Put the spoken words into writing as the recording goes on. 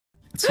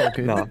It's all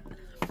good. No.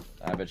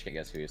 I bet you can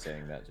guess who you're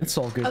saying that to. It's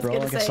all good, I was bro.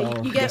 gonna say,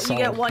 you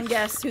get one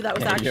guess who that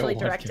was actually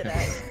directed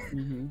at.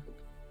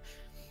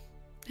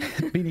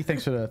 Beanie,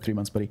 thanks for the 3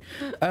 months, buddy.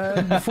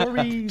 Before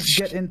we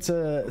get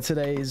into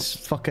today's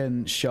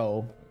fucking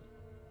show,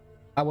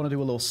 I want to do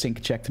a little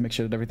sync check to make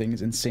sure that everything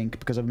is in sync,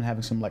 because I've been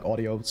having some like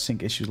audio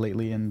sync issues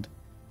lately, and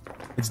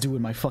it's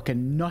doing my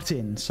fucking nut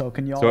in. So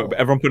can y'all? So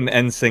everyone put an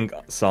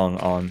NSYNC song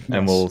on,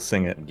 and we'll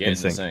sing it in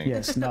sync.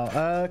 Yes.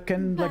 No.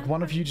 Can like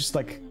one of you just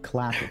like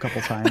clap a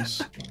couple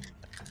times?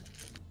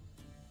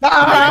 Hold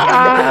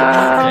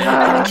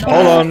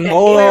on.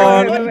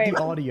 The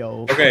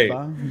audio. Okay.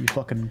 You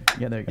fucking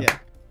there you go. Yeah.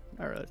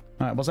 All right.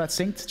 All right. Was that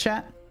synced,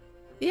 chat?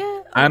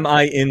 Yeah. Am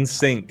I in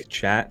sync,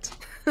 chat?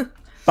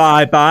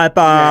 Bye. Yeah, it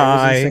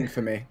was in sync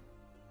for me.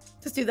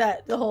 Just do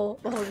that the whole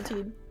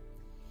routine.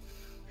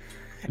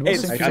 I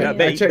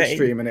checked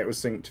stream and it was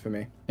synced for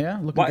me. Yeah,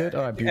 looking good.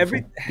 All right,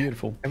 beautiful.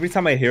 Beautiful. Every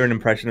time I hear an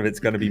impression of "It's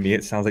Gonna Be Me,"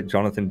 it sounds like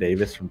Jonathan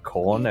Davis from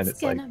Korn, and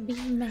it's like,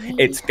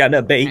 "It's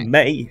gonna be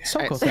me." So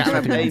cool.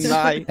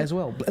 As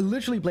well.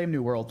 Literally blame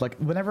New World. Like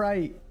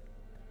whenever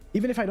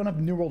even if I don't have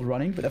New World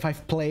running, but if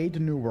I've played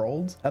New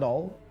World at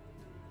all,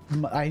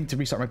 I need to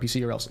restart my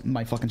PC or else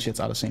my fucking shit's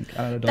out of sync.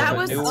 That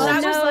was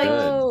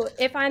like,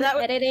 if I'm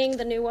editing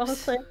the New World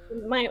clip,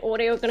 my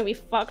audio is gonna be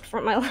fucked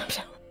from my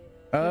laptop.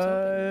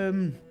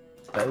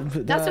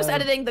 That's just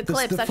editing the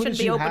clips. That shouldn't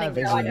be opening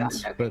the audio.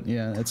 But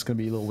yeah, it's gonna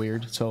be a little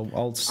weird. So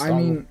I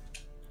mean,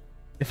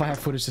 if I have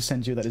footage to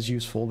send you that is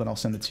useful, then I'll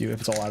send it to you. If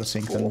it's all out of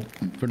sync, then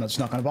we're just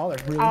not gonna bother.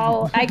 Really.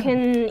 I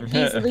can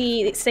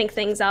easily sync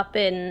things up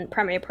in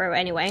Premiere Pro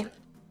anyway.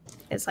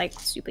 It's like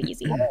super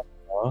easy.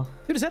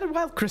 Dude, is that a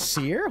wild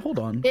Crassier? Hold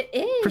on. It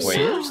is.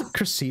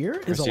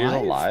 Crassier is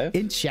alive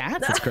in chat.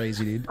 That's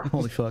crazy, dude.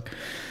 Holy fuck.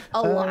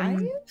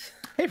 Alive?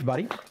 Hey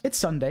everybody, it's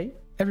Sunday.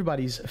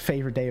 Everybody's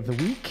favorite day of the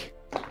week.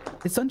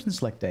 It's Dungeon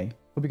Select Day.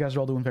 Hope you guys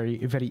are all doing very,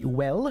 very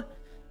well.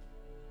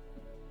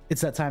 It's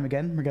that time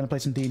again. We're gonna play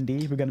some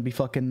D&D. We're gonna be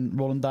fucking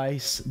rolling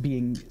dice,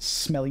 being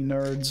smelly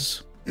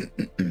nerds,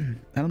 and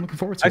I'm looking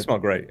forward to it. I smell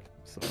great.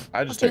 So.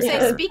 I just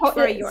say speak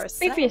for yourself.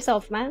 Speak for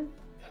yourself, man.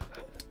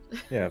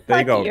 Yeah, there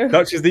you go.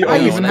 Dutch is the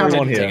only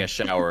one here. Take a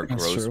shower,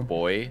 gross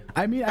boy.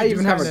 I mean, I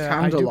even have a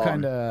candle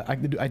on.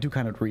 I do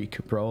kind of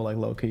reek, bro. Like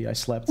low-key, I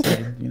slept.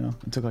 I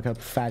took like a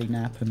fatty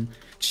nap. And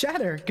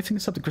Shatter gifting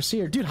us up to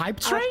Crassier, dude. Hype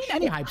train?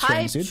 Any hype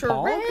trains, dude?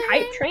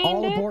 Hype train.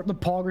 All aboard the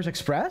Poggers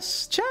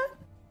Express, chat.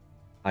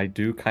 I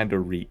do kind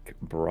of reek,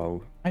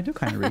 bro. I do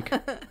kind of reek.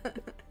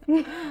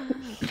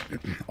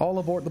 All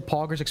aboard the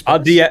Poggers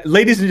Express.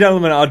 Ladies and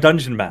gentlemen, our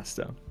dungeon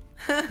master.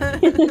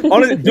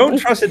 Honestly, don't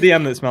trust a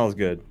DM that smells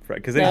good,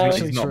 because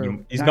he's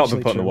not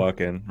been putting the work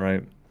in,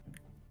 right?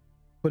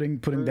 Putting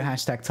the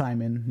hashtag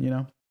time in, you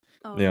know.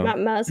 Oh. Yeah. Not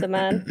Mercer,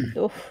 man.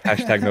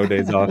 Hashtag no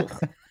days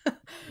off.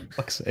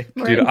 Fuck's sake.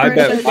 Dude, I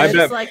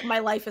bet like my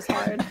life is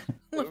hard.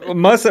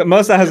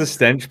 Mercer has a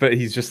stench, but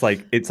he's just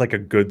like, it's like a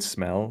good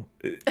smell,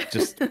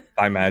 just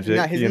by magic.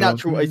 Yeah, his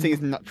natural. I think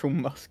his natural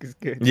musk is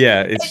good.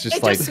 Yeah, it's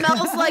just like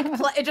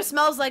it just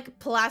smells like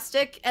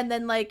plastic, and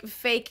then like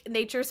fake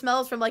nature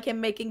smells from like him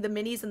making the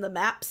minis and the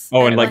maps.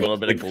 Oh, and like a little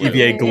bit of glue.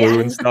 PVA glue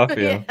and stuff.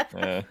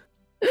 Yeah.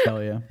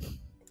 Hell yeah.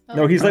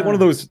 No, he's like one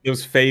of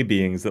those fey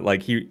beings that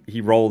like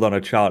he rolled on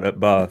a chart at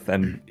birth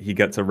and he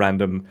gets a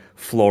random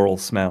floral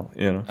smell,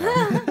 you know.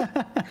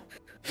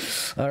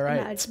 All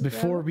right,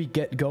 before we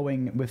get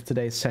going with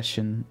today's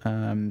session,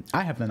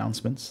 I have an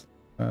announcement.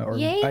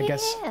 I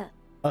guess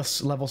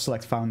us Level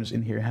Select founders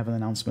in here have an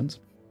announcement.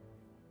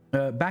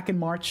 Back in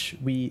March,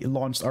 we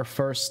launched our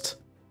first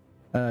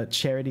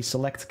Charity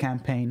Select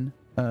campaign.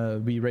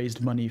 We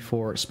raised money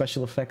for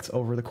special effects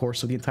over the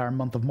course of the entire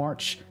month of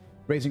March,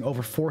 raising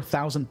over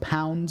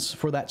 £4,000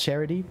 for that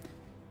charity.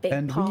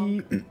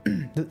 We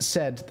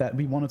said that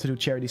we wanted to do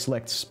Charity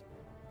Selects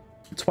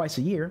twice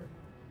a year.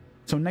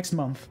 So next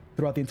month,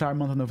 throughout the entire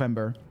month of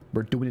November,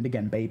 we're doing it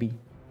again, baby.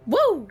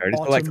 Woo!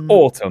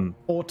 Autumn.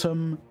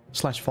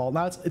 Autumn/fall.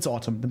 Now it's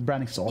autumn. The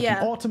branding is autumn.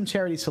 Yeah. Autumn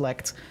Charity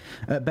Select,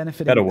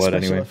 benefiting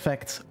special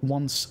effect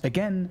once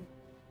again.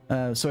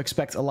 So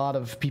expect a lot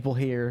of people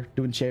here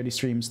doing charity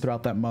streams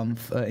throughout that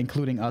month,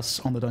 including us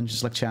on the Dungeon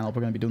Select channel.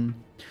 We're going to be doing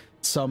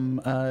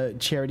some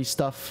charity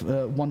stuff,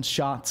 one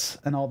shots,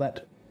 and all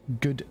that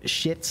good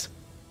shit.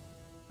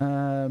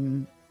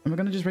 And we're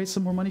gonna just raise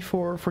some more money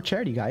for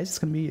charity, guys. It's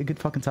gonna be a good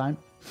fucking time.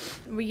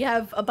 We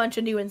have a bunch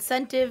of new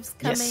incentives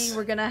coming. Yes.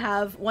 We're gonna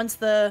have once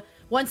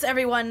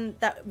everyone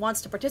that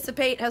wants to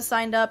participate has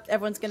signed up,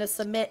 everyone's gonna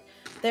submit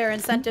their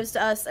incentives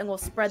to us, and we'll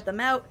spread them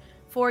out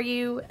for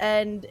you.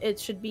 And it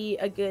should be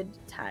a good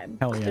time.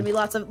 Hell yeah. There's gonna be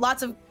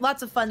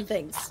lots of fun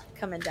things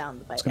coming down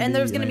the pipe. And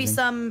there's gonna be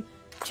some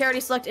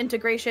Charity Select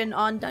integration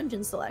on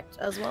Dungeon Select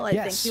as well.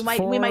 I think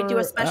we might do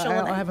a special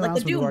event. I have an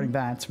announcement regarding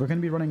that. We're gonna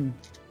be running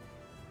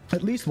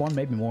at least one,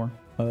 maybe more,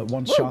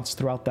 one shots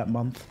throughout that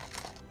month.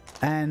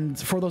 And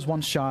for those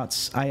one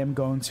shots, I am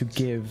going to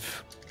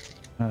give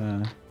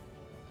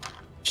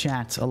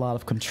chat a lot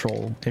of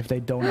control. If they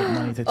donate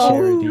money to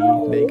charity,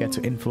 they get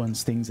to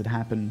influence things that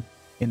happen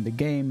in the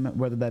game,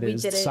 whether that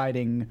is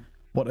deciding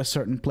what a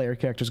certain player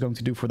character is going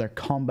to do for their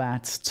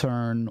combat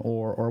turn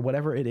or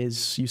whatever it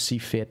is you see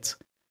fit.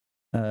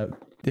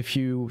 If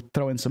you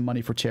throw in some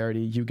money for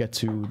charity, you get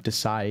to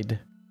decide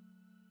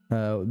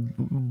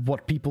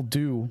what people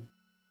do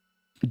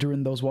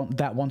during those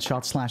one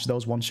shot /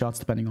 those one shots,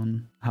 depending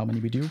on how many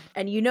we do.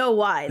 And you know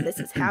why this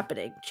is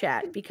happening,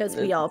 chat? Because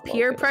we all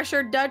peer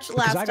pressured Dutch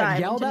last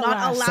time into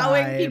not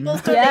allowing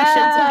people's donations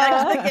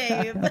back to the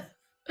game.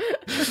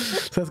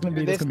 So that's gonna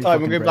be this time.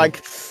 We're gonna be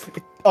like,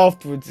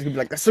 afterwards, it's gonna be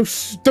like, that's so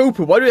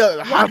stupid. Why do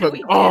that happen? Why do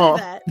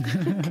we do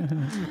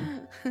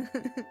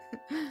that?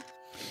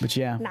 But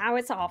yeah. Now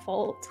it's our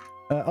fault.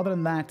 Other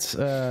than that,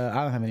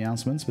 I don't have any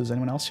announcements. But does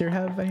anyone else here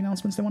have any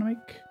announcements they want to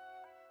make?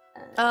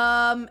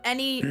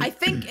 I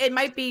think it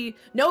might be,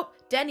 nope,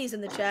 Denny's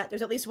in the chat.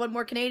 There's at least one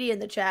more Canadian in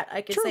the chat.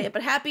 I can say it,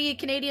 but happy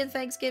Canadian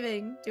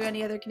Thanksgiving to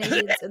any other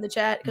Canadians in the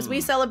chat, because we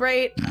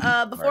celebrate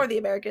before the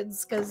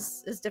Americans,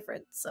 because it's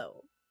different,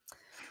 so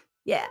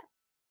yeah.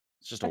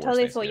 It's just I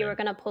totally thought you were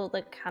gonna pull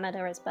the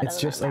Canada is better. It's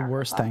just a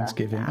worse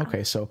Thanksgiving.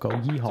 Okay, Soko,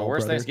 yeehaw,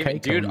 worse Thanksgiving,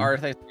 dude. Keiko. Our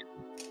Thanksgiving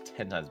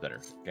 10 times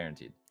better,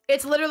 guaranteed.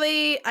 It's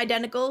literally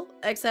identical,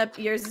 except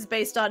yours is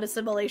based on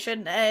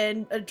assimilation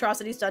and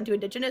atrocities done to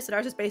indigenous, and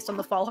ours is based on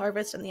the fall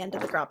harvest and the end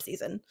of the crop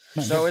season.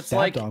 So it's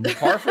like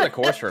par for the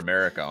course for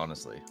America,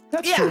 honestly.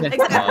 That's true.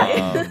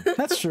 Exactly.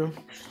 That's true.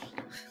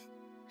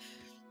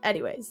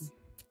 Anyways,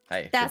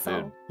 hey, that's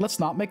all. Let's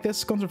not make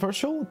this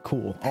controversial.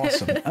 Cool.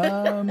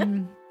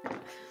 Awesome.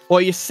 Well,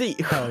 you see.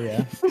 Oh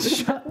yeah.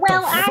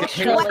 Well,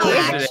 actually,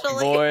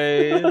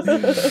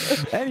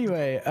 boys.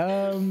 Anyway,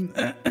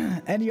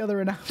 any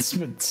other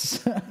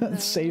announcements?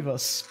 Save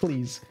us,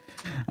 please.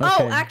 Okay.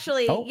 Oh,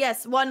 actually,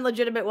 yes, one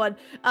legitimate one.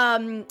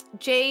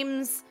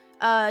 James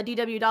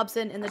DW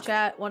Dobson in the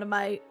chat, one of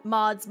my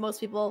mods. Most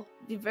people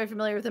be very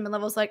familiar with him in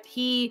Level Select.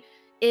 He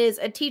is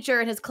a teacher,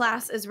 and his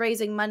class is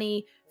raising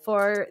money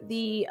for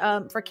the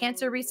for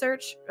cancer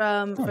research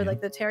for like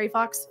the Terry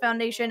Fox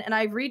Foundation, and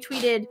I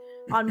retweeted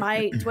on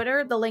my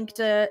Twitter the link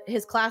to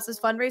his class's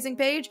fundraising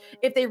page.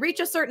 If they reach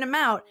a certain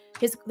amount,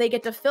 they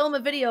get to film a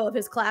video of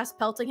his class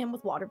pelting him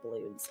with water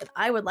balloons, and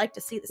I would like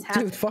to see this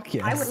happen. Dude, fuck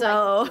yeah. I would like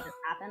to see this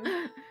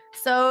happen.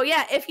 So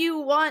yeah, if you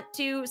want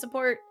to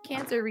support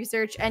cancer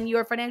research and you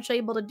are financially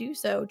able to do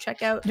so,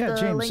 check out the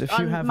James, link if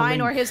you on have mine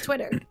a link, or his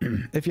Twitter.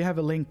 If you have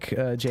a link,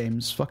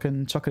 James,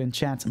 fucking chuck it in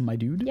chat, my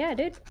dude. Yeah,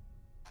 dude.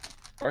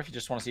 Or if you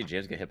just want to see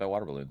James get hit by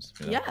water balloons.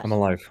 You know? Yeah. I'm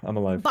alive. I'm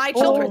alive. By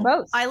children.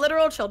 both. By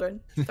literal children.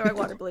 Throwing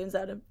water balloons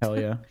at him. Hell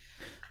yeah.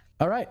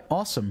 All right,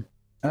 awesome.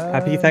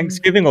 Happy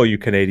Thanksgiving, all you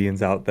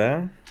Canadians out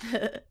there.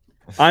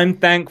 I'm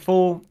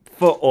thankful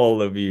for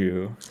all of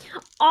you.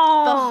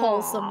 Oh, The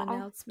wholesome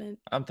announcement.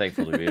 I'm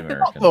thankful to be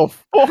American. Oh,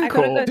 I fuck gotta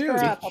go off. throw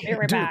up. I'll be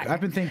right Dude, back.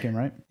 I've been thinking,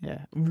 right?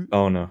 Yeah.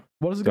 Oh no.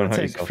 What is it Don't going to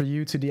hurt take yourself. for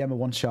you to DM a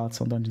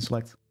one-shot on Dungeon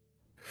Select?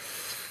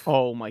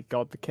 Oh my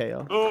god, the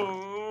chaos.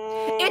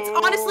 It's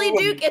honestly,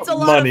 Duke, it's a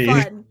lot Money.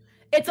 of fun.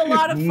 It's a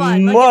lot of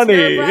fun. Like, Money.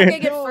 it's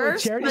nerve-wracking at Oh,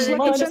 first, charity but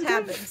select it just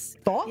incentive? happens.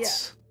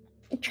 Thoughts?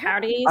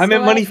 Charities. I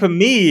meant money for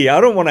me.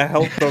 I don't want to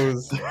help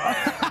those. Okay,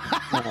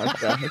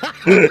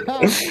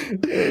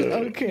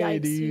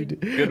 Yikes, dude.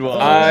 Good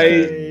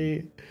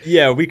one.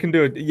 Yeah, we can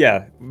do it.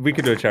 Yeah, we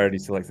can do a charity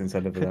select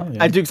incentive for that. Oh,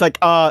 yeah. And Duke's like,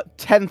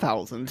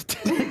 10,000.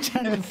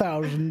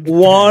 10,000.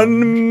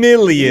 1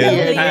 million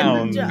Million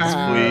pounds, just-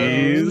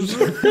 please.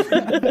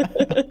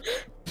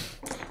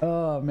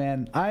 Oh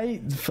man,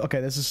 okay,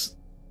 this is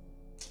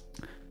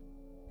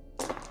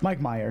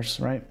Mike Myers,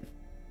 right?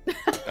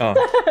 Oh,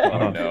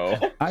 Oh no.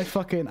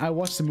 I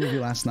watched the movie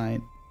last night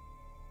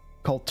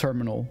called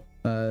Terminal.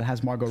 It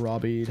has Margot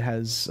Robbie. It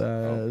has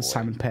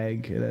Simon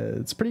Pegg.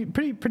 It's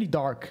pretty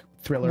dark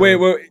thriller.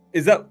 Wait,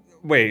 is that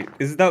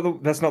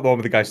that's not the one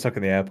with the guy stuck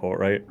in the airport,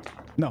 right?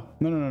 No.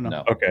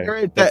 No.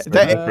 Okay. That's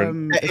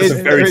different. it It's is a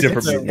very very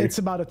different different. movie. It's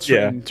about a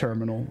train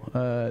terminal.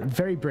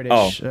 Very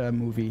British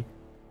movie.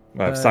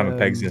 Well, Simon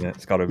Pegg's in it.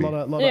 It's got to be. Lot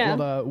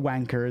of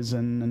wankers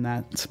and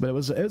that, but it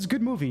was a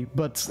good movie.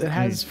 But it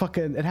has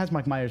it has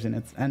Mike Myers in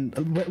it, and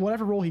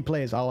whatever role he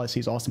plays, all I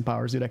see is Austin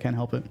Powers, dude. I can't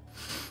help it.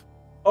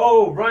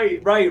 Oh,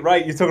 right.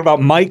 You're talking about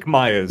Mike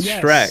Myers,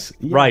 Yes, Shrek.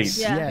 yes, Right.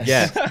 Yeah.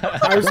 Yes.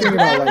 I was thinking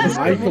about like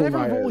Michael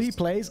Whatever role he Myers.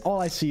 plays, all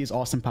I see is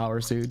Austin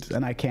Powers, dude,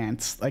 and I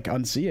can't like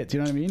unsee it. You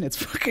know what I mean? It's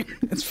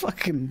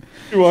fucking.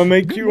 Do I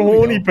make you movie,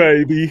 horny,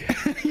 though. baby?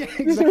 Yeah,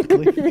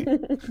 exactly.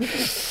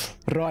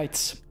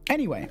 Right.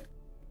 Anyway,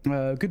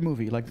 good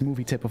movie. Like the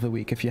movie tip of the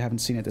week. If you haven't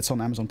seen it, it's on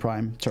Amazon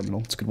Prime.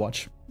 Terminal. It's a good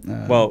watch.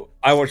 Well,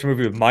 I watched a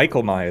movie with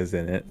Michael Myers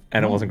in it,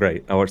 and it wasn't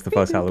great. I watched the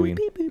first Halloween.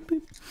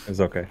 It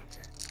was okay.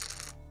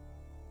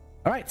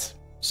 All right.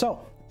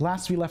 So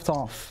last we left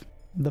off,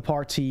 the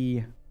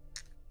party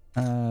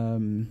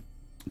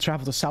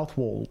traveled to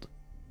Southwold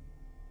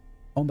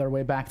on their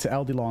way back to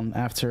Eldilon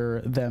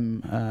after them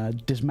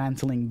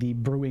dismantling the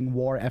brewing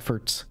war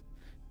efforts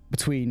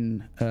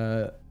between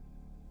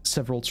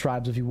several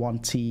tribes of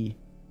Yuan-Ti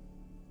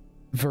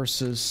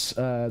versus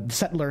the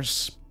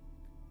settlers.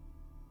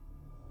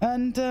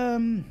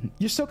 And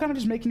you're still kind of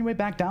just making your way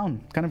back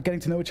down, kind of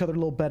getting to know each other a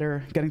little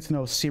better, getting to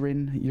know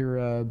Sirin,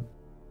 your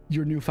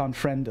newfound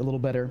friend, a little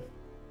better.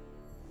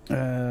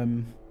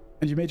 And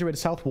you made your way to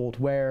Southwold,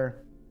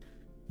 where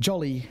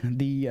Jolly,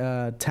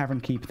 the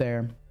tavern keep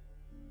there,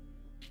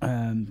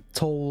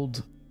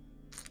 told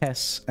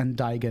Kess and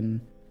Daigun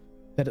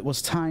that it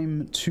was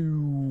time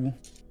to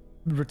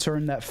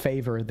return that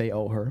favor they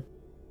owe her.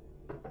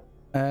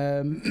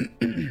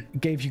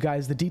 Gave you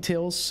guys the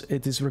details.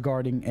 It is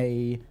regarding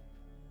a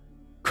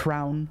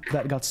crown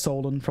that got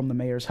stolen from the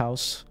mayor's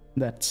house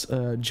that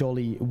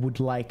Jolly would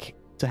like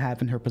to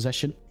have in her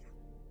possession.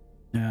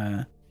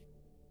 It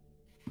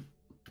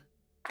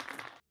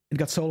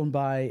got stolen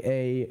by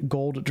a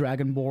gold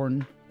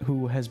dragonborn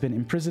who has been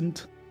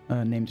imprisoned,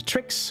 named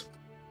Trix.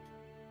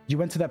 You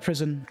went to that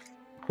prison,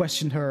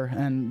 questioned her,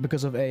 and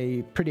because of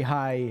a pretty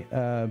high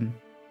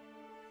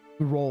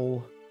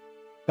roll,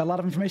 got a lot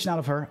of information out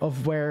of her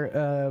of where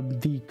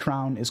the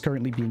crown is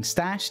currently being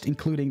stashed,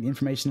 including the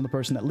information on the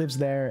person that lives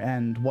there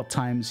and what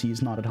times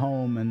he's not at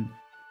home and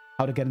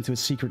how to get into his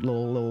secret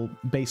little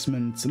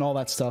basement and all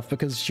that stuff,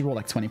 because she rolled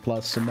like 20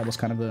 plus, and that was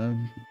kind of the...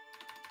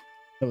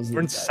 We're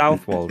in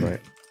Southwold,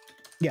 right?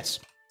 Yes.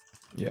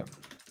 Yeah.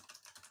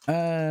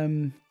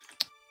 And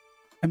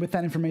with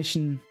that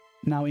information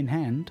now in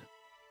hand,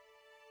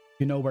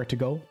 you know where to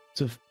go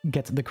to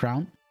get the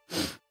crown.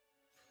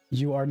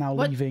 You are now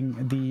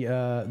leaving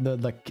the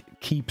like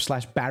keep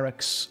 /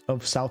 barracks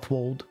of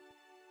Southwold.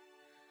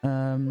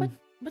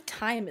 What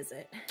time is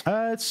it?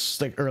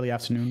 It's like early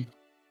afternoon.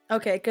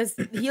 Okay, because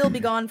he'll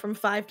be gone from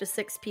 5 to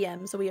 6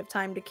 p.m., so we have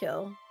time to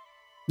kill.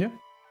 Yeah.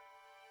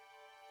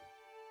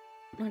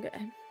 Okay.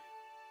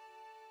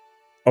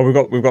 Oh,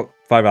 we've got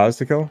 5 hours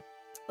to kill.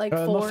 Like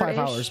 4 not 5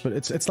 hours, but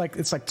it's like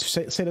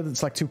say that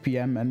it's like 2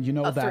 p.m. and you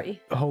know that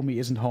 3. homie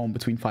isn't home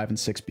between 5 and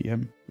 6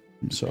 p.m.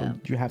 So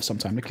you have some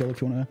time to kill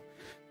if you want to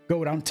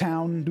go around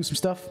town, do some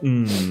stuff.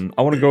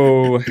 I want to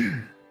go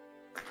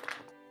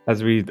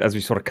as we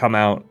sort of come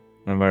out,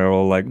 and we're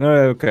all like,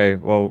 no, okay,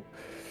 well,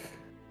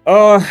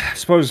 I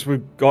suppose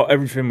we've got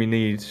everything we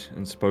need,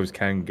 and suppose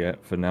can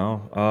get for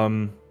now.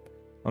 I'm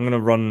gonna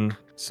run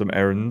some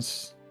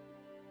errands,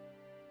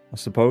 I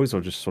suppose,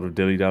 or just sort of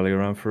dilly-dally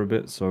around for a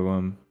bit.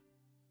 So,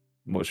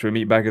 what, should we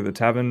meet back at the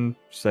tavern,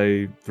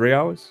 say 3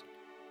 hours?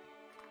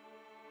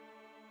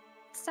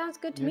 Sounds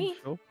good to me.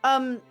 Sure.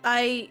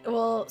 I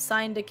will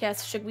sign to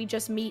Kess. Should we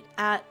just meet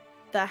at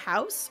the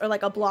house or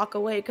like a block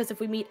away? Because if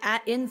we meet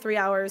in 3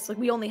 hours, like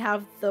we only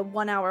have the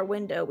 1 hour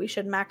window. We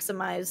should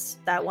maximize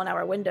that 1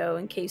 hour window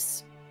in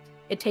case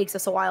it takes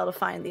us a while to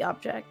find the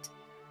object.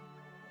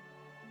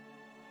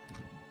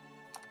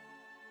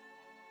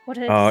 What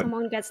if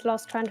someone gets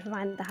lost trying to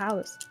find the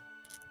house?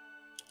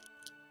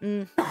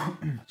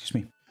 Excuse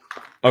me.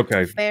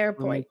 Okay. Fair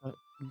point.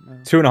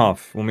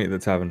 2.5. We'll meet at the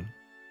tavern.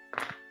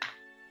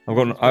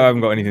 I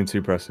haven't got anything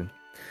too pressing.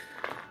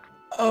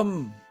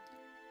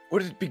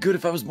 Would it be good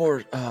if I was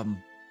more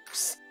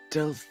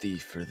stealthy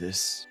for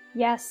this?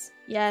 Yes.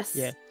 Yes.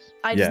 Yeah.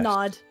 I just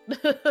nod.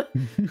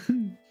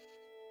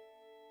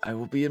 I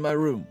will be in my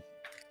room.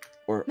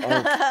 Or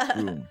our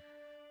room.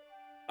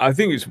 I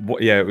think it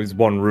was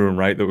one room,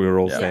 right, that we were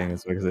all staying in,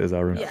 because it is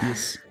our room. Yeah.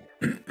 Yes.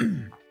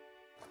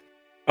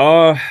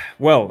 And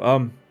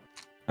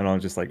I'll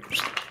just like,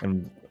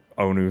 and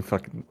Onu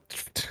fucking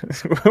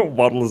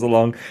waddles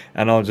along,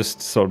 and I'll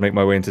just sort of make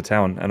my way into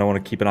town, and I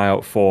want to keep an eye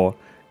out for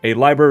a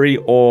library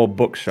or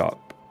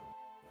bookshop.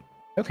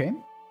 Okay.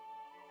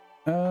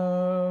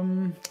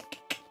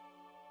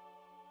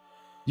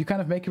 You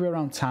kind of make your way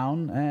around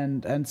town,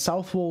 and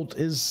Southwold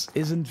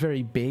isn't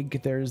very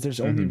big. There's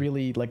only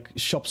really like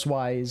shops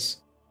wise.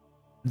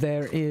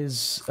 There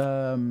is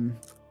the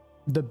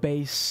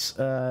base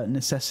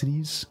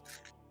necessities.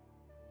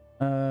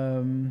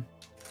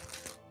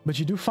 But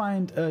you do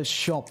find a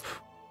shop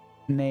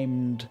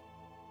named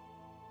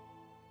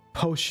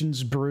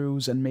Potions,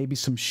 Brews, and maybe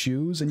some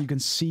shoes, and you can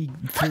see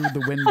through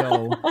the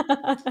window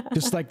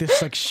just like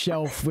this like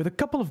shelf with a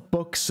couple of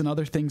books and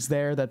other things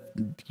there that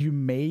you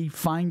may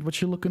find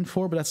what you're looking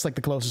for, but that's like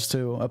the closest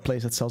to a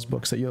place that sells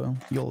books that you'll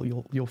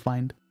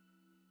find.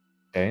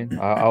 Okay,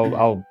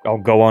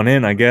 I'll go on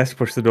in, I guess.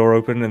 Push the door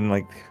open and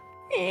like,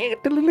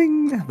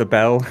 the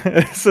bell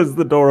says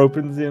the door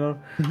opens, you know.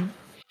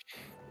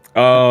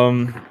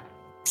 Mm-hmm.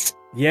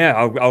 Yeah,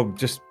 I'll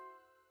just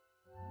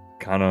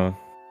kind of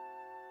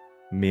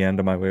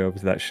meander my way over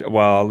to that.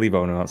 Well, I'll leave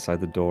Ono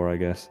outside the door, I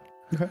guess.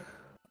 Okay.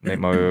 Make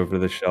my way over to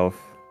the shelf.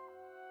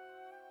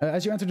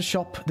 As you enter the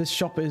shop, this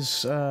shop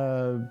is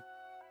kind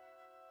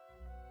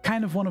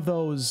of one of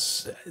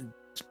those,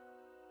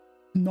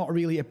 not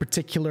really a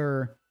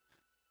particular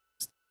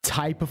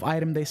type of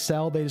item they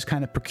sell. They just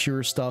kind of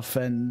procure stuff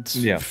and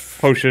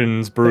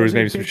potions, brews,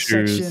 maybe some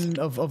shoes. Section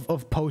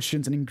of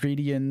potions and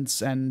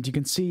ingredients, and you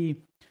can see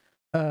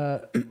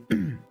a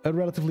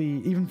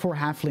relatively, even for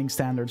halfling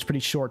standards, pretty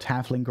short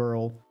halfling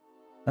girl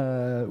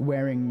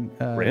wearing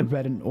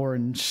red and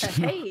orange.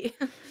 Hey.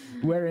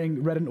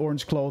 Wearing red and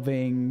orange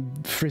clothing,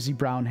 frizzy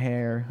brown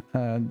hair,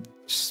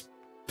 just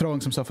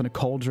throwing some stuff in a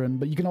cauldron.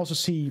 But you can also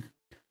see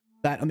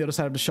that on the other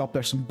side of the shop,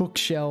 there's some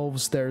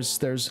bookshelves. There's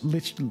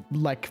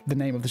like the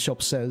name of the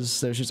shop says,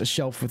 there's just a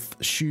shelf with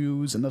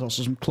shoes, and there's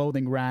also some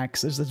clothing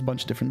racks. There's a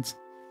bunch of different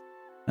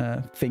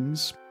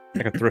things.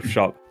 Like a thrift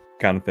shop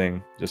kind of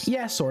thing. Just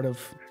yeah, sort of.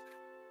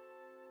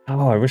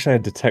 Oh, I wish I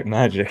had detect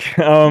magic.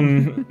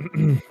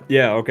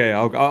 Yeah, okay.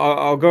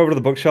 I'll go over to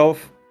the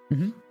bookshelf.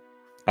 Mm-hmm.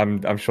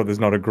 I'm sure there's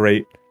not a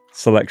great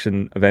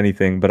selection of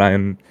anything, but I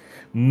am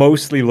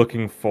mostly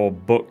looking for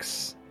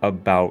books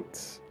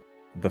about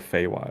the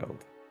Feywild.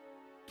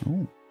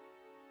 Oh.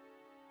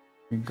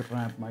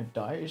 Grab my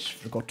dice.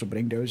 Forgot to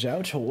bring those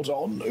out. Hold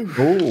on.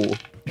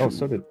 Oh,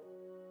 so did.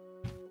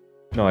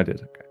 No, I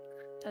did. Okay.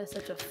 That is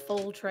such a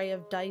full tray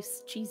of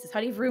dice. Jesus,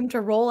 how do you have room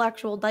to roll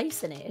actual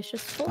dice in it? It's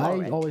just full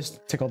already. I always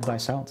take all the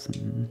dice out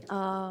and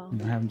I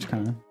have them just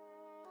kind of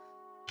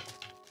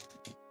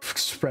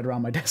spread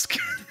around my desk.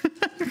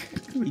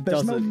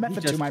 There's no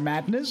method to my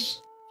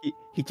madness.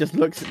 He just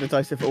looks at the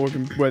dice of order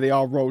where they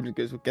are rolled and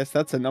goes, well, guess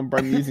that's a number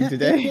I'm using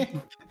today.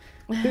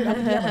 Dude,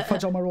 I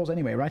fudge all my rolls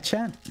anyway, right,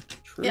 chat?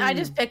 True. Yeah, I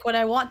just pick what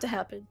I want to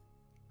happen.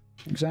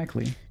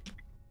 Exactly.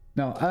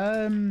 No,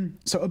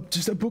 so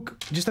just a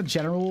book, just a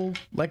general,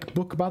 like,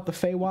 book about the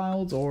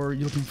Feywild, or are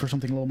you looking for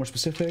something a little more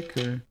specific,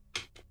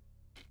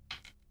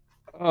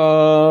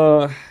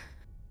 or?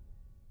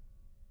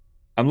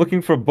 I'm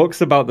looking for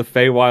books about the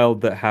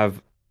Feywild that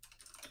have,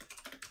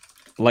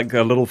 like,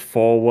 a little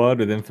foreword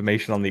with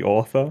information on the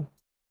author.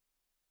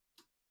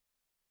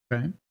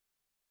 Okay.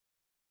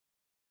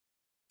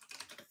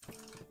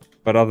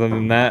 But other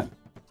than that,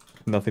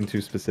 nothing too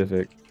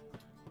specific.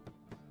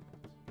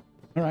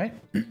 All right.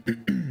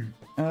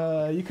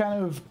 You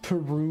kind of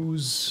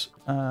peruse,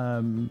 you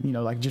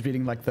know, like just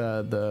reading like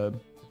the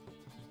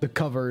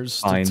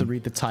covers to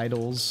read the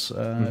titles.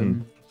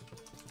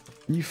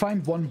 You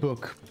find one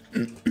book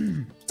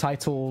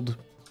titled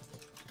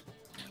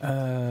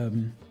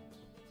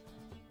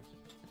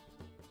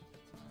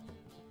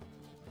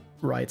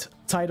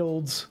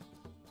titled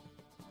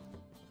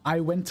 "I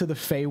Went to the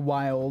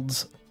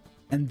Feywild,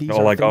 and these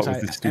are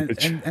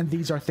things and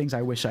these are things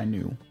I wish I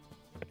knew."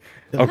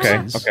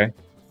 Okay.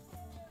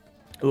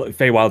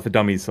 Feywild for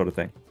Dummies sort of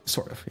thing.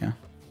 Sort of, yeah.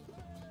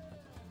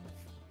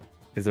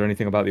 Is there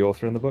anything about the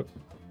author in the book?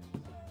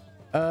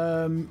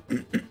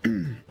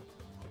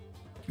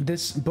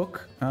 This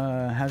book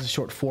has a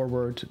short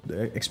foreword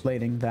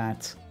explaining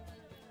that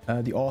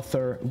the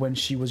author, when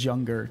she was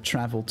younger,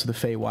 traveled to the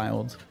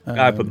Feywild.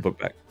 I put the book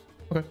back.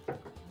 Okay.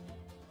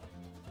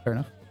 Fair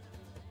enough.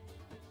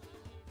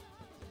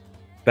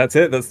 That's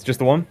it? That's just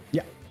the one?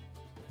 Yeah.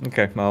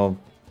 Okay, I'll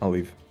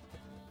leave.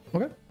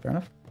 Okay, fair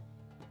enough.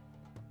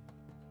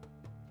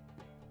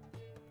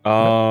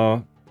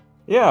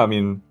 Yeah, I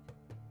mean...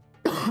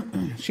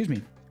 Excuse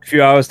me. A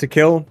few hours to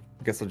kill.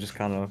 I guess I'll just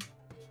kind of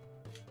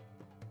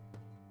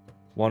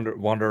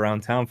wander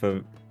around town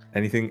for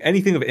anything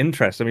of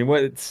interest. I mean,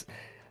 what it's,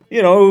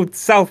 you know,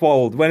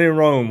 Southwold. When in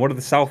Rome, what do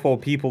the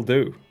Southwold people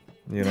do?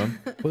 You know.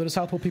 What do the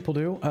Southwold people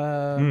do?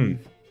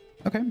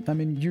 Okay, I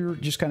mean, you're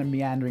just kind of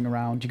meandering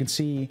around. You can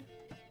see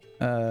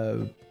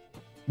the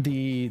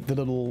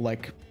little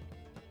like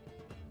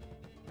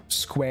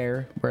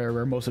square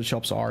where most of the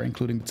shops are,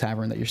 including the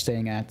tavern that you're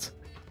staying at.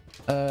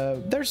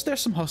 There's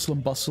some hustle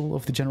and bustle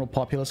of the general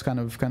populace kind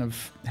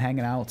of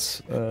hanging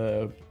out,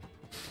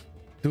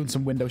 doing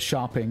some window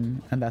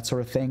shopping and that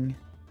sort of thing.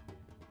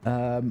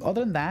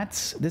 Other than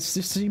that, this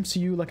seems to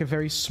you like a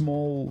very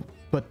small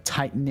but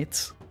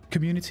tight-knit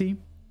community.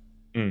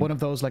 One of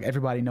those like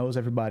everybody knows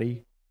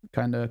everybody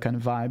kind of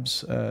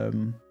vibes.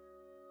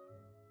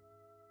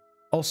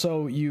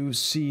 Also, you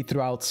see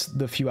throughout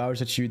the few hours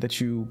that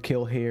you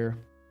kill here,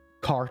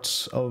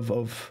 carts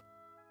of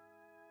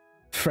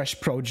fresh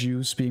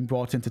produce being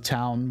brought into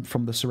town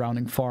from the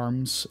surrounding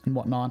farms and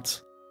whatnot.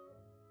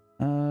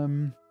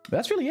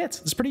 That's really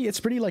it. It's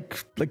pretty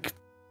like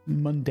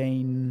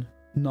mundane,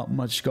 not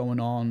much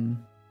going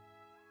on.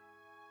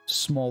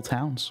 Small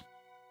towns.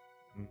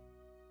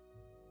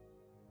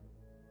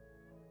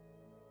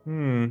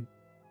 I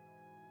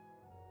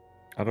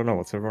don't know.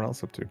 What's everyone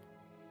else up to?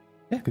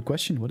 Yeah, good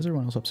question. What is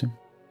everyone else up to?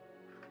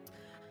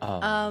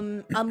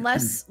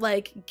 Unless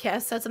like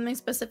Kess had something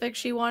specific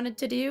she wanted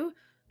to do,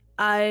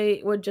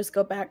 I would just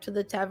go back to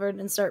the tavern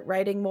and start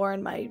writing more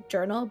in my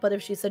journal. But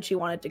if she said she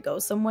wanted to go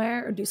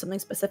somewhere or do something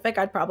specific,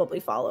 I'd probably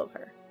follow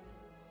her.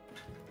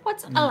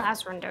 What's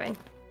Elazrin doing?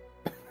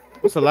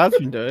 What's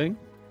Elazrin doing?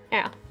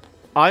 Yeah.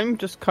 I'm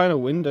just kind of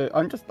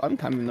I'm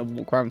kind of in the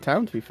walk around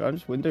town, to be fair. I'm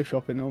just window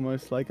shopping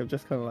almost. Like, I'm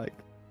just kind of like,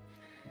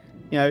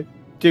 you know,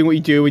 doing what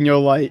you do when you're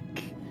like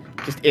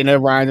just in a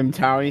random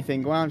town and you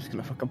think, well, I'm just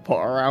gonna fucking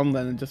potter around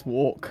then and just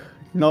walk.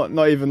 Not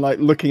even like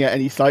looking at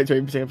any sites or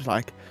anything. I'm just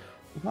like,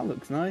 oh, that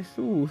looks nice.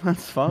 Ooh,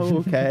 that's fun.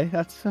 Okay,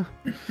 that's have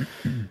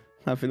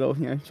a little,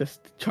 you know,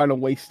 just trying to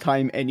waste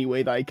time any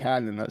way that I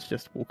can, and that's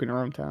just walking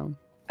around town.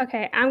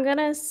 Okay, I'm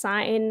gonna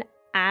sign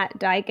at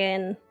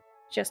Daigun.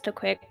 Just a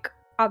quick.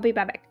 I'll be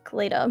back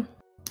later.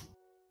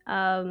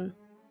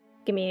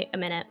 Give me a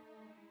minute,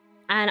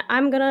 and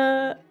I'm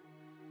gonna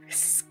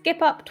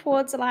skip up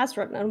towards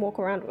Elazrin and walk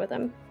around with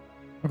him.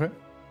 Okay.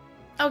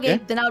 Okay, Yeah.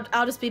 then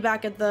I'll just be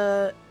back at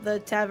the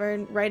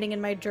tavern writing in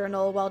my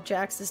journal while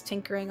Jax is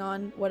tinkering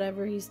on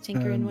whatever he's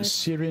tinkering with.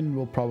 Sirin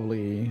will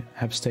probably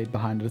have stayed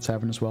behind at the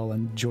tavern as well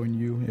and join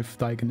you if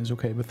Daigun is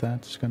okay with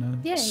that. Just gonna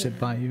sit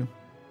by you.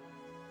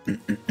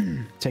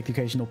 Take the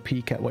occasional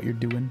peek at what you're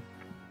doing.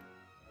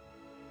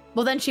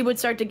 Well, then she would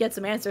start to get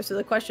some answers to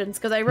the questions,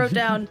 because I wrote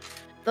down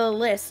the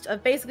list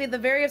of basically the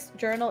various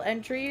journal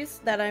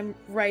entries that I'm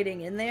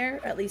writing in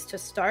there, at least to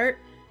start.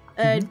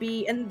 And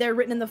they're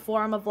written in the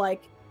form of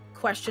like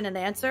question and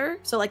answer.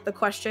 So like the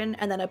question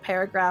and then a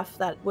paragraph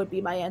that would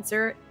be my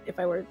answer if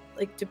I were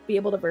like to be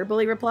able to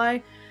verbally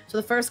reply. So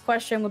the first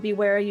question would be,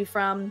 where are you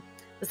from?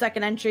 The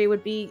second entry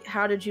would be,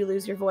 how did you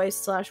lose your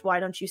voice / why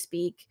don't you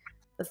speak?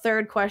 The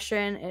third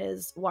question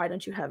is, why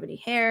don't you have any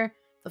hair?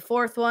 The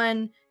fourth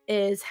one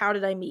is, how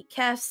did I meet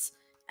Kess?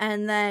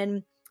 And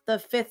then the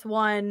fifth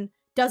one's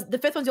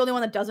the only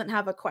one that doesn't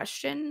have a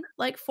question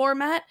like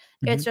format.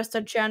 It's just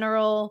a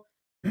general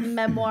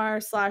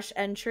memoir /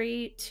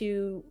 entry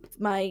to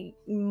my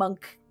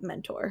monk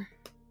mentor.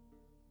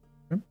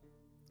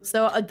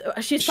 So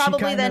she's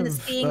probably then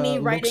seeing me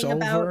writing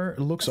about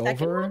looks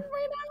over right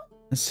now,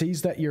 and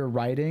sees that you're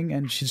writing,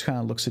 and she just kind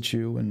of looks at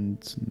you and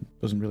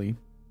doesn't really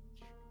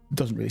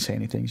say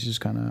anything. She's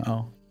just kind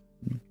of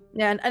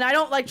yeah, and I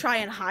don't like try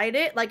and hide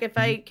it. Like if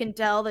I can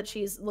tell that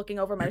she's looking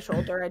over my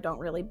shoulder,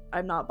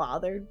 I'm not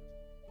bothered.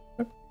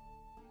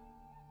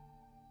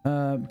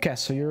 Kess,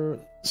 so you're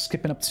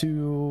skipping up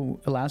to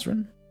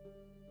Elazarin?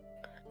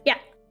 Yeah.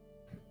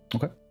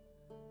 Okay.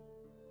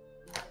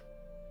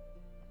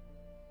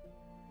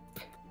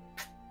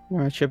 You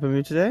want to chip a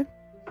mood today?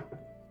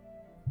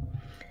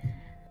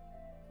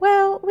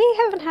 Well, we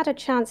haven't had a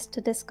chance to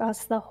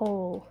discuss the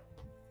whole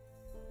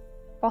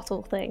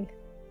bottle thing.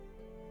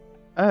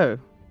 Oh.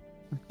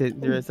 Okay,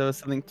 there was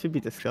something to be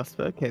discussed,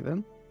 but okay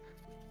then.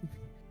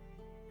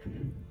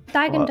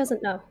 Daigun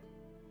doesn't know.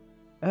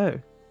 Oh.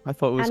 I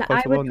thought it was and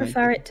quite I would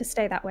prefer it to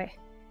stay that way.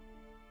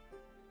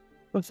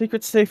 Well,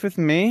 secret's safe with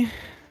me,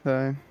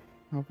 though,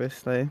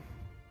 obviously.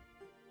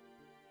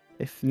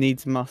 If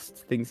needs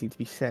must, things need to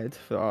be said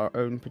for our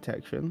own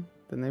protection,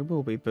 then they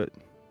will be, but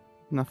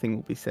nothing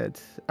will be said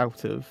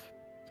out of,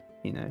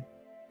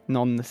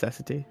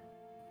 non-necessity.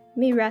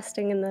 Me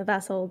resting in the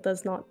vessel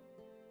does not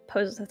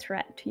pose a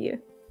threat to you.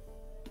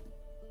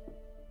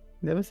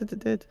 Never said it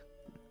did.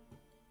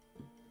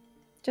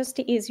 Just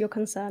to ease your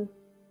concern.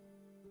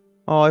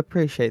 Oh, I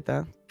appreciate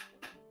that.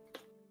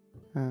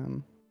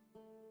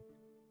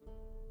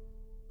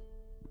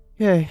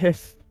 Yeah,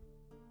 if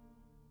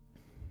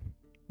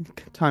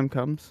time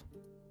comes,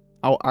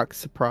 I'll act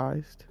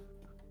surprised.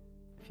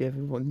 If you ever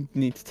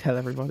need to tell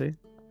everybody.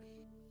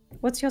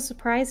 What's your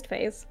surprised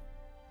face?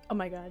 Oh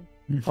my god.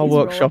 I'll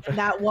workshop it.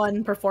 That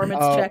one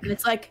performance check, and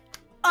it's like,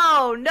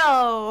 oh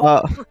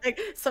no! Like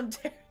some.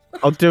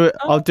 I'll do it.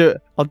 I'll do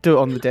it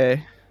on the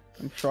day.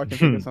 I'm sure I can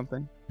think of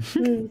something.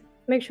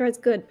 Make sure it's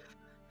good.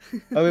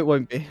 Oh, it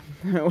won't be.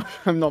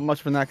 I'm not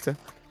much of an actor.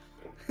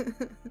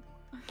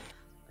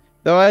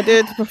 Though I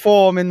did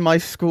perform in my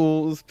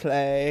school's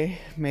play,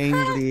 main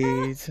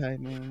lead. I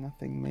mean,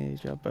 nothing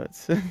major, but.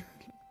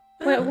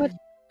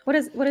 What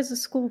is a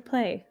school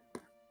play?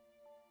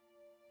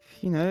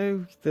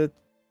 The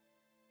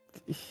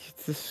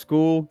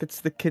school gets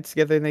the kids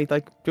together and they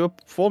do a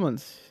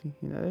performance.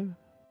 Just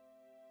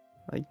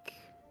like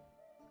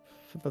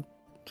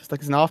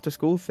it's an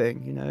after-school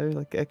thing.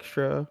 Like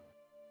extracurricular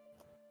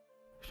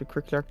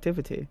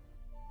activity.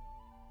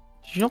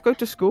 Did you not go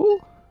to school?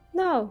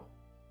 No.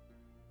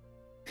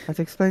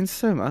 That explains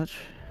so much.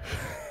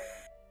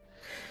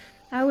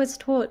 I was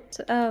taught,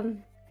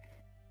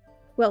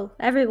 well,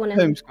 everyone in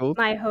Homeschooled.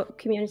 my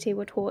community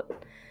were taught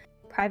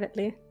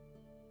privately.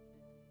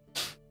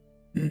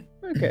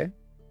 Okay.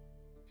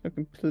 You're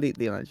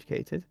completely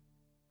uneducated.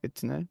 Good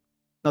to know.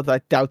 Not that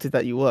I doubted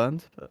that you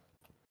weren't, but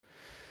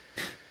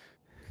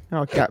there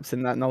are gaps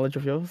in that knowledge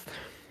of yours.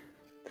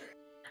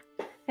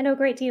 I know a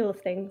great deal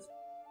of things.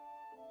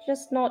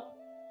 Just not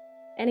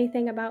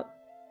anything about...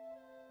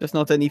 Just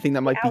not anything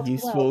that might be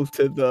useful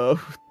to the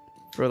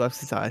real-life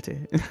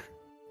society.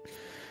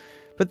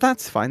 But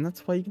that's fine,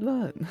 that's why you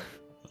learn.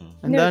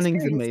 And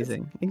learning's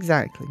amazing.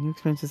 Exactly. New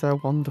experiences are a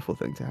wonderful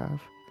thing to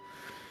have.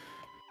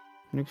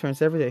 New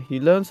experience every day. You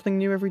learn something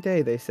new every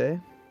day, they say.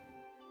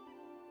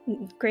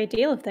 Great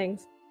deal of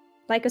things.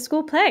 Like a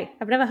school play.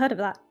 I've never heard of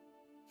that.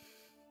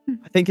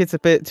 I think it's a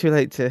bit too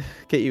late to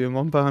get you in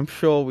one, but I'm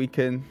sure we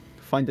can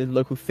find a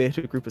local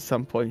theatre group at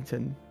some point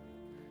and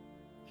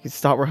you can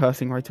start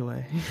rehearsing right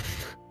away.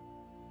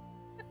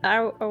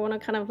 I want to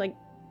kind of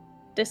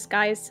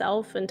disguise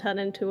self and turn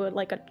into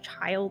a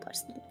child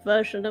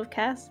version of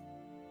Kess.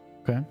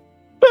 Okay.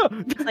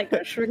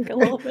 Just shrink a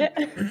little bit.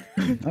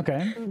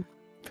 Okay.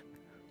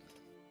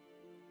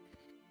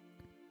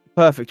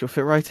 Perfect, you'll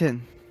fit right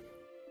in.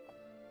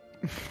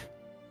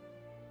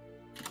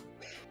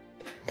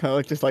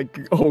 Kind of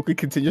awkward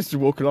continues to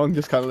walk along,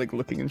 just kind of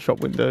looking in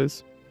shop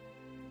windows.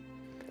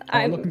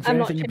 I'm looking for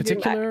not anything in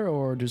particular,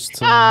 or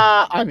just?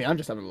 I mean, I'm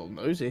just having a little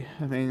nosy.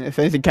 I mean, if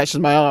anything catches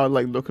my eye, I'll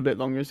look at it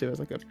longer, see if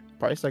there's a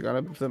price tag on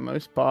it. But for the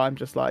most part, I'm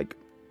just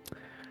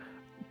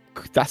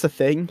that's a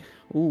thing.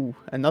 Ooh,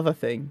 another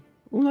thing.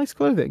 Ooh, nice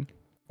clothing.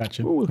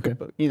 Gotcha. Ooh, Okay.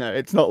 You know,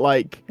 it's not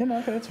like. Yeah, no,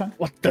 okay, that's fine.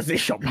 What does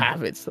this shop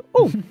have? It's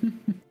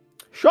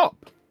shop.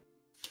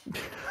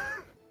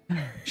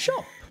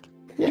 Shop.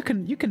 Yeah.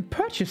 You can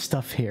purchase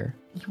stuff here.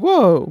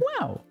 Whoa.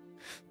 Wow.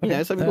 You know,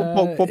 it's like we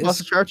got pop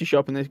past a charity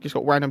shop and they just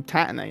got random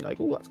tat and they like,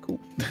 oh, that's cool.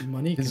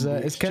 Money Is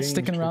Kess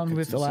sticking around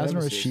with Elazar,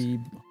 or is she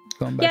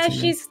going back Yeah, to you?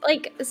 she's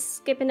like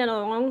skipping it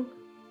along.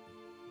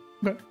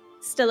 Okay.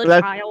 Still a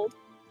child.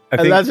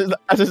 And Elazar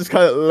just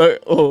kind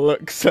of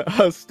looks at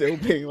us still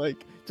being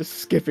like, just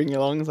skipping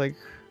along. It's like...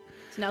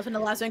 So now when the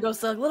last one goes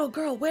to little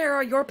girl, where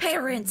are your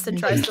parents? And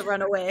tries to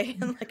run away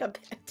like a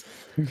bit.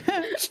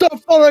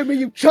 Stop following me,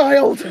 you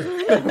child!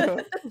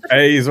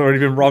 Hey, he's already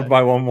been robbed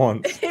by one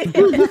once.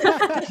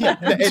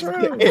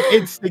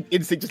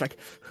 Instinct just like...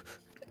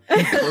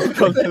 like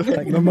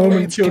the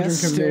moment children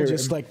come near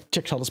just him. like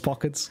checks all his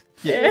pockets.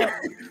 Yeah.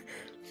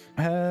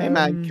 Hey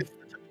man,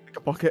 pick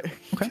a pocket.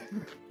 Okay.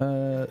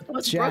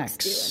 What's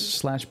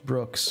Jax /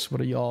 Brooks,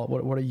 what are y'all?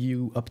 What are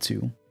you up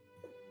to?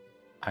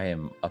 I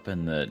am up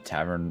in the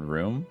tavern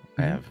room.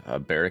 I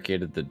have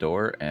barricaded the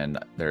door, and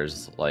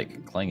there's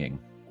like clanging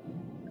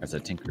as I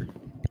tinker.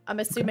 I'm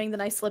assuming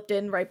that I slipped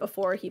in right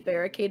before he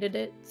barricaded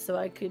it, so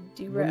I could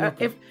do.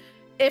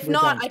 If we're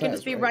not, I could downstairs,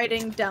 just be right?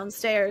 writing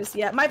downstairs.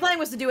 Yeah, my plan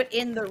was to do it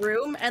in the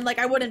room, and like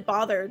I wouldn't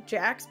bother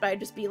Jax, but I'd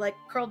just be like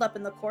curled up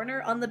in the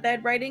corner on the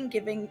bed writing,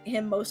 giving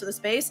him most of the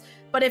space.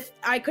 But if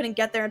I couldn't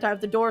get there in time,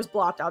 if the door's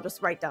blocked, I'll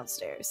just write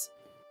downstairs.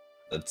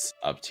 That's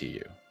up to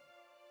you.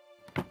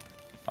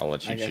 I'll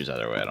let you choose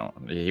either way.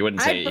 He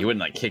wouldn't say. He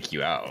wouldn't like kick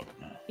you out.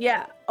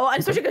 Yeah. Oh,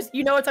 especially because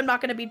you know I'm not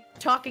going to be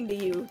talking to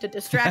you to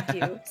distract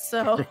you.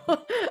 So.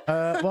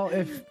 Well,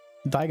 if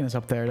Daigun is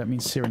up there, that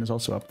means Siren is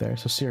also up there.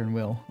 So Siren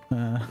will.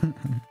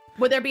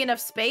 Would there be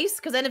enough space?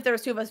 Because then if there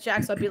was two of us,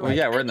 Jax, I'd be like, Well,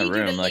 yeah, we're in the "I need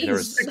you room. to Like there leave."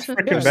 was 6 Yeah,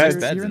 freaking Siren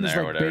beds in is,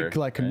 there or like whatever. big,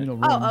 like communal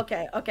room. Oh,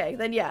 okay.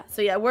 Then yeah.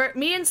 So yeah,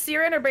 me and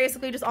Siren are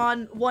basically just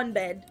on one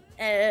bed,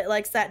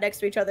 like sat next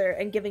to each other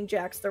and giving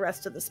Jax the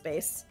rest of the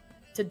space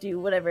to do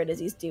whatever it is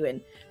he's doing.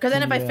 Because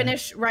then if I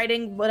finish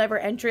writing whatever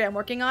entry I'm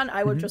working on,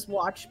 I would just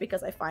watch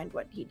because I find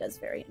what he does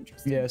very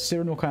interesting. Yeah,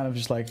 Siren will kind of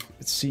just like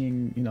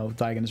seeing,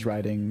 Daigun is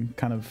writing,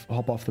 kind of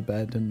hop off the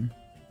bed and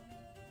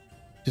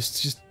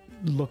just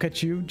look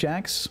at you,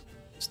 Jax.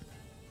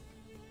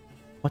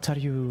 What are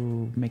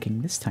you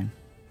making this time?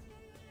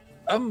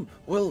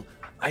 Well,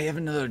 I have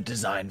another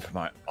design for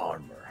my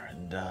armor,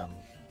 and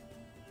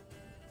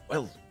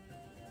well,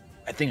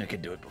 I think I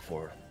can do it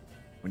before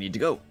we need to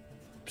go.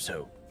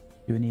 So,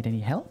 Do you need any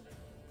help?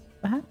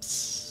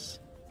 Perhaps?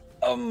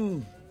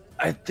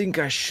 I think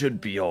I should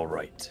be all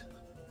right.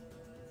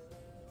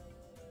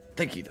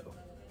 Thank you, though.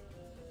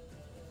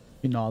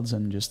 He nods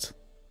and just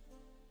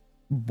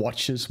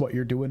watches what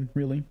you're doing,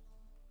 really.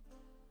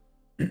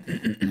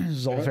 This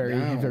is all very,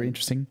 very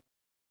interesting.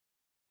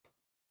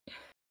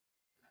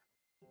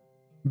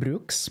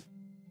 Brooks?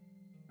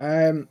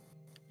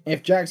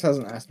 If Jax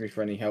hasn't asked me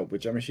for any help,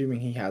 which I'm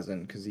assuming he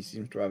hasn't, because he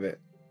seems to have it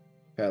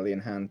fairly in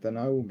hand, then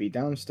I will be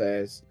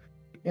downstairs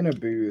in a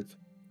booth,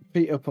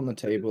 feet up on the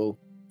table.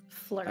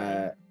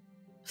 Flirting.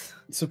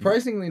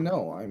 Surprisingly,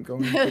 no. I'm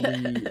going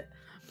to be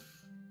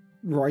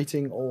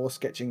writing or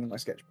sketching in my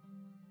sketchbook.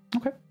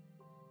 Okay.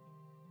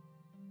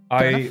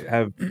 I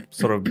have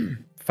sort of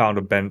found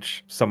a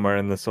bench somewhere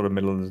in the sort of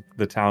middle of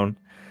the town,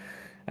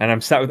 and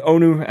I'm sat with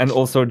Onu and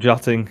also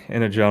jotting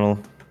in a journal.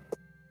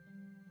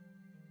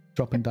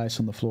 Dropping dice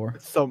on the floor.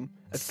 At some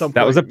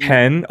That was a point,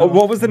 pen. Oh,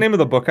 what was the name of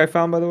the book I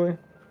found, by the way?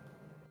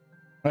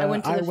 I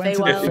went to the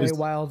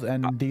Feywild,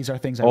 and these are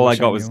things All I wish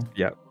got knew. was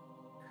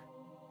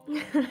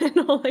And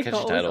all I Catchy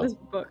got title. was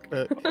this book.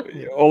 I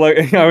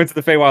went to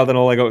the Feywild and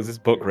all I got was this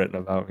book written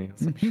about me. Or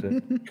some shit.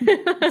 And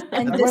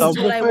I this went is to what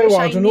the I wish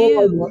I Feywild, and all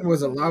I knew. wanted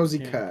was a lousy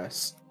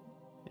curse.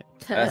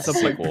 That's a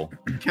sequel.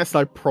 Guess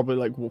I probably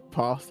like walk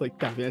past like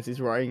Daphne as he's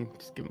writing,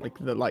 just give him like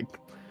the like,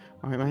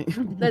 all right,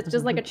 mate. That's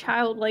just like a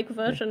childlike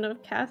version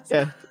of Cass.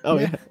 Yeah. Oh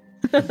yeah.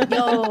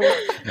 Yo,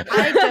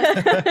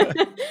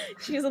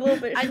 She's a little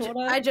bit shorter.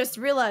 I just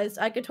realized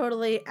I could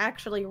totally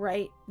actually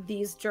write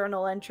these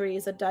journal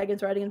entries that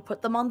Daigun's writing and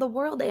put them on the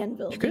World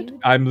Anvil. You could. Dude.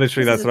 I'm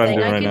literally, This is that's a what I'm thing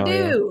doing I right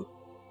can now. do.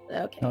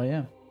 Okay. Oh,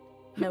 yeah.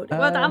 Noted.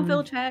 Well, the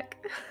Anvil check.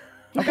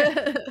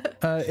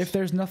 If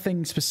there's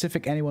nothing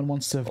specific anyone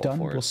wants to have Go done,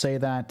 for it. we'll say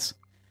that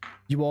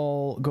you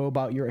all go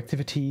about your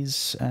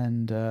activities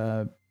and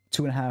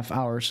 2.5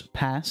 hours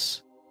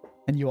pass,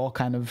 and you all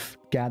kind of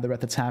gather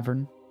at the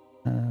tavern.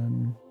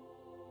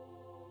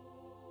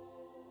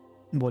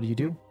 What do you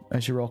do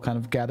as you're all kind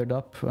of gathered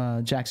up?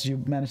 Jax,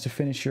 you managed to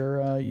finish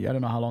your, I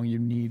don't know how long you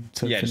need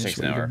to Yeah, it finish. takes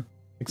what an you're hour. doing.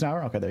 Takes an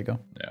hour? Okay, there you go.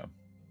 Yeah.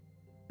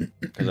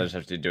 Because I just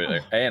have to do it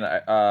there. And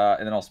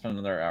then I'll spend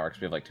another hour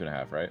because we have like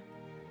 2.5, right?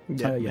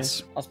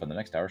 Yes. I'll spend the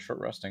next hour short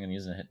resting and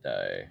using a hit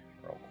die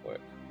real quick.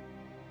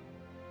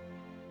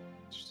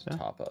 Just to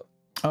top up.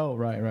 Oh,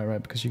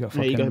 right, because you got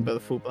Yeah, fucking... you got about the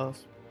full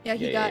bars. Yeah,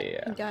 he Yeah, got.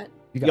 yeah, He got.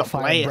 You got You're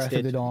fire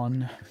blasted. breathed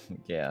on.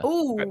 Yeah.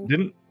 Ooh.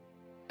 Didn't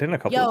a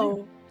couple of you?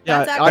 Yo.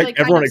 That's Yeah, actually kind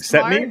everyone of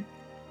except smart. me?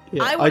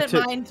 Yeah, I wouldn't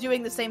mind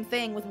doing the same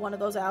thing with one of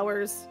those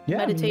hours,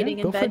 meditating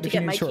in bed to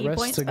get my key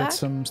points to back. Get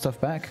some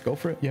stuff back. Go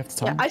for it. You have the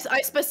time. Yeah,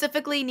 I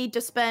specifically need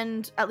to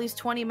spend at least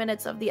 20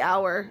 minutes of the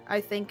hour, I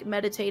think,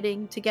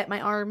 meditating to get my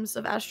arms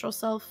of astral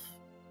self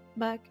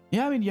back.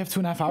 Yeah, I mean, you have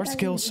 2.5 hours to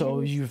kill, so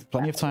you have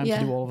plenty of time to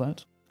do all of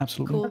that.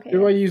 Absolutely. Cool. Okay.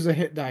 Do I use a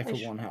hit die for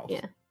 1 health?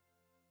 Yeah.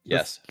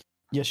 Yes.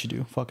 Yes, you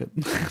do. Fuck it.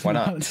 Why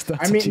not?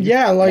 I mean,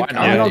 yeah, like,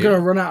 I'm not going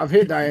to run out of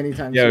hit die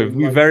anytime soon. Yeah,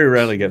 we like, very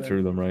rarely get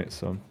through them, right?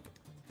 So.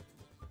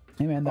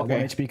 Hey man, that 1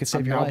 HP could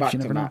save your life. You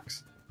never know.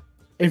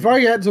 If I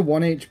get to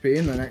 1 HP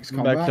in the next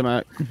combat, back to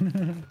Mac.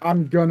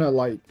 I'm gonna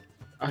like,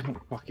 I don't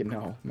fucking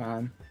know,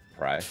 man.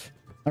 Right.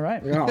 All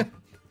right. Yeah.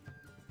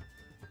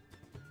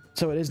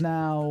 So it is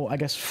now, I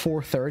guess,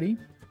 4:30.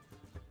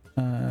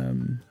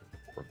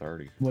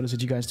 4:30. What is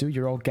it you guys do?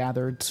 You're all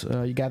gathered.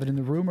 You gathered in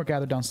the room or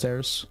gathered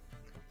downstairs?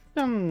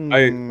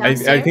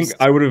 I think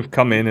I would have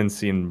come in and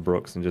seen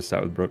Brooks and just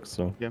sat with Brooks.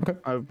 So yeah,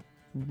 okay.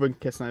 When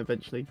Kess and I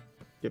eventually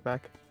get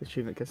back,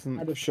 assume that Kess and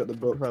I'd have shut the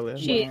book.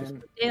 She's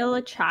still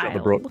a child. Shut the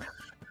book.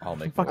 I'll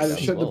make. I'd have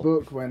shut the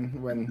book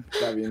when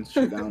Davian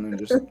stood down and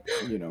just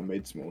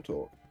made small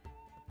talk.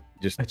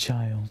 Just a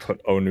child.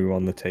 Put Onu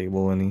on the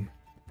table and he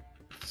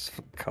just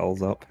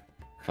curls up.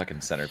 Fucking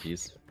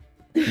centerpiece.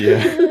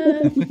 Yeah.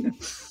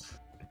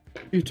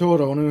 You told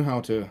Onu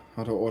how to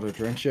order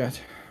drinks yet?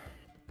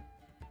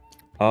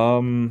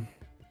 Just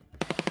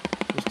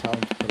tell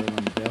him to put it on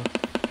the bill.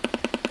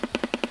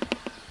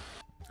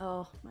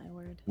 Oh my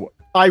word! What?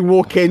 I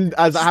walk in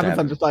as it happens.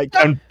 I'm just like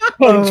and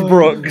punch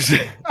Brooks.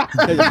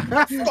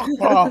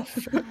 Fuck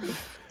off.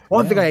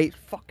 One thing I hate.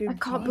 Fucking. I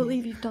can't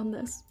believe you've done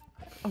this.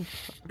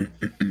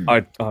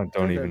 I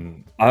don't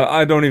even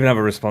I don't even have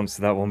a response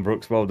to that one,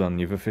 Brooks. Well done.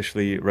 You've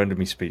officially rendered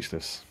me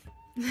speechless.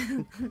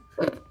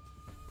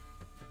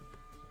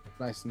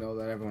 Nice to know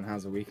that everyone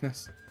has a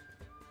weakness.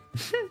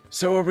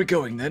 So are we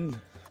going then?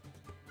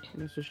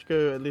 Let's just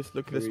go at least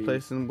look at this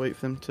place and wait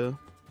for them to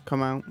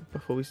come out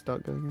before we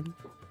start going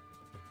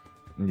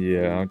in.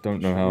 Yeah, I don't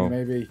know how.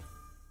 Maybe.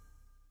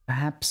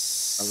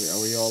 Perhaps.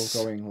 Are we all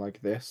going like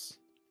this?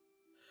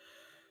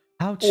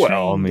 How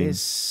trained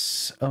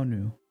is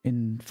Onu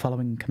in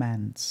following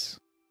commands?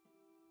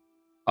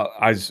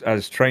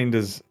 As trained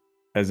as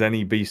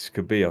any beast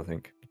could be, I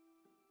think.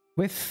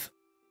 With,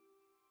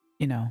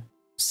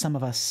 some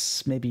of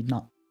us maybe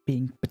not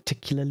being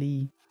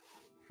particularly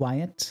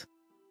quiet.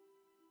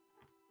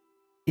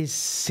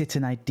 Is it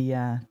an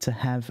idea to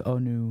have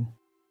Onu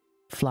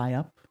fly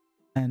up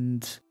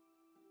and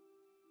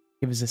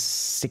give us a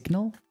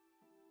signal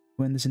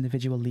when this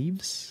individual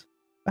leaves,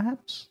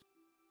 perhaps?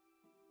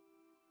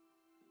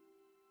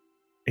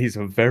 He's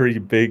a very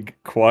big,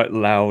 quite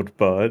loud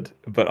bird,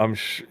 but I'm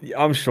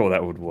sure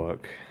that would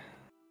work.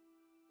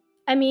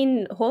 I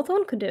mean,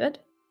 Hawthorne could do it.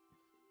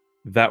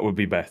 That would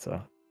be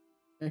better.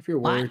 If you're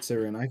worried,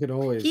 Siren, I could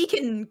always. He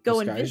can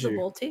go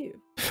invisible too.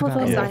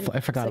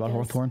 I forgot about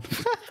Hawthorne.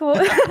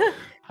 What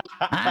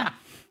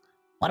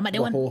am I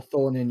doing? The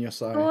Hawthorne in your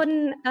side.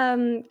 Hawthorne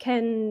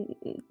can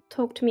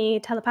talk to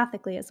me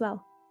telepathically as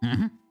well.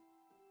 Mm-hmm.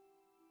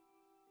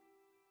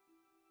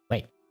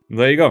 Wait.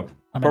 There you go.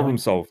 Problem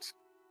solved.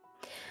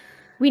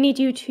 We need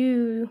you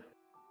to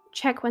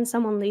check when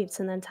someone leaves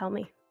and then tell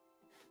me.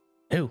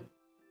 Who?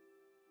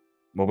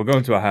 Well, we're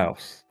going to a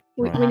house.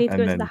 We need to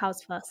go to the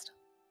house first.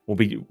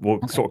 We're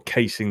sort of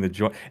casing the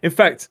joint. In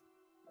fact,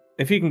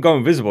 if he can go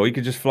invisible, he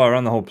could just fly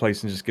around the whole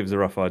place and just gives a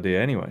rough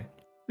idea anyway.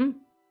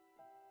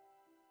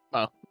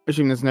 Well,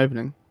 assume there's an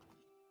opening.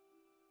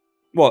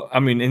 Well, I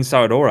mean,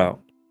 inside or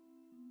out.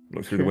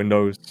 Look through the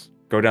windows.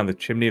 Go down the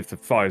chimney if the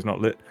fire's not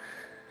lit.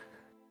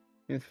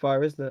 If the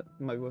fire is lit,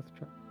 it might be worth a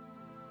try.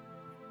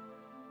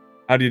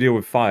 How do you deal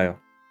with fire,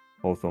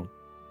 Hawthorne?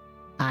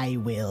 I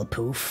will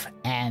poof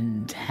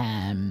and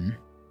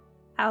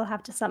I'll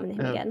have to summon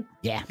him again.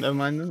 Yeah. Never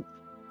mind then.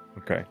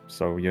 Okay,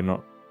 so you're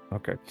not...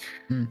 Okay.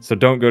 So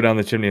don't go down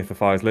the chimney if the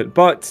fire's lit.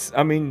 But,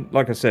 I mean,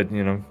 like I said,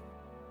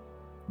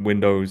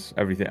 windows,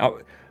 everything.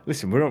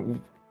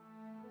 Listen,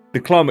 the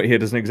climate here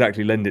doesn't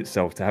exactly lend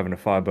itself to having a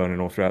fire burning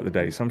all throughout the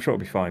day, so I'm sure it'll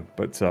be fine.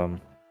 But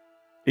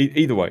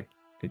either way,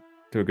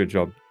 do a good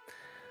job.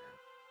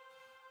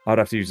 I'd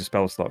have to use a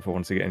spell slot if I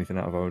wanted to get anything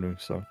out of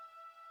Onu, so...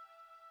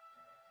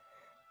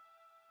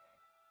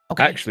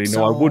 Okay, actually,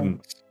 no, I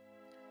wouldn't.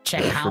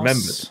 Check house.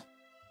 Remembered.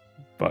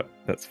 But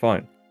that's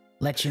fine.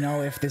 Let you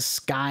know if this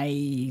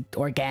guy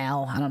or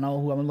gal, I don't know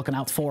who I'm looking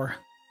out for,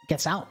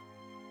 gets out.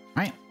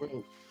 Right?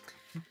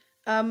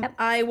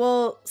 I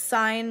will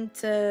sign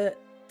to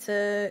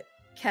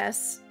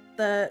Kess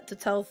to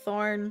tell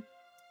Thorn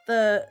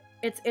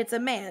it's a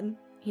man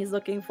he's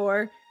looking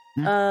for.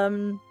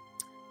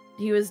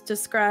 He was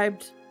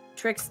described.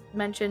 Trix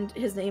mentioned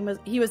his name was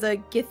he was a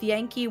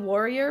Githyanki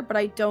warrior, but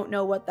I don't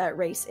know what that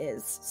race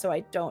is, so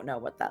I don't know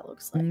what that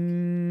looks like.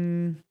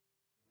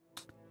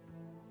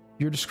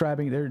 You're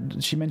describing there.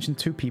 She mentioned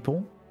 2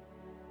 people.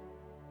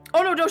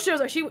 Oh no, show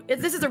her.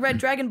 This is a red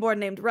dragonborn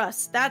named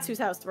Russ. That's whose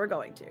house we're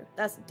going to.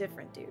 That's a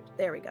different dude.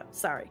 There we go.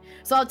 Sorry.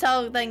 So I'll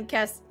tell then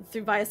Kess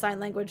via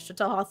sign language to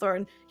tell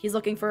Hawthorne he's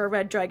looking for a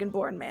red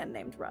dragonborn man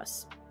named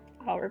Russ.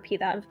 I'll repeat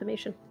that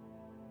information.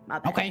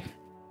 Okay.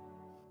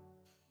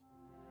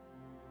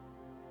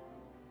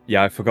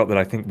 Yeah, I forgot that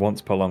I think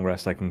once per long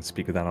rest I can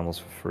speak with animals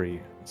for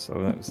free. So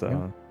that's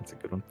a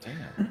good one.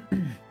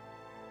 Damn.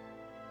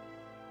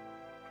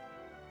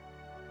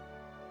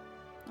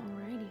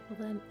 Alrighty, well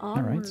then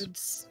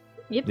onwards.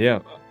 Yep. Yeah.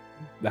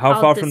 How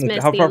far from the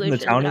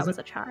town is I was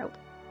it? a child.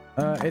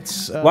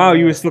 It's Wow,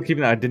 you were still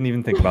keeping that. I didn't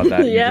even think about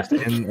that. Yeah.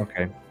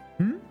 Okay.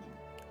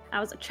 I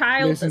was a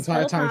child This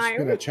entire time she's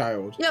been a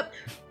child. Yep.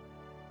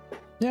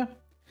 Yeah.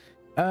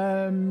 I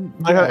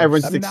how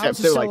everyone's the house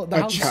accepted is like still, the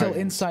a house is still child.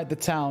 inside the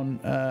town,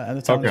 and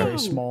the town is Okay. very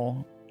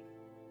small.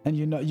 And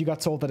you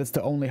got told that it's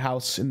the only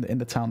house in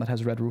the town that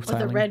has red roof With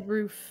tiling. the red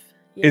roof.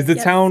 Is the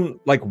Yes. town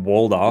like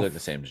walled off? They're the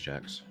same as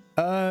Jack's.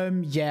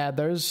 Yeah,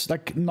 there's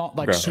like not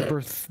like Okay.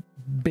 super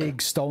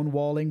big stone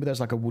walling, but there's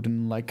like a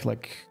wooden like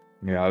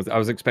Yeah, I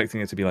was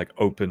expecting it to be like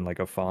open, like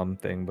a farm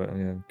thing, but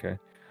yeah, okay.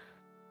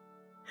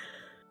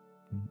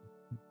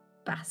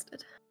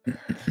 Bastard.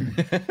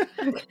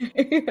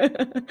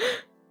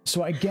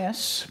 So I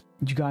guess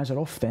you guys are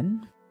off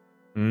then,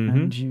 Mm-hmm.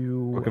 and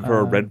you Looking for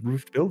a red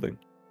roofed building.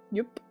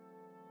 Yep.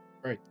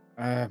 Before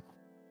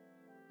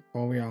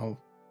we all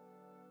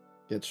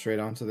get straight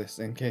onto this,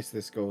 in case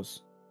this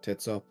goes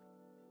tits up,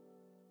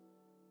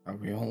 are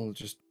we all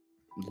just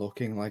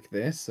looking like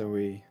this? Are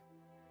we?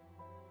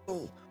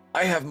 Oh,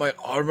 I have my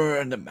armor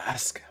and a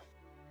mask.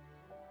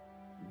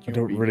 I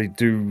don't really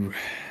do.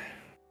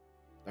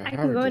 I I have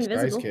can a go disguise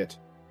invisible. kit.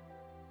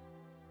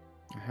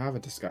 I have a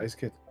disguise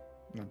kit.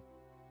 I'm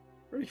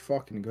pretty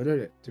fucking good at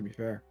it, to be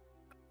fair.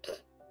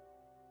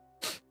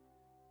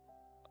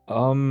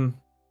 Um,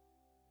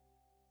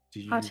 Do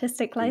you-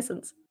 Artistic do-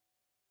 license.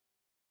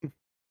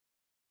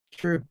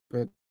 True,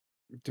 but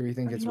do we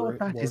think it's worth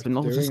that is, worth but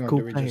not just doing, or cool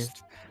do we players.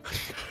 just?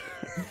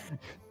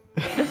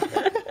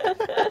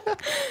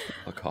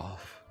 Fuck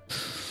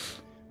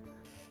off.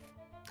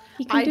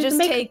 You can I do just the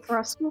makeup take- for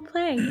us. We'll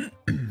play.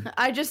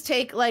 I just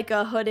take like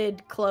a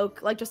hooded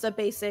cloak, like just a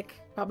basic,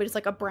 probably just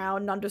like a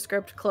brown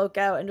nondescript cloak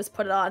out, and just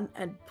put it on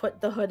and put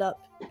the hood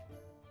up.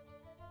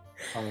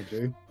 I'll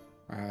do.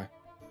 Has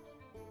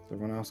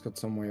everyone else got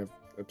some way of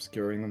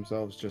obscuring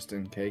themselves just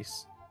in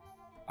case?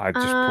 I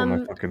just pull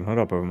my fucking hood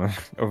up over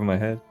my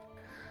head.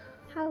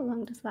 How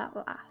long does that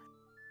last?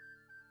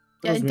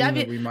 Yeah, Does and mean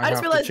that Devian- we I might just have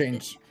to realized-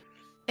 change.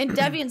 In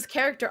Devian's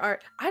character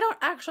art, I don't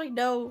actually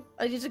know.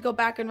 I need to go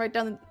back and write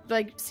down,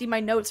 like, see my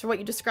notes for what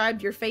you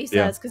described your face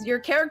Yeah. as, because your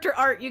character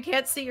art, you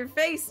can't see your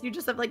face. You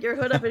just have like your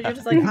hood up and you're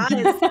just like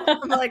eyes.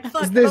 I'm like,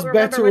 fuck. Is I this don't remember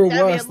better or what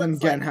Devian worse than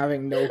looks Gen like.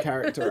 having no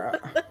character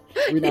art?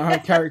 We now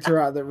have character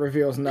art that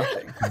reveals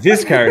nothing.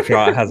 This character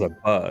art has a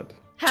bird.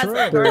 Has True.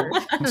 a bird.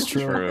 It's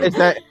true. It's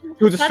that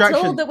your That's all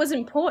distraction. that was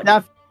important.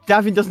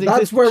 Davin doesn't That's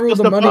exist. where it's all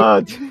just the a money-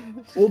 bird.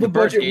 All the The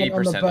bird's budget went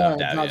on the 80% of bird.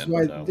 That's Davian,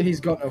 why so. he's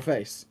got no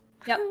face.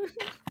 Yep.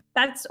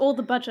 That's all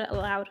the budget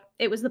allowed.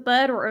 It was the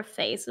bird or a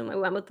face, and we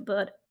went with the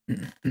bird.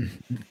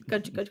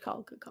 Good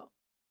call. Good call.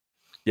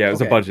 Yeah, it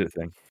was Okay. a budget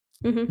thing.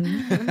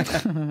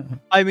 Mm-hmm.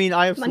 I mean,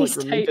 I have some Money's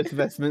like tight. religious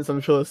investments.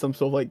 I'm sure there's some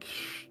sort of like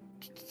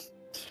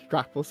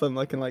strap or something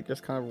I can like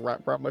just kind of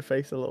wrap around my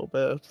face a little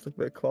bit, just like a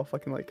bit of cloth I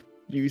can like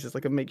use as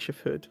like a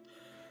makeshift hood.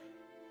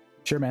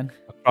 Sure, man.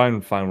 I'll try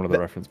and find one of the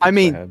reference I books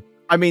mean- had.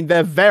 I mean,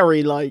 they're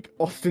very like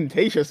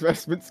ostentatious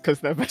vestments because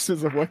they're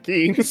vestments of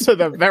Joaquin, so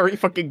they're very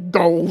fucking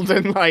gold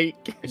and like.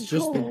 It's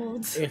just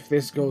Gold. that if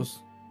this goes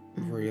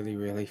really,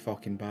 really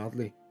fucking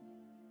badly,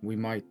 we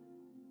might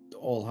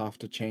all have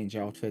to change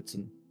outfits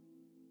and,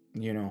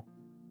 you know.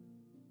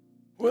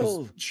 'cause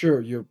Well, sure,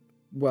 you're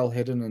well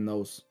hidden in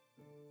those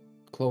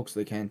cloaks.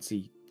 They can't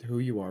see who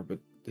you are, but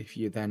if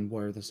you then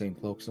wear the same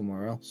cloak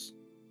somewhere else,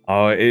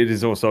 It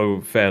is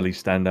also fairly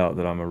stand out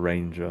that I'm a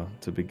ranger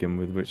to begin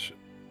with, which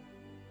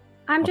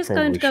I'm I just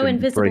going to probably go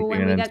shouldn't be invisible when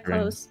breaking we and get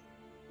entering. close.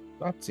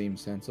 that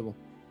seems sensible.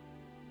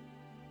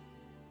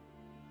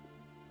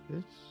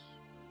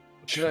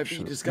 should I be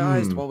Should-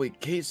 disguised Hmm. while we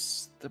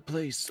case the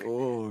place,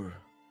 or...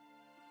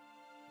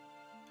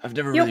 I've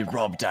never You're- really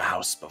robbed a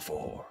house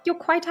before. You're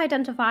quite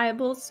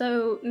identifiable,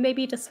 so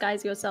maybe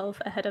disguise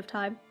yourself ahead of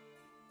time.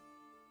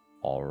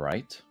 All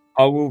right.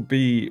 I will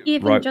be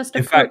Even right. just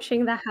In fact,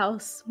 approaching the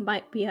house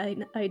might be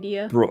an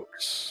idea.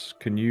 Brooks,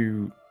 can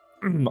you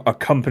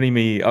accompany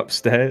me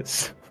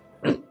upstairs?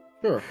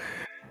 Sure.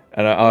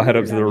 And I'll head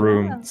up to the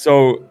room. Yeah.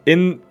 So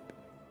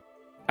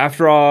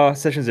after our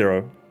session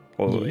 0,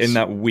 or Yes. in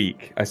that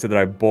week, I said that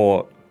I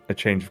bought a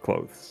change of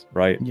clothes,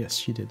 right?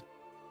 Yes, you did.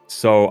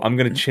 So I'm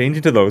gonna change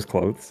into those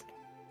clothes,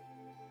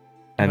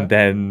 and Okay.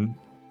 then,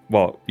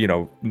 well, you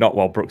know, not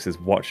while Brooks is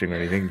watching or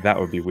anything. That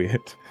would be weird.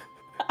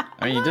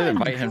 I mean, you did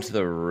invite him to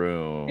the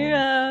room.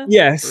 Yeah.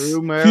 Yes,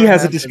 Room where he it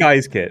has a happened.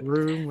 disguise kit.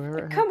 Room where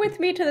it Come with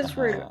me to this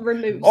room. Uh-huh.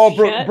 Remove. Oh,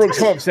 shirt. Brooks,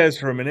 come upstairs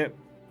for a minute.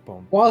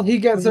 Boom. While he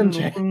gets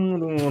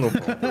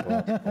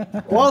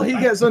while he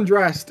gets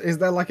undressed, is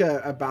there like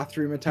a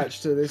bathroom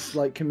attached to this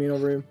like communal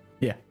room?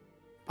 Yeah.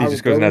 He I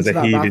just will goes go and has into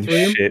a that heave and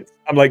bathroom. shit.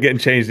 I'm like getting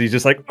changed. And he's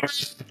just like,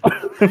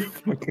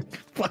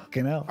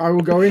 Fucking hell. I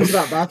will go into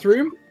that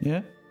bathroom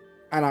Yeah.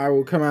 and I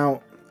will come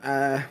out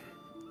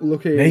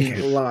looking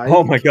naked. like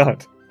Oh my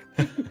god.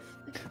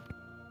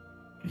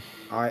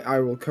 I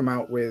will come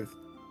out with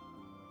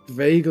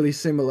vaguely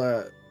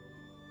similar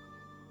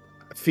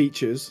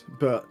features,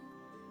 but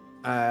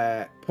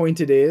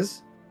pointed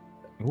ears.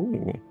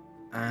 Ooh.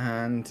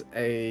 And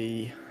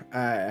a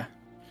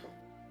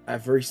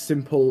very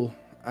simple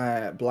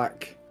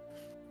black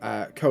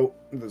coat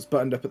that's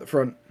buttoned up at the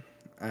front,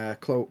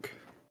 cloak,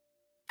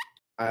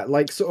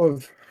 like sort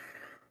of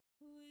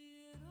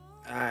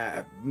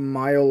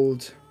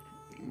mild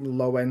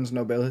low end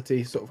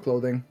nobility sort of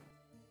clothing.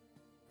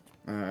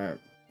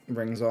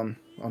 Rings on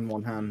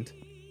one hand.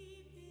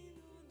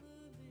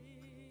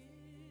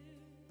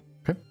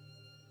 Okay.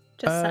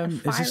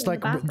 Is this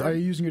like, are you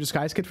using your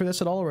disguise kit for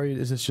this at all, or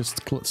is this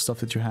just stuff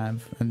that you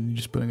have and you're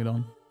just putting it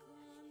on?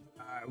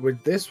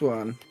 With this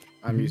one,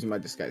 I'm using my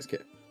disguise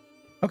kit.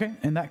 Okay,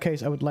 in that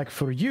case, I would like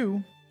for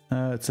you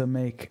to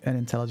make an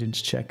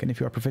intelligence check, and if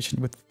you are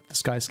proficient with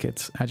disguise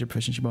kit, add your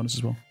proficiency bonus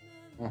as well.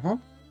 Uh-huh.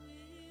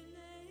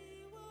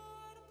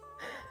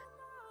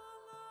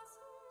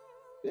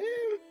 Yeah.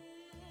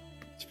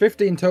 It's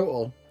 15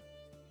 total.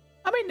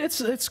 I mean,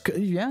 it's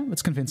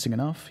convincing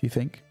enough. You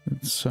think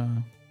it's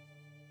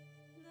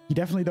you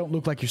definitely don't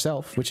look like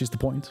yourself, which is the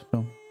point.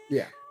 So.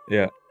 Yeah.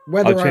 Yeah.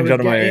 Whether I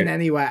would get in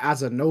anywhere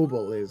as a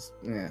noble is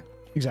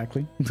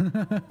exactly.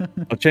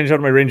 I'll change out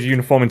of my ranger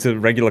uniform into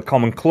regular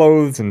common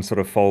clothes and sort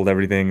of fold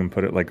everything and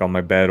put it like on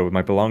my bed or with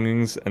my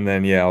belongings, and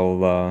then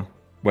I'll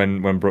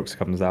when Brooks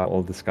comes out,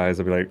 all disguised,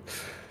 I'll be like,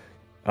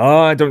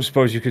 I don't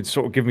suppose you could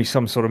sort of give me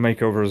some sort of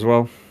makeover as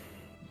well.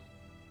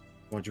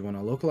 What do you want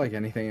to look like?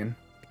 Anything in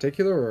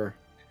particular,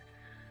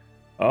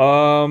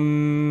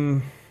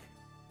 or?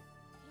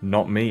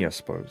 Not me, I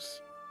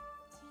suppose.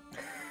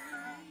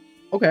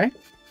 Okay.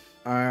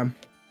 No,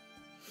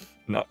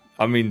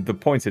 I mean, the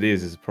point it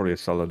is probably a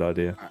solid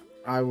idea.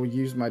 I will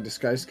use my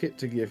disguise kit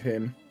to give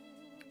him...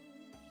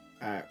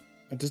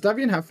 does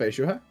Davian have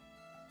facial hair?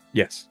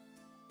 Yes.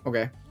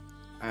 Okay.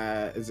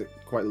 Is it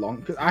quite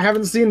long? Because I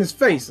haven't seen his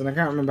face, and I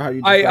can't remember how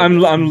you... I'm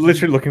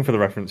literally looking for the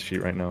reference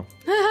sheet right now.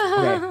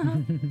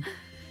 Okay.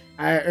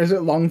 Is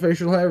it long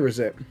facial hair, or is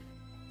it...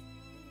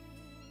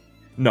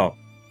 No.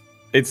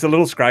 It's a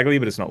little scraggly,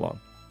 but it's not long.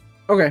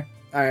 Okay.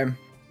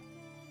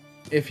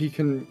 If he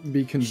can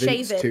be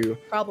convinced to,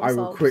 I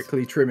will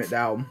quickly trim it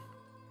down.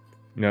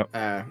 No.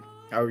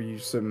 I'll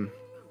use some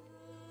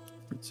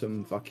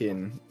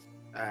fucking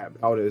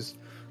powders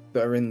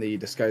that are in the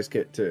disguise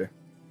kit to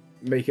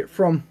make it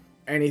from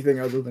anything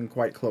other than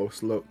quite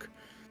close look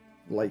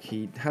like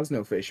he has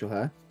no facial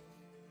hair.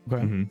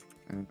 Okay. Mm-hmm.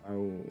 And I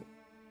will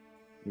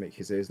make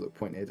his ears look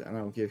pointed, and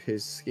I'll give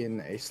his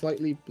skin a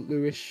slightly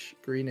bluish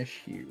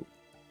greenish hue.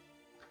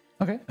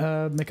 Okay.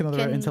 Make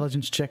another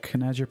intelligence check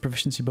and add your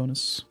proficiency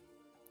bonus.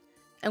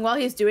 And while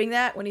he's doing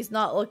that, when he's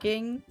not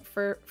looking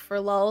for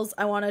lulls,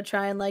 I want to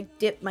try and like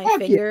dip my Fuck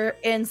finger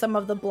in some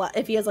of the black.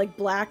 If he has like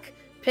black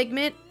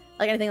pigment,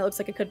 like anything that looks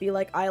like it could be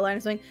like eyeliner or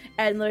something,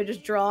 and literally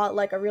just draw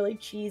like a really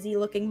cheesy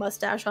looking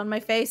mustache on my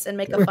face and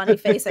make a funny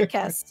face at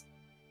Kess.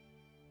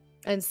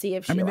 And see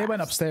if she laughs. They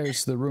went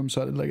upstairs to the room,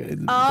 so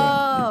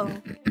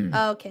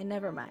okay,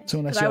 never mind.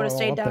 So because I would have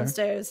stayed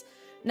downstairs.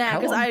 Nah,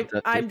 because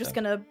I'm just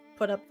gonna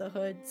put up the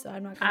hood, so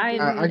I'm not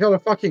gonna I got a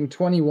fucking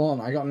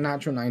 21. I got a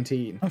natural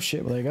 19. Oh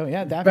shit, well there you go.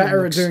 Yeah, Davian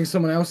better at doing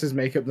someone else's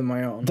makeup than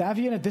my own.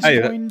 Davian at this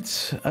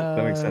point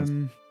that makes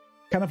sense.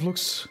 kind of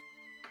looks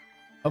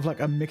of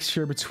like a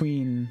mixture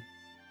between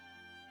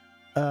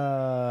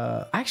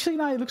actually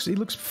no, he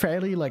looks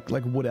fairly like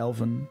wood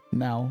elven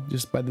now,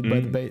 just by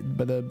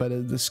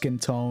the skin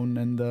tone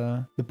and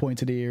the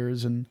pointed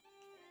ears, and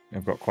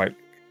I've got quite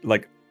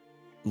like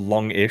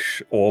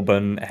longish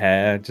auburn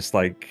hair, just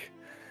like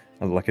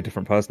a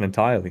different person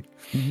entirely.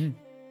 Mm-hmm.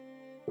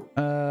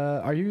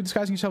 Are you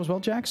disguising yourself as well,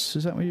 Jax?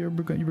 Is that what you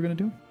were gonna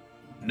do?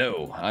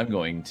 No, I'm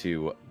going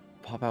to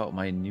pop out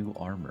my new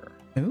armor.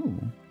 Ooh.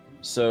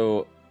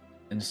 So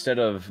instead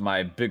of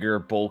my bigger,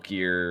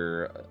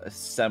 bulkier,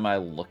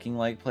 semi-looking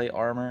like plate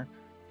armor,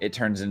 it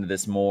turns into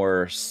this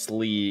more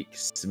sleek,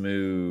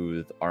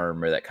 smooth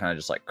armor that kind of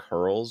just like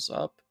curls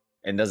up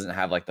and doesn't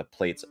have like the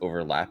plates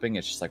overlapping.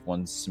 It's just like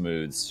one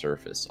smooth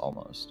surface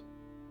almost.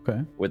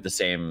 Okay. With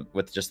just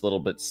a little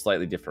bit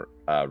slightly different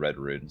red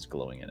runes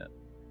glowing in it.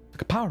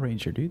 Like a Power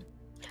Ranger, dude.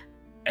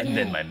 And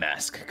then my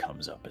mask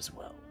comes up as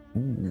well.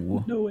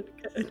 Ooh. No one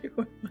can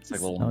anymore. It's like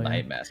a little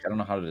night mask. I don't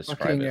know how to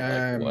describe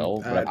it.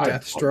 But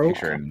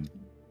Deathstroke.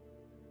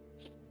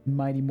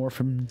 Mighty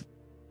Morphin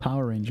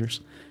Power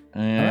Rangers.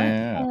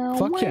 Yeah. All right.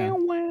 Fuck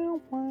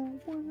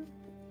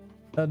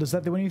yeah. Does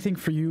that do anything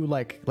for you?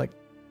 Like.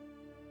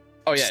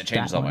 Oh yeah, it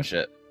changes all my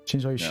shit.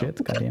 Change all your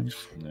shit? Goddamn.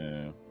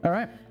 No. All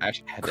right. I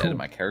actually had to edit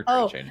my character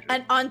to change it.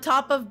 And on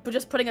top of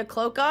just putting a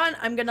cloak on,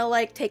 I'm gonna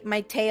like take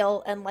my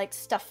tail and like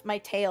stuff my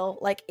tail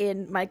like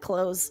in my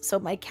clothes so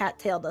my cat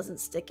tail doesn't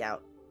stick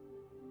out.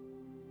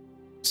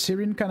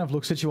 Syrian kind of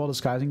looks at you all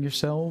disguising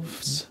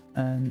yourselves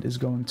and is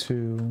going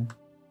to...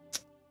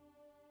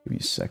 Give me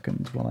a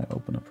second while I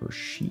open up her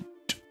sheet.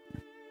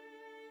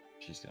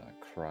 She's gonna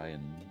cry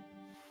and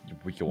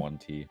want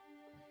tea.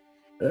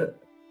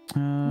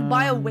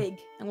 Buy a wig,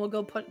 and we'll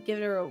go give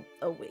her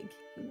a wig.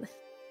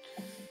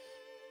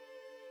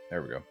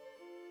 There we go.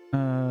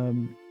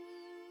 Kind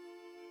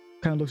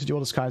of looks at you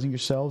all disguising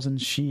yourselves,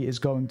 and she is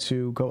going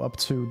to go up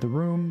to the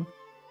room,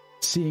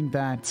 seeing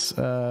that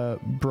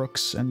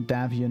Brooks and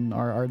Davian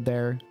are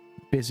there,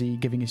 busy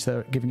giving each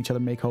other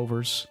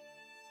makeovers.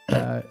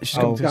 She's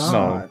going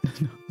to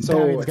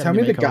So tell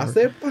me the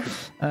gossip.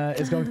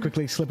 Is going to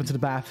quickly slip into the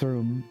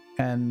bathroom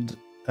and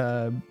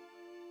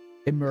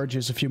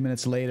emerges a few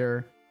minutes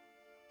later.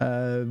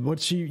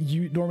 What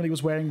you normally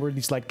was wearing were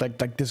these like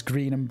this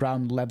green and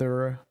brown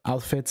leather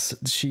outfits.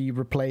 She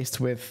replaced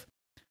with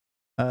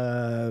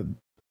a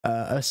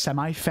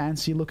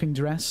semi-fancy looking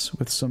dress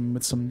with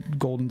some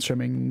golden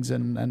trimmings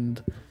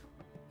and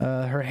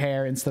her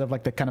hair, instead of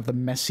like the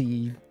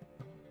messy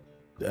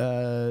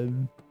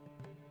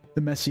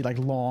like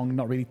long,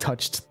 not really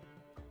touched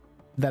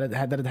that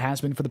it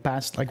has been for the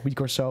past like week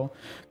or so,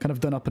 kind of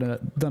done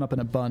up in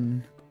a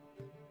bun.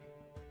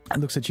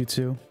 And looks at you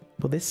too.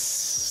 Will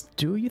this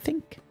do, you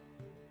think?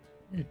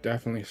 You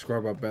definitely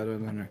scrub up better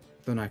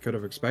than I could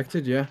have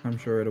expected. Yeah, I'm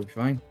sure it'll be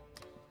fine.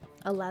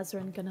 A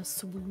Lazarin gonna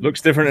swoon.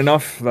 Looks different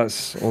enough.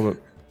 That's all that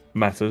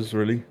matters,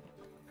 really.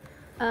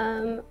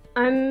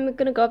 I'm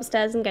gonna go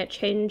upstairs and get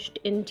changed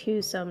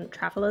into some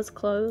traveler's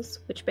clothes,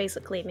 which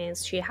basically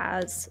means she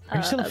has. Are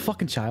you still a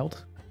fucking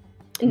child?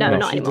 No,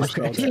 not anymore.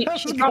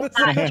 She's got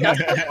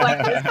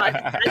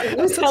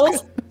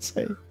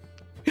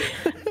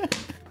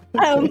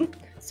that.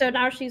 So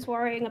now she's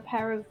wearing a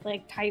pair of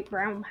like tight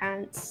brown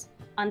pants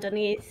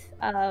underneath,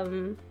 a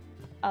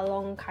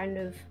long kind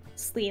of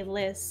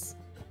sleeveless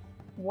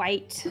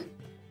white.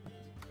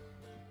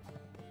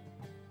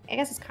 I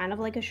guess it's kind of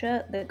like a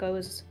shirt that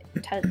goes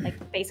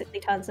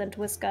basically turns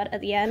into a skirt at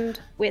the end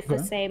with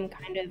the same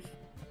kind of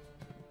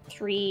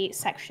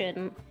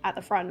 3-section at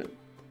the front,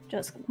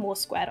 just more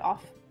squared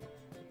off.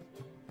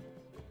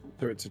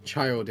 So it's a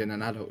child in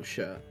an adult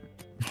shirt.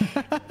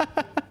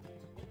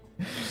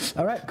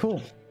 All right,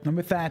 cool. And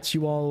with that,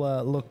 you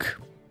all look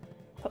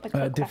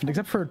different,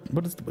 except for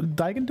what is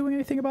Daigun doing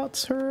anything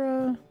about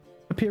her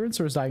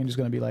appearance, or is Daigun just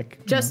going to be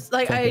like just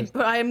like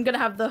I'm going to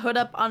have the hood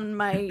up on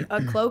my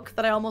cloak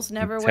that I almost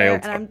never wear,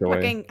 and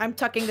I'm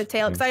tucking the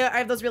tail because I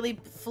have those really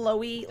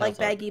flowy like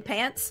baggy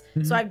pants,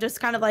 so I've just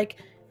kind of like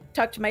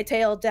tucked my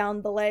tail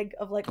down the leg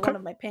of like one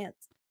of my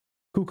pants.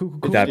 Cool.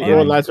 All that's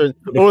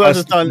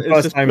done.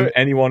 First time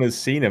anyone has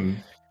seen him,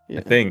 I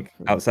think,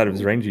 outside of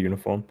his ranger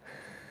uniform.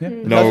 Yeah.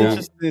 No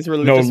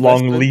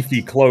long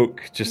leafy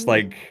cloak, just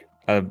like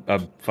a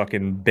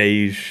fucking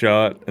beige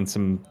shirt and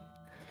some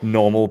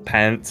normal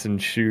pants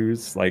and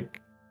shoes, like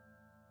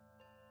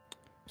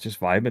just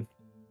vibing,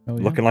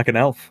 looking like an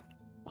elf.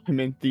 I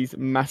mean, these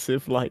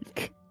massive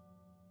like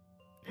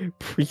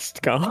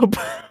priest garb,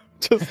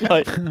 just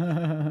like.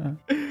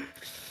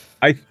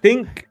 I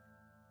think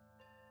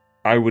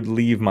I would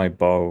leave my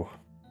bow,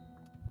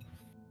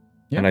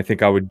 and I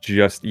think I would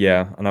just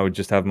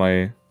have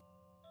my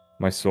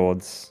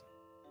swords.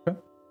 Okay.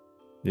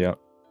 Yeah.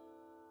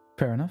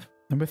 Fair enough.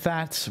 And with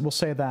that, we'll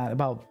say that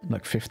about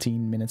like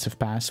 15 minutes have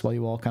passed while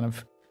you all kind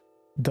of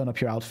done up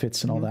your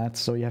outfits and all that.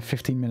 So you have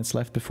 15 minutes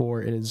left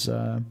before it is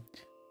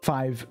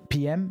 5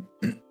 p.m.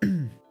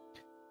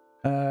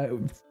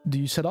 Do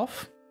you set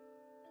off?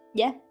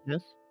 Yeah.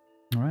 Yes.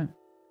 All right.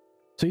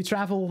 So you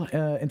travel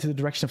into the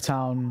direction of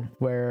town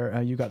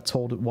where you got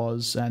told it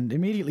was, and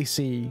immediately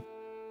see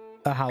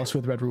a house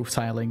with red roof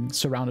tiling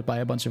surrounded by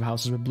a bunch of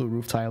houses with blue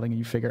roof tiling, and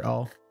you figure,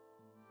 oh,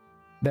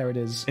 there it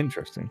is.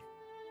 Interesting.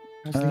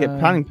 I have to get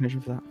planning permission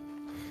for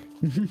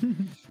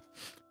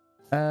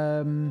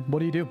that. What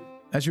do you do?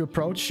 As you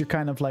approach, you're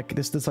kind of like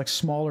this like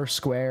smaller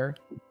square.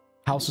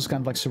 Houses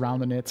kind of like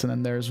surrounding it, and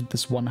then there's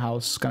this one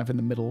house kind of in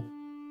the middle.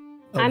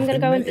 I'm gonna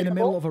go in the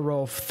middle of a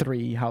row of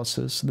 3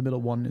 houses. The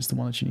middle one is the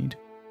one that you need.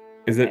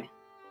 Is it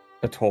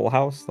a tall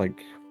house?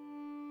 Like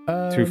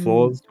 2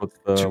 floors?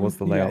 What's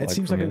the layout? Yeah, it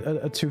seems like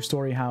a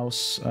 2-story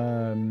house.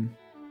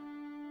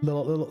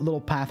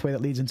 Little pathway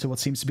that leads into what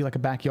seems to be like a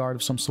backyard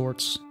of some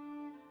sorts.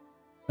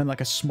 And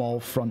like a small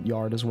front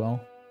yard as well.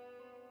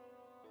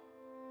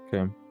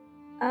 Okay.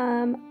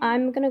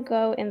 I'm gonna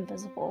go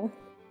invisible.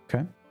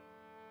 Okay.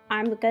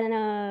 I'm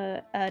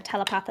gonna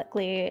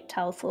telepathically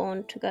tell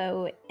Thorn to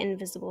go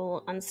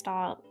invisible and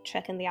start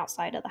checking the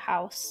outside of the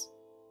house.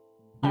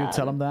 You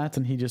tell him that,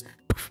 and he just...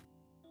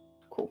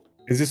 Cool.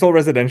 Is this all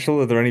residential?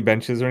 Are there any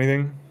benches or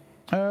anything?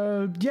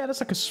 Yeah,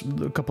 there's like a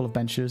couple of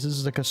benches. This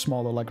is like a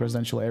smaller like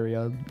residential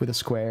area with a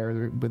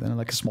square within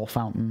like a small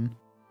fountain.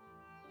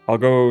 I'll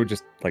go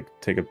just like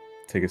take a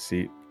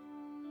seat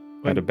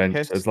at a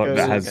bench as long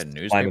that has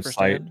line of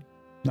sight.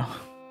 No,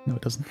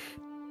 it doesn't.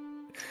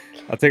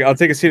 I'll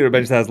take a seat at a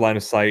bench that has line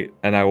of sight,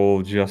 and I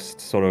will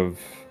just sort of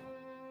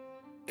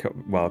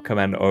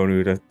command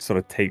Onu to sort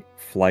of take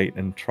flight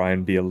and try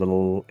and be a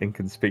little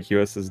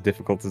inconspicuous, as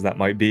difficult as that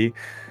might be.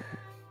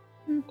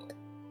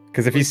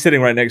 Because if he's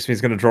sitting right next to me,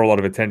 he's going to draw a lot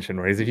of attention.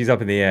 Whereas if he's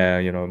up in the air,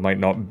 it might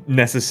not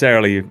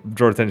necessarily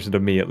draw attention to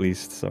me, at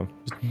least. So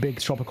just big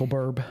tropical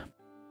burb.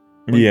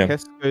 When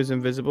Kess goes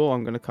invisible,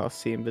 I'm going to cast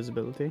See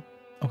Invisibility.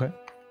 Okay.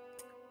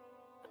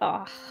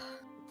 Oh,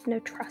 no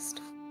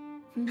trust.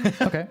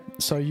 Okay,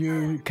 so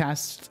you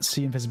cast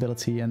See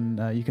Invisibility, and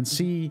you can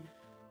see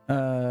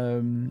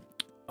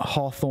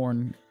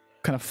Hawthorne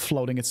kind of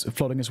floating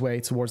his way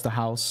towards the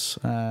house.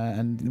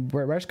 And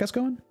where's Kess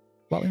going?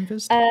 While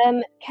invis?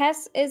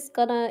 Kess is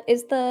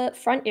the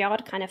front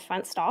yard kind of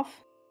fenced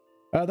off?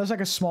 There's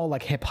like a small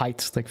like hip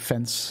height like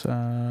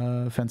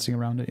fencing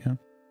around it. Yeah.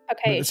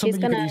 Okay, it's something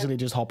you could easily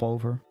just hop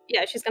over.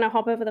 Yeah, she's gonna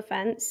hop over the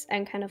fence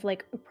and kind of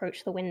like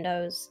approach the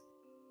windows.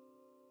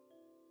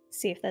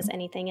 See if there's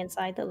anything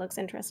inside that looks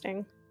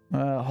interesting.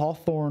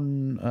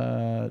 Hawthorne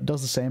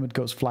does the same.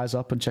 It flies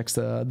up and checks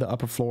the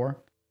upper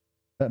floor.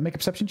 Make a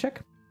perception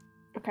check.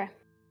 Okay.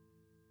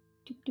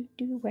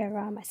 Where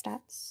are my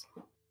stats?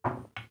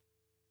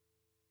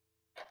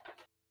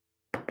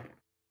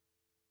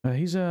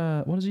 He's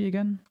what is he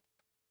again?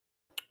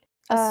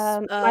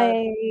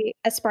 A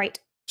sprite.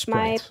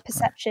 My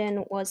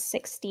perception was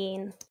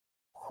 16.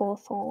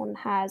 Hawthorne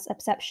has a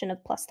perception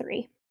of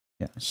 +3.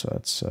 Yeah, so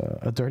it's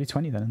a dirty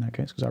 20 then in that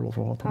case, because I roll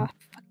for Hawthorne. Oh,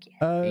 fuck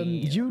yeah.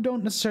 You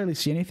don't necessarily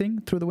see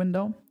anything through the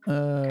window.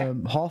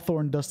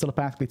 Hawthorne does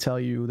telepathically tell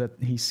you that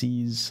he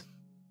sees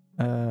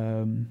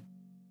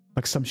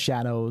like some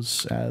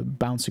shadows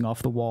bouncing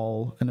off the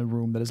wall in a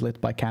room that is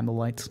lit by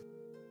candlelight.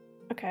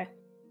 Okay.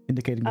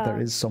 Indicating that there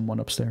is someone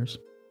upstairs.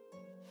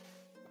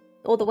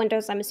 All the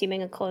windows, I'm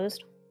assuming, are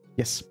closed?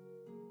 Yes.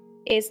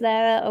 Is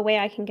there a way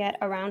I can get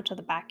around to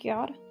the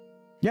backyard?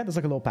 Yeah, there's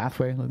like a little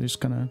pathway. Like, they're just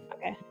gonna.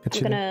 Okay.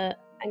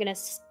 I'm gonna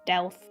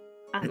stealth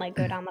and like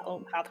go down that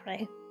little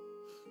pathway.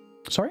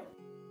 Sorry?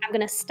 I'm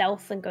gonna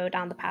stealth and go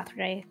down the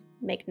pathway.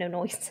 Make no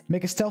noise.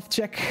 Make a stealth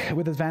check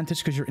with advantage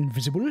because you're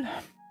invisible.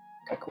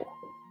 Okay, cool.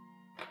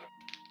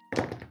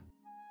 Oh, fuck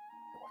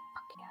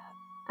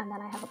yeah. And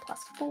then I have a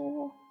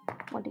 +4,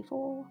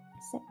 1d4,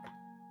 6.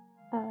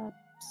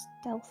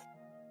 Stealth.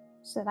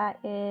 So that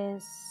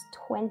is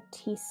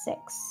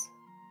 26.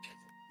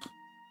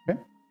 Okay,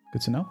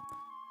 good to know.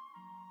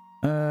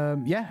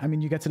 Yeah, I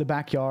mean, you get to the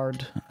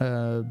backyard.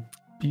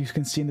 You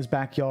can see in this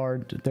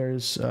backyard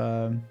there's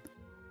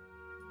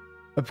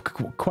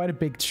quite a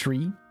big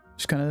tree.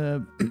 Just kind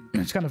of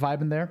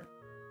vibing there.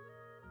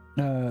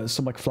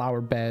 Some like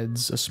flower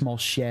beds, a small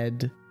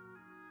shed,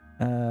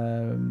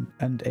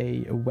 and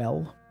a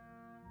well,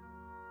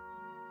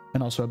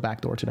 and also a back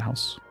door to the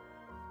house.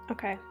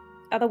 Okay.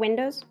 Are the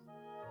windows?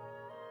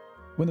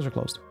 Windows are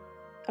closed.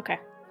 Okay.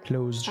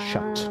 Closed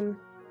shut.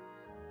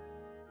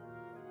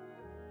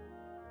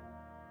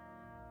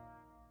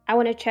 I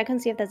want to check and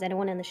see if there's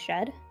anyone in the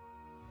shed.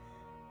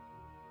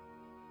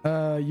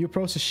 You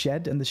approach the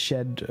shed, and the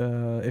shed,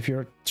 if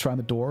you're trying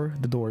the door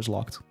is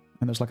locked.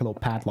 And there's like a little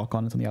padlock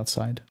on it on the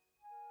outside.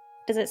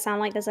 Does it sound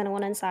like there's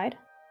anyone inside?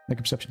 Make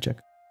a perception check.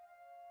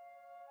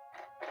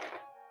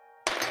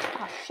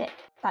 Oh shit.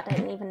 That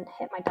didn't even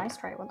hit my dice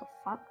right. What the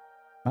fuck?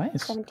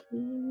 Nice.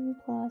 17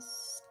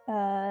 plus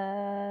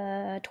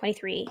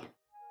 23.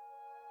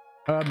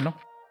 No.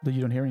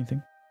 You don't hear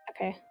anything.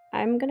 Okay.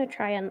 I'm gonna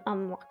try and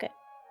unlock it.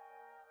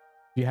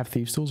 Do you have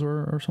thieves' tools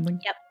or something?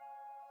 Yep.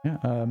 Yeah,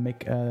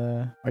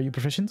 are you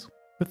proficient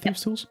with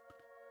thieves' tools?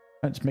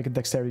 Just make a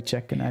dexterity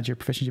check and add your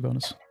proficiency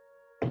bonus.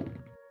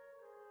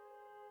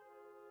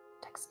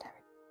 Dexterity.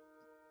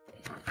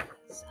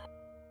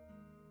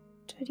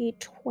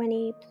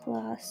 20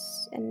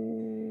 plus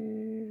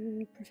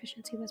and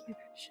proficiency. Where's my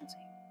proficiency?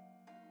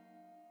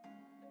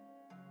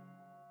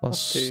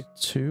 Plus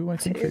 2, I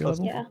think, for your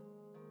level.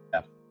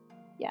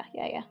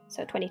 Yeah.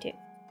 So 22.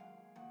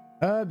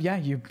 Yeah,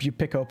 you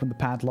pick open the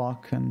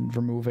padlock and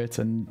remove it,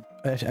 and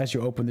as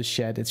you open the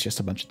shed, it's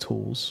just a bunch of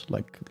tools,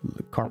 like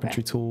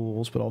carpentry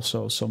tools, but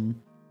also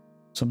some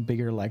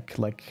bigger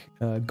like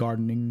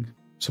gardening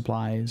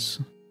supplies.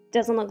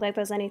 Doesn't look like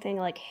there's anything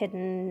like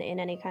hidden in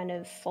any kind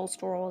of false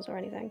drawers or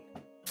anything.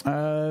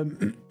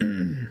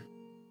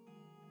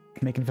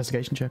 Make an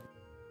investigation check.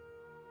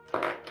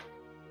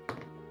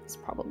 It's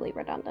probably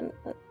redundant,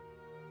 but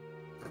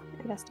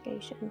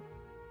investigation.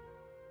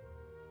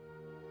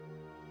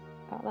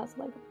 Oh, that's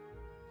like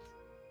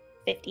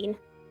 15.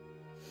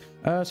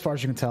 As far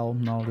as you can tell,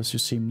 no. This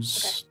just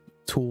seems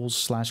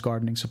tools /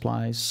 gardening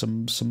supplies.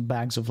 Some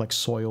bags of like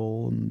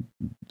soil and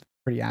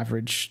pretty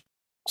average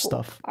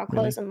stuff. I'll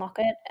close and lock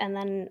it, and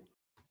then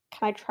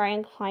can I try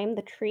and climb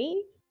the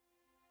tree?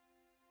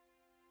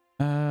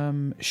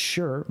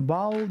 Sure.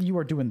 While you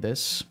are doing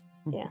this,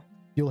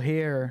 you'll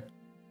hear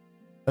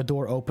a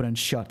door open and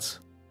shut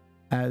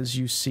as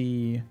you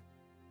see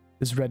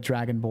this red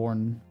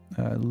dragonborn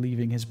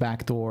leaving his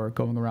back door,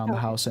 going around the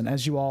house, and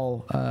as you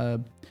all are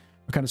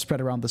kind of spread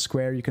around the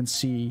square, you can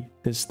see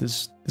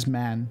this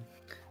man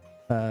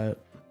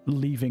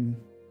leaving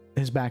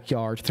his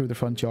backyard through the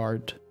front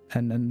yard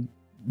and then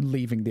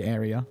leaving the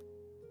area.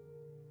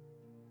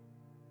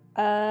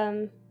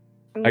 I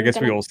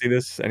guess we all see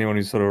this. Anyone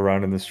who's sort of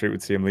around in the street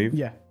would see him leave.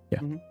 Yeah.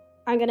 Mm-hmm.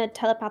 I'm gonna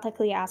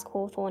telepathically ask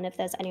Hawthorne if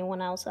there's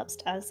anyone else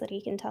upstairs that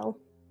he can tell.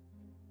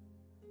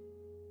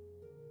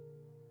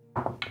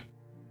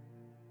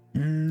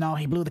 No,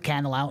 he blew the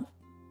candle out.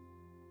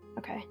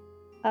 Okay.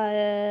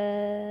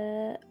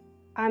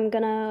 I'm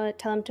gonna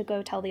tell him to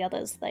go tell the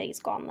others that he's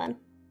gone then.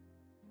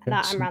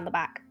 That I'm around the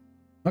back.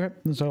 Okay,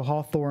 so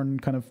Hawthorne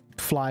kind of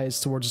flies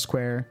towards the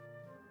square,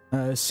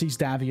 sees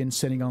Davian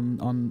sitting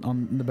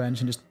on the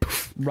bench and just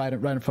poof, right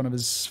in front of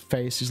his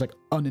face. He's like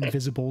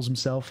uninvisibles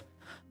himself.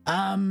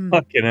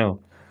 Fucking hell.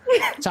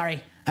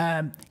 Sorry.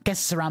 Guess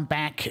it's around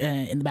back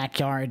in the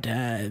backyard.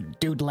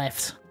 Dude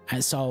left,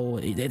 so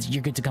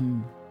you're good to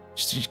come.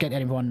 Just get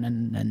everyone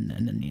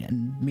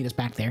and meet us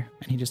back there.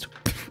 And he just.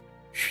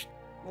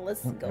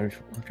 Let's go.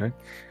 Okay.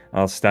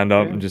 I'll stand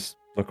up and just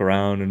look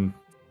around and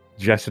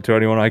gesture to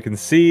anyone I can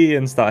see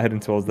and start heading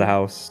towards the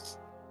house.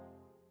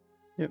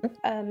 Yep.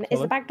 Is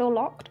the back door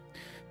locked?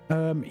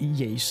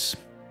 Yes.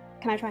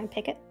 Can I try and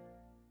pick it?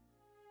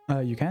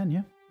 You can,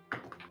 yeah.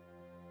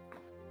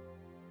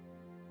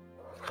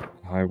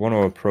 I want to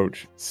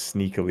approach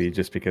sneakily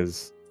just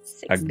because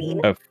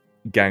 16. a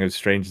gang of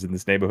strangers in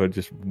this neighborhood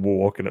just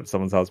walking up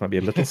someone's house might be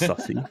a little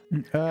sussy.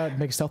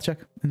 Make a stealth check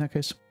in that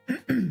case.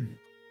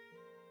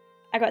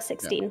 I got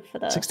 16 for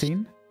the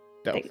 16?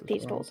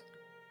 These doors.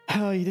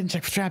 Oh, you didn't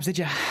check for traps, did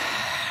you?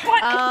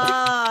 What?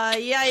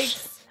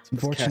 Yikes. It's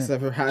unfortunate. Cass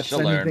ever had She'll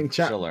anything, learn.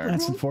 chat? She'll learn.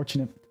 That's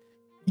unfortunate.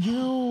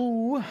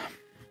 You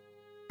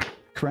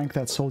crank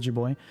that soldier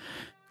boy.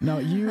 No,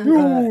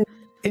 you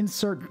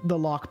insert the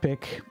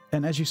lockpick,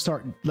 and as you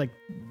start like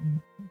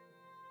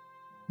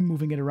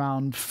moving it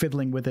around,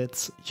 fiddling with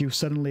it, you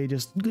suddenly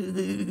just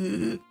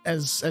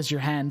as your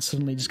hand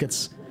suddenly just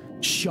gets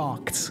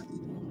shocked.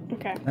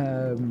 Okay.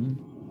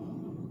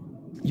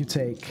 You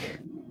take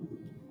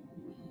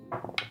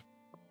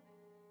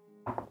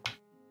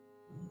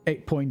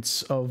 8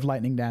 points of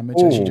lightning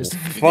damage as you just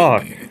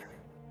fuck.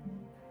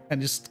 And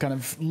just kind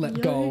of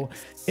let go.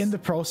 In the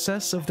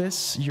process of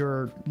this,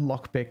 your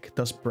lockpick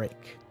does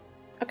break.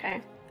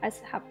 Okay. I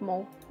have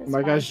more. It's My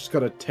fine. guy's just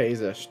got a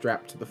taser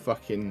strapped to the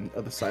fucking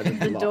other side of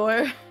the The lock.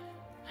 door.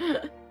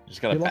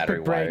 Just got a Your battery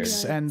lockpick wire.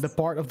 breaks, and the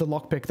part of the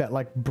lockpick that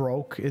like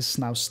broke is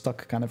now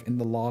stuck kind of in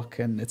the lock,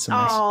 and it's a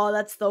mess. Oh,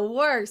 that's the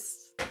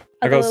worst.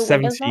 I Are got the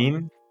windows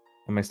 17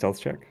 on my stealth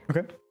check.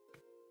 Okay.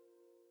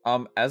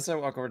 As I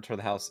walk over to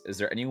the house, is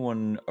there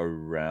anyone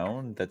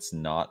around that's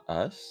not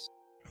us?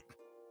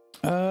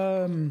 Make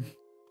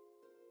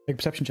a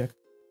perception check.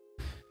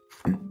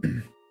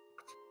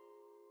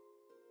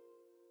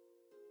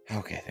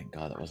 Okay, thank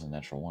God that wasn't a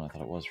natural one. I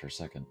thought it was for a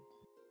second.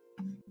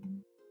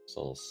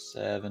 So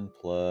 7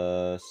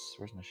 plus.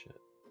 Where's my shit?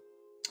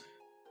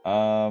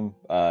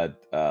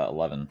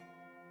 11.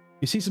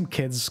 You see some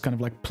kids kind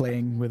of like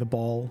playing with a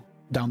ball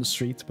down the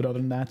street, but other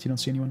than that, you don't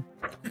see anyone.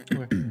 I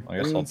guess I'll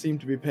Anyone seem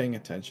to be paying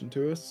attention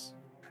to us?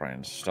 try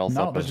and stealth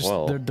No, up they're as just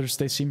well.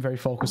 they seem very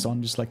focused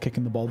on just like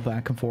kicking the ball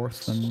back and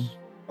forth and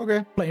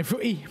Okay. playing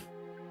footy.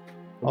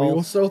 Are we all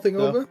stealthing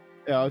over?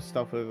 Yeah, I'll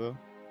stop over.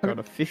 Got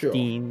a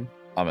 15.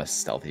 I'm a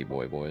stealthy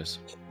boy, boys.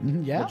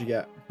 Yeah. What'd you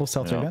get? Full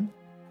stealth Yeah. again.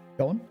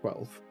 Go on.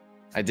 12.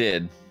 I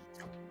did.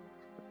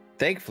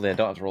 Thankfully, I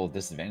don't have to roll a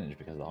disadvantage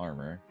because of the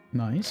armor.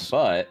 Nice.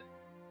 But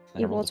I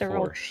You rolled also a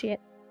rolled 4.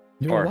 shit.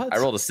 You Or what? I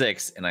rolled a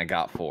 6 and I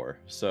got 4.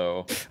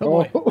 So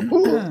Oh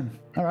boy.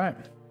 All right.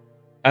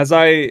 As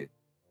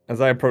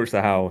I approach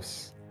the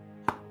house,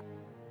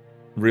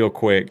 real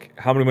quick,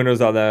 how many windows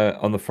are there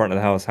on the front of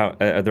the house? How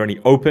are there any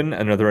open,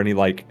 and are there any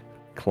like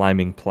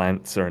climbing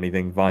plants or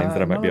anything, vines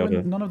that I might be able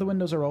to? None of the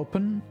windows are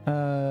open.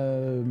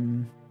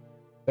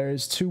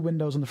 There's 2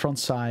 windows on the front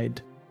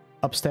side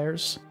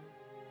upstairs,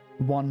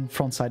 1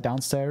 front side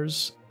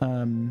downstairs,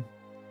 and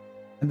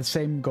the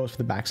same goes for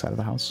the back side of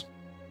the house.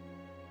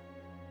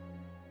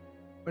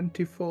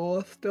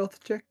 24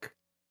 stealth check.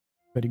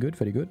 Very good,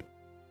 very good.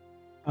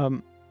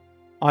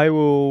 I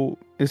will.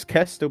 Is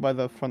Kess still by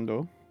the front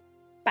door?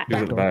 Back He's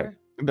at the back.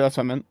 But that's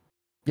what I meant.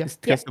 Yes. Is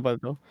Kess still by the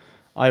door?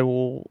 I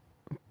will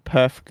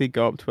perfectly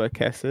go up to where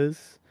Kess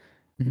is,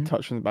 Mhm.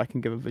 touch on the back,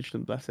 and give a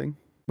vigilant blessing.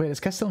 Wait,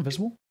 is Kess still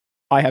invisible?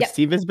 I have Yep.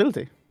 see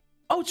visibility.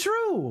 Oh,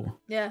 true.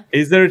 Yeah.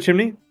 Is there a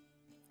chimney?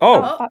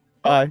 Oh,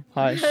 Oh.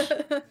 Hi.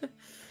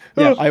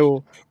 Yeah, I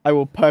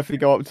will perfectly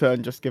go up to her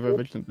and just give her a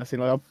vigilant blessing.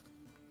 Like I'll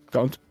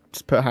go and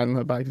just put a hand on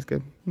her back, just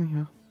go.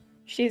 Yeah.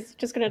 She's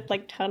just gonna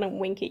like turn and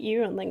wink at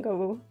you and then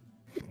go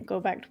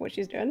back to what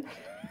she's doing.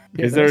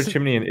 Yeah, is there a there's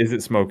chimney and is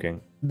it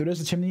smoking? There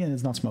is a chimney and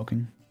it's not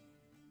smoking.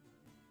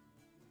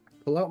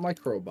 Pull out my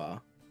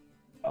crowbar.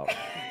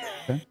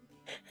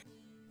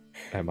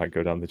 I might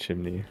go down the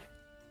chimney.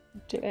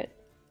 Do it.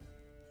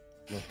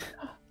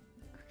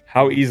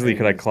 How easily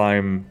could I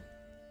climb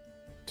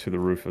to the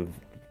roof of?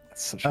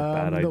 That's such a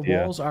bad The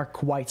idea. walls are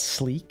quite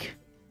sleek,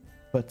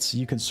 but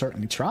you can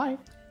certainly try.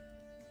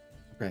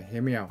 Okay,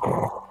 hear me out.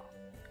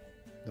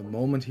 The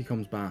moment he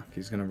comes back,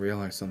 he's gonna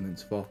realize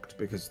something's fucked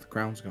because the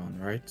crown's gone,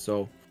 right?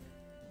 So,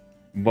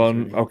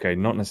 Okay,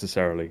 not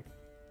necessarily.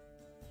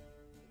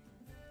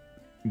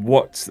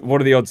 What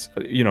are the odds?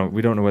 You know,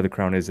 we don't know where the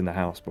crown is in the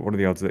house, but what are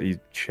the odds that he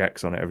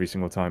checks on it every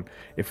single time?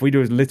 If we do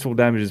as little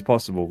damage as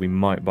possible, we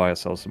might buy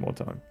ourselves some more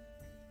time.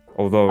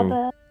 Although,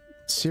 Other...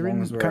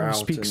 Siren as we're kind of out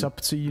speaks and-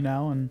 up to you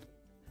now and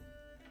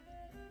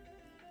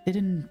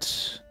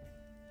didn't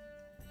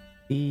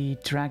the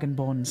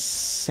Dragonborn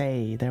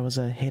say there was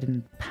a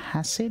hidden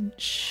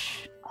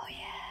passage? Oh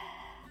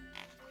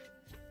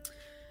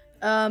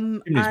yeah.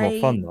 It needs more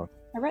fun though.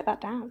 I wrote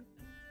that down.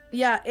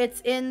 Yeah,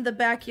 it's in the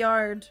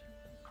backyard.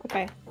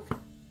 Okay.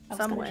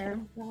 Somewhere.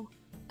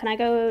 Can I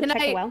go check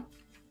the well?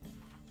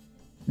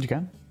 You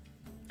can.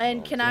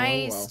 And can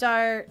I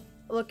start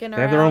looking around?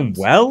 They have their own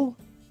well?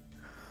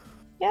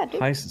 Yeah, dude.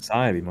 High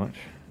society much.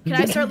 Can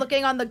I start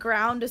looking on the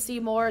ground to see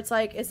more? It's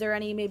like, is there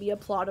maybe a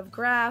plot of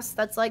grass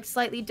that's like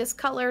slightly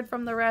discolored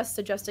from the rest,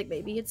 suggesting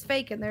maybe it's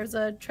fake and there's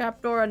a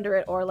trapdoor under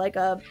it, or like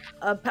a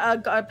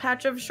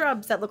patch of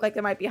shrubs that look like they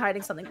might be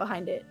hiding something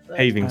behind it. But...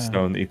 Paving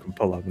stone that you can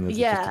pull up and there's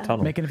just a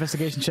tunnel. Make an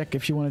investigation check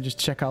if you want to just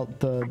check out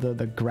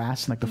the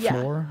grass and like the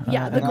floor.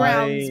 Yeah, the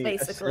grounds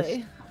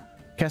basically.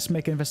 Kess,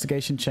 make an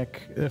investigation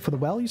check for the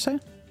well, you say?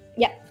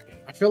 Yeah.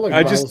 I feel like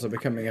wells are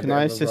becoming a bit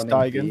of a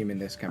running theme in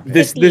this campaign.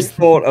 This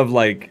thought of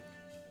like,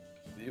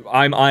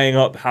 I'm eyeing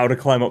up how to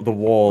climb up the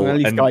wall,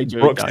 and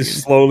Brooks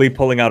is slowly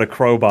pulling out a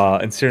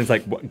crowbar, and Siren's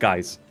like, what,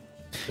 guys?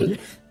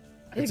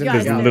 It's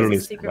literally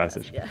a secret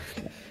passage. Yeah.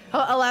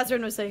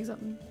 Alazarin was saying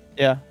something.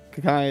 Yeah.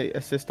 Can I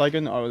assist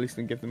Daigun, or at least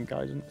give them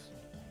guidance?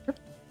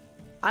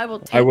 I will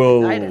take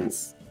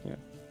guidance. Yeah.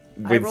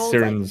 With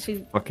Siren's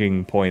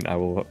fucking point, I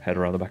will head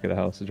around the back of the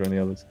house to join the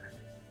others.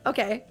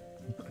 Okay.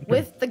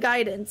 With the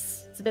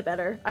guidance, it's a bit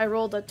better. I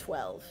rolled a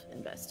 12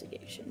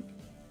 investigation.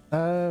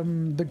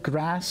 The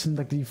grass and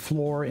like the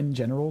floor in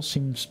general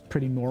seems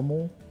pretty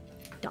normal.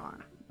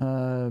 Darn.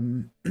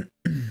 No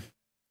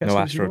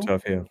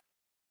astroturf here.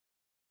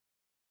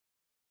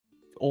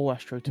 All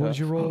astroturf. What did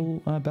you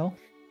roll, Belle?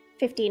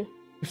 15.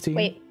 15?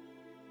 Wait.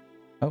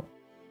 Oh.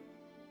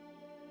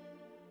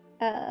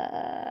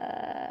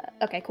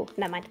 Okay, cool.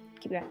 Never mind.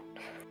 Keep going.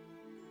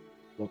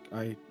 Look,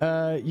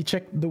 you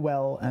check the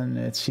well, and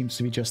it seems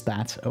to be just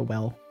that, a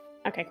well.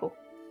 Okay, cool.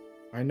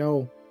 I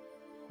know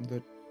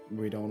that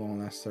we don't all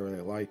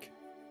necessarily like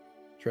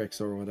Trix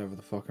or whatever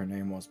the fuck her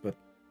name was, but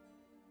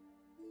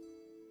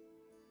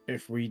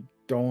if we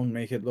don't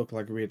make it look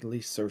like we at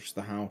least searched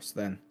the house,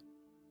 then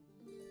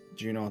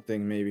do you not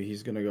think maybe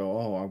he's gonna go,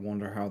 oh, I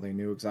wonder how they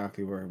knew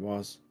exactly where it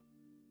was?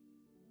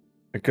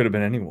 It could have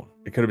been anyone.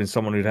 It could have been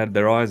someone who'd had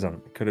their eyes on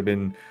it. It could have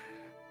been...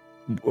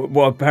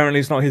 Well,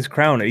 apparently it's not his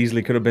crown. It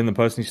easily could have been the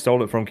person who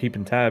stole it from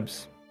keeping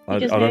tabs. I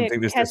don't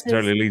think this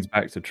necessarily leads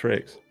back to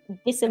Trix.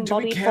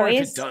 Disembodied Do we care if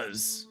voice. it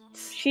does?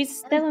 She's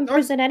still in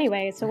prison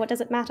anyway, so what does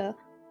it matter?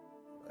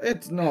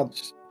 It's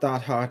not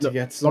that hard to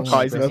get someone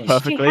someone in prison.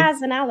 perfectly. She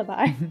has an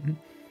alibi.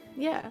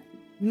 Yeah.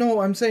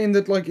 No, I'm saying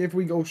that, like, if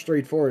we go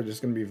straight forward,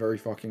 it's going to be very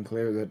fucking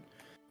clear that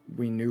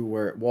we knew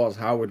where it was.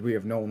 How would we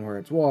have known where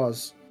it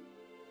was?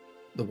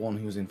 The one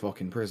who's in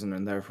fucking prison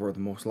and therefore the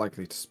most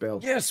likely to spill.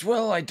 Yes,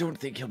 well, I don't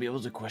think he'll be able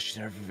to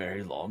question her for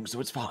very long,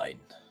 so it's fine.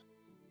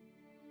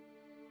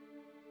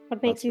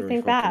 What makes you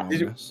think that?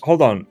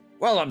 Hold on.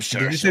 Well, I'm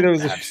sure Did you say there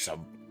was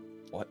some...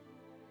 What?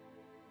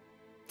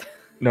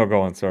 No, go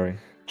on, sorry.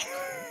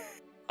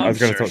 I'm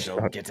sure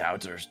she'll get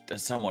out, or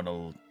someone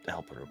will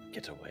help her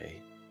get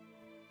away.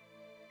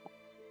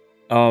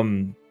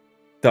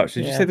 Dutch,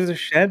 did you say there's a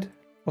shed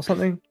or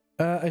something?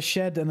 A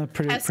shed and a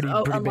pretty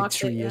big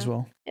tree as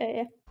well.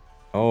 Yeah.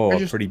 Oh,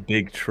 a pretty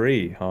big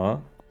tree, huh?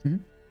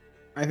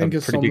 I think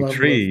it's pretty big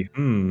tree.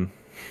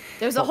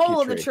 There's a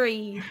hole in the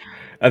tree.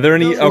 Are there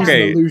any?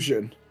 Okay.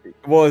 Illusion.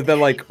 Well,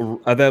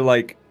 are there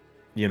like,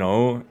 you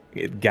know,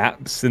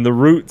 gaps in the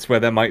roots where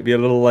there might be a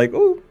little like,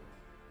 ooh.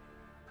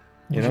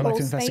 You know, like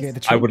to investigate the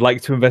tree? I would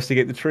like to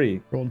investigate the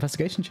tree. Roll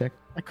investigation check.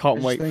 I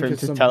can't wait for him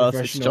to tell us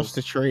it's just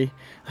a tree.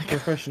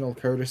 Professional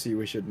courtesy,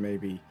 we should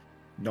maybe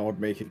not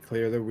make it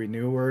clear that we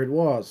knew where it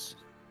was.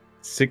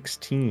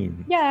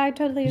 16. Yeah, I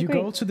totally agree. You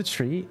go to the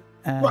tree,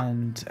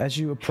 and as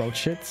you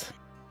approach it,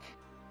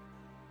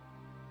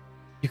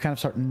 you kind of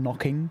start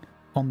knocking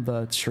on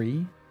the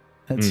tree,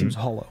 and it seems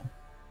hollow.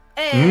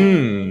 Oh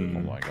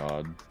my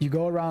god. You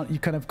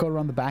kind of go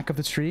around the back of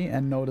the tree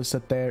and notice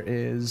that there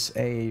is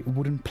a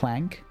wooden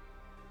plank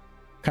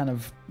kind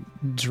of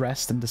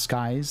dressed and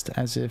disguised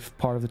as if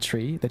part of the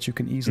tree that you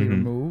can easily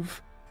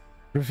remove,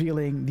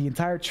 revealing the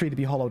entire tree to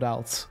be hollowed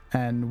out,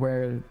 and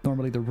where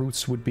normally the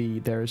roots would be,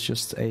 there's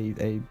just a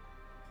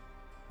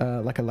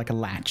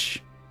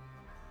latch.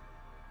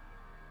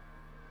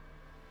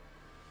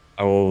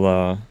 I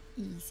will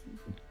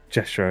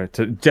gesture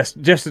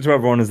to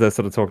everyone as they're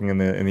sort of talking in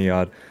the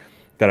yard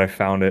that I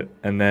found it,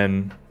 and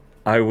then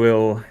I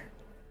will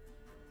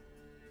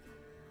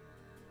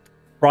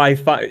try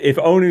if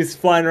Onu's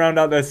flying around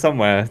out there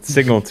somewhere,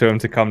 signal to him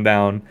to come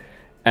down,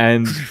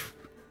 and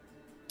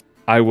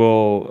I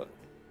will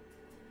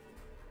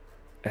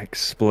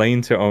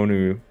explain to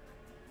Onu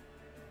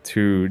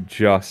to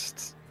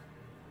just,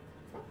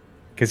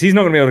 because he's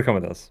not going to be able to come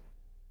with us.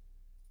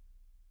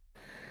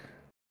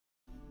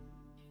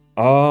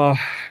 I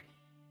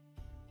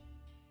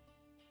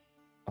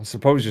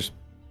suppose just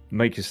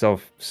make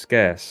yourself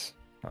scarce.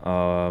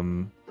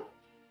 And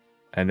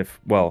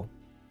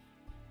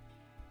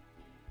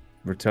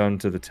return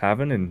to the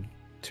tavern in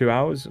 2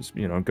 hours.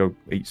 You know, go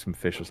eat some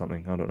fish or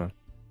something. I don't know.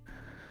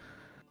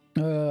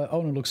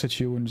 Ona looks at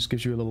you and just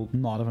gives you a little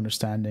nod of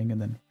understanding,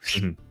 and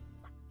then.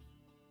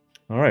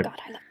 All right. God,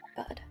 I love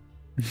that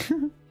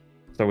bird.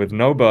 So with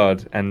no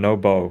bird and no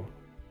bow,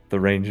 the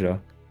ranger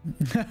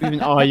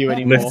Even are you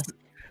anymore?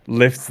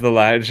 lifts the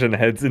latch and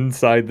heads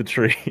inside the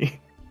tree.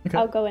 Okay.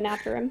 I'll go in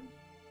after him.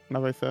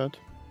 Another third.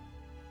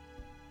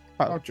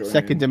 I'll join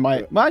Second in, in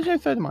my. but- Well, actually,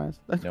 third in my. No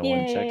Yeah, one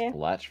yeah, checked yeah. the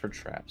latch for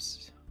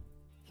traps.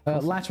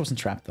 Latch wasn't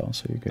trapped though,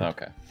 so you're good.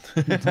 Okay.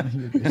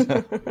 You're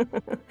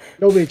good.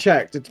 Nobody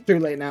checked. It's too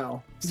late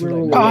now. It's too We're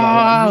late all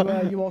now.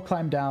 alive. You all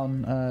climb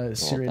down.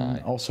 Sirin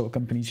die. also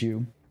accompanies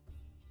you.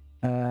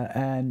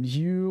 And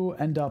you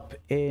end up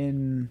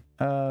in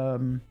a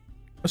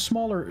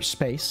smaller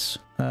space.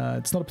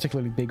 It's not a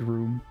particularly big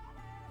room.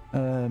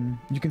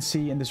 You can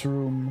see in this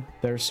room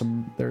there's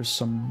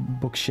some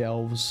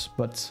bookshelves,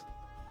 but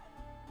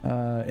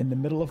in the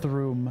middle of the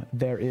room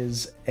there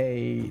is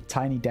a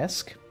tiny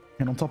desk,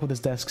 and on top of this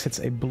desk sits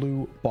a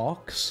blue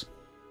box,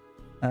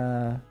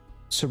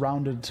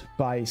 surrounded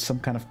by some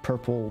kind of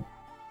purple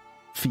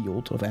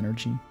field of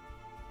energy.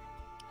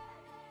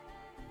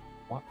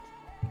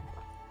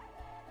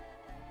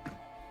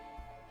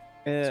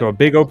 So a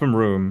big open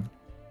room.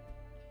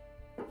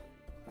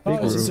 Oh,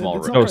 room. Small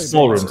room. not No, very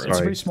small big. room. It's a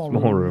Sorry, very small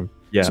room.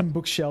 Yeah. Some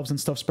bookshelves and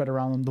stuff spread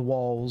around the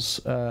walls,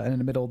 and in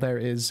the middle there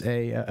is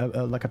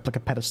like a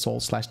pedestal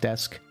 /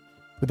 desk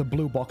with a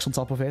blue box on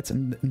top of it,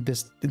 and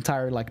this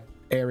entire like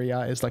area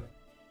is like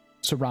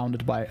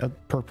surrounded by a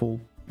purple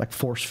like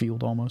force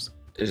field almost.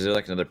 Is there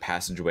like another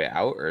passageway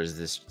out, or does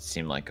this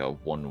seem like a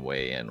one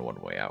way in,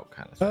 one way out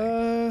kind of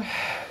thing?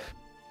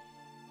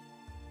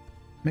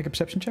 Make a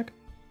perception check.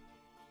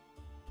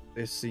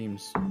 This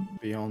seems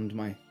beyond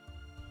my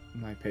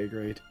pay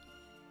grade.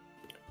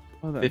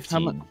 Well, then,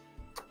 15.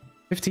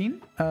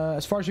 15.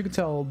 As far as you can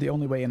tell, the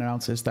only way in and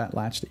out is that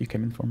latch that you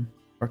came in from,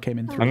 or came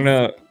in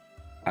through.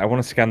 I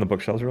want to scan the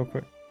bookshelves real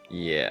quick.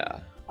 Yeah.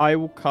 I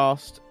will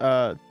cast.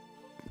 I'll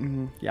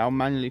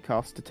manually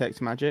cast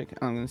detect magic. And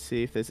I'm going to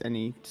see if there's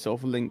any sort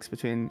of links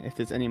between if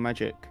there's any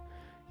magic.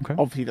 Okay.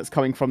 Obviously, that's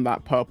coming from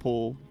that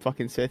purple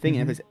fucking sphere thing.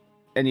 And if there's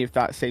any of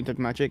that same type of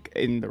magic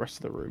in the rest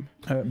of the room.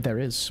 There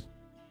is.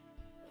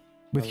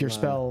 With your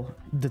spell,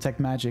 Detect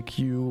Magic,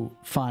 you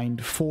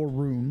find 4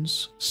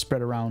 runes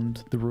spread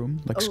around the room,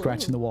 like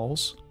scratching the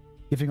walls,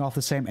 giving off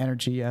the same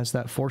energy as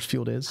that force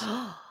field is.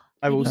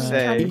 I will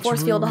say...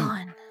 Force field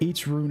on.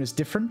 Each rune is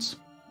different.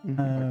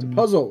 It's a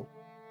puzzle.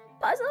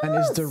 And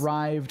is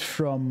derived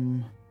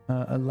from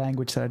a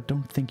language that I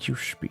don't think you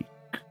speak.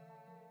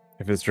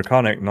 If it's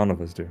draconic, none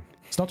of us do.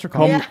 It's not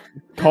Draconic.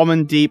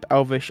 Common, deep,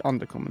 elvish,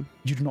 undercommon.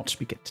 You do not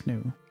speak it,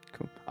 no.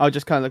 Cool. I'll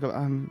just kind of look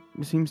up...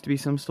 it seems to be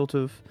some sort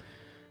of...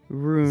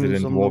 runes Is it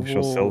in on Dwarvish the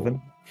or wall.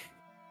 Sylvan?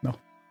 No.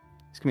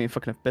 It's gonna be a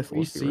fucking abyss.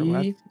 We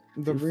see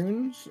the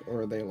runes,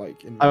 or are they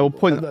like? I will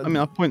point.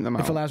 I'll point them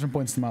out. If Elazrin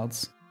points them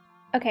out.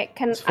 Okay,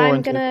 It's 4 I'm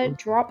in gonna total.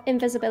 drop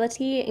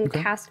invisibility and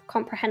Okay. cast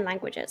comprehend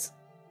languages.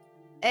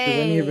 Do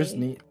any of us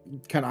need?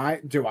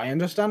 Do I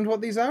understand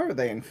what these are? Are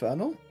they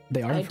infernal?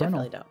 They are I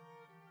infernal. definitely don't.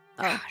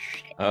 Oh,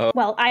 Oh,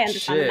 Well, I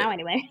understand shit. it now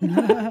anyway.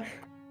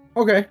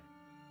 Okay,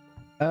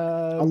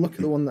 I'll Um, look at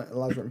the one that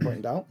Lazarus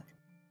pointed out.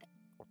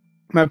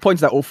 I mean, I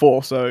pointed out all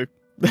 4, so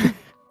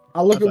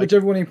I'll look at Perfect.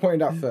 whichever one he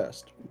pointed out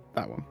first.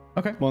 that one.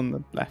 okay. One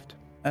on the left.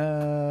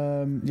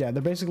 Yeah,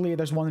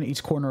 there's one in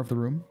each corner of the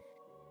room.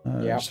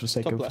 Yeah. Just for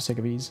sake Top of left.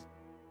 ease.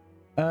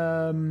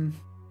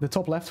 The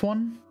top left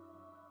one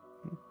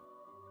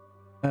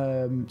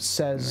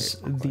says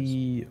Very close.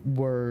 the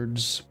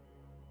words,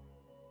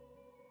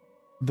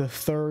 "The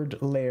third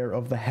layer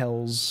of the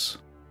hells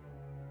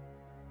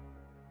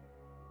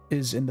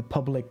is in the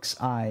public's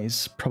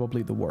eyes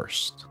probably the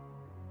worst."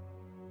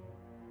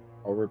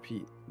 I'll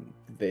repeat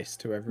this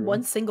to everyone.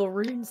 one single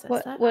rune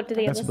says that. What did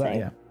the That's other that, say?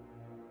 yeah.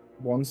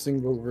 One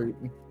single root.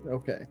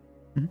 Okay.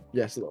 Mhm.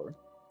 Yes, Laura.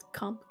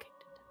 Complicated.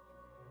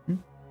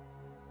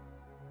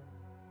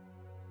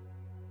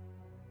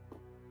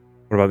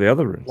 What about the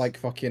other runes? Like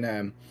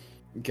fucking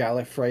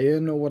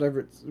Gallifreyan or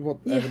whatever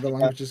the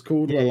language is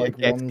called, Yeah, where yeah, like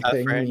yeah, one it's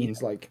thing Gallifreyan.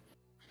 means like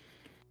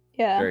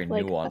Yeah. Very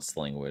like, nuanced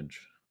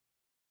language.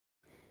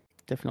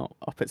 Definitely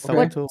not up its Okay.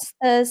 okay. Tool. What's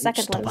the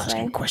second Stop one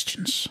asking say?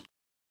 questions.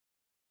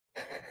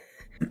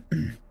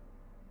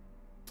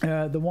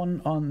 The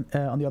one on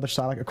the other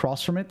side, like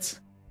across from it,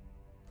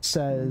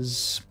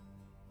 says,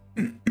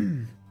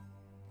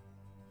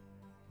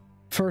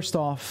 "First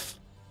off,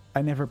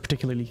 I never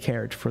particularly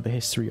cared for the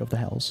history of the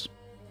hells."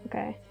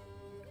 Okay.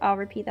 I'll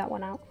repeat that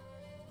one out.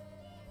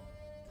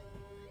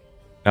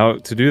 Now,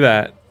 to do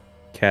that,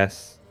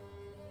 Kess,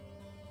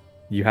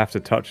 you have to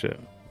touch it.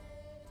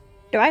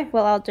 Do I?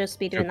 Well, I'll just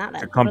be doing to, that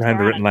then. to comprehend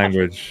the Before I written touch it.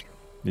 language.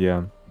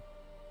 Yeah.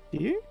 Do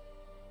you?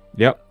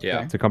 Yep.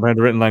 Yeah. To comprehend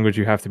the written language,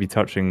 you have to be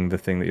touching the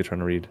thing that you're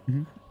trying to read.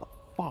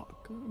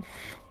 Fuck.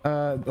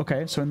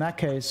 Okay, so in that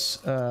case,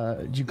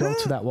 you go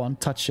to that one,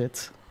 touch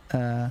it.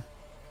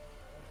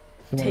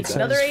 The one Take that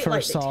another says, 8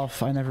 "First lightning."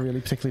 off, I never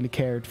really particularly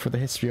cared for the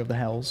history of the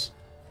hells,"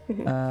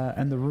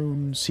 and the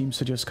rune seems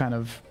to just kind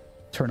of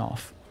turn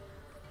off.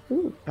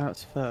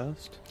 That's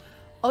first.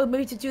 Oh,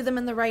 maybe to do them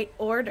in the right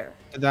order.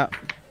 Did that?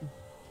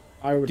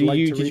 I would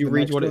like to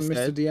read what it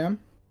said, Mr. DM.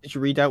 Did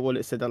you read out what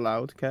it said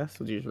aloud, Kess,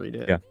 or did you just read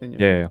it?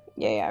 Yeah.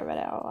 Yeah, I read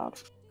it out loud.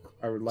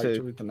 I would like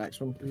to read the next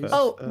one, please.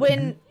 Oh,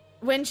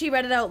 when she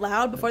read it out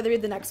loud before they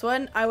read the next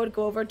one, I would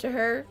go over to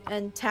her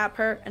and tap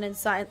her, and in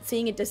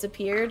seeing it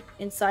disappeared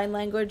in sign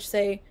language,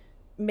 say,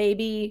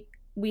 maybe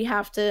we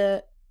have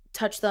to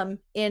touch them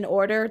in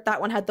order.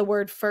 That one had the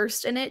word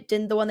first in it.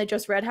 Didn't the one they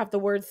just read have the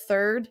word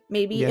third?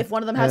 Maybe if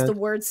one of them has the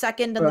word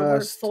second and the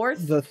word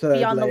fourth,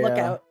 be on the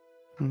lookout.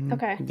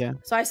 Okay. Yeah.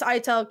 So I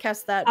tell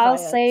Kess that. I'll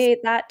say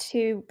that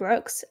to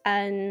Brooks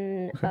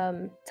and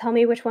tell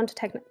me which one to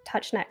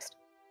touch next.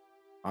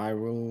 I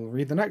will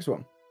read the next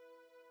one.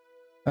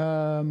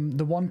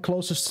 The one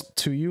closest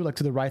to you, like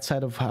to the right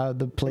side of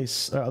the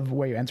place, of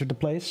where you entered the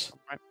place,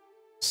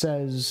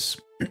 says,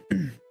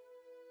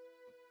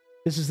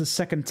 "This is the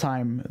second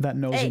time that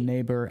nosy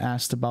neighbor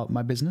asked about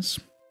my business."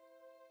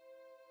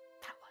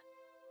 That one.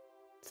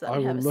 So I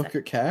will look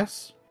at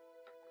Kess,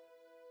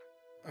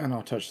 and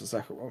I'll touch the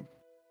second one.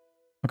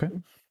 Okay.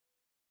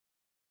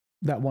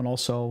 That one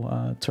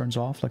also turns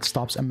off, like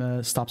stops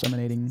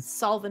emanating.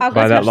 Solvent.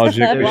 By that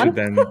logic, we should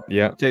then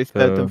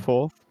third and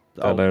fourth.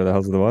 That layer of the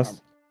House of the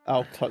West.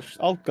 I'll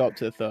go up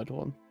to the third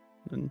one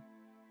and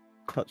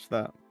touch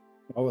that.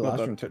 Oh, the last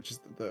one touches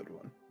the third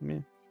one.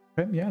 Yeah.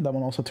 Okay, yeah, that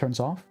one also turns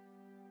off.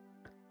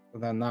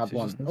 And then that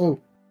one.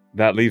 Oh,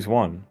 that leaves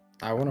one.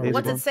 I want to read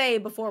What's it. it say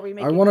before we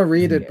make I want to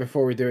read it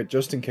before we do it,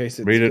 just in case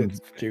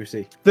it's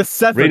juicy. The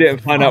seventh. Read it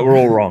and find out we're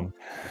all wrong.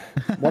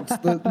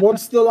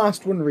 What's the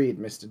last one read,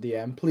 Mr.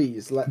 DM?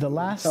 Please the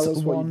last tell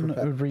us one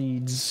what you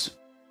reads.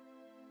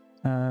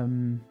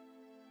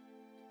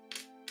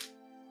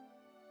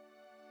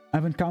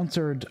 I've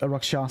encountered a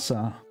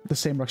Rakshasa, the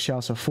same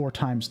Rakshasa, 4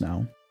 times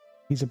now.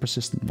 He's a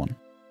persistent one.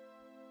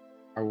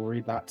 I will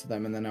read that to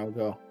them and then I'll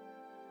go.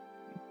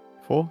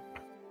 4?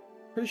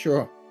 Pretty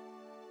sure.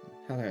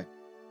 Hell yeah.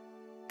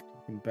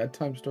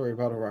 Bedtime story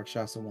about a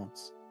Rakshasa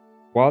once.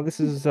 While this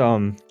is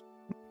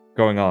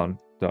going on,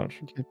 Dodge,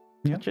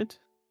 touch it?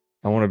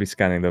 I want to be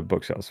scanning the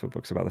bookshelves for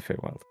books about the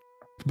Feywild.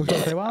 Books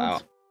about the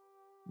Feywild?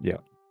 Yeah.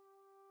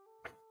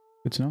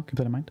 Good to know. Keep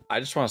that in mind. I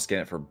just want to scan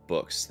it for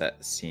books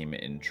that seem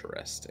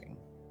interesting.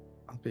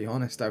 I'll be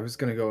honest, I was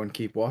going to go and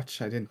keep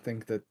watch. I didn't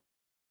think that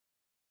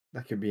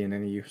could be in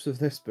any use of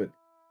this, but...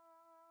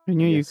 You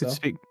knew you could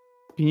speak...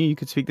 You knew you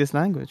could speak this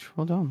language.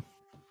 Well done.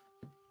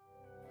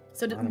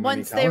 So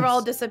once they're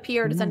all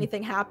disappeared, does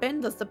anything happen?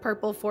 Does the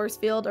purple force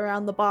field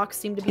around the box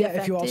seem to be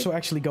affected? If you also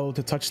actually go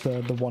to touch the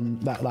one,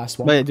 that last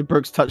one. Wait, did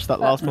Brooks touch that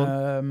last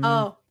one?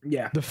 Oh.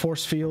 Yeah. The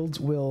force field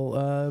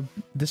will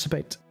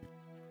dissipate.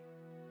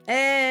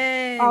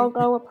 Hey! I'll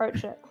go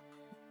approach it.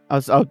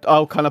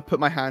 I'll kind of put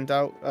my hand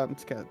out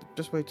to get...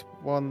 Just wait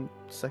 1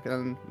 second,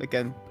 and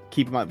again,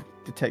 keep my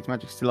detect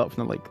magic still up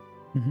from the like...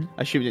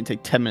 I assume it didn't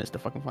take 10 minutes to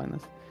fucking find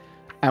this.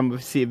 And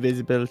with see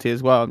visibility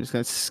as well, I'm just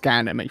going to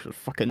scan it and make sure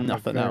fucking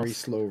nothing else. Very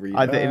slow read.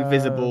 Either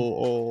invisible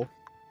or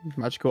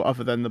magical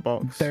other than the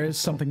box. There is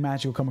something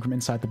magical coming from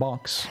inside the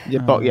box. Yeah,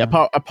 but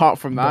apart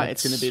from that,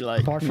 it's going to be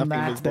like... Apart from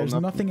that, there's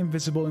nothing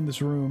invisible in this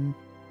room.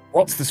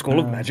 What's the school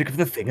of magic of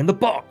the thing in the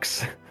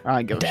box? I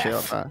ain't give a shit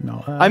about that.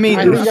 No, I mean,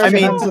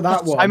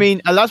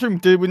 that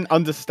dude wouldn't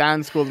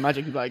understand school of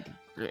magic. He'd be like,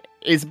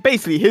 it's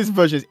basically his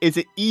version. Is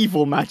it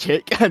evil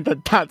magic? And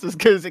that's as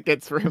good as it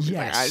gets for him.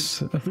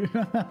 Yes.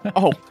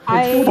 Oh,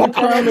 what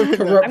kind of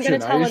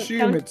corruption? I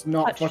assume it's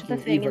not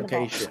fucking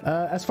evocation.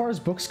 As far as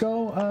books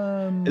go,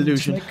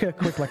 illusion. Just make a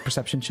quick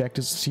perception check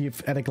to see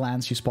if at a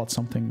glance you spot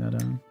something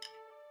that.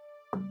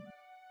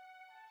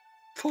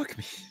 Fuck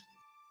me.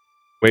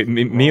 Wait,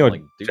 me or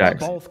Jack?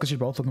 Both, because you're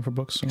both looking for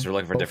books. Because we're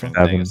looking for different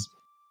 7. things.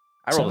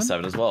 I rolled a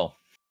 7 as well.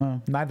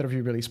 Neither of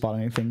you really spot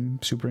anything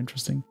super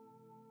interesting.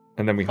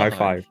 And then we high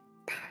five.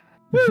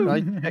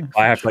 I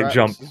have to like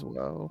jump as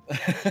well.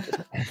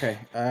 Okay.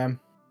 I'm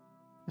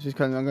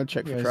gonna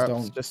check for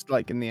traps, just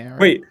like in the area.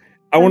 Wait,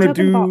 I want to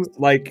do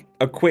like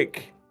a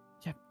quick,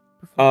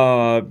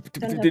 like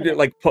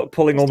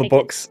pulling all the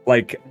books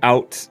like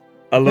out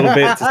a little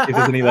bit to see if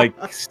there's any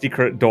like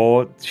secret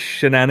door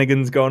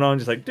shenanigans going on,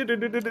 just like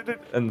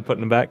and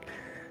putting them back.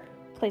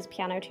 Plays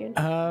piano tune.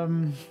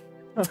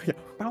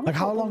 Like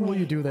how long will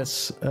you do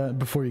this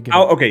before you get?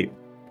 Oh, okay.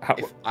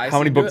 How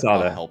many books are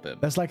there? Help him.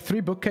 There's like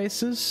 3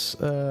 bookcases.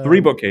 3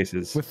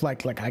 bookcases with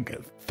like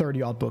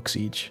 30 odd books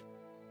each.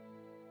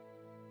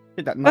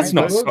 That's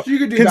not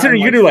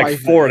considering you do like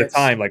 4 at a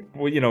time, like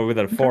with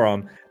a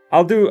forearm.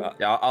 I'll do.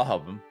 Yeah, I'll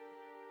help him.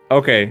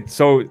 Okay,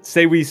 so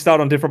say we start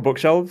on different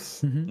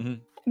bookshelves and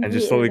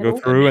just slowly go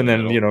through, and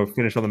then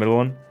finish on the middle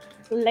one.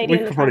 We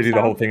could probably do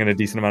the whole thing in a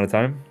decent amount of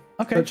time.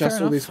 Okay, fair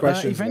enough. These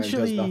questions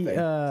eventually,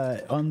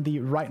 on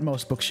the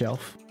rightmost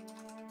bookshelf,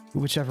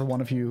 whichever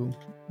one of you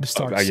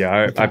starts.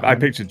 I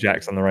pictured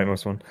Jack's on the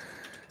rightmost one.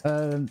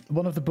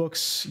 One of the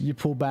books you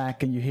pull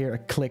back and you hear a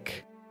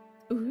click,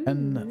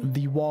 and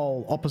the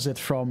wall opposite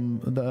from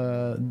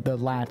the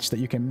latch that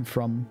you came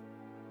from,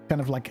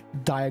 kind of like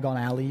Daigun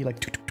alley,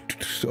 like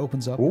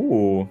opens up.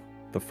 Ooh,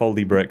 the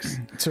foldy bricks.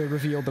 To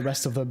reveal the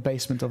rest of the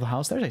basement of the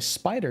house. There's a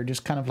spider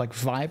just kind of like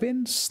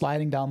vibing,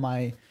 sliding down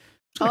my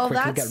Oh,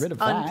 that's get rid of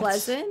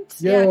unpleasant.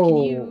 That. Yo. Yeah, can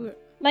you...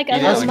 Like a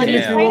little money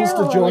yeah.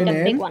 spider or like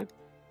a big one?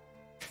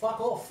 Fuck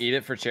off. Eat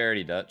it for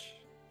charity, Dutch.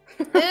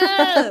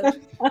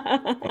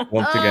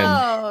 Once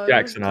again,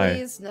 Jax and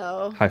please,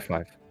 no. high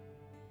five.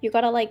 You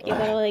gotta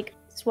like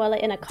swirl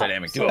it in a cup.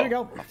 Dynamic so duo. There you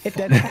go. It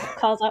dead.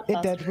 Calls up.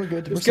 It dead. We're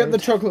good. Let's get the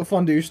chocolate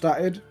fondue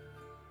started.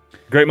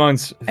 Great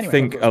minds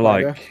think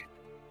alike.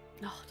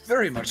 Oh,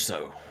 Very much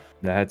so.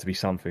 There had to be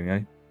something,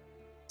 eh?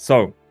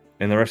 So,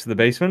 in the rest of the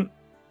basement,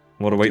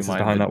 what awaits us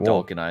behind that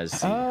wall?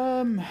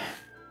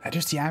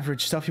 Just the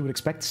average stuff you would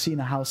expect to see in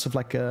a house of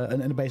like in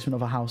the basement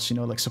of a house. You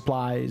know, like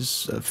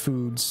supplies,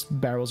 foods,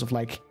 barrels of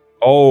like.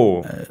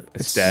 Oh,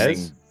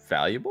 stairs.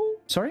 Valuable?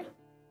 Sorry.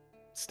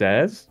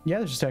 Stairs? Yeah,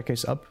 there's a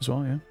staircase up as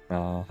well. Yeah.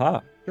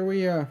 Aha. Shall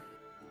we?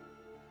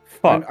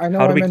 Fuck. I know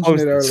How do I we mentioned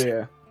close it this?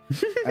 earlier,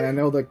 and I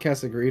know that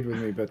Kess agreed with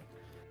me, but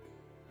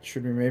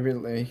should we maybe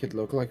make it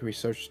look like we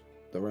searched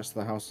the rest of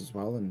the house as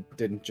well and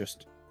didn't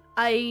just?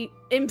 I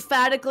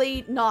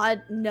emphatically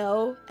nod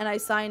no, and I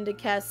sign to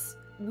Kess.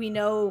 We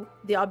know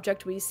the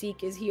object we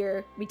seek is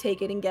here. We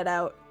take it and get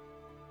out.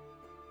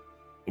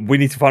 We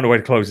need to find a way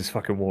to close this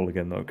fucking wall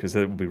again, though, because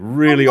it would be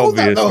really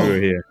obvious we were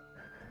here.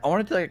 I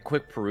wanted to like a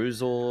quick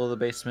perusal of the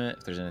basement.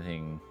 If there's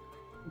anything.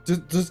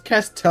 Does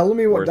Kess tell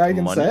me what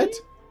Daigun said?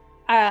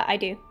 I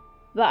do,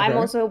 but Okay. I'm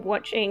also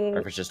watching Or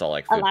if it's just all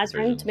like.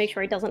 Elazarin to make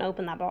sure he doesn't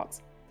open that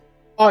box.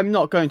 I'm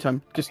not going to.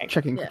 I'm just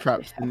checking for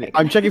traps.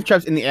 I'm checking for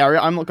traps in the area.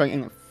 I'm not going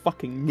anywhere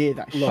fucking near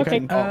that shit. Okay.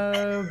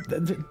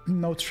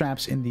 No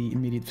traps in the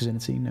immediate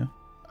vicinity. No.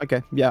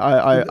 Okay.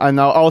 Yeah. And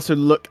I'll also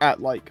look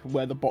at like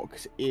where the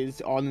box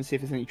is on and see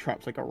if there's any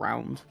traps like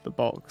around the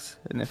box.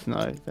 And if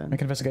no, then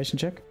Make an investigation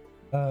check.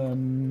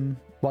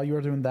 While you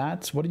are doing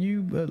that, what are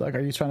you like? Are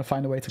you trying to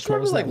find a way to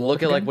close? Like that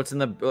look at again?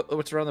 like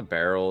what's around the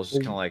barrels,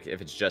 just kind of like if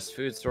it's just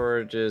food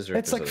storages or.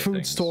 It's like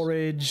food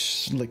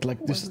storage, like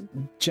just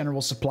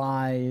general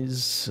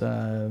supplies.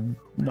 Nothing.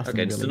 Okay,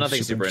 really so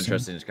nothing super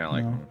interesting. Just kind of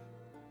like.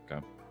 No.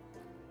 Okay.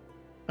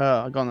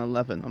 I got an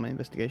 11 on my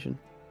investigation.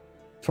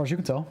 As far as you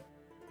can tell.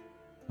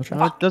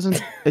 No It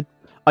doesn't.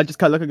 I just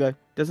kind of look and go.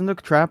 Doesn't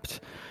look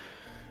trapped.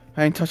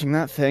 I ain't touching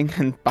that thing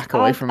and back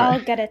away from it. I'll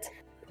get it.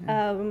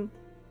 I'm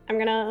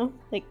gonna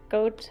like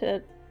go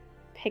to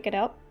pick it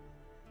up.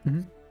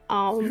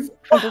 Mm-hmm.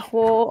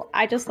 Before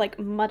I just like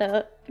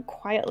mutter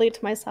quietly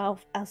to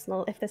myself,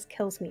 Arsenal, if this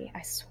kills me,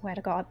 I swear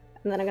to God.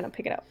 And then I'm gonna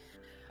pick it up.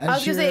 I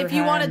was gonna say, if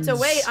you wanted to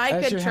wait,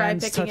 I could try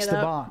picking it the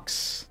up.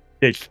 box.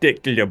 They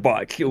stick to the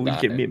box, we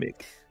can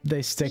mimic.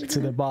 They stick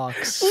to the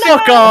box.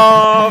 Fuck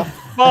off!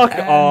 Fuck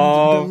and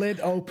off! the lid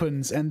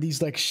opens and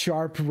these like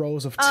sharp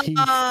rows of teeth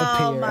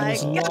appear and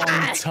this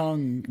long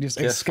tongue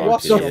just escapes.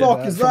 What the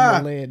fuck is from that?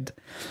 the lid.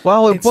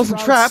 Well, it wasn't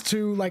sprouts trapped.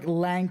 Two like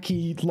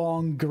lanky,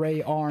 long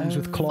grey arms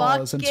with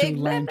claws and two Fucking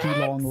lanky,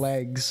 mimics. long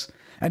legs,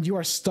 and you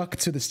are stuck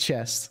to this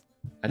chest.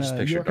 I just You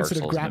pictured are Dark considered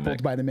Souls grappled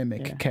mimic. by the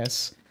mimic,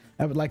 Kess.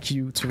 I would like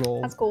you to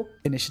roll That's cool.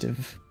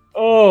 initiative.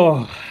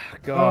 Oh,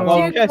 God.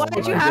 Well, Dude, yes, why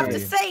did you have to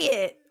say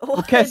it? Well,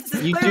 This Kess,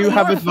 is you do clearly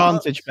have your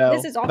advantage, Belle.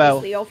 This is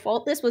obviously your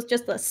fault. This was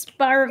just a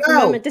spur of the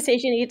Belle. moment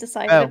decision you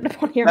decided Belle.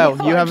 upon your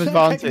Belle, own. you have I can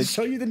advantage.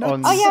 show you the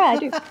on- notes. Oh yeah, I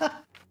do.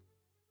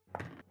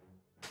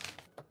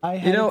 I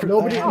You know,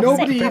 Nobody Oh,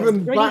 even sick.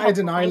 Really batted helpful,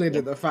 an eyelid thank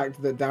at the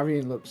fact that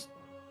Davian looks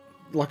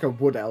like a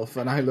wood elf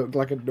and I look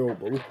like a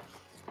noble.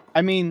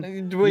 I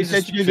mean, We you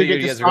said just you figured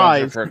could you get guys were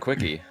going disguised. for a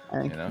quickie.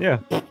 You know?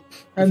 Yeah.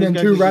 And then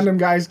guys two are just- random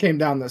guys came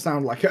down that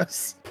sound like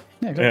us.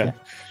 Yeah,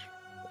 exactly.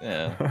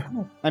 Yeah.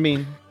 I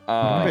mean,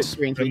 put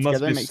 3 and 3 There must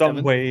together be makes some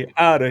 7. way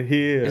out of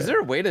here. Is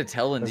there a way to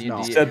tell in There's D&D?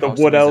 not. Said the how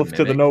wood someone's a elf to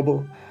the mimic?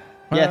 noble.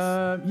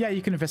 Yes. Yeah,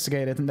 you can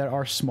investigate it, and there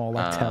are small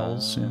like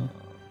tells. You know.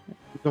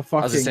 The I was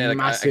fucking just saying, like,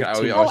 massive I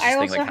teeth. always I just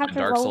think also like have to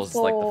Dark roll Souls is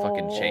like the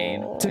fucking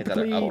chain. for- Is that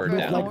Typically, up or with,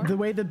 down? like the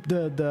way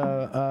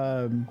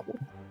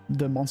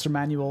the monster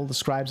manual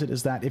describes it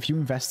is that if you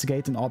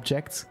investigate an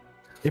object,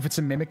 if it's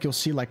a mimic, you'll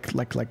see like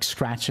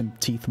scratch and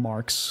teeth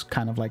marks,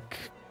 kind of like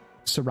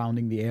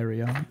surrounding the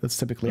area. That's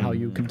typically how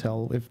you can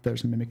tell if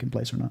there's a mimic in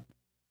place or not.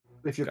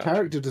 If your Gotcha.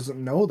 character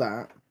doesn't know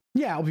that,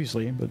 Yeah,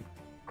 obviously, but.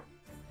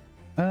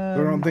 I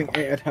don't think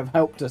it'd have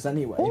helped us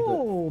anyway.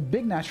 Oh,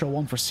 big natural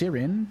one for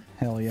Syrian.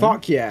 Hell yeah.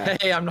 Fuck yeah.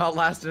 Hey, I'm not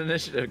last in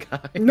initiative,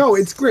 guys. No,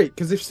 it's great,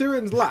 because if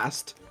Syrian's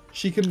last,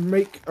 she can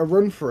make a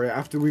run for it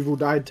after we've all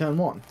died turn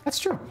 1. That's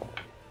true.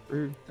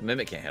 The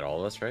mimic can't hit all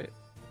of us, right?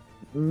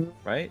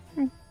 Right?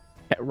 Yeah,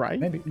 right?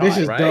 Maybe. This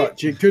is right?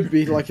 Dutch. It could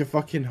be like a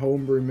fucking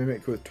homebrew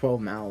mimic with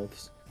 12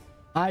 mouths.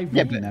 I would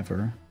Yeah, but-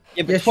 never.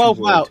 Yeah, but Yes, 12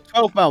 you mouths,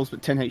 12 mouths,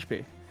 but 10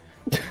 HP.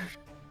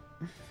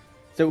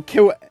 So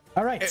kill.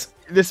 All right. At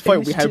this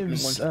point, we have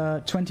Initiatives,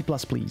 20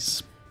 plus,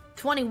 please.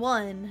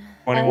 21.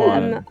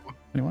 21.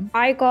 21?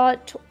 I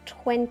got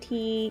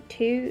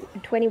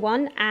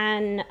 21,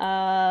 and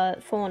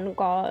Thorn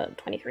got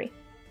 23.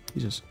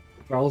 Jesus.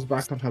 Charles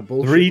back on her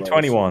bullshit. 3 rolls.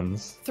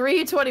 21s.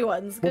 3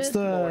 21s. What's Good the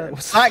lord.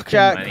 what's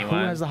Blackjack. Who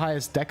has the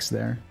highest dex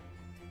there?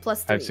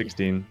 +3. I have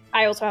 16.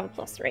 I also have a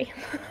 +3.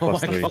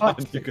 Plus 3.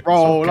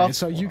 Okay,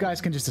 so you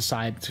guys can just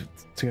decide to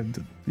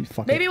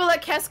fuck Maybe it. we'll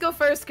let Kess go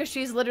first because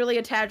she's literally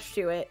attached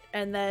to it,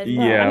 and then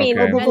Yeah, I mean,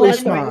 okay. Probably and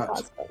then-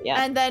 smart.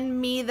 Yeah. and then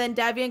me, then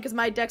Davian, because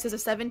my dex is a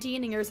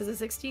 17 and yours is a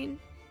 16.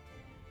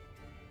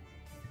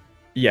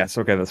 Yes,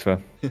 okay, that's fair.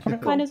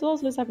 Mine as well as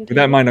 17. With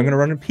that in mind, I'm going to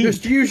run and pee.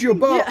 Just use your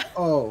butt. Yeah.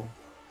 Oh.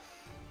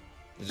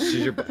 Just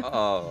use your.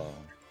 Oh.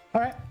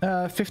 All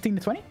right, 15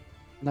 to 20.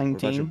 What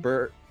about your 19.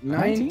 bird?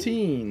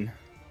 19.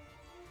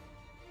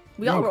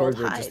 We all rolled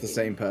are high. just the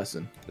same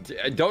person.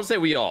 Don't say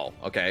we all,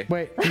 okay?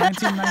 Wait,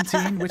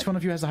 19. Which one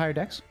of you has the higher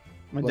dex?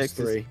 My Plus dex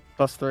is 3.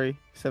 +3,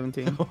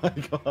 17. Oh my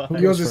god. Who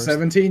Yours goes is first?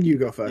 17. You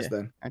go first Yeah.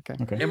 then. Okay.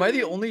 Okay. Am I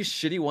the only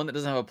shitty one that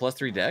doesn't have a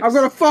 +3 dex? I've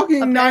got a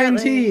fucking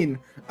Apparently. 19,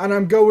 and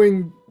I'm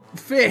going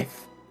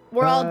 5th.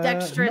 We're all Uh,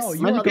 dexterous. no, you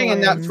Imagine are getting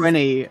in that going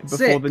 20 before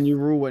sick. the new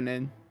rule went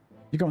in.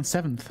 You're going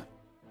 7th.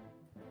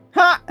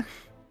 Ha!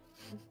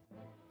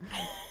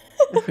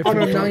 If On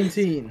we a include-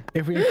 19.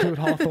 If we include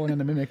Hawthorne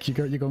and the Mimic,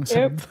 you're going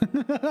 7th.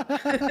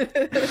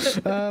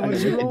 What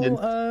did you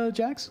roll,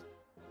 Jax?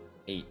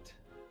 8.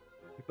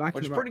 Back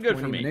Which in is about pretty good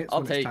 20 for me. minutes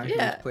I'll when it's take time it. for me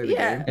Yeah, to play the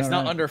yeah. game. It's not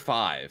Alright. under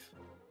 5.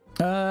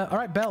 All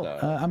right, Belle.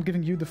 So- I'm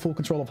giving you the full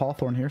control of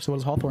Hawthorne here. So what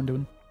is Hawthorne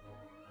doing?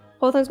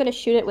 Hawthorne's going to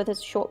shoot it with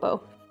his short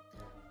bow.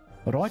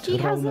 All right, He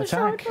roll has an a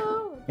attack. short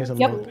bow. He has a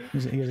Yep. little,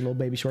 he has a little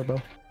baby short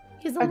bow.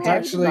 He's a Okay. It's large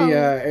actually,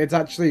 bow. it's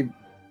actually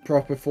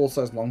proper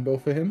full-size longbow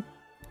for him.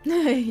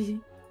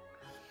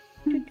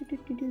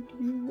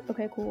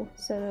 Okay, cool.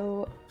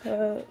 So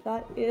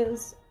that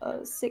is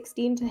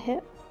 16 to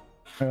hit.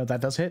 That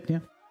does hit, yeah.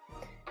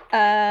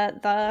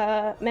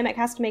 The Mimic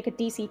has to make a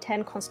DC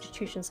 10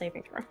 Constitution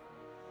saving throw.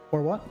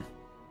 Or what?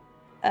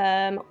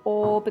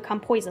 Or become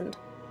poisoned.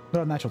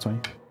 No, natural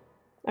 20.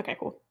 Okay,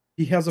 cool.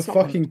 He has a It's not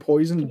fucking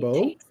poisoned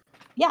bow.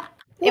 Yeah.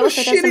 What a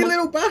also does shitty some-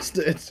 little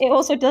bastard! It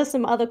also does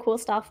some other cool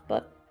stuff,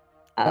 but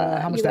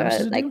How much you damage are,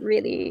 does it like do?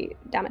 really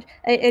damage.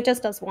 It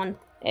just does 1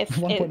 if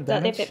 1 point of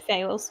damage? if it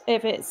fails,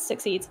 if it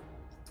succeeds,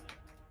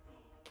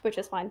 which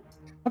is fine.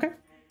 Okay.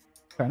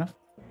 Fair enough.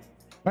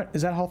 Right,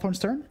 is that Hawthorne's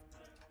turn?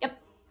 Yep.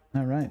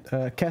 All right.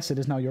 Kess, it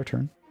is now your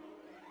turn.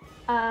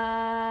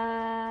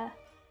 I'm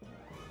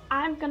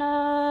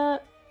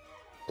gonna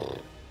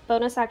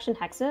bonus action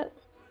hex it.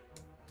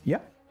 Yeah.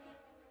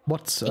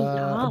 What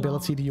Yeah.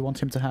 ability do you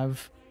want him to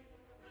have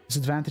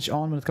disadvantage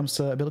on when it comes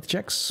to ability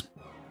checks?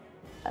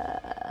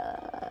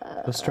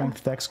 The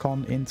strength, dex,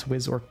 con, int,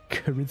 whiz, or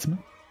charisma?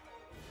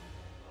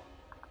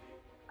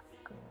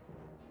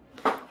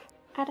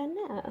 I don't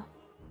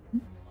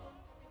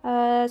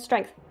know.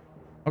 Strength.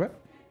 Okay.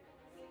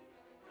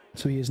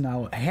 So he is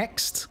now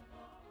hexed.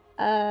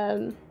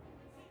 And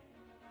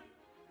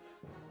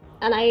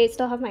I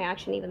still have my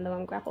action even though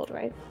I'm grappled,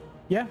 right?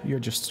 Yeah, you're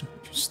just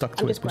stuck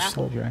to I'm it, just but you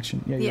still have your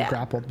action. Yeah, you're Yeah.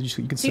 grappled. You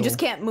can So still, you just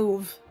can't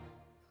move.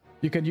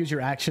 you can use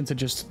your action to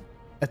just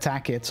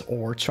attack it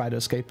or try to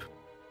escape.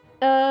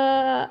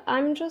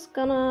 I'm just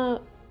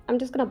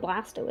gonna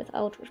blast it with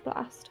Eldritch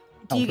Blast.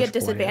 Do you Eldritch get Blast.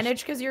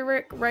 disadvantage because you're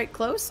right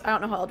close? I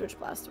don't know how Eldritch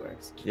Blast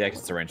works. Yeah, because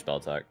it's a ranged spell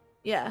attack.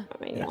 Yeah.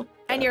 I mean, yeah.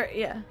 And you're,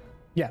 yeah.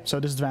 Yeah, so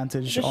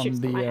disadvantage Just on shoots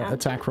from my the hand.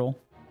 attack roll.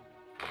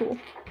 Cool.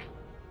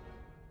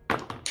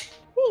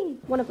 Whee!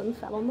 One of them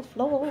fell on the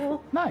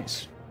floor.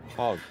 Nice.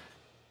 Hog.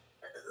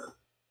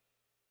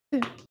 No,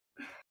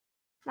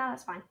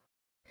 that's fine.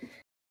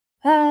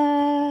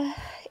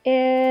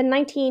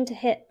 19 to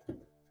hit.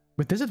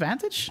 With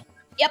disadvantage?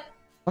 Yep.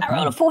 Fuck I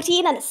rolled a me.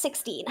 14 and a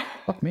 16.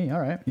 Fuck me. All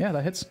right. Yeah,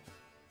 that hits.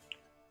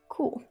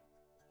 Cool.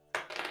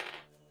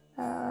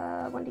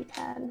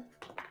 1d10.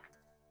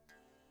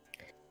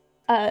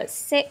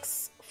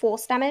 6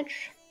 force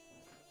damage.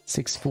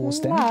 6 force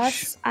damage.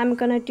 Plus, I'm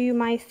gonna do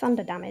my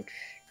thunder damage,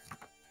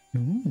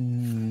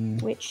 Ooh.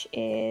 which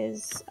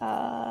is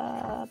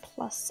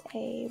plus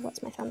a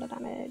what's my thunder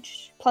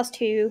damage?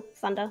 +2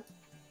 thunder.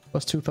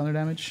 Plus 2 thunder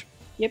damage.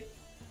 Yep.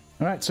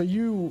 All right. So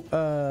you,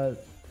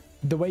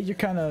 the way you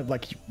kind of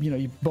like,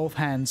 you both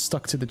hands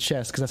stuck to the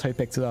chest because that's how you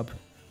picked it up.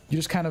 You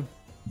just kind of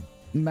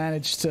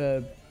managed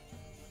to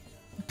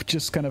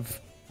just kind of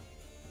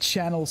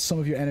channel some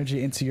of your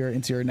energy into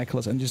your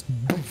necklace and just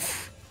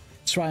boof,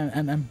 try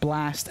and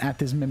blast at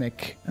this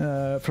mimic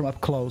from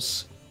up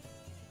close.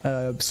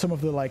 Some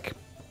of the like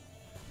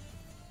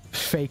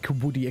fake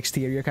woody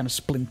exterior kind of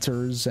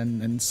splinters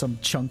and some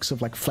chunks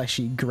of like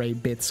fleshy gray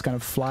bits kind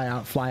of fly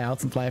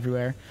out and fly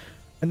everywhere,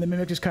 and the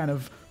mimic just kind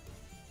of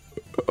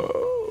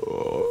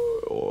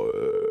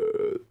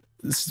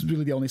this is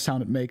really the only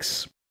sound it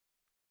makes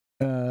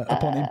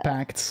upon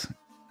impact.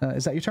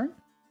 Is that your turn?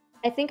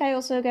 I think I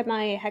also get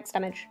my hex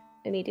damage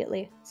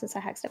immediately since I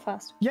hexed it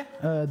first. Yeah,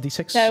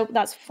 d6. So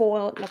that's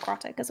 4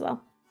 necrotic as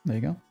well. There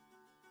you go.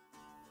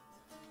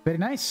 Very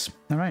nice.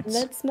 All right.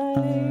 That's my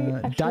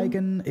action.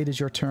 Daigun, it is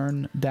your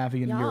turn.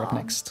 Davian, you're up Yeah.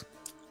 next.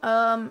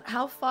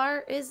 How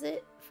far is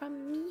it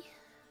from me?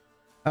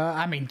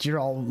 I mean, you're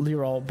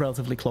all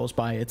relatively close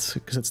by it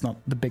because it's not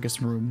the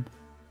biggest room.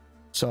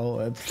 So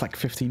it's like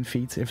 15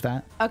 feet, if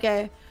that.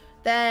 Okay,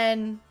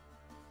 then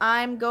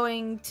I'm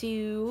going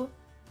to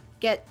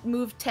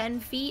move 10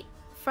 feet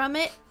from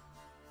it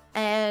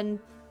and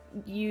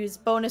use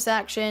bonus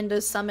action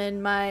to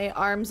summon my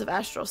Arms of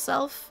Astral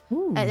Self.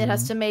 Ooh. And it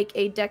has to make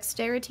a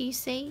dexterity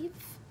save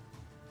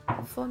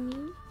for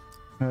me.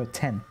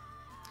 10.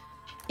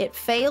 It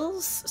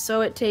fails,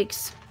 so it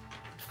takes...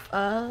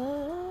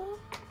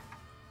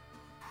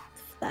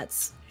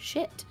 That's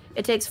shit.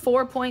 It takes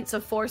 4 points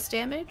of force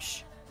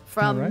damage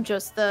from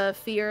just the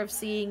fear of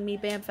seeing me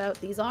bamf out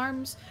these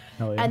arms.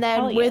 Oh, yeah. And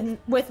then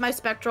with my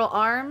spectral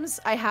arms,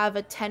 I have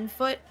a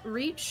 10-foot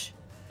reach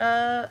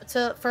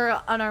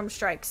for unarmed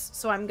strikes.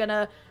 So I'm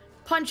gonna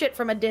punch it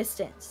from a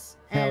distance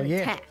and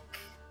attack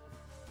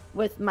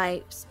with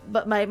my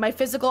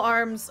physical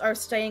arms are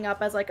staying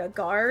up as like a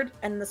guard,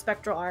 and the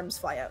spectral arms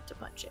fly out to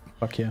punch it.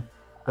 Fuck yeah.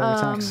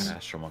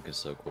 Astral Monk is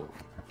so cool.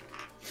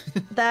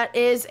 That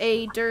is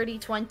a dirty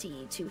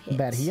 20 to hit.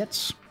 That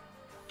hits.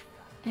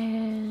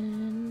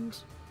 And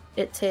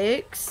it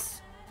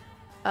takes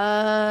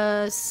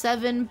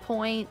 7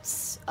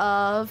 points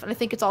of, and I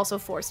think it's also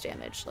force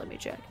damage. Let me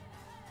check.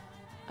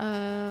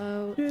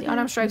 The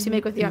unarmed strikes you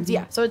make with the arms.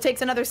 Yeah, so it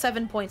takes another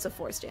 7 points of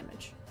force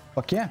damage.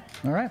 Fuck yeah.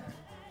 All right.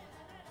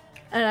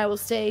 And I will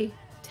stay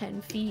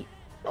 10 feet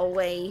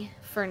away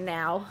for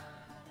now.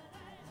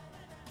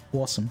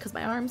 Awesome. Because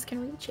my arms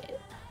can reach it.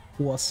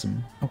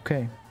 Awesome.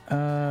 Okay.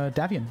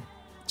 Davian,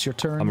 it's your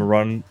turn. I'm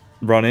gonna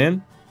run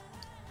in.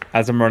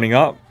 As I'm running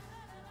up,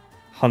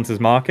 Hunter's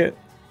Market.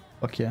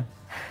 Fuck yeah.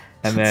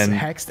 And then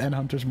hexed and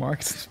Hunter's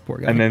Marked. Poor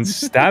guy. And then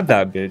stab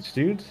that bitch,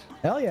 dude.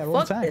 Hell yeah,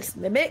 roll attack. This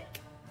mimic.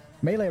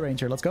 Melee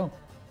ranger, let's go.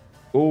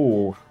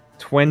 Oh,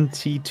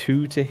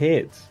 22 to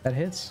hit. That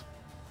hits.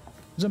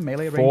 Is a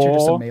melee ranger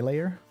just a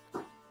meleeer?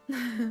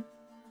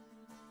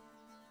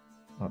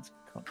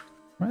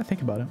 Right,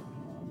 think about it.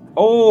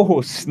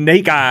 Oh,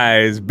 snake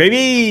eyes,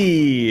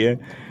 baby!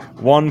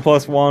 1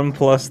 + 1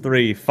 +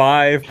 3,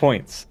 5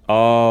 points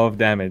of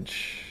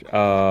damage.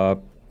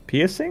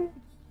 Piercing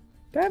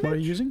damage? What are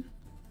you using?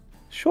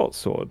 Short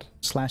sword.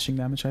 Slashing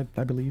damage, I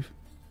believe.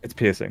 It's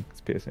piercing.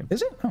 It's piercing.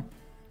 Is it? Oh.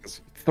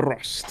 It's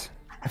thrust.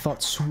 I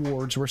thought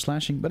swords were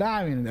slashing, but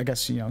I mean, I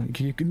guess, you know,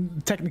 you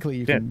can technically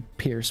you can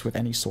pierce with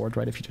any sword,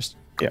 right? If you just...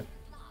 Yeah.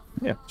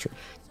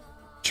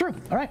 True.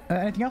 All right.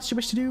 Anything else you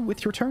wish to do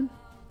with your turn?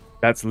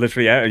 That's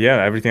literally,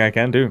 everything I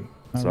can do.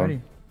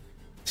 Alrighty.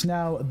 It's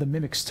now the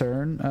Mimic's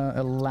turn.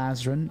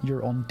 Lazarus,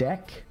 you're on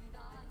deck.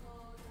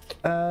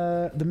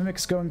 The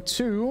Mimic's going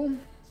to...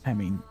 I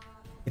mean,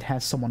 it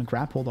has someone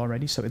grappled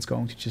already, so it's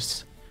going to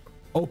just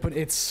open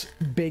its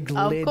big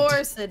lid. Of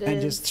course it is.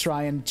 And just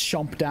try and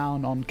chomp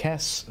down on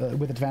Kess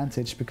with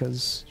advantage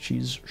because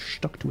she's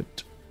stuck to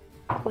it.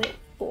 Wait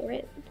for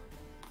it.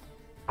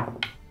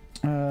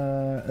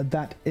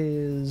 That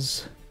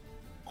is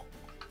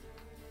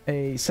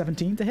a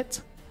 17 to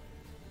hit.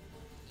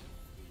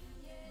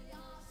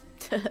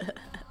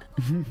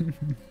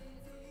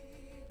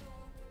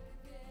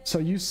 So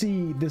you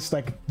see this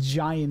like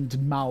giant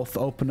mouth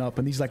open up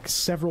and these like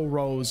several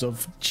rows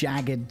of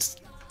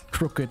jagged,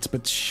 crooked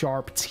but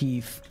sharp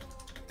teeth,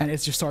 and it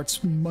just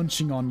starts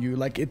munching on you.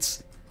 Like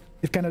it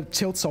kind of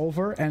tilts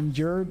over and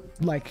your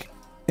like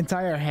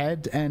entire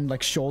head and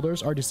like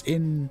shoulders are just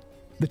in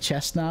the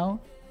chest now,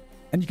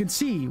 and you can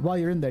see while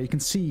you're in there, you can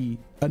see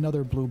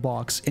another blue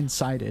box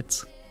inside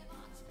it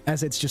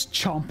as it's just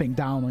chomping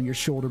down on your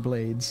shoulder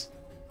blades.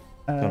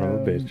 Son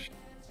of a bitch.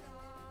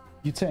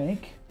 You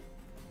take...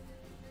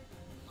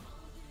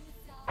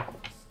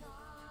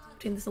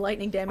 Between this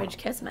lightning damage,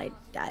 Kess might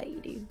die,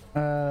 dude.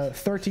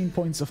 13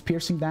 points of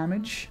piercing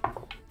damage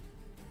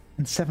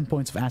and 7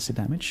 points of acid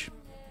damage.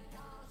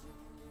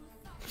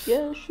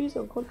 Yeah, she's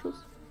unconscious.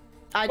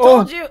 I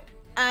told you!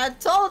 I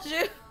told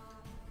you!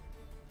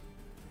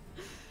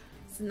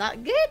 It's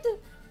not good!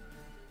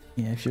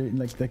 Yeah, if you're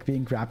like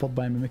being grappled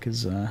by a mimic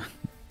is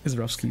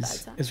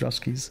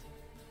Ruskies.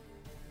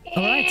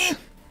 Alright.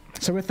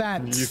 So with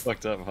that... You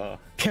fucked up, huh?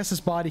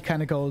 Kess's body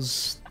kind of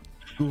goes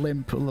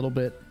limp a little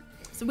bit.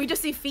 So we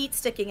just see feet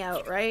sticking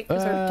out, right?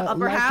 Because her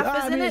upper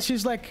half is in it?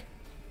 She's like...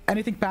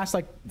 Anything past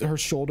like her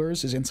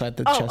shoulders is inside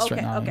the chest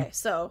right now. Okay,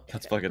 so...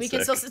 That's fucking we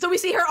sick. can still, so we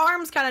see her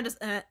arms kind of just...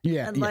 and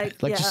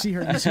you see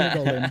her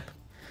go limp.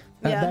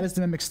 That is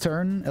the Mimic's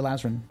turn.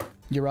 Elazrin,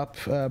 you're up.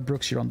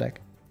 Brooks, you're on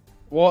deck.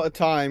 What a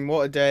time,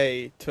 what a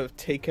day to have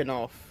taken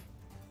off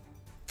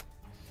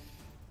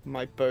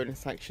my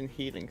bonus action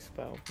healing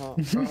spell.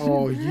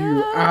 Oh,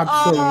 you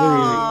absolutely...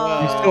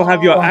 You still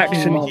have your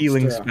action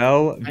healing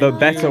spell, the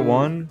better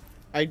one.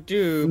 I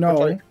do.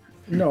 No,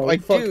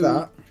 fuck do,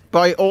 that. But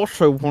I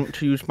also want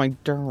to use my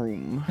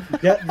dome.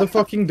 Get the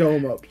fucking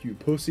dome up, you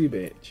pussy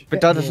bitch.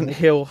 But that doesn't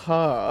heal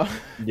her.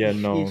 Yeah,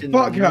 no.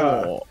 Fuck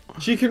her.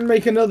 She can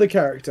make another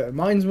character.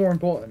 Mine's more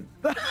important.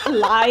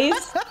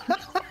 Lies.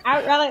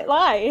 Outright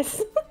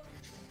lies.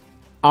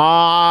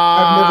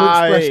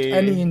 I've never expressed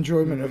any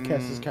enjoyment of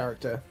Kess's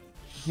character.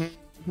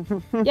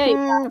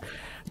 Yeah.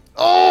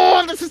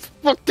 Oh, this is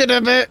fucked in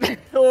a bit.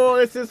 Oh,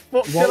 this is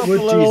fucked What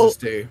would Jesus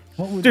do?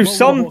 Do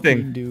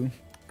something. Do?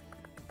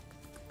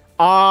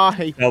 I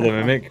hate Tell the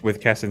Mimic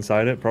with Kess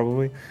inside it,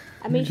 probably.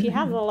 I mean, she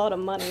has a lot of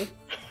money.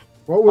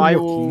 What would I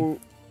Wookie? will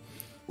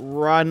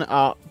run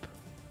up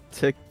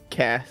to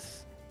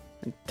Kess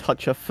and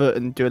touch her foot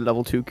and do a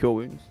level 2 cure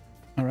wounds.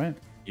 All right.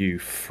 You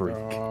freak.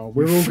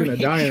 We're all gonna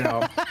die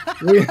now.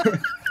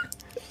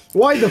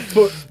 Why the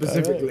foot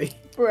specifically?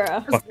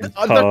 Bruh. The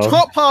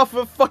top half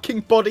of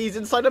fucking body is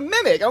inside a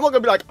mimic. I'm not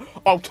gonna be like,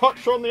 I'll touch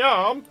her on the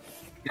arm.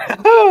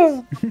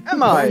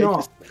 Am I?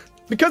 Not?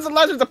 Because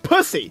Elijah's a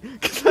pussy.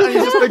 He's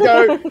just gonna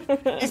go.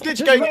 He's literally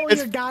Just going. roll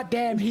your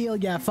goddamn heel,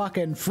 you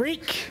fucking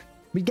freak.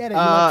 We get it.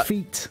 You like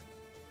feet.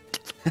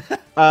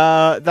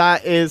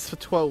 That is for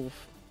 12.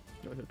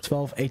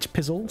 12 H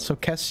pizzle. So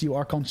Kess, you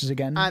are conscious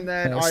again. And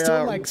then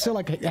still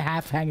like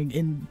half hanging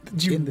in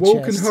You've the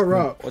woken chest. her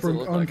up What's it from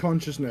look like?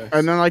 unconsciousness.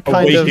 And then I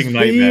kind of waking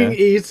nightmare. being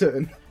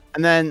eaten.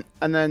 and then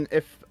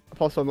if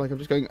possible, I'm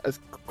just going as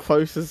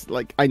close as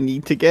I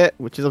need to get,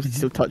 which is obviously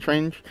still touch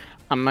range.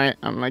 Am I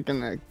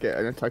gonna get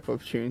an attack of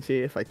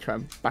opportunity if I try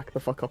and back the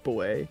fuck up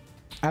away?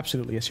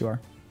 Absolutely, yes, you are.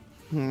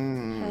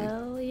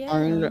 Hell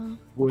yeah.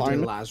 Would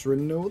Fine. Lazarus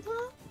know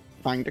that?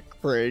 Find a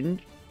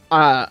cringe.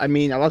 I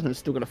mean, Elasman's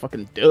still gonna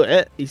fucking do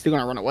it. He's still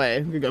gonna run away.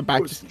 I'm gonna go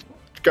back, just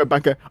go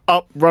back, go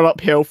up, run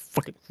uphill,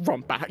 fucking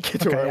run back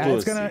to Okay, where yeah, it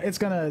was. it's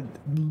gonna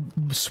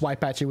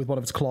swipe at you with one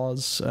of its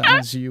claws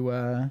as you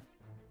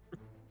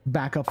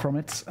back up from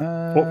it.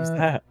 What was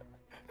that?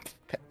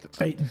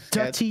 A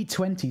dirty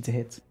 20 to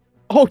hit.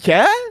 Oh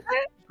yeah?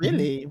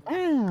 Really?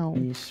 Wow.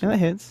 Yeesh. Yeah, that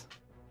hits.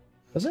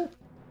 Does it?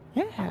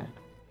 Yeah.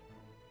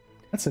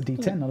 That's a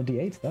D10, not a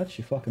D8. That's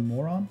you fucking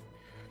moron.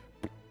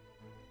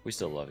 We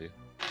still love you.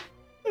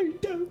 No, you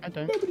don't. I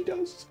don't. Nobody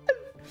does.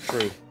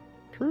 True.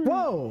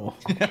 Whoa!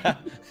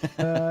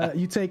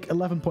 You take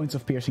 11 points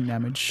of piercing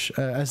damage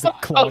as the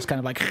claws kind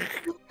of like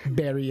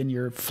bury in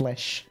your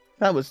flesh.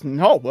 That was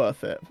not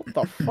worth it. What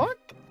the fuck?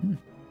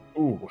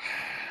 Ooh,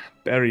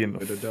 bury in the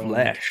Would've done.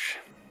 flesh.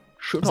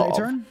 Should Is that your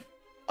turn?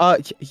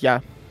 Yeah.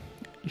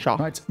 Sure.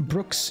 Right,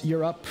 Brooks,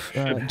 you're up.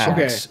 have.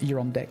 Jax, you're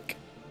on deck.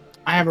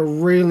 I have a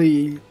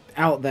really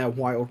out there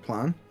wild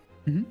plan.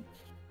 Mhm.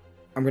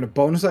 I'm gonna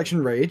bonus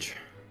action rage,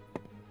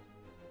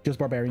 Just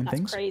barbarian That's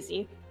things.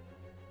 crazy.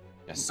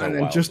 That's so and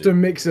then wild, just dude. to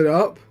mix it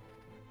up,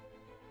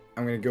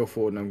 I'm gonna go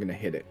forward and I'm gonna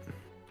hit it.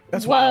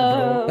 That's wild,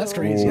 bro. Whoa. That's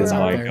crazy. Oh That's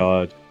out my there.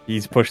 god.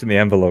 He's pushing the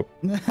envelope.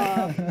 I'm pretty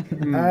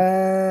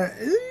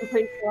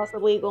sure that's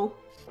illegal.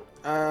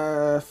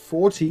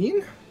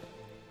 14.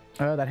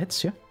 That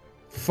hits you.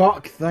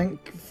 Fuck.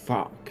 Thank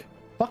fuck.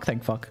 Fuck,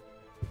 thank fuck.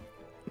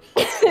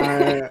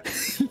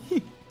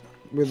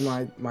 With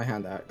my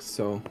hand axe.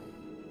 So,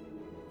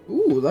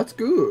 ooh, that's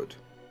good.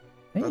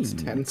 Hey, That's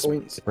 10 that's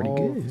points pretty of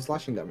good.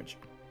 slashing damage.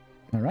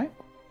 All right.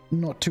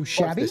 Not too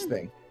Fuck shabby. this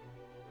thing.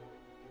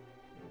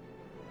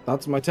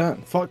 That's my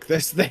turn. Fuck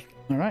this thing.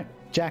 All right,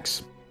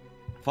 Jax.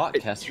 Fuck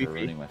Kess for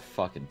ruining my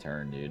fucking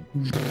turn, dude.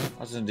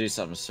 I was gonna do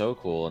something so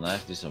cool, and I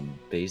have to do some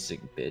basic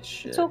bitch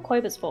shit. It's all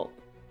Quaver's fault.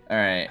 All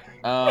right.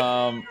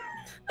 Grab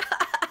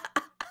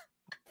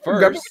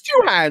it with First,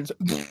 2 hands.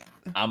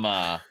 I'm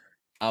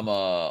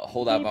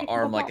hold out my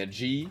arm like a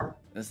G.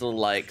 This little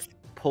like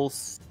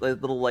pulse,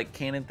 little like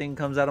cannon thing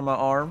comes out of my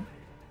arm,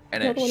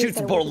 and You're it the one who shoots a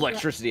said bolt of it was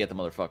electricity at the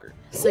motherfucker.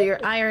 So you're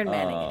Iron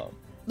Manning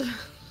it.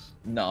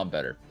 No, I'm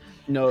better.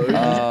 No,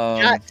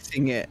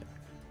 Jaxing it.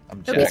 I'm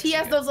No, because he jaxing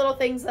has it. those little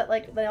things that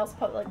like they also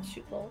put, like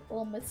shoot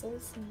little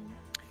missiles. And...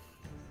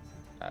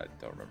 I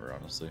don't remember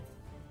honestly.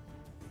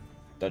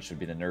 Dutch would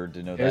be the nerd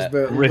to know There's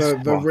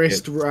that. the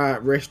Wrist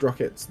wrist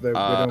rockets. The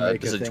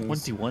Widowmaker There's a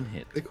things. 21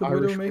 hit. They called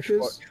Irish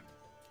Widowmakers.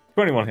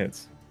 21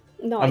 hits.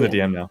 No, I'm the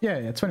idea. DM now.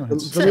 Yeah, 21 The,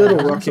 hits. the little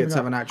I'm rockets something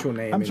have an out. actual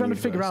name. I'm in trying to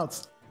the figure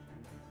universe. out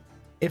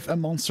if a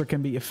monster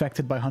can be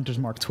affected by Hunter's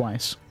Mark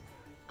twice.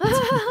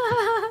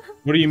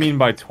 What do you mean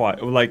by twice?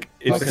 Like,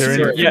 is Like a there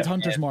serious any... Yeah,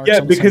 Hunter's Mark. yeah,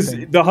 because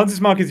the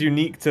Hunter's Mark is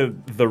unique to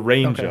the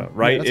Ranger, Okay.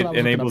 right? Yeah, that's It what I was looking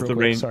enables up the real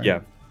quick, range. sorry. Yeah.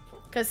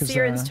 Because 'Cause,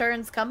 Siren's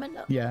turn's coming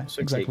up. Yeah, So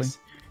it exactly.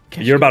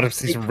 takes You're about to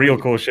see some real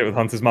cool shit with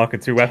Hunter's Mark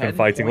and 2 weapon 10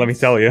 fighting, let me points.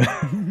 tell you.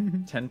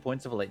 10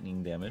 points of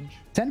lightning damage.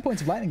 10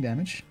 points of lightning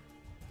damage.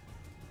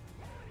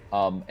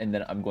 And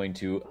then I'm going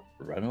to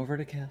run over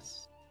to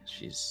Kess.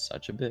 She's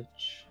such a bitch.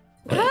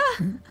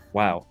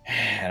 Wow.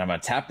 And I'm gonna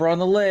tap her on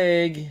the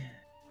leg,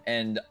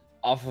 and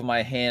off of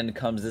my hand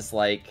comes this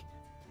like,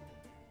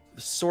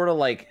 sort of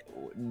like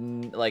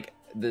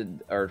the,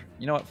 or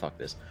you know what? Fuck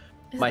this.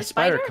 Is My it a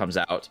spider spider? comes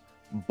out,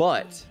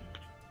 but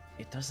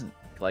it doesn't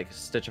like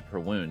stitch up her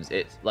wounds.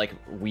 It like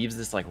weaves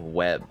this like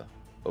web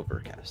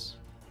over Kess,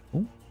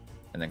 Ooh.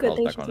 and then Good calls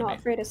thing back she's onto not me.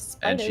 afraid of And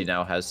spiders. she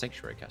now has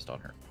Sanctuary cast on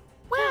her.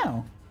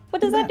 Wow.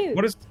 What does that do?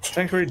 What does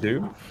Sanctuary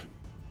do?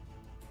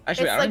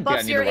 Actually, It's I like don't think I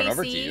buffs need to your run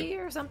over to you. AC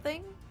or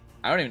something.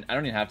 I don't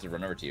even have to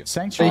run over to you.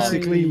 Sanctuary.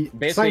 Basically,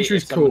 Basically,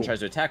 Sanctuary's if someone cool. tries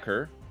to attack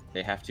her,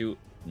 they have to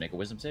make a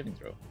Wisdom saving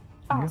throw,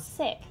 Oh,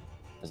 sick.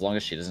 as long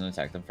as she doesn't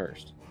attack them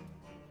first.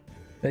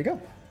 There you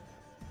go.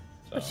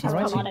 But she's So,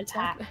 Alright. not on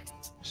attack.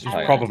 She's I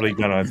like probably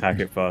gonna attack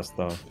it first,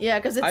 though. Yeah,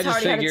 because it's I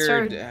just already had its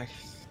figured. turn.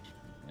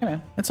 Yeah,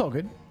 man, it's all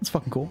good. It's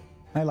fucking cool.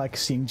 I like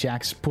seeing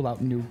Jax pull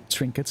out new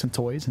trinkets and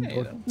toys, and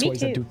or Me toys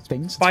that too. do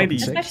things. It's Spidey. fucking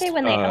sick. Especially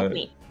when they help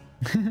me.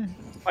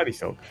 Spidey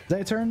Silk. Is that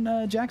your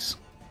turn, Jax?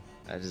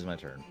 That is my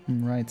turn.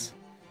 Right.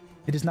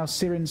 It is now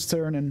Siren's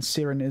turn, and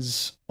Siren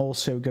is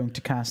also going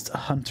to cast a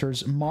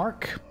Hunter's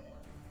Mark.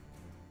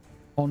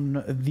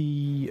 on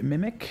the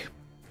Mimic.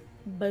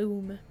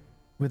 Boom.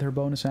 With her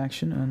bonus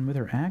action, and with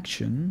her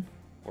action...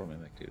 Poor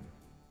Mimic, dude.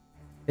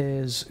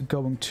 Is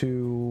going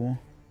to...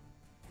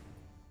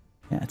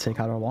 Yeah, take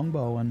out her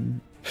longbow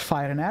and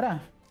fire an arrow.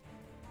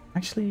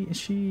 Actually, is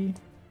she...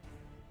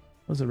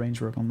 What does the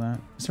range work on that?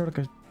 Is there like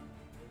a...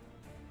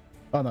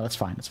 Oh no, that's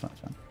fine. That's fine.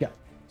 That's fine. Yeah.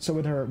 So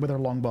with her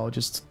longbow,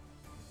 just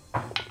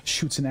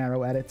shoots an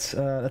arrow at it.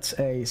 That's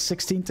a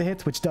 16 to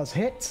hit, which does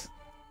hit.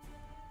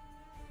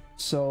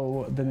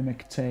 So the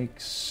Mimic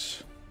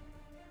takes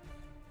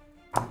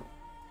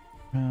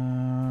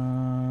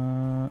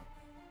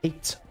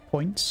 8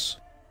 points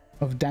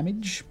of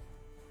damage.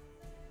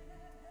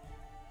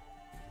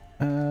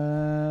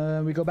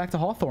 We go back to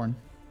Hawthorne.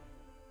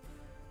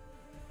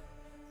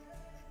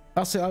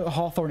 I'll say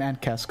Hawthorne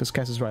and Kess, because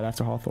Kess is right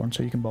after Hawthorne,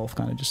 so you can both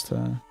kind of just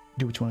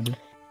do what you want to do.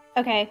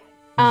 Okay.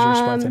 Your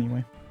spots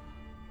anyway.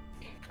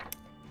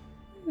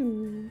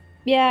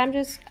 Yeah, I'm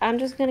just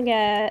gonna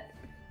get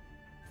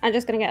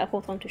a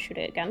Hawthorne to shoot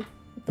it again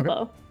with the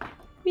bow.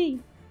 Whee.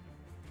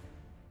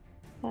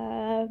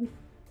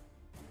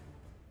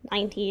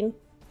 19.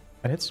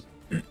 That hits.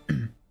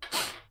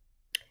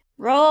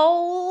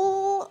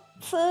 Roll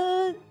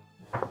for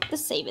the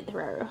save and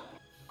throw.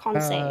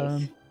 Con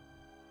save.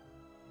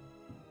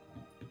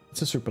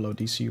 It's a super low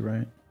DC,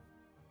 right?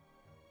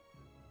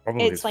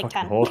 Probably it's like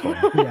 10.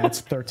 Yeah,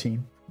 it's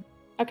 13.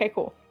 Okay,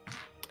 cool.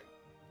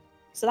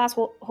 So that's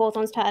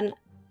Hawthorne's turn.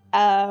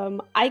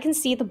 I can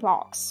see the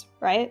box,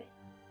 right?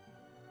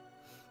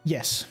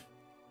 Yes.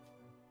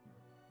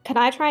 Can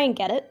I try and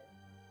get it?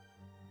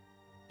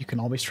 You can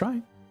always try.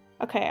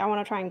 Okay, I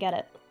want to try and get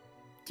it.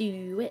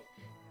 Do it.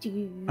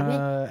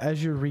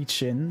 As you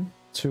reach in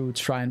to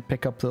try and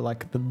pick up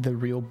the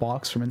real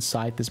box from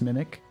inside this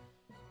Mimic,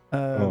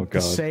 oh, God.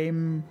 The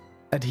same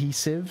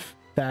adhesive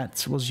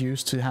that was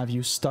used to have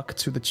you stuck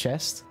to the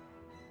chest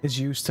is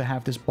used to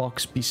have this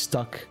box be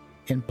stuck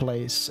in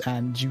place,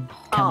 and you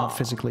cannot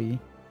physically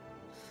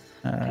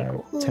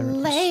tear it.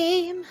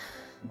 Lame.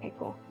 Okay,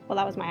 cool. Well,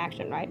 that was my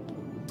action, right?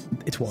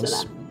 It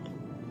was.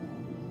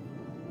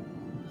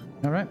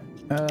 All right.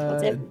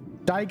 That's it.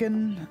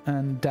 Daigun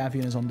and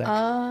Davian is on deck.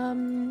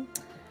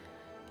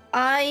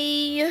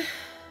 I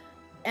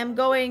am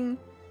going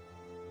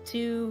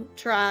to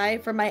try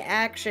for my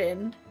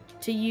action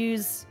to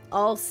use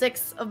all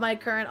 6 of my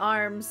current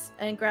arms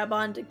and grab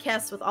onto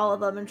Kess with all of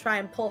them and try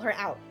and pull her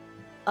out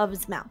of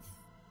his mouth.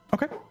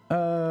 Okay.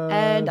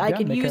 And I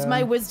can use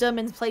my wisdom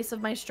in place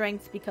of my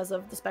strength because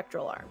of the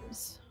spectral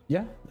arms.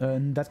 Yeah,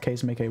 in that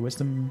case, make a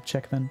wisdom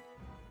check then.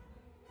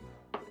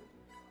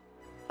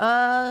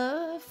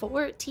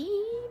 14.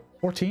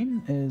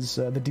 14 is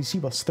the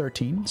DC was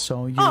 13,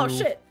 so you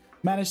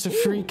managed to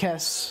free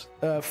Kess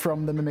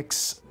from the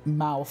Mimic's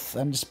mouth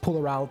and just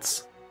pull her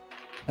out.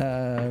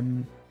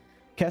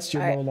 Kess,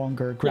 you're no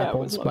longer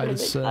grappled by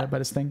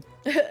this thing.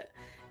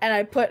 And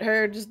I put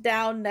her just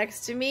down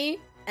next to me,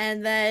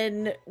 and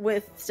then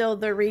with still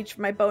the reach,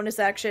 my bonus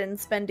action,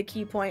 spend a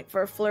key point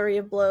for a flurry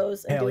of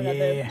blows and do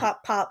another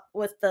pop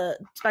with the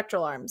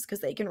spectral arms because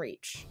they can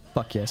reach.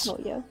 Fuck yes. Oh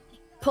yeah.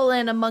 Pull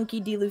in a monkey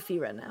D. Luffy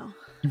right now.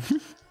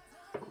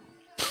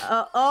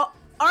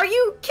 Are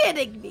you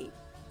kidding me?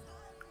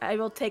 I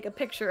will take a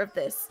picture of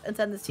this and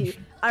send this to you.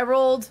 I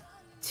rolled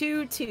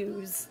 2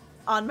 2s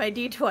on my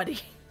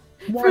D20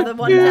 for the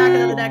one attack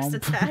and the next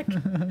attack.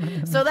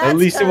 So that's at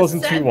least it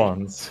wasn't 2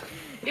 1s.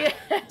 Yeah.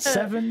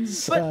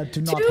 7s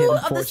do not 2 hit,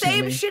 of the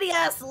same shitty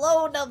ass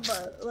low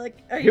number.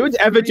 Like, who would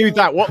ever do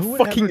that? What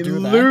fucking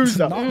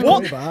loser?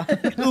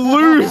 What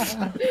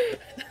loser?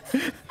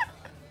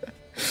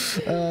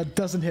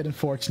 Doesn't hit,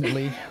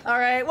 unfortunately. All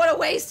right, what a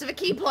waste of a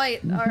key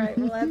point. All right,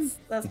 well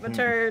that's my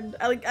turn.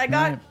 I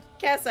got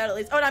Kess out at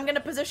least. Oh, and I'm gonna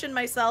position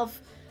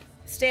myself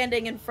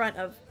standing in front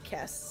of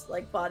Kess,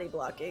 like body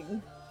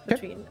blocking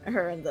between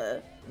her and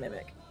the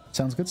Mimic.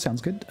 Sounds good.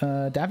 Sounds good.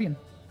 Davian.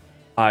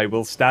 I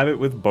will stab it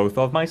with both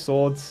of my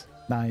swords.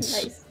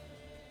 Nice.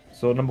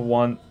 Sword number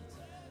 1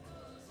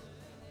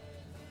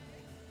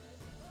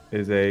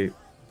 is a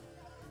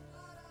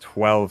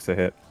 12 to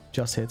hit.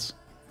 Just hits.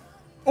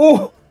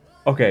 Oh!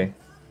 Okay.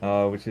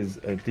 Which is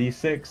a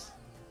d6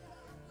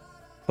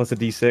 plus a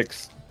d6.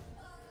 At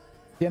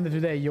the end of the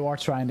day, you are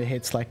trying to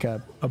hit like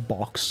a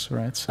box,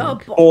 right? So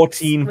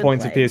 14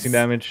 points of piercing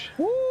damage.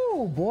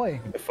 Oh boy.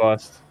 The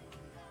first.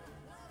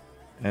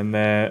 And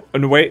then... Oh,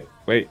 no, wait.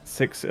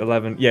 6,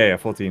 11... Yeah,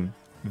 14.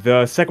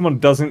 The second one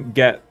doesn't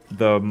get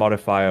the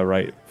modifier,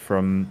 right,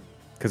 from...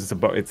 Because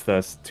it's the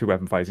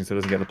 2-weapon fighting, so it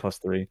doesn't get the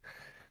 +3.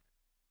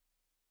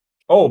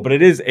 Oh, but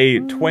it is a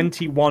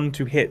 21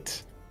 to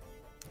hit.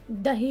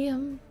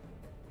 Damn.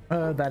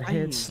 That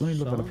hits. Let me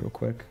look that up real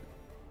quick.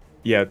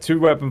 Yeah,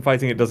 2-weapon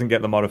fighting, it doesn't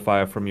get the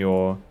modifier from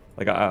your...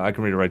 Like, I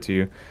can read it right to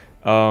you.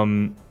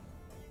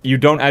 You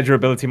don't add your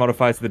ability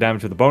modifier to the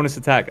damage of the bonus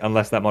attack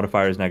unless that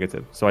modifier is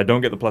negative. So I don't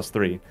get the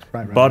 +3.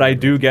 But I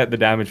do get the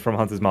damage from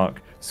Hunter's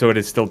Mark. So it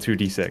is still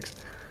 2d6.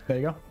 There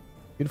you go.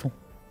 Beautiful.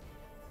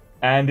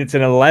 And it's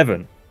an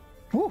 11.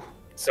 Woo.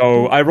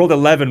 So I rolled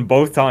 11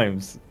 both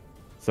times.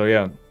 So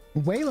yeah.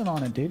 Wailing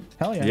on it, dude.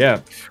 Hell yeah.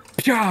 Yeah.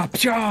 Pshaw,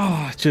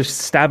 pshaw, just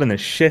stabbing the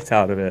shit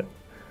out of it.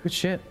 Good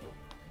shit.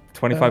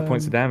 25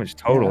 points of damage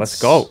total. Yeah,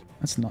 Let's go.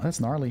 That's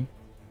gnarly.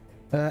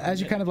 As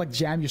you kind of like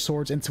jam your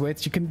swords into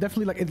it, you can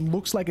definitely like. It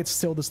looks like it's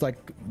still this like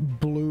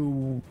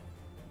blue,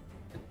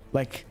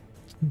 like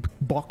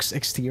box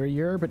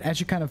exterior, but as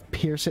you kind of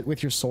pierce it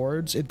with your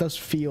swords, it does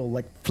feel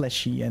like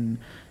fleshy and.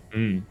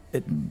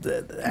 As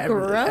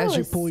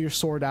you pull your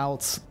sword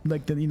out,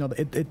 like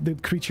the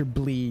creature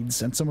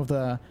bleeds, and some of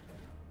the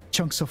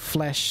chunks of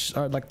flesh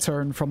are like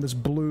turn from this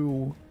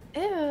blue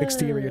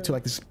exterior to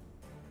like this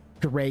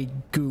gray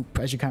goop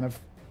as you kind of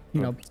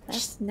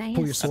That's nice.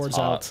 pull your swords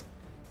out.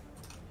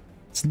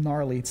 It's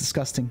gnarly. It's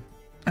disgusting.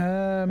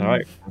 All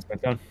right, that's my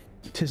turn.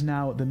 It is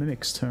now the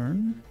mimic's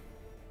turn,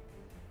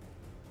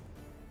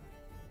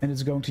 and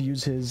it's going to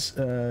use his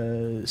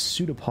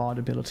pseudopod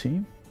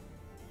ability.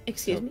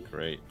 Excuse me?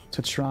 Great.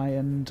 To try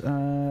and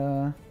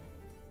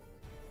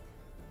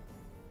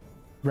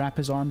wrap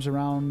his arms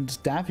around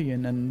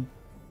Davian and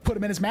put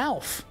him in his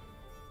mouth.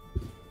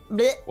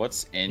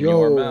 What's in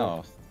your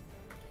mouth?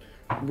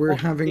 We're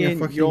having a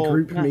fucking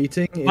group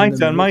meeting. My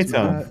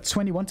turn.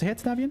 21 to hit,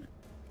 Davian?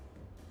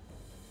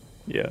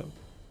 Yeah.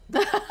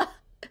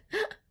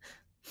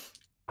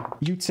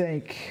 You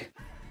take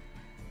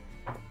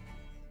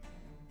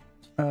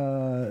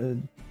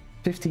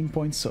 15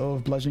 points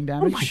of bludgeoning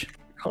damage.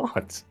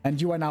 God.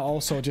 And you are now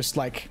also just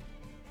like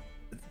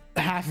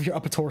half of your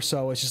upper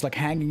torso is just like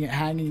hanging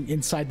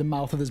inside the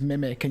mouth of this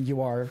mimic, and you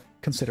are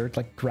considered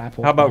like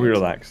grappled. How about we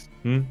relax?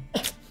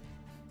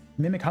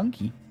 Mimic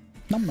hunky.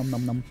 Num num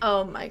num num.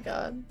 Oh my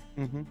god.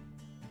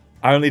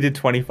 I only did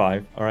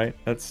 25. All right,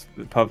 that's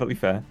perfectly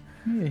fair.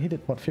 Yeah, he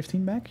did what,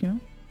 15 back?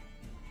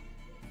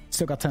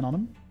 Still got 10 on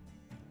him.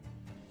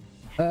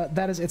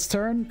 That is its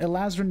turn.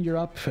 Elazarin, you're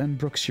up, and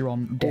Brooks, you're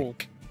on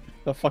deck.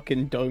 The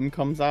fucking dome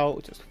comes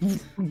out. Just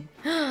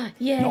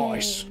Yeah.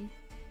 Nice.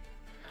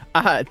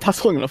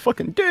 That's what I'm gonna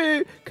fucking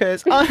do,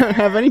 because I don't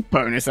have any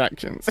bonus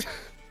actions.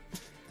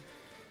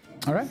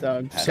 Alright. So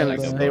I'm just gonna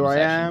stay where I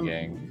am.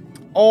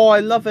 Oh,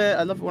 I love it.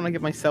 I love it when I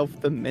give myself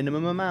the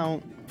minimum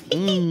amount.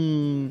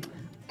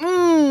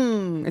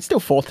 It's still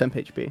 4 temp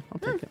HP. I'll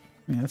take it.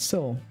 Yeah, it's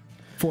still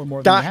 4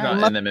 more than you have.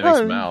 Not in the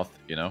mimic's mouth,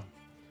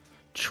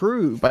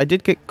 True, but I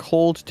did get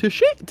called to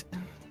shit.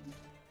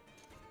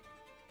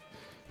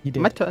 You did.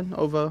 My turn,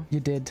 over. You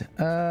did.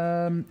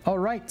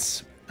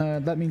 Alright.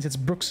 That means it's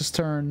Brooks'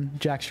 turn.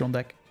 Jax, you're on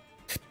deck.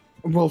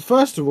 Well,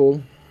 first of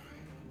all,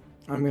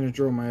 I'm going to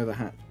draw my other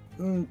hat.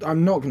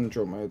 I'm not going to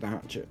draw my other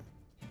hatchet.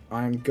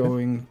 I'm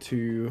going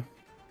to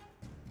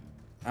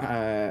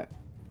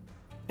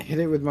hit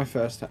it with my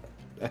first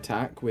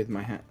attack with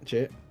my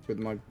hatchet, with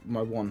my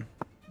one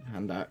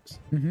hand axe.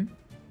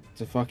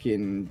 It's a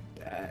fucking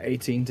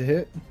 18 to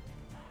hit.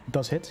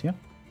 Does hit, yeah.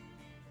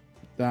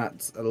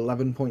 That's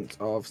 11 points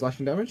of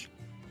slashing damage.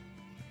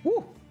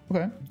 Ooh,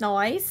 okay.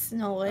 Nice.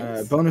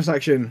 Bonus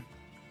action,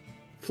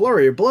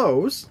 flurry of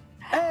blows.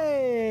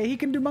 Hey, he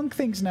can do monk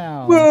things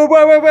now. Whoa,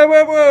 whoa, whoa, whoa,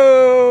 whoa,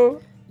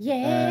 whoa!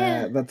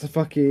 Yeah. That's a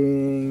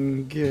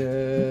fucking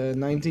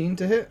 19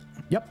 to hit.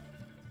 Yep.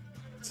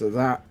 So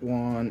that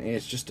one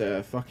is just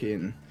a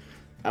fucking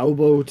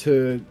elbow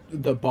to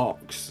the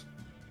box.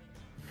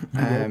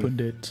 You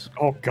opened it.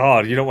 Oh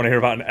god, you don't want to hear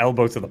about an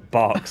elbow to the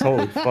box.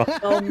 Holy fuck.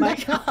 Oh my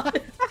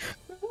god.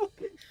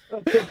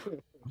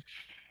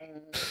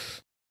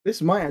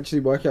 This might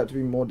actually work out to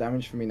be more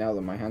damage for me now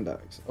than my hand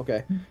axe.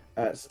 Okay.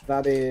 So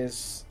that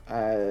is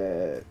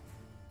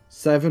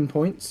 7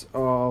 points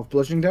of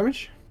bludgeoning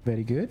damage.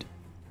 Very good.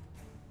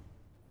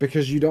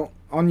 Because you don't...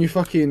 On your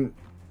fucking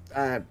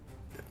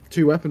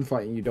 2-weapon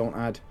fighting, you don't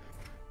add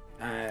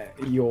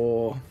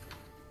your...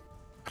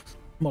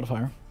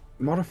 Modifier.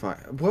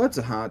 Modifier. Words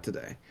are hard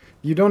today.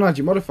 You don't add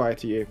your modifier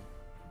to you.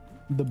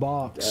 The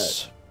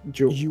box.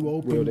 You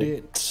opened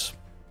it.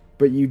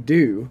 But you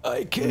do.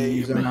 I came.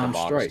 Use unarmed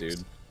strikes.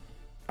 Dude.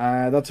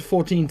 That's a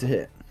 14 to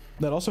hit.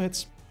 That also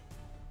hits.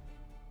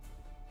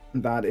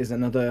 That is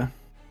another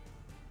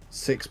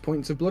 6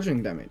 points of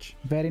bludgeoning damage.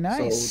 Very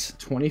nice. So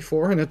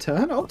 24 in a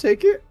turn. I'll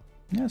take it.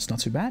 Yeah, it's not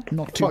too bad.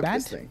 Not too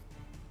bad. This thing.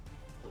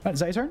 Right, is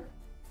that your turn?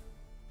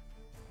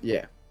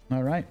 Yeah.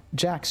 All right,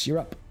 Jax, you're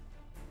up.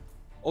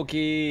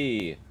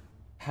 Okay.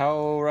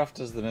 How rough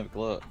does the mimic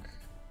look?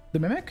 The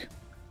mimic?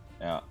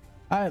 Yeah.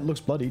 It looks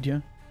bloodied,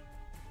 yeah.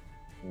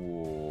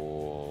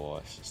 Whoa,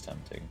 it's just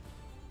tempting.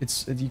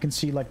 You can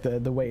see like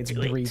the way it's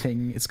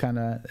breathing. It's kind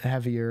of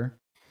heavier.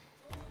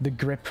 The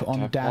grip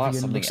on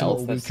Davian looks a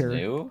little weaker.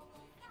 New?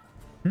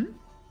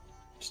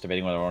 Just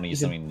debating whether I want to use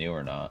something new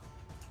or not.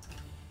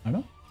 I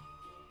don't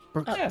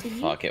know. Yeah,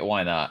 fuck it.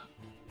 Why not?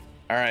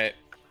 All right.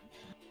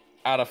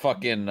 Out of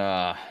fucking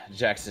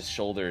Jax's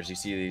shoulders, you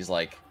see these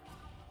like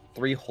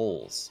 3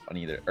 holes on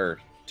either, or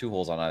 2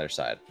 holes on either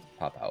side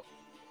pop out,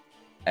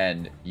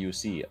 and you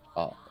see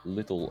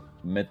little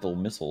metal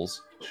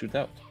missiles shoot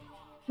out.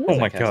 Oh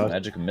my god!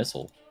 Magic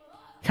missile.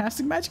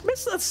 Casting magic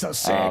missile. That's so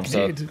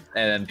sick, dude.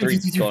 And then 3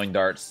 glowing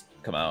darts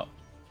come out.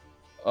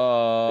 It's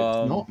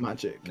not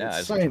magic. Yeah, it's I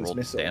just science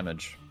missile.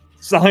 Damage.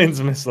 Science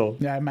missile.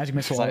 Yeah, magic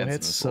missile Science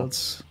hits. missile.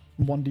 So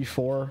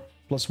 1d4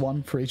 plus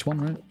 1 for each one,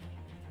 right?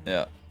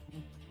 Yeah.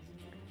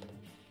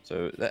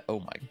 So that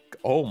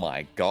oh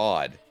my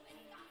god.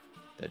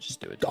 Did I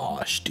just do it?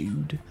 Gosh,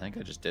 dude. I think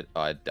I just did.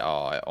 I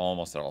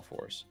almost at all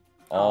fours.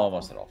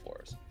 Almost at all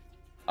fours.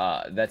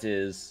 That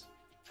is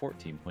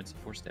 14 points of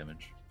force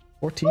damage.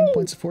 14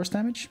 points of force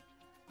damage.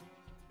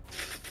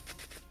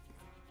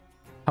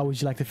 How would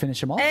you like to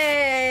finish him off?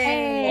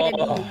 Hey!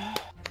 Oh.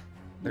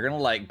 They're gonna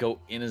like go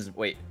in his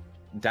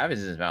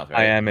David's in his mouth, right?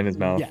 I am in his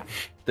mouth. Yeah.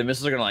 The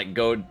missiles are gonna like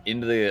go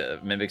into the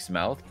mimic's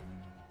mouth,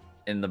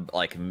 in the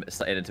like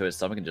into his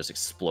stomach and just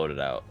explode it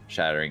out,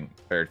 shattering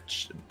or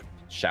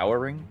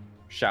showering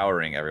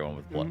everyone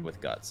with blood with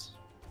guts.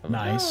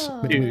 Nice.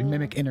 Oh. With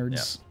mimic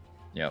innards.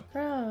 Yep.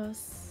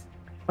 Gross.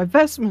 My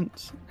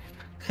vestments.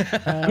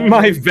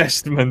 My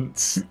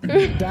vestments.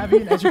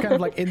 Davian, as you're kind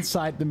of like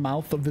inside the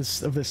mouth of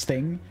this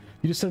thing,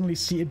 you just suddenly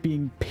see it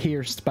being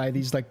pierced by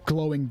these like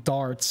glowing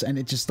darts, and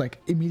it just like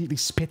immediately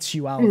spits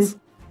you out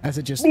as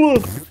it just.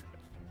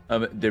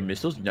 They're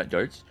missiles, not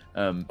darts.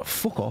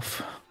 Fuck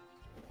off.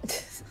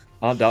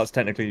 Aren't darts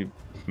technically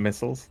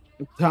missiles?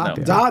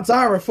 Darts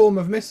are a form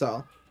of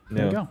missile.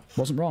 There you go.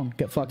 Wasn't wrong.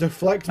 Get fucked.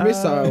 Deflect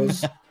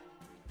missiles.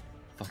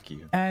 Fuck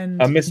you.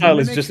 And A missile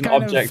the is mimic just an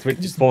kind of object which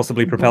is just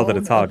forcibly propelled at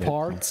a blown target.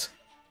 Apart,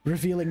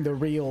 revealing the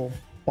real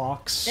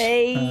box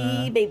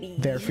Baby.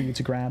 there for you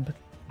to grab.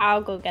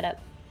 I'll go get it.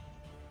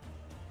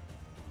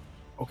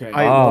 Okay.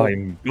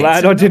 I'm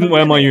glad I didn't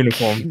wear my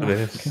uniform for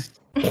this.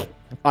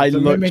 I The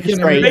looked mimic in a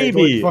straight. minute,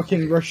 Baby. like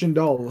fucking Russian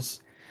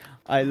dolls.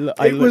 I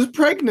It was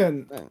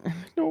pregnant.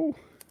 No.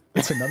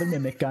 It's another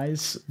mimic,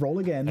 guys. Roll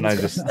again. And I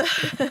just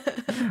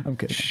I'm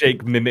kidding.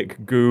 shake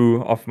mimic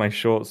goo off my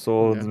short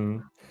sword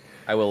and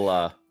I will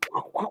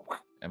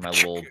and my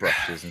little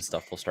brushes and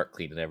stuff will start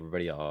cleaning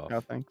everybody off. No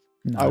thanks.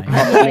 Nice.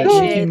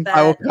 Appreciate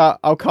that.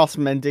 I'll cast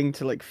mending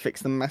to like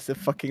fix the massive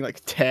fucking like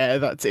tear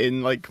that's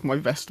in like my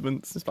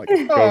vestments. It's like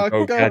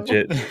go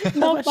gadget.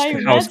 Not my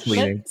House vestments.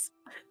 cleaning.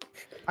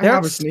 I They're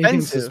have a sneaking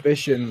expensive.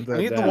 suspicion I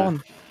need the that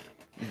one.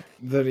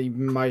 that he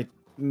might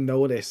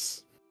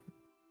notice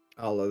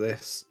all of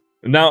this.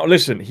 Now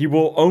listen, he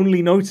will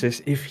only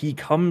notice if he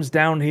comes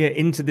down here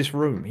into this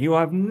room. He will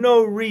have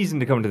no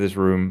reason to come into this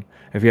room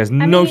if he has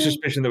no mean-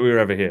 suspicion that we were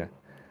ever here.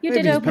 You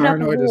Maybe did he's open up a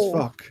paranoid as wall.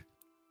 fuck.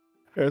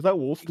 Is that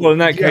wolf? Well, in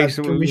that Yeah, case,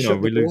 can we you know,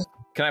 shut we the lose. door?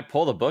 Can I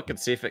pull the book and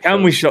see if it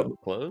Can we shut?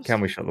 close?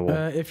 Can we shut the wall?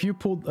 If you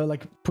pulled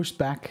like pushed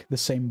back the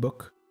same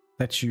book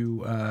that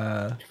you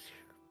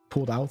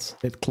pulled out,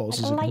 it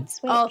closes A again. light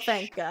switch. Oh,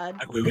 thank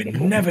God. we were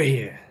never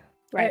here.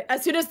 Right.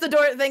 As soon as the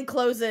door thing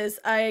closes,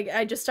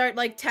 I just start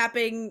like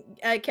tapping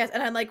Kess,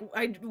 and I'm like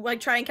I like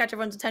try and catch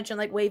everyone's attention,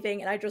 like waving,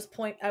 and I just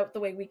point out the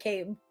way we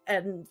came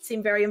and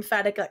seem very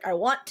emphatic, like I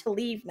want to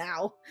leave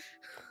now.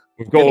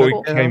 We've got what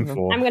we Yeah. came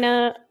for. I'm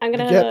gonna Get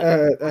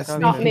a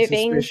stop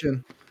sneaking moving.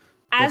 suspicion.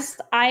 as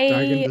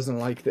Daigun I doesn't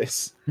like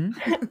this.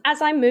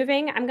 as I'm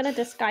moving, I'm gonna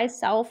disguise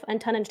self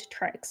and turn into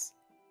tricks.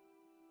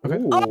 Okay.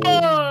 Ooh.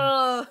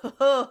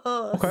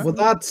 Oh, Okay. Well,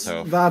 that's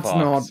So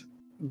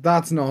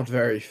that's not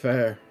very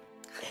fair.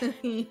 She's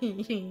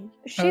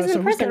So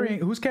in prison.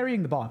 who's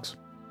carrying the box?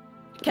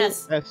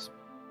 Kess. Yes.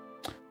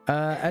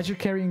 As you're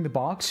carrying the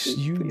box,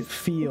 you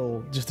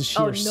feel just the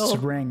sheer Oh, no.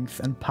 strength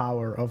and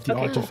power of the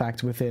Okay.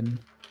 artifact within.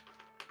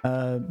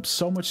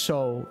 So much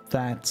so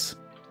that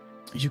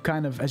you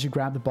kind of, as you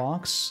grab the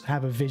box,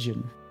 have a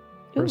vision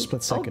for Ooh. a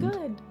split Oh, second.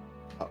 good.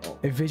 Uh-oh.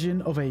 A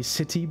vision of a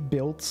city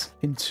built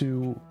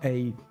into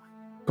a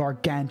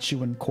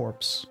gargantuan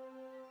corpse.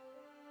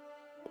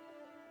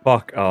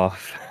 Fuck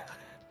off.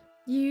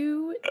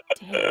 You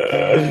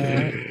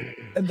did.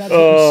 And that's what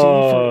you see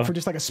Oh. for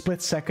just like a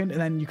split second, and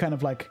then you kind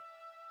of like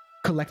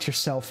collect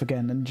yourself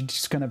again, and you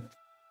just kind of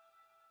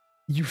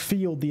you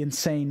feel the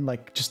insane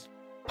like just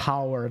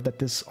power that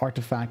this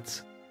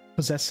artifact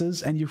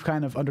possesses, and you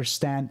kind of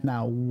understand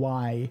now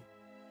why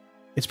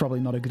it's probably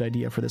not a good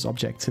idea for this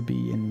object to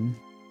be in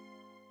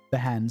the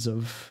hands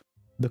of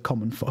the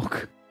common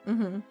folk.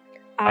 Mm-hmm.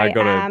 I I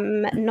gotta-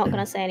 am not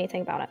gonna say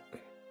anything about it.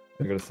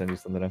 I'm gonna send you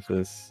something after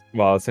this.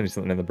 Well, I'll send you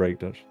something in the break,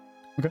 Dutch.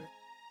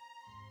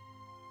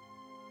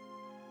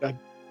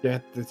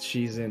 Get that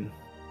she's in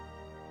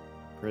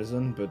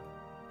prison, but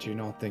do you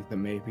not think that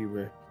maybe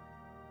we're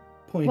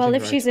pointing Well,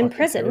 if right she's in fucking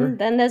to her? prison,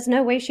 then there's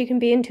no way she can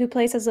be in two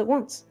places at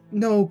once.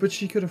 No, but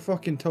she could have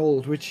fucking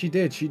told, which she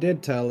did. She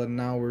did tell, and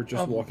now we're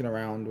just walking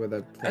around with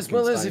a. As fucking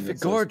well as sign if that a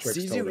says guard Twix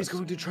sees told you, he's us.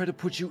 going to try to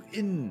put you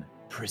in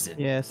prison.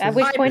 Yes. At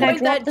which I point I point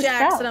drop at the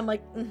Jax, spell. and I'm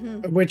like,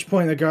 mm-hmm. At which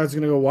point the guard's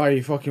gonna go, "Why are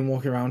you fucking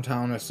walking around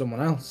town as someone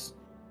else?"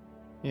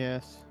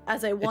 Yes.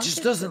 As I It want.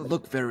 just doesn't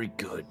look very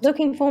good.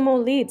 Looking for more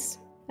leads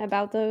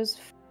about those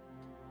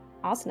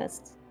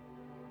arsonists.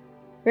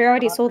 We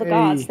already saw the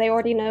guards. Hey. They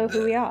already know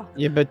who we are.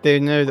 Yeah, but they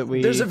know that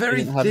we. There's a very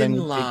didn't have thin any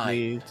big line.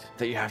 lead.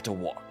 That you have to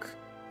walk.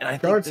 And I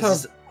think Guards this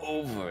is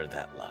over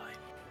that line.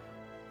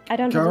 I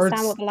don't Guards-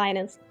 understand what the line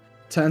is.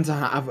 Tend to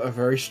have a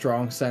very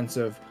strong sense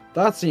of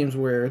that seems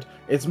weird.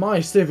 It's my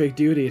civic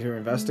duty to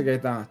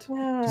investigate that.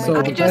 So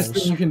I the just-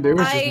 best thing you can do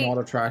is I- just not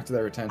attract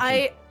their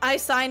attention. I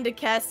signed to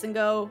Kess and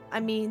go, I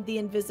mean, the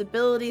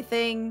invisibility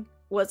thing,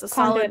 was a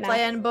solid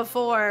plan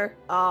before.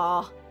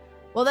 Well,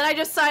 then I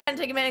just sign and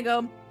take a minute and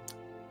go,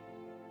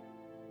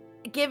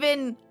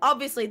 given,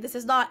 obviously, this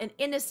is not an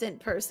innocent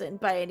person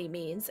by any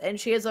means, and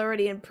she is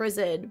already in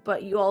prison,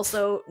 but you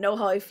also know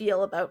how I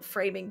feel about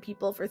framing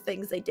people for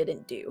things they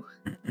didn't do.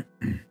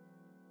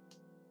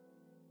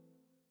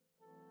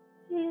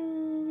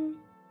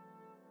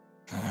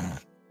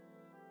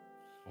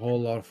 A whole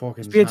lot of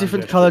fucking. Be a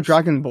different color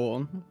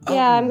dragonborn.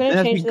 Yeah, I'm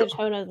gonna change the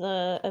tone of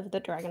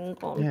the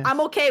dragonborn. Yes. I'm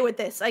okay with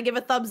this. I give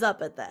a thumbs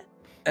up at that.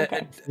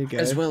 Okay.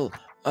 As well,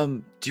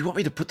 do you want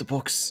me to put the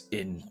box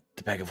in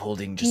the bag of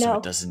holding just so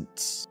it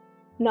doesn't?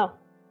 No.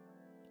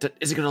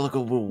 Is it gonna look a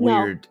little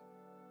weird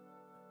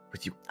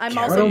with you? I'm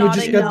Why also don't we just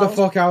nodding get the no.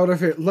 fuck out of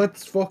here?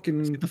 Let's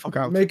fucking get the fuck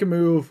out. Make a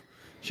move.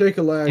 Shake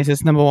a leg. This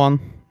is number 1.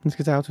 Let's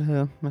get out of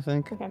here, I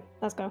think. Okay,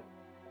 let's go.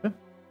 Yeah.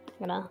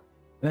 Gonna.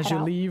 And as you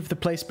leave the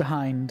place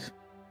behind,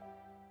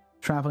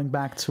 traveling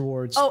back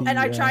towards. And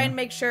I try and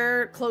make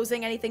sure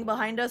closing anything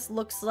behind us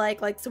looks like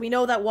so we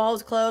know that wall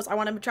is closed. I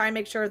want to try and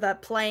make sure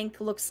that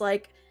plank looks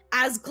like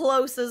as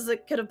close as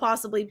it could have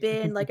possibly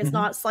been. Like it's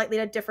not slightly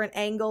at a different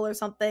angle or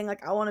something.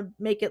 Like I want to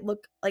make it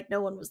look like no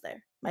one was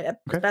there. As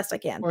best I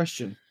can.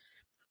 Question.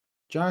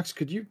 Jax,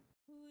 could you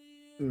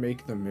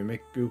make the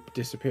mimic goop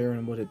disappear,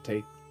 and would it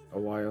take a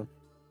while?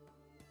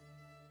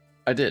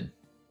 I did.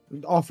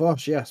 Off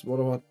us, yes. What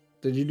about?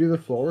 Did you do the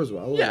floor as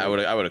well? Yeah, I would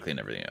have cleaned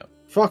everything out.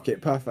 Fuck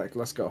it, perfect.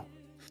 Let's go.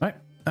 Right.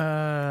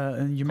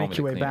 And you make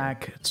your way cleaner.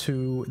 back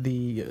to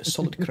the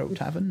Solid Crow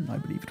Tavern, I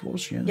believe it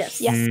was.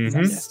 Yes.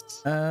 Yes.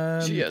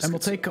 And we'll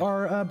take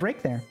our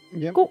break there.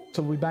 Yep. Cool.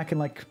 So we'll be back in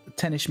like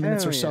 10-ish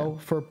minutes or so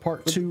for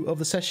part 2 of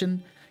the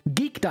session.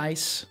 Geek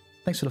Dice.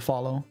 Thanks for the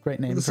follow. Great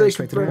name. For the Very sake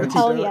straight of to the brevity.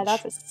 point. Oh yeah,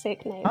 that's a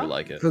sick name. I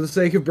like it. For the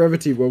sake of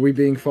brevity, were we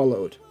being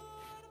followed?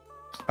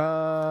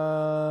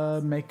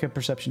 Make a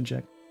perception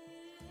check.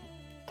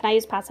 Can I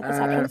use passive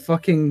perception?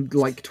 Fucking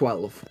like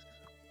 12.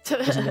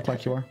 Doesn't look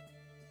like you are.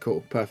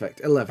 Cool,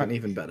 perfect. 11,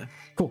 even better.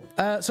 Cool.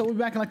 So we'll be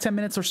back in like 10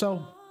 minutes or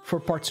so for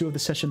part 2 of the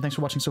session. Thanks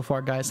for watching so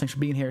far, guys. Thanks for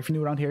being here. If you're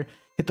new around here,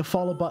 hit the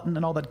follow button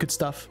and all that good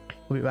stuff.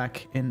 We'll be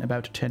back in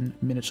about 10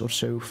 minutes or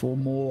so for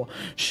more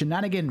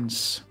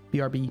shenanigans.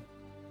 BRB.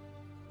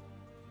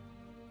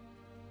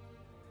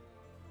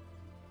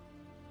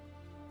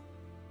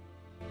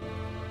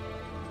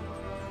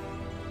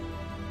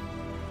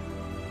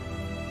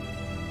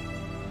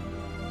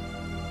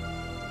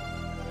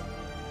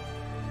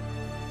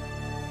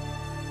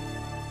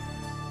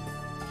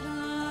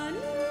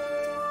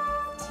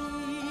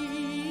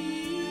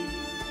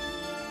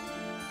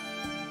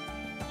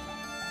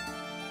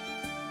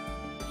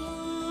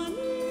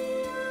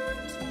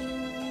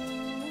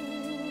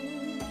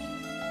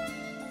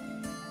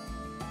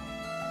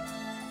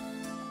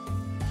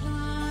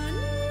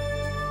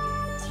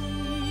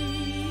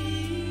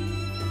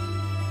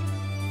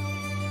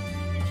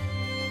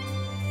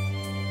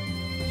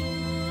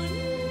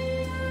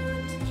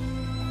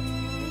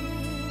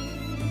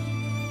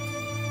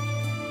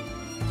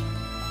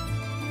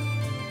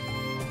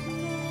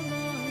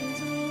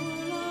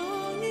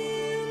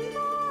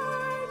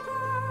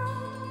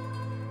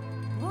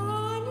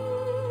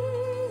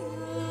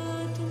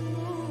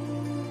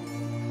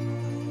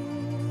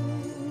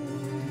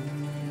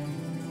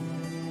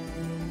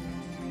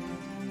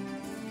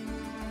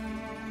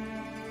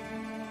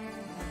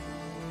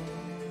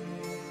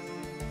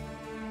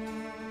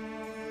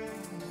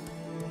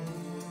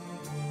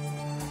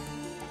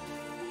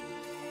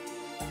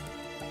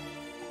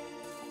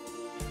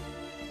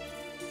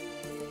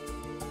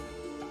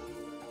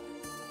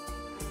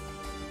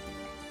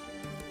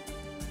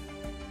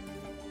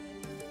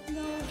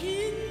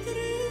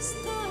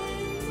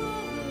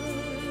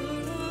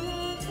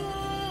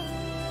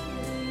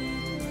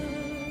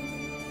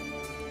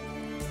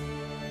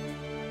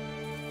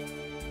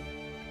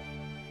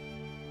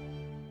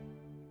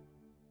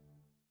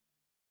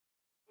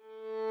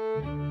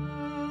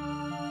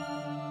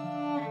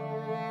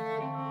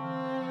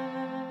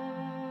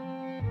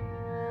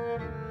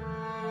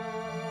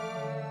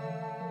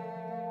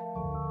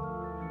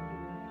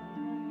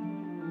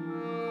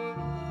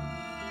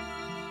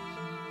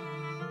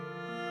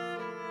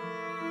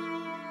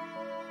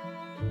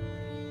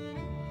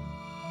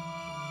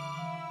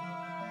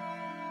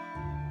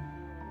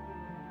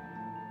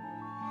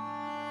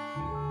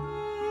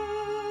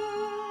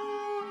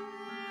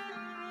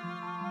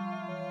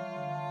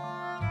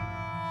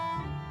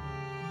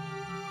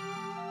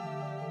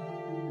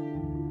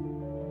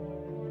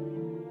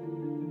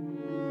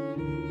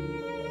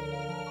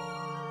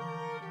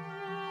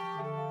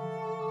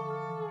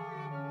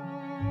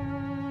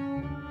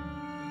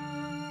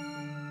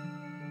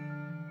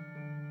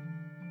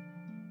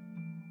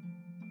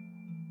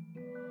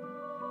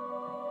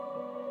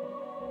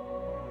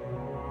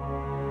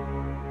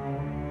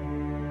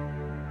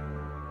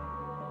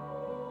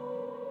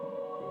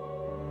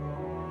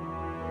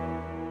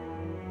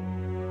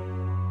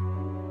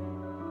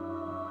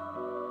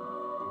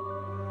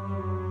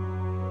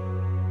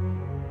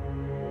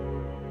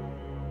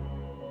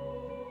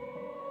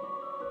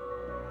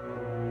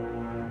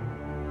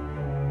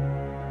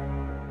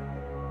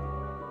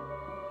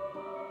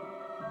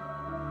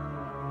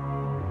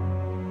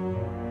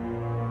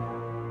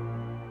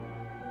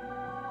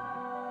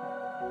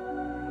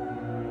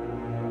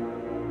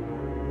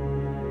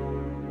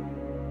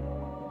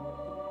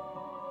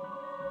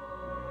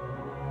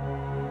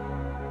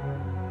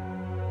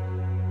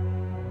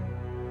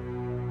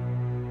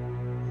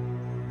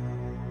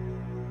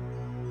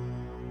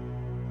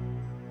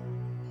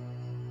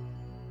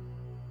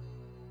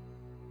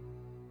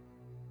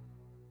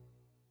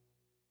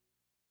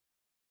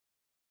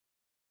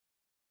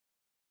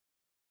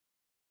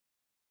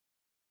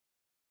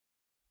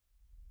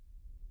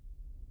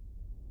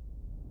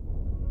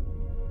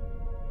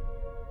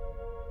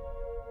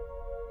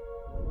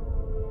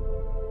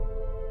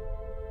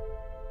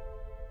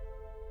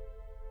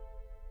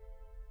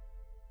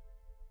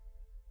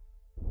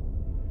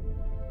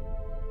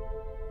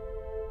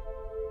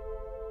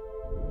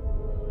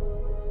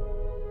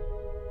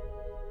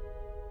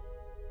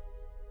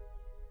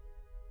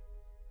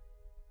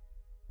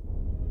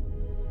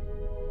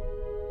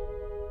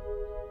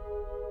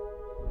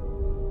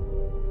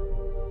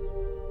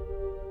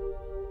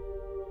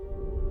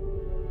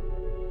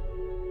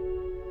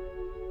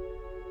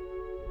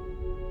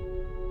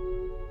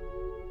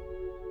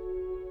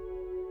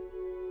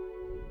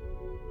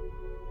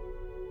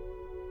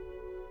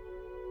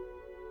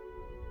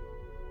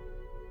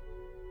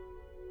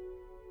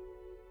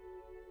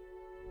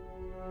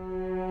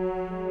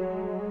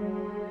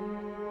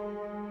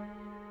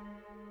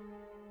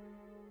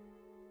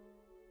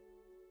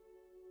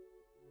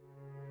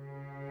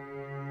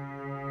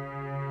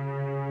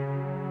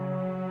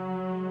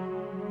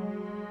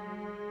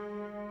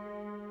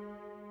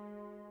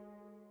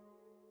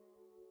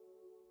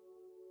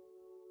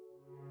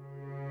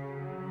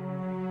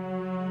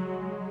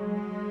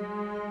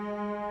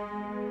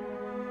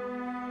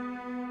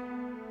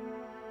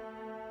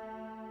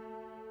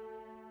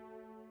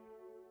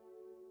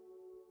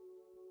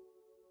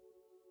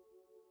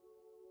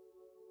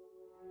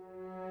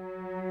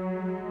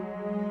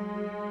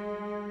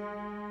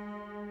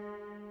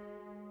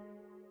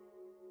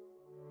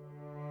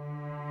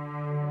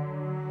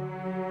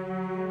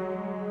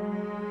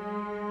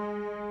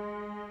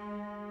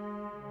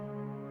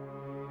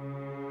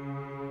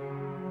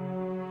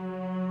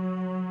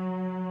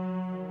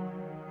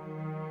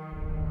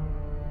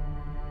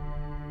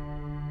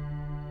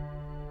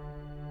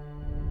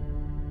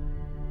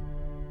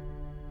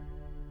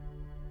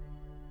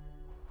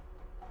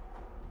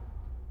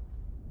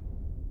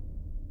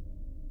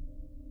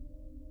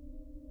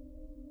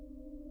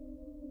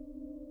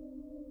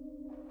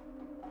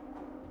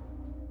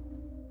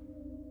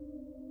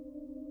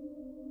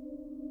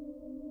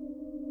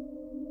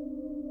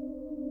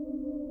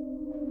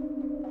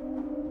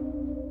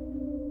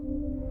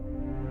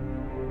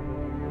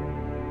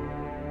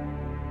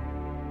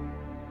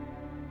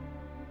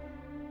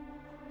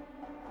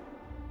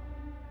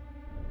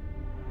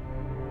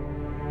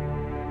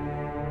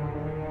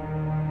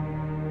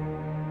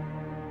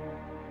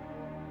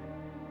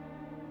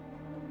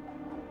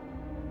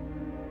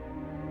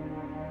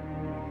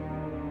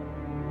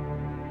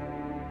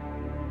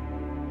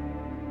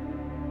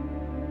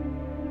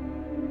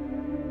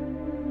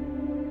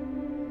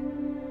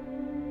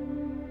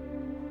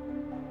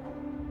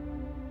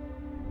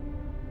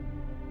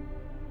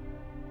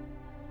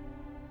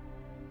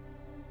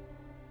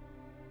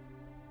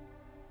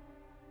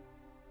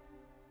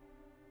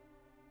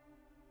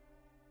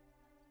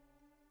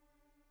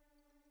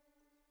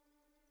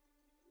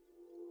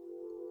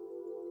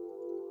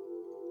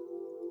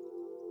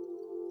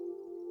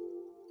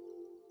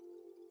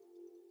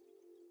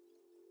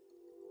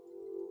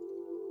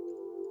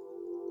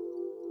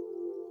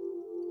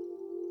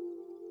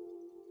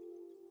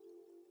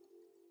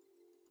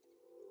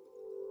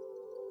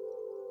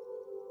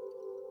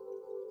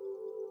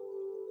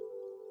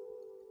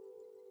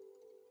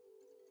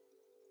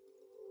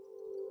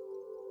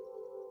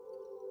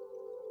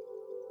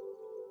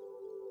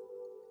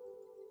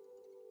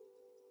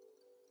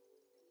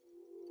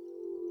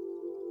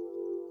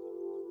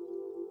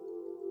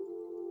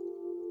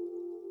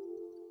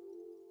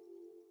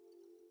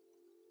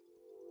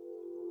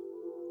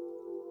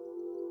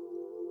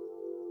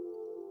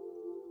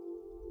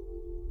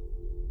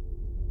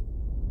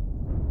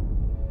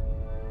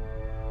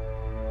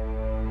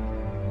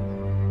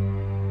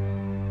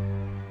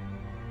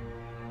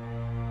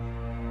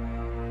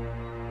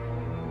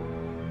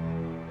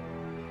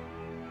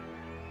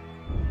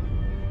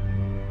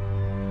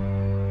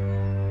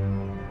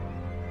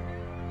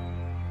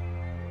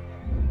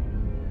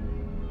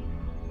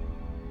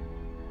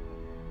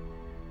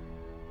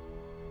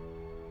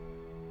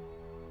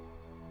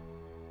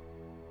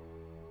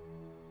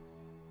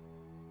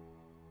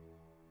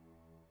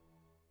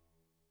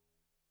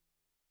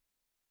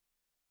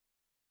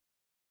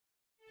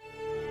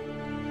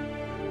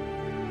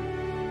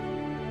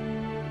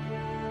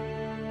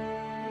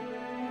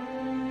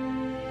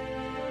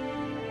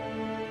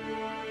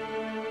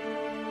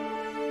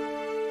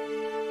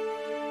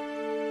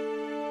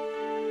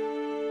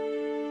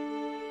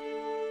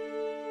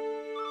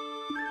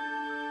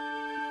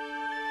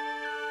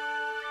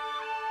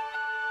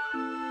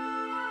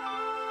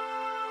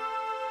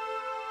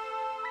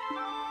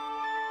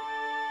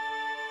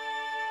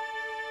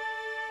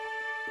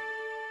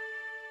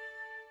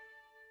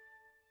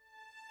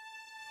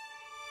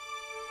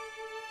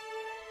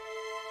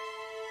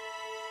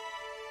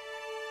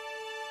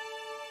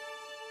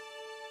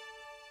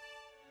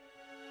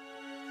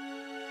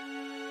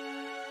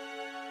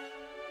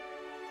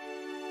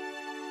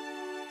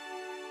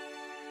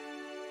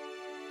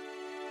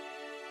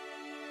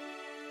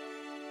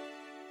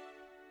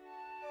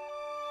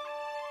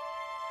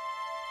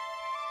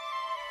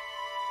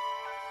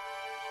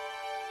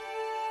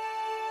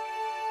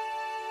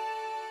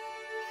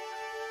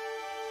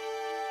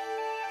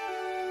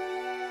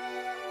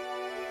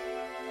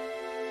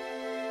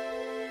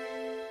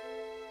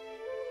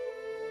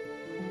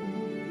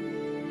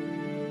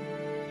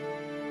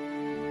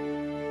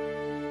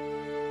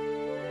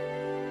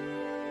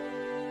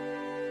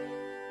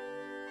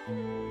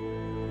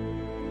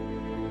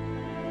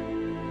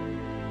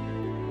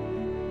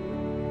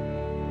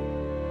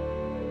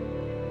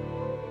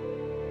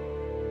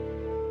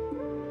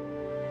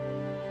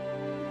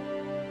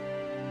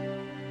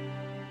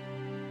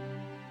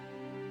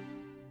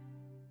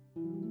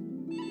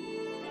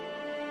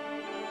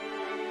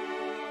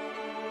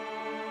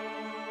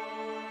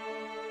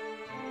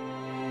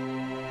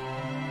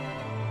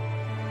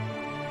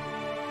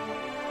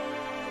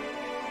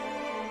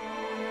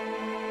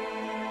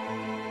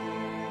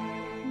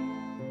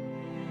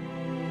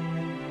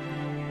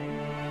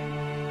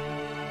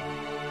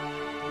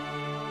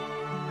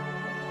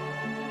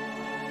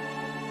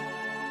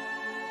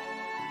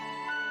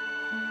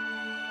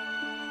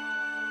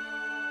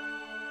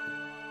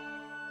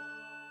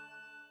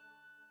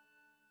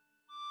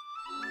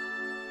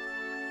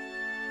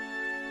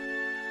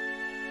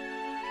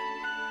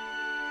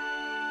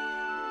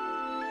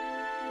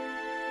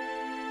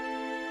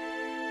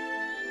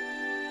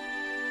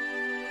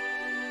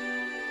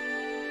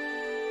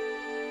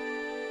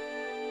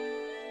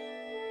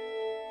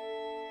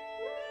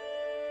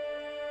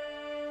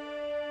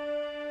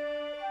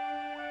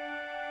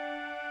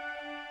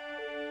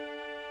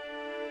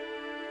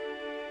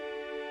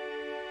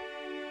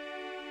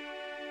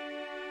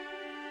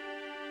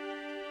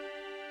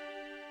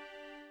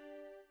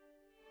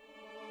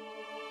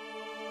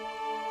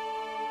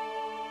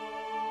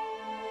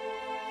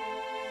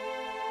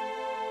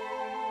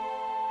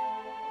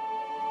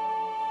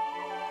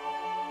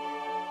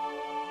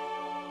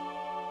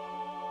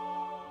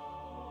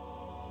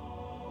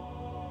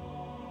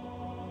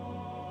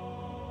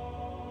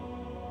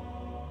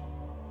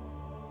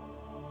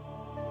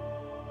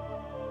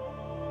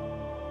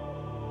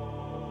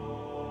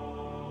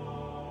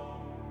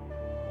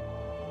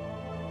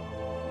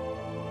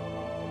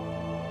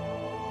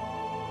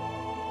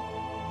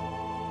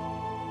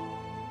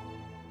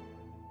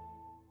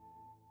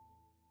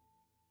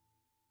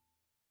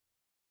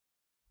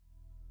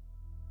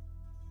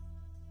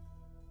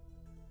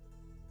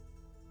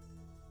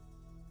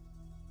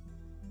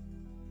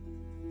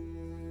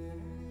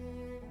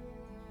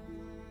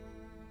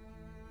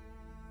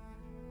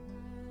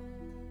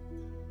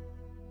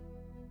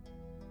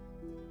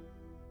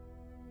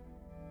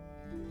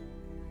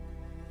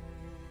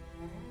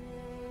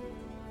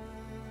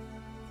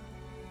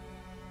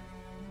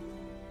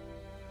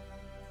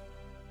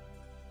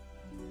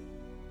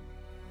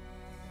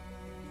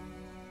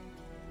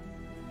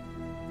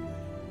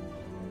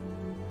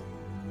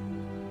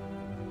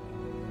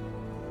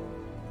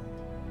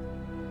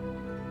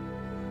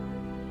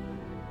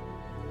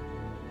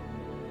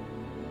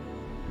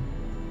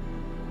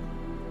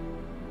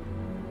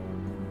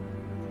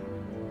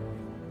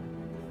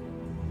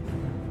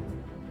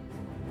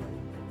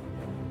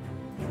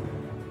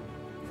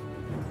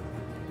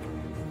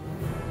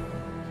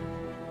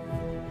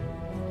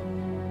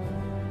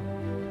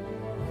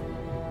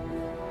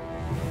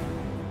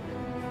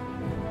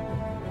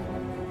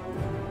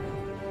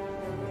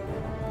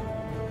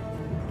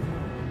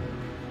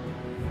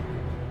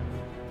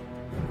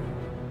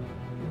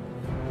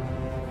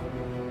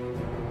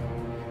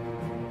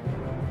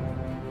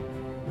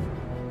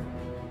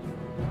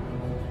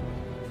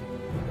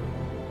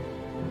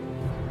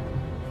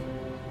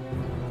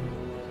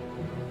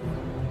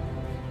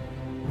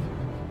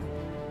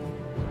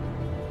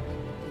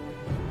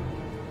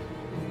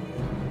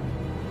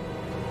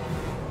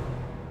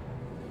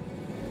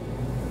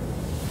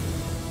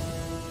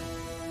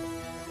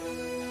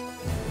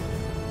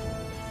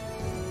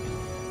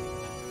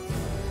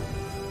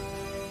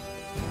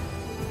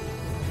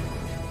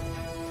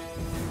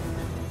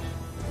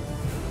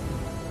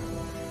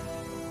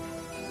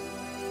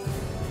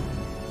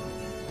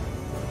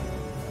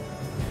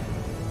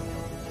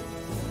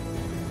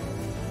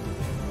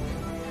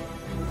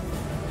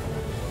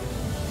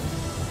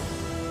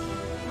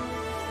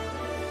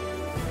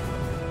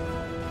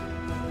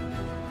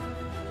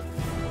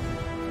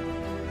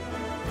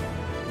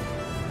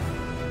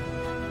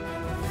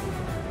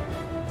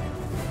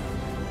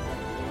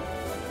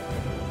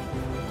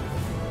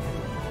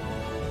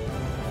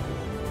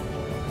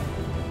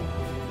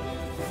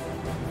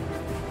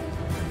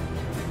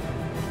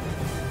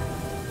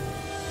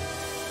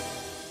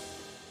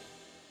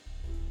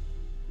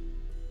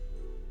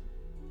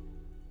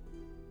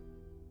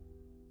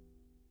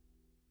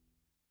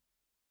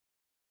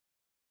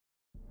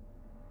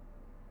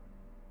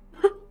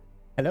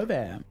 Hello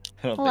there.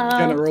 Hello.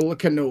 General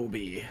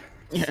Kenobi.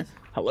 Yeah.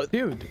 Hello.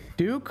 Dude,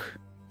 Duke,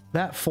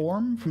 that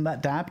form from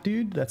that dap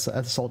dude, that's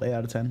a solid 8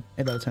 out of 10.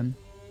 8 out of 10.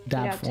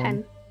 Dap Yeah, form.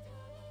 10.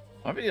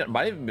 I mean, it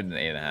might have even been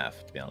an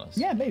 8.5, to be honest.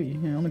 Yeah, maybe.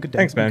 Yeah, on a good day.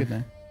 Thanks, on a man. Good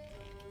day.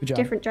 Good job.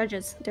 Different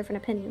judges,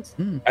 different opinions.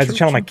 I had to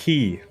channel my true.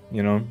 key,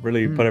 you know,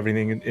 really put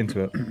everything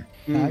into it.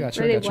 I got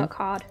you. Really I got you. work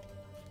hard.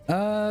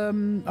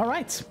 All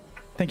right.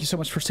 Thank you so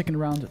much for sticking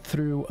around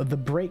through the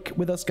break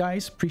with us,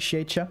 guys.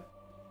 Appreciate you.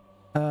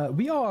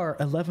 We are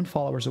 11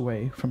 followers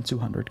away from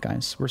 200,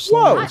 guys. We're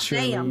slowly but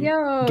surely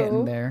Yo.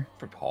 getting there.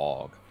 For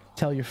Pog.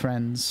 Tell your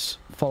friends,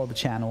 follow the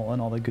channel,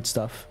 and all that good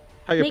stuff.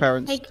 How your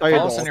parents? How Follow your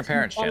us on your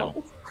parents'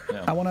 channel.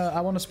 Yeah. I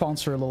wanna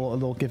sponsor a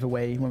little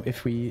giveaway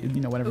if we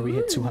whenever we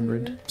hit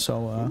 200.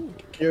 So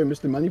Yo,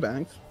 Mr.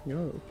 Moneybags.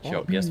 Yo.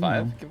 Show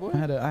PS5 giveaway.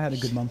 I had a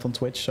good month on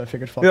Twitch, so I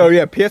figured. Fuck Oh it.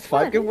 yeah,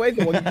 PS5 giveaway.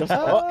 The one you just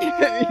got.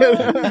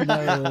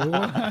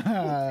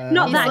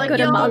 Not He's that like,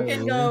 good a y'all month.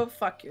 can go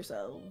fuck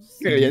yourselves.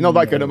 Yeah, not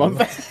that good a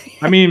month.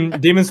 I mean,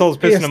 Demon Souls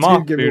pissing him PS2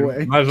 off, giveaway.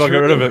 dude. Might as well get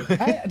rid of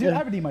it. Dude,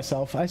 I redeemed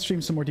myself. I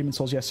streamed some more Demon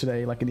Souls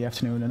yesterday, like in the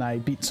afternoon, and I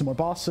beat some more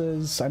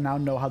bosses. I now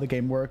know how the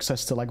game works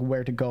as to like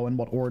where to go and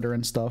what order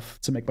and stuff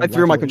to make my I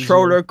threw life my a little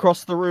controller easier.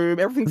 across the room.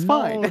 Everything's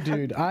fine. No,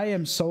 dude, I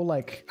am so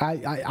like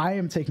I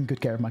am taking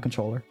good care of my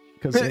controller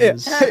because it Yeah.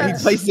 is.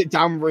 He places it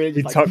down really.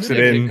 He like, tucks it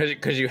in.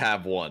 Because you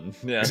have one.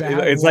 Yeah. Exactly. I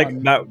have It's like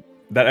one.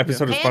 that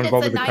episode of And SpongeBob it's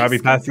with a the nice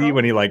Krabby Patty control.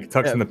 when he like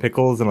tucks Yeah. in the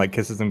pickles and like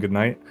kisses them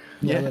goodnight.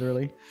 Yeah, Yeah.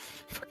 literally.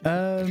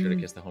 Be sure to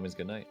kiss the homies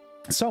goodnight.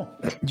 So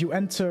you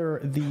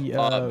enter the.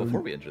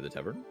 Before we enter the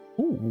tavern,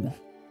 Ooh.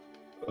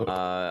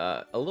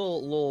 a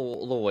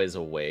little ways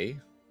away,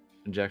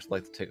 Jack's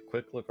like to take a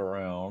quick look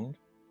around,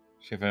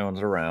 see if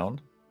anyone's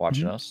around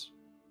watching us,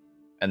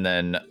 and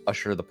then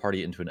usher the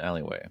party into an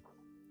alleyway.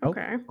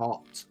 Okay.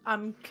 Hot.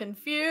 I'm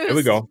confused. Here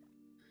we go.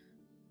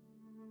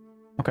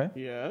 Okay.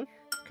 Yeah.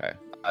 Okay.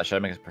 Should I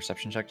make a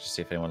perception check to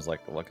see if anyone's like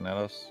looking at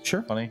us?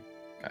 Sure. Funny.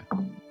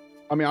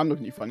 I mean, I'm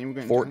looking at you funny. We're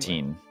going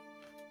 14.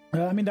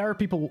 I mean, there are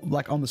people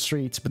like on the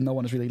streets, but no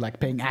one is really like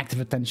paying active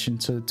attention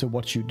to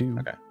what you do.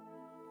 Okay.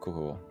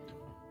 Cool.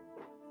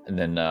 And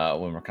then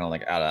when we're kind of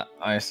like out of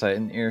eyesight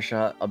and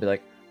earshot, I'll be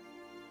like,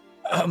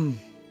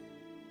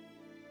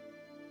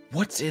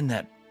 what's in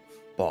that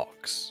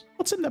box?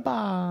 What's in the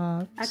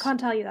box? I can't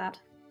tell you that.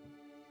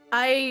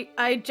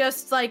 I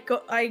just like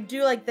go, I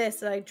do like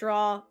this and I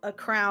draw a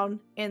crown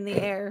in the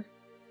air,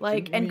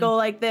 like and go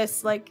like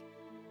this, like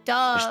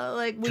duh,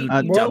 like we Dude,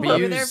 know what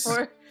we're W's. there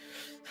for.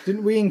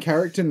 Didn't we in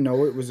character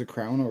know it was a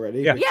crown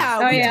already? Yeah. Yeah,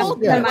 Oh, we yeah.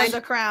 told Yeah. them it was a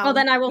crown. Well,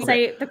 then I will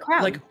Okay. say the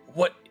crown. Like,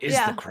 what is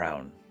Yeah. the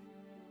crown?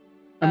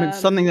 I mean,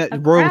 something that a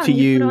royalty crown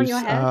you put on use. your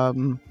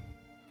head.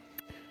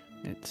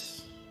 It's.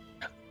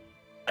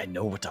 I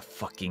know what a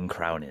fucking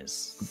crown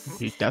is.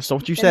 That's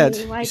not what you Then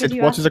said. why You did said,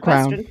 you "What ask is the a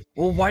crown?" question?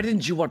 Well, why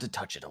didn't you want to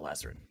touch it,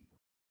 Elazarin?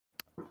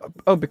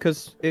 Oh,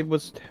 because it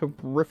was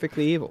horrifically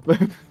evil.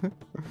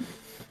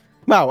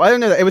 Well, I don't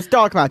know. It was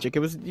dark magic. It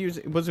was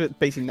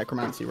basically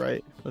necromancy,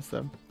 right? That's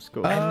the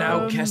school. And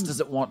now Um, Kess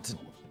doesn't want to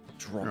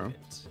drop No.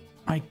 it.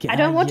 I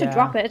don't want to yeah,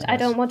 drop it. I yes.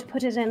 don't want to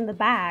put it in the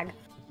bag.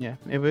 Yeah,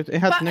 it has But,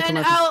 and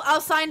necromancy. I'll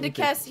sign to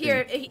Okay, Kess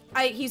here.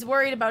 He's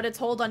worried about its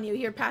hold on you.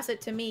 Here, pass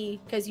it to me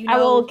because you know I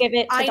will give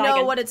it to I know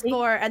Daigun. what it's See?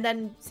 for. And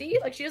then see,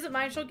 like she doesn't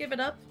mind. She'll give it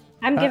up.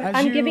 I'm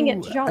giving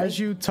it to As Johnny.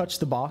 you touch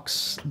the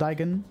box,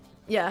 Daigun,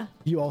 Yeah.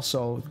 you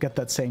also get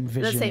that same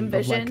vision. same Of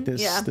vision, like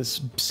this yeah.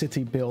 this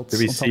city built. Do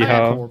we on top see of a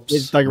how corpse.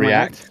 It's like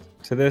react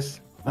to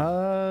this?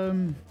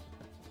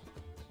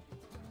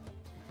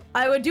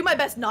 I would do my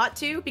best not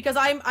to because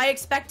I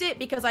expect it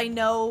because I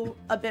know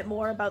a bit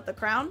more about the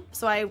crown,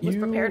 so I was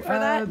prepared for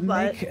that.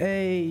 But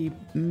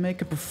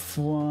Make a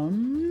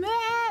perform.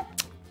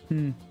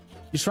 You're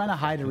trying to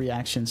hide a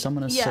reaction, so I'm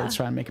gonna Yeah.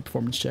 try and make a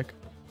performance check.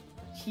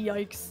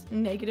 yikes,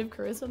 negative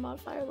charisma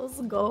modifier.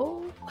 Let's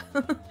go.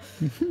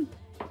 You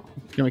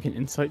can make an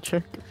insight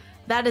check.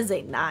 That is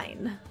a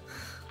 9.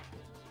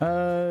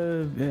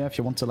 Yeah, if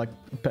you want to like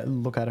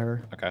look at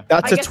her. Okay.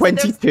 That's I a guess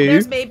 22.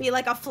 There's maybe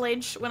like a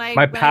flinch when I.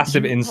 My when I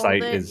passive hold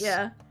insight it. is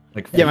Yeah.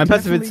 like Yeah, my You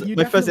passive definitely-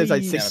 my first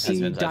insight you is see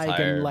passive insight's Daigun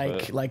higher,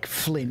 like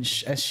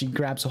flinch as she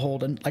grabs a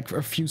hold and like for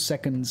a few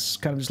seconds,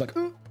 kind of just like,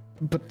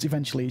 but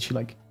eventually she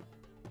like.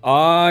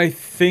 I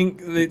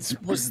think it's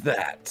What was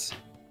that?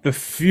 the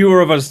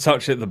fewer of us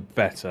touch it, the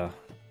better.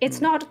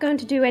 It's not going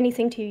to do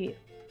anything to you.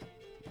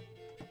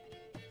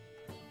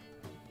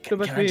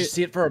 Can I we- just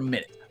see it for a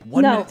minute?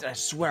 One No. minute, and I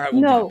swear I will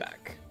No. give it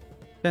back.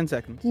 10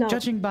 seconds. No.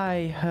 Judging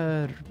by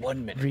her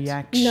 1 minute.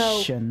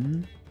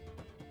 reaction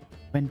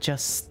when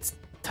just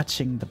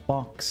touching the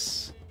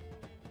box,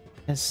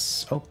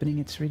 does opening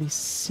it really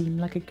seem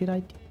like a good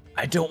idea?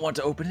 I don't want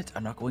to open it.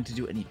 I'm not going to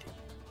do anything.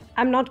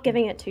 I'm not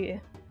giving it to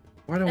you.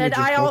 Why don't we And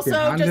just I fucking also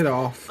hand just- it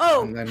off?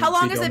 Oh, and then how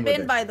long be has done it with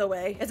been, by the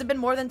way? Has it been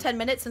more than 10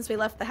 minutes since we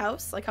left the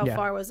house? Like, how Yeah.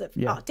 far was it?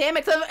 Yeah. Oh, damn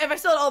it. 'Cause if I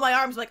still had all my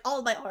arms, like,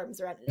 all my arms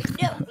around it.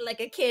 Like, yeah,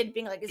 like a kid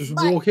being like, it's Just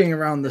mine. walking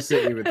around the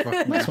city with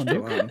fucking Nice one,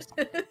 magical Duke. arms.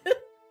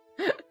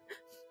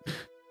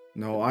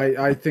 No,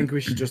 I think we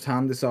should just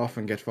hand this off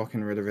and get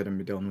fucking rid of it and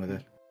be done with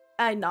it.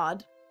 I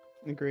nod.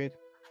 Agreed.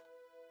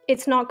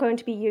 It's not going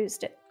to be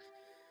used.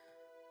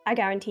 I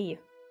guarantee you.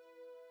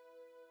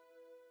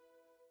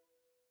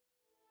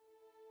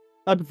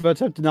 I prefer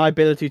to have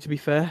deniability, to be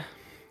fair.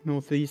 In all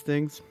of these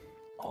things.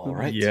 All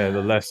right. Yeah,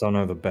 the less I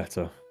know, the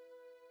better.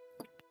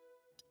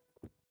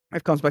 If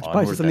it comes back to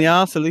Onward bites us in then. the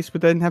arse, at least we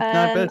don't have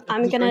deniability.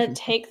 I'm gonna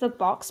take the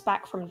box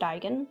back from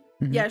Daigun.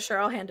 Yeah, sure.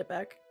 I'll hand it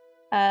back.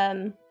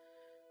 And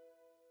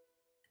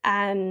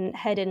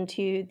head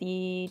into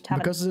the tavern.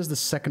 Because this is the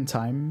second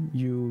time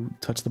you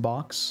touch the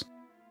box,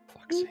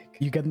 Fuck's sake.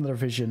 you get another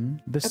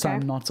vision. This Okay.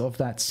 time not of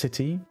that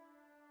city,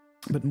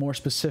 but more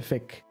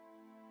specific,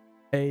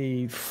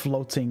 a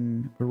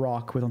floating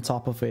rock with on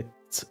top of it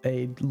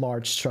a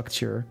large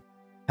structure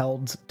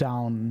held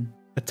down,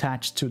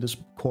 attached to this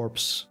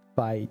corpse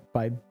by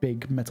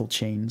big metal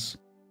chains.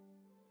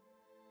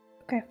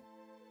 Okay.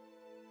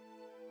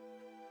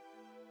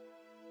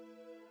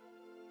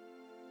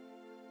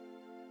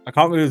 I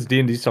can't believe there's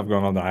D&D stuff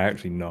going on that I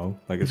actually know.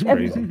 Like, it's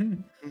crazy.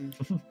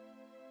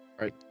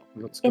 Right.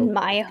 Let's go. In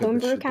my Let's get this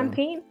homebrew shit done.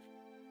 campaign,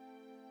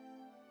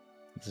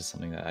 This is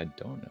something that I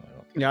don't know. I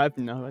don't. Yeah, I have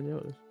no idea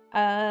what this is.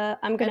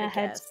 I'm gonna Good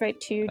head guess. straight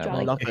to I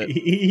Jolly. Love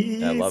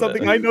it. I love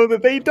Something it. I know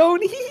that they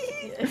don't.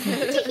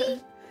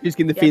 Just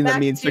getting the Get feeling that back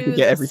me and Strick to can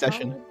get the every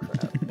session.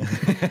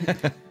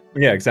 solid grub.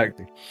 Yeah,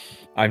 exactly.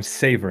 I'm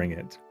savoring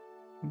it.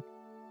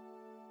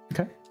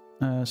 Okay.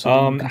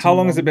 How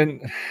long has it been?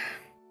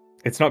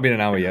 It's not been an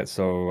hour yet,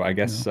 so I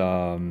guess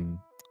No,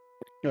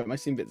 it might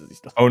seem busy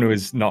stuff. Onu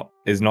is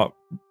not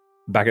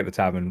back at the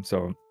tavern.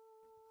 So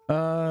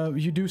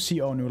You do see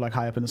Onu like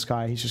high up in the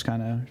sky. He's just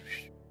kind of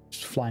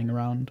flying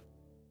around.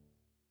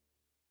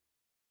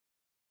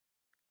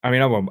 I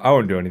mean, I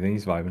won't do anything.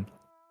 He's vibing.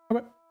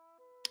 Okay.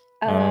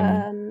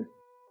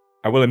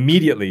 I will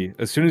immediately,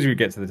 as soon as we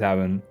get to the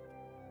tavern,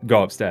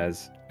 go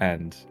upstairs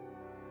and.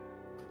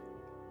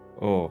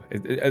 Oh,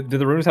 do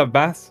the rooms have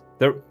baths?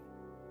 There.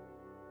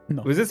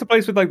 No. Was this the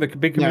place with like the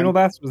big communal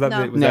baths? Was that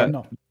No. was No. that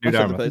No, New That's not the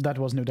Dartmouth? place. that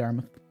was New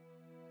Dartmouth.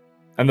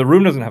 And the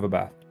room doesn't have a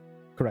bath.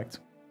 Correct.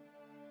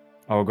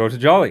 I'll go to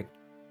Jolly.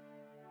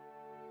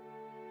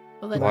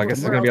 Well, Well, I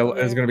guess we're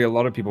there's gonna be a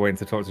lot of people waiting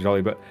to talk to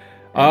Jolly, but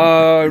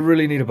I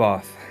really need a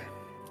bath.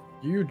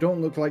 You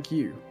don't look like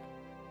you.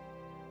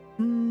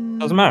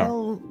 Doesn't matter.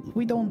 Well,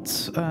 we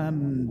don't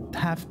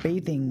have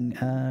bathing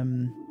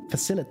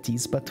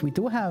facilities, but we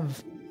do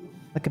have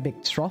like a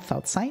big trough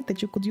outside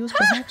that you could use,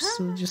 perhaps.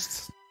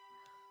 Just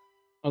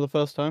Oh, the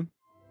first time?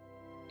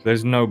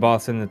 There's no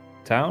baths in the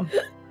town.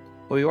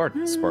 Well, you are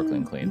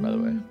sparkling clean, by the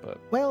way. But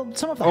well,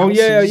 some of the Oh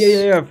houses.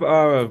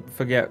 yeah.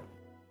 Forget.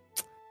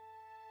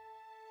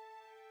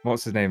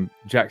 What's his name?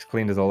 Jack's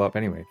cleaned us all up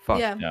anyway. Fuck.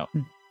 Yeah. no.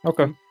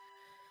 Okay.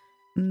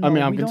 No, I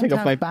mean, I'm we gonna don't take off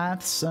have my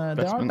baths. There are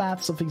vestment.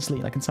 baths,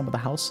 obviously, like in some of the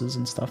houses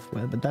and stuff.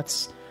 But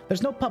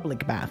there's no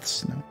public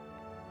baths. No.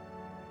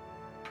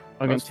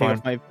 I'm going That's to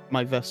take off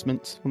my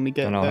vestments when we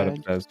get And I'll there. head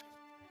upstairs.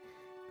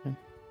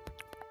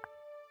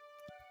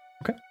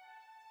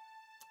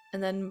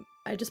 And then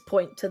I just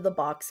point to the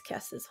box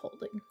Kess is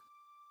holding.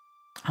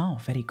 Oh,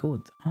 very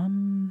good.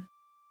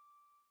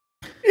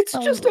 It's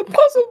Oh. just a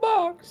puzzle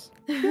box.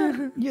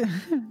 Yeah.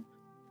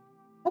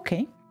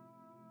 Okay.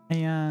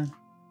 I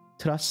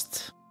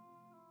trust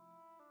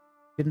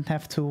didn't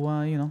have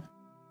to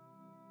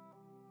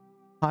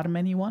harm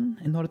anyone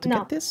in order to No,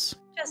 get this,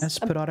 just as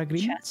a per our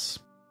agreements.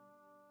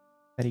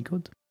 Very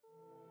good.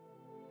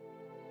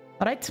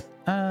 All right.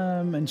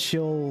 And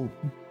she'll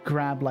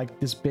grab like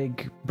this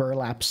big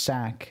burlap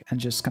sack and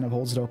just kind of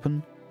holds it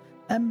open.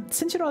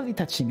 Since you're already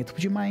touching it,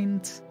 would you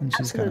mind? And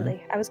she's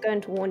Absolutely. I was going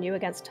to warn you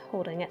against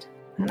holding it.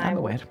 And I'm I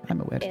aware. will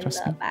I'm aware. in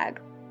Trust the me.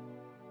 bag.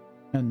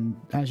 And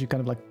as you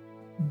kind of like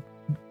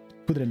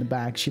put it in the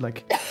bag, she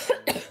like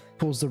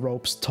pulls the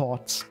ropes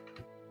taut,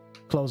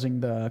 closing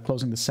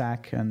the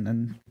sack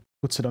and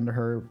puts it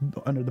under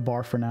the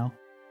bar for now.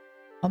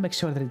 I'll make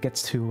sure that it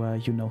gets to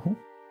you know who.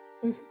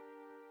 Mm.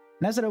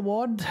 And as a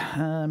reward,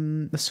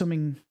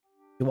 assuming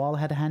you all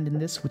had a hand in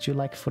this, would you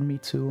like for me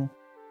to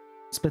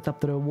split up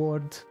the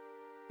reward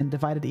and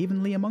divide it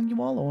evenly among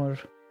you all, or?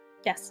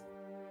 Yes.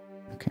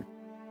 Okay.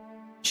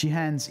 She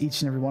hands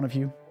each and every one of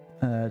you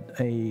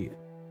a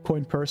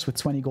coin purse with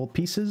 20 gold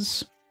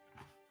pieces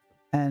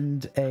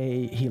and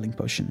a healing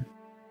potion.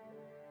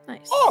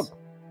 Nice.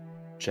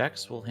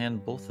 Jax will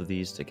hand both of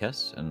these to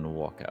Kess and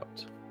walk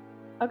out.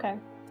 Okay.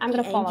 I'm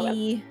going to follow him.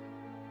 Angie. He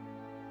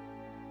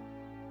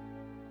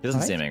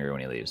doesn't Alright. seem angry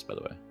when he leaves, by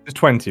the way. It's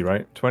 20,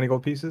 right? 20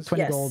 gold pieces.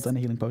 20 Yes. gold and a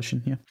healing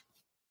potion, yeah.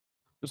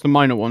 Just a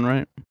minor one,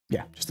 right?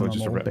 Yeah, just a Or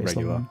normal just a base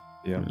level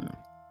regular. one. Yeah.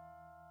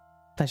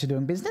 Pleasure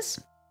doing business.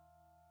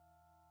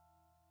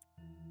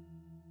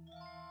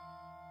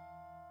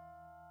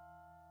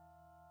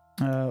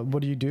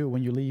 What do you do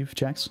when you leave,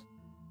 Jax?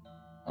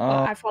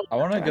 I follow I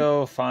want to after him.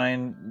 go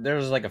find.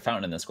 There's like a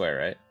fountain in the square,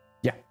 right?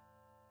 Yeah.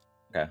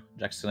 Okay.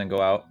 Jack's gonna go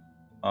out,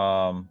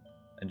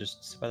 and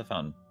just sit by the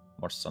fountain,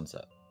 watch the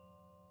sunset.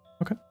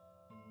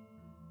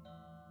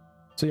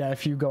 So yeah,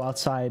 if you go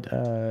outside,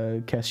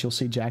 Kess, you'll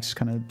see Jax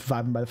kind of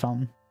vibing by the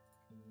fountain.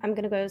 I'm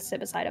going to go sit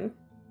beside him.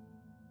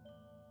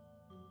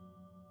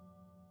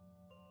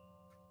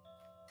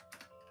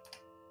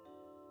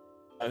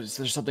 Is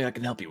there something I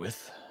can help you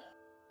with?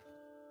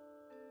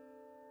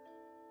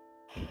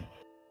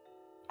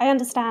 I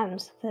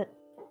understand that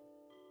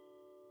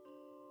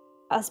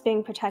us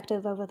being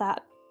protective over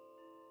that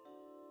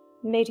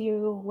made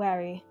you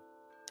wary,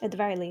 at the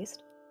very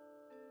least.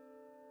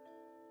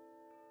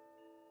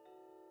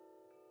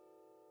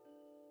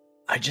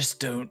 I just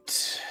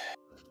don't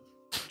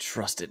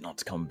trust it not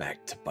to come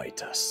back to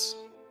bite us.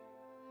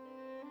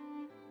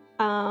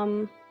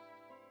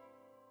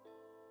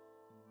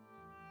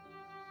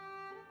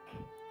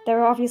 There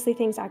are obviously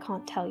things I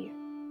can't tell you.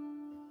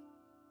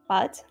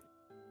 But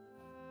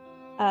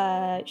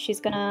she's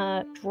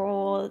gonna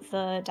draw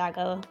the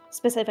dagger,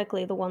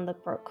 specifically the one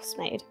that Brooks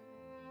made.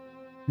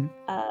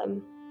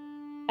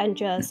 And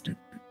just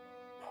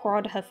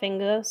prod her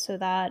finger so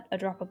that a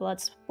drop of blood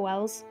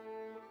swells.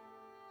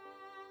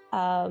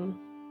 And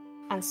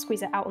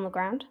squeeze it out on the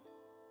ground.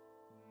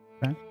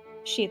 Okay.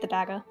 Sheathe the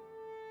dagger.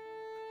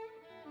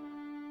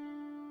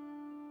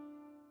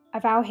 I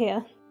vow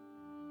here,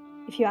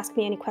 if you ask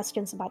me any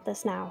questions about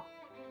this now,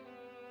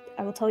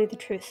 I will tell you the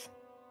truth.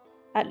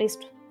 At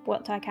least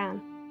what I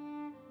can.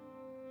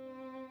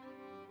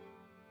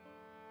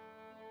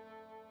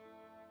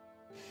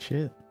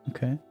 Shit,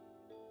 okay.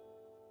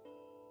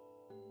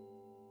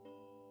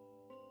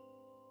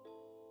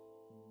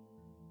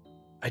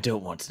 I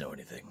don't want to know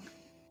anything.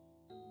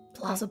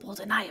 Plausible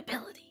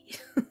deniability.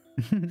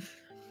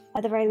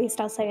 At the very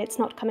least, I'll say it's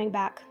not coming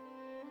back.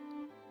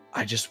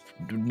 I just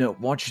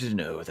want you to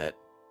know that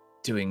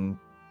doing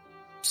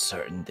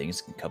certain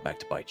things can come back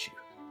to bite you.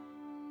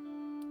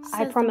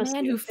 I promise the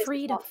man you who this is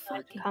freed a not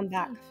going to fucking come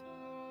back.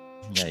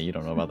 Yeah, you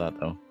don't know about that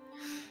though.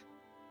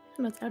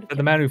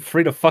 The man who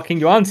freed a fucking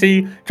your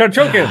auntie tried to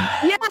choke him.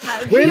 Yeah,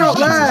 We're not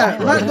there!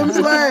 Let them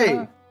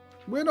play!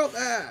 We're not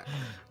there!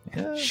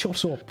 Yeah.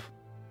 Shut up.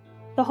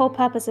 The whole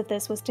purpose of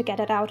this was to get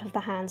it out of the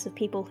hands of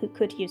people who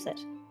could use it.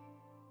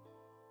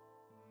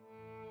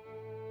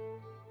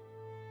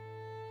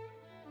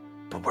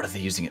 But what are they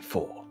using it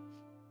for?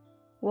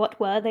 What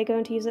were they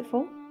going to use it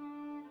for?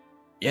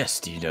 Yes,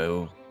 do you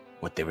know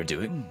what they were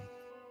doing?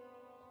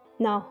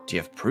 No. Do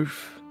you have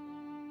proof?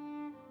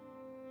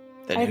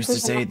 Then I who's to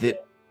prove say enough.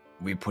 that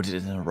we put it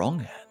in the wrong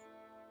hand?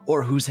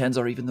 Or whose hands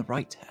are even the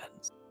right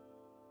hands?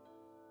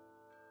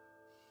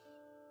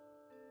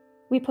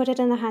 We put it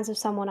in the hands of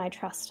someone I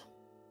trust.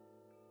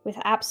 With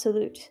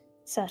absolute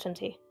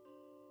certainty.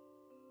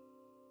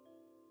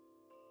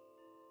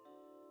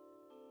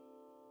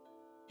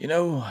 You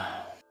know,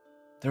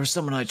 there was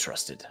someone I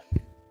trusted.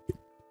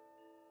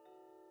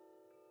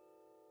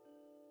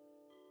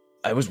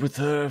 I was with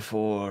her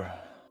for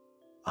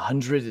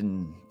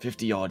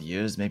 150 odd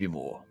years, maybe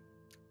more.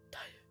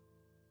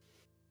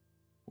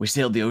 We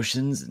sailed the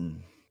oceans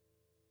and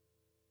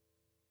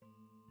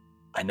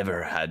I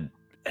never had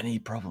any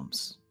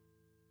problems.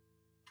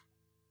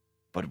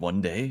 But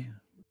one day,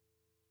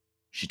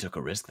 she took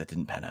a risk that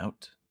didn't pan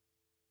out,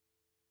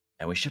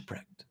 and we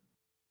shipwrecked.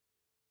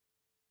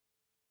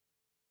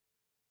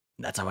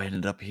 And that's how I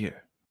ended up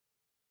here.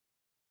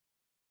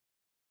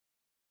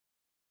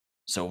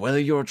 So whether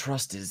your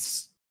trust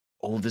is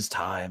old as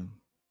time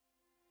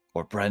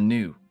or brand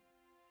new,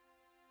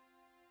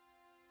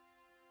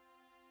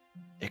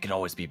 it can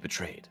always be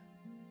betrayed.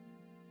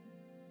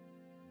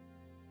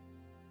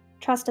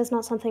 Trust is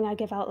not something I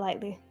give out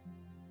lightly.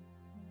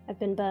 I've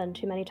been burned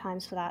too many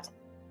times for that.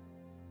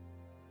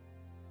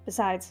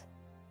 Besides,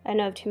 I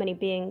know of too many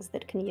beings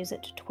that can use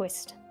it to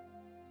twist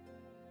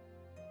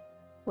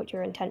what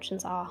your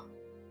intentions are.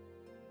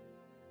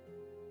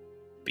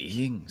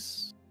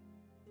 Beings?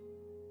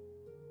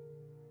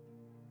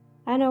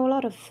 I know a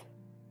lot of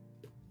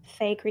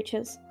fey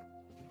creatures.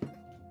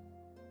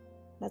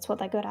 That's what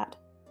they're good at.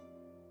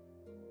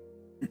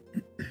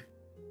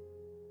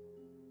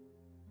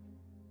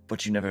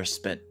 But you never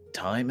spent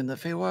time in the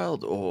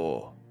Feywild,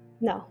 or?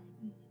 No,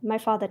 my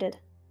father did.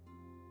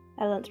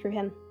 I learnt through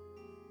him.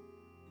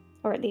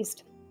 Or at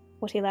least,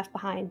 what he left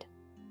behind.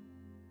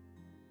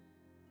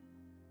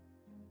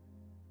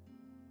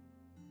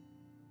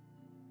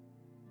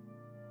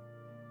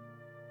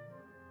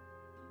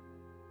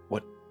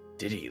 What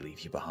did he leave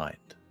you behind?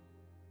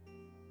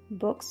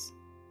 Books.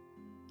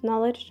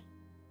 Knowledge.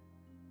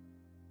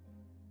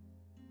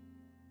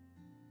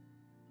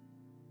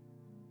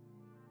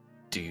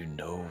 Do you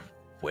know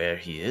where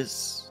he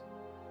is?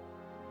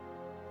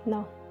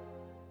 No.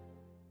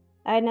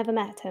 I had never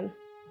met him.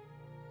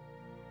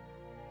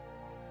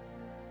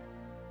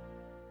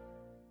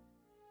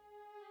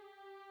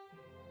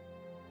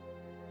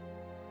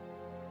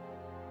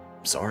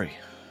 Sorry.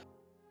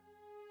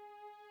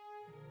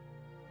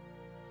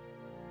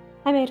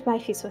 I made my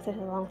peace with it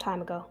a long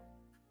time ago.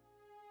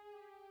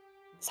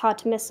 It's hard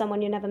to miss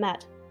someone you never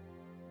met.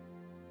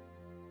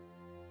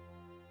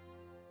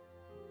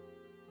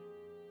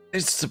 I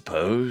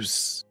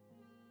suppose.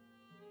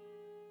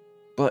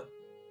 But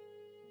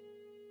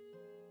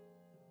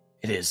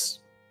it is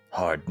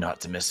hard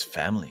not to miss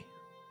family.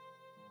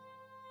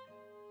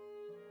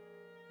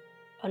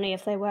 Only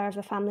if they were of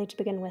a family to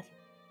begin with.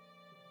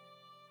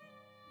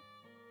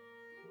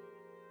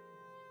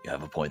 You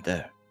have a point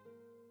there.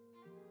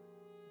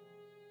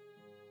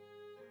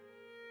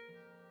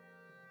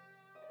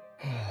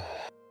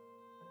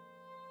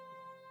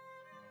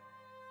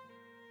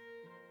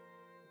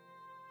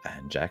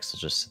 Jax will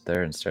just sit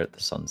there and stare at the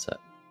sunset.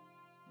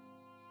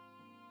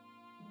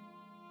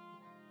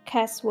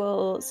 Kess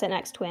will sit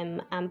next to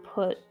him and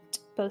put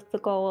both the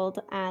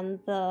gold and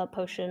the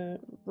potion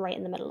right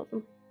in the middle of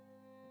them.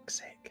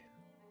 Sake.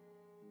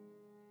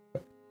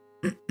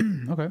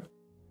 Okay.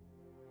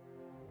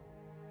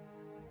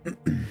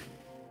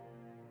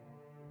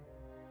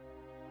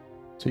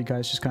 So you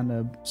guys just kind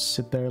of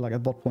sit there. Like,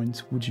 at what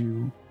point would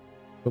you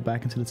go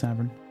back into the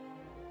tavern?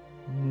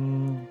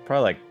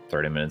 Probably like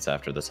 30 minutes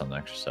after the sun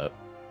actually set.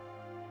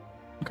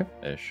 Okay.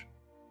 Ish.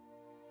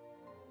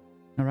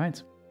 All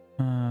right.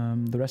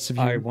 The rest of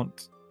you. I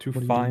want to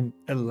find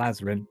a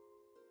Lazarin.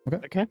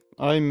 Okay.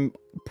 I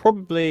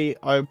probably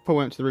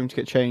went to the room to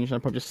get changed. And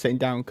I'm probably just sitting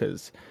down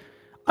because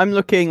I'm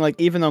looking like,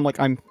 even though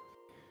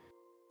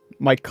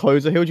my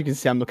clothes are healed, you can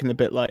see I'm looking a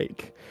bit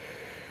like.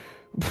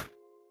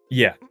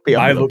 Yeah,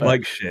 I look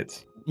like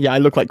shit. Yeah, I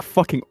look like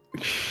fucking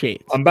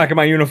shit. I'm back in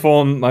my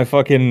uniform, my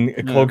fucking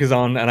cloak is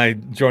on, and I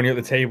join you at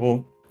the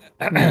table.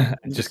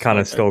 Just kind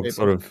of still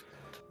sort of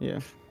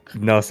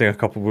nursing a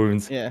couple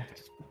wounds. Yeah.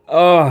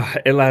 Oh,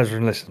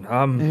 Elazarin, listen.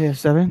 Yeah,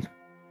 7.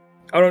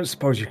 I don't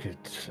suppose you could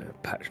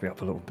patch me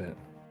up a little bit.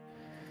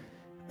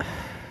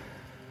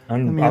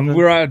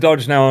 We're out of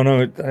dodge now. I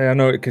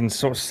know it can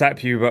sort of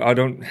sap you, but I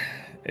don't.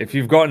 If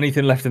you've got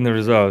anything left in the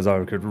reserves,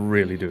 I could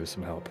really do with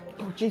some help.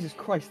 Oh, Jesus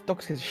Christ.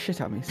 Dog scares the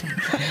shit out of me.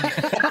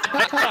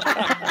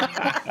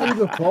 Who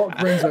the fuck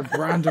brings a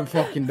random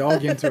fucking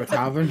dog into a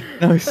tavern?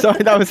 No,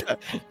 sorry, that was...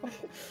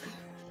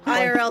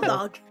 IRL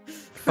dog.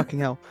 Fucking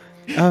hell.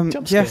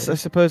 Yes, I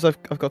suppose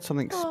I've got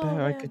something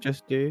spare I could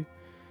just do.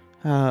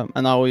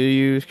 And I will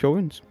use Cure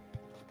Wounds.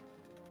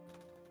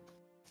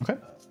 Okay.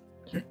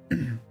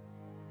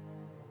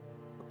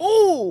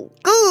 Oh,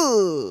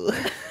 ooh.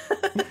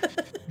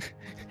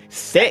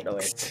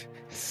 6.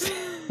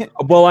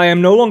 Well, I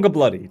am no longer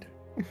bloodied,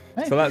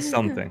 so that's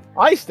something.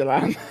 I still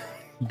am.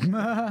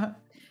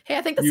 Hey,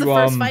 I think that's the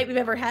first fight we've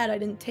ever had. I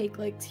didn't take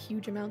like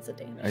huge amounts of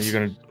damage. Are you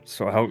gonna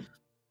sort of help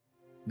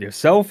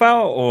yourself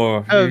out,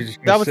 or are you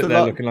just gonna sit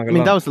there looking like a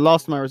lump? That was the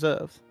last of my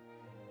reserves.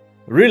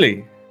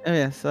 Really? Oh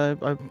yes,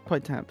 I'm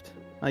quite tapped.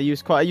 I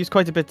used quite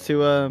a bit to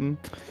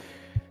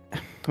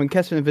when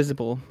Kess went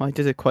invisible. I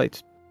did it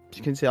quite. As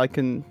you can see, I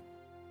can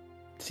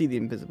see the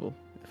invisible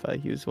if I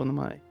use one of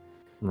my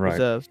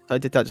reserves. I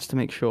did that just to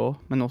make sure,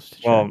 and also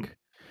to check.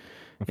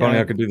 If only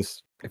I could do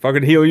this. If I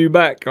could heal you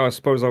back, I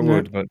suppose I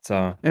would. But it's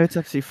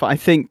absolutely fine. I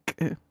think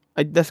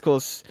this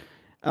course.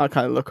 I'll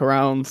kind of look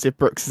around, see if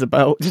Brooks is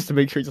about, just to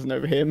make sure he doesn't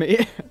overhear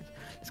me.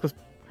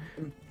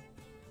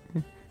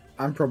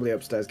 I'm probably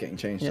upstairs getting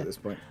changed at this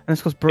point. And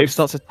of course, Brooks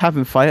starts a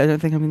tavern fight. I don't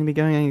think I'm going to be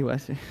going anywhere.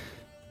 So.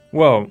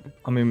 Well,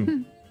 I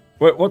mean,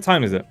 what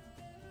time is it?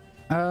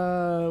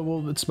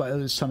 Well, it's about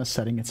the sun is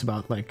setting. It's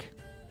about like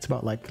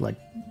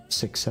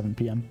 6-7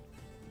 p.m.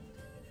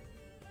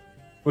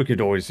 We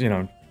could always,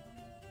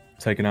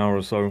 take an hour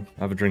or so,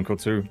 have a drink or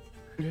two,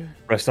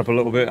 rest up a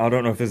little bit. I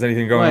don't know if there's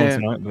anything going on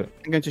tonight, but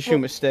I'm going to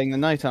assume we're staying the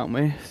night, aren't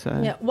we?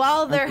 So yeah.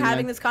 While they're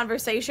having this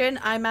conversation,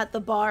 I'm at the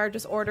bar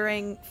just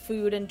ordering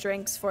food and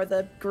drinks for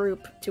the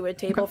group to a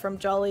table from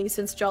Jolly,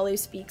 since Jolly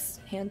speaks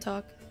hand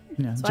talk.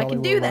 Yeah, so Jolly I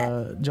can do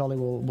that. Jolly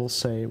will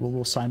say,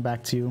 we'll sign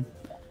back to you.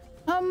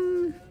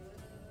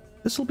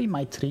 This will be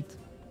my treat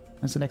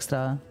as an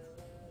extra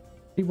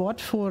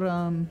reward for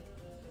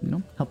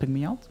helping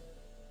me out.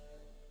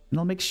 And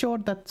I'll make sure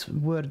that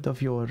word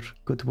of your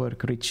good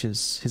work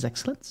reaches His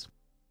Excellence.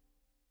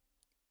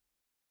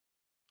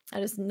 I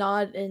just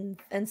nod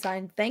and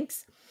sign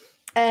thanks.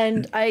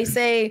 And I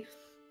say,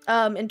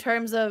 in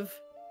terms of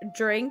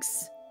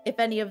drinks, if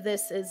any of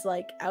this is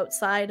like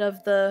outside of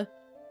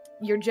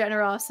your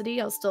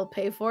generosity, I'll still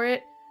pay for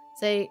it.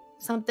 Say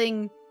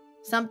something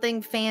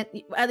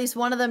fancy. At least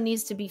one of them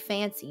needs to be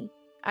fancy.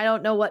 I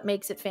don't know what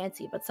makes it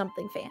fancy, but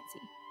something fancy.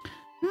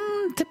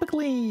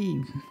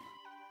 Typically,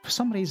 for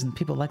some reason,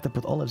 people like to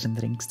put olives in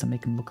drinks to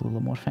make them look a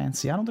little more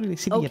fancy. I don't really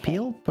see the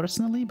appeal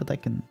personally, but I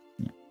can.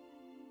 Yeah.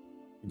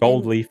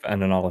 Gold leaf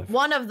and an olive.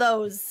 One of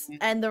those,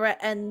 and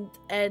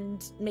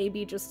and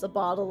maybe just a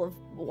bottle of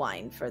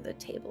wine for the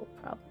table,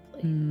 probably.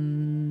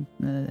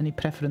 Any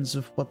preference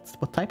of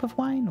what type of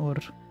wine, or?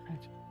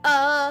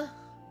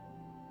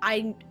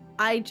 I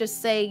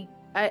just say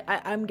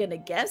I'm gonna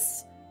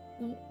guess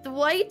the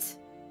white.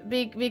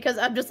 Because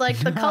I'm just like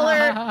the color.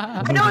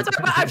 I know it's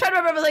hard, but I'm trying to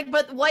remember.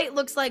 But white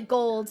looks like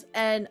gold,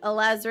 and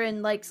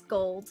Elazarin likes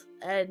gold,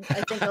 and I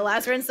think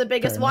Elazarin's the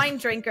biggest wine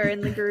drinker in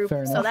the group.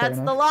 So that's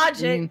the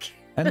logic.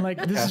 And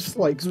this is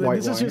like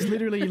this is just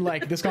literally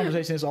like this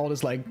conversation is all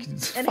just like and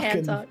fucking,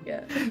 hand talk,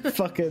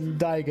 fucking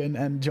Daigun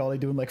and Jolly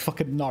doing like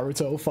fucking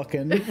Naruto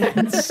fucking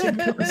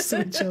signals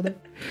to each other.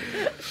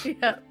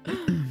 Yeah.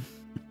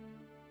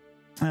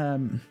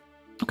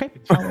 Okay.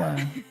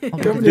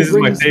 This is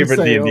my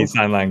favorite D&D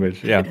sign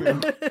language. Yeah.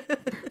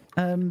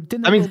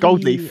 That means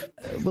gold leaf.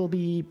 Will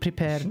be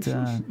prepared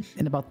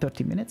in about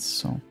 30 minutes,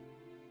 so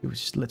you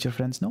just let your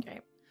friends know. Okay.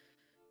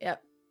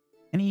 Yep.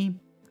 Any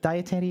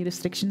dietary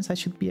restrictions I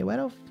should be aware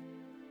of?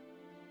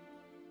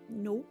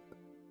 Nope.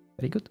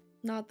 Very good.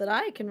 Not that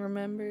I can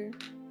remember.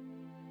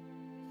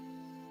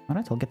 All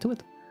right, I'll get to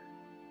it.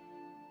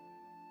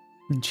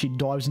 And she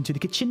dives into the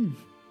kitchen.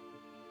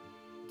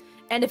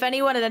 And if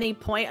anyone at any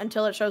point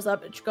until it shows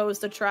up, it goes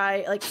to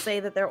try, like,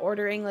 say that they're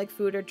ordering, like,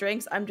 food or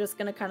drinks, I'm just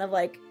gonna kind of,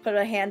 like, put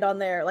a hand on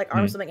their, like,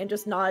 arm or something and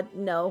just nod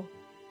no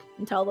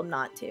and tell them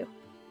not to.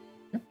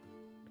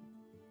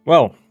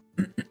 Well,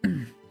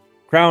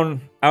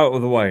 crown out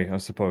of the way, I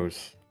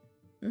suppose.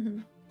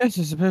 Yes,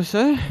 I suppose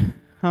so.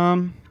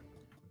 Daigun,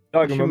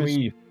 when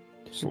we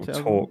sort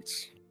of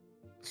talked...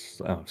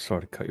 Oh,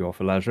 sorry to cut you off,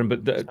 Elijah,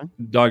 but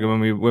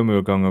Daigun, when we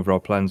were going over our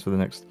plans for the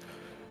next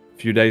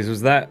few days,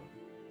 was that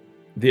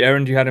the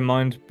errand you had in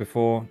mind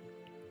before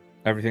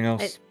everything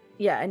else?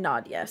 I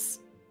nod yes.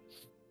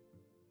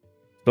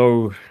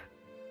 So,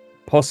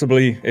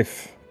 possibly,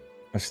 if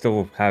I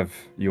still have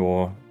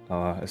your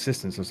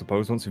assistance, I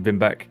suppose, once we've been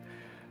back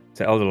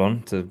to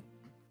Eldalon to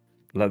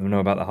let them know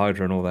about the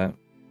Hydra and all that,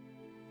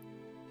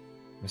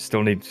 I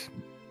still need,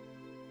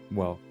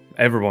 well,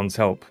 everyone's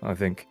help, I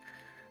think,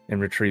 in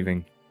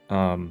retrieving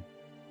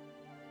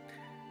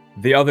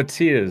the other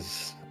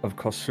tiers of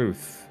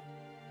Kossuth.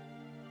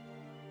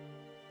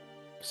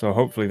 So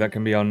hopefully that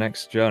can be our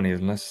next journey,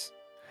 unless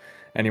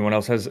anyone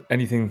else has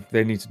anything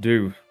they need to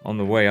do on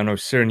the way. I know,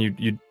 Siren,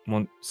 you'd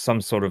want some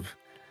sort of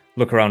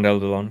look around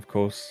Eldalon, of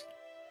course.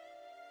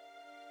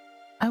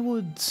 I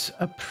would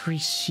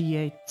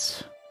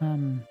appreciate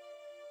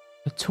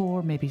a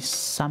tour, maybe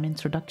some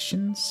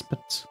introductions,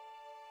 but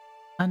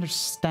I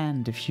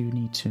understand if you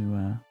need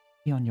to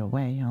be on your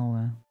way.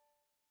 I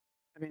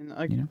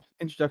mean,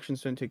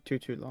 introductions don't take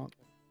too long.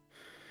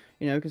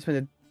 You know, we can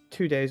spend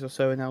 2 days or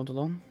so in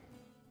Eldalon.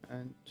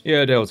 And,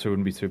 yeah, a day or two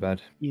wouldn't be too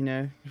bad. You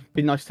know, it'd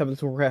be nice to have a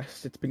little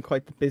rest. It's been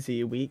quite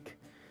busy a week.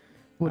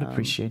 Would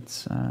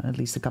appreciate at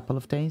least a couple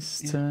of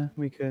days to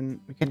we can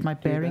get my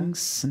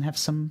bearings and have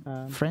some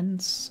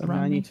friends around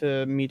me. I need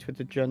to meet with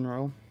the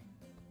general.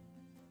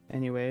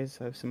 Anyways,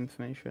 I have some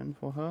information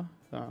for her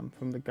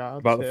from the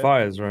guards. About the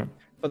fires, right?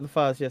 About the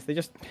fires, yes. They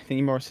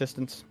need more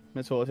assistance.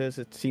 That's all it is.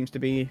 It seems to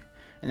be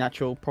an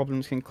actual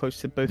problem getting close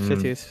to both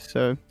cities,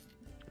 so...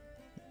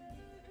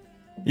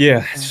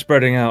 Yeah, it's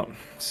spreading out.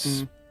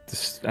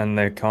 And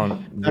they can't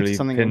really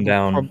pin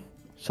down...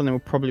 Something will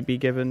probably be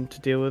given to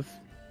deal with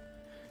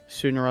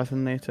sooner rather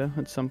than later,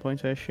 at some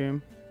point, I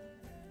assume.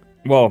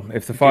 Well,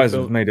 if the fires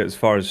have made it as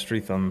far as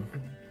Streatham,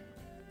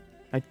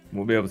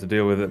 we'll be able to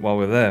deal with it while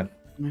we're there.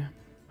 Yeah,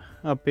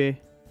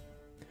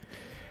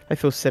 I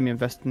feel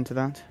semi-invested into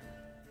that.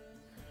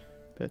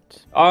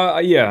 But...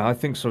 yeah, I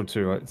think so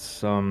too.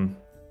 It's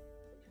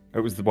it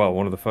was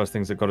one of the first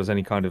things that got us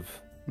any kind of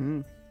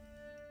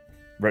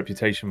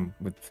reputation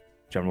with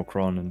General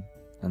Kron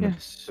and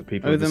the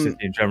people of the city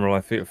in general. I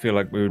feel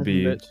like we would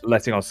be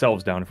letting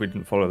ourselves down if we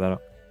didn't follow that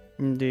up.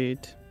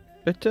 Indeed,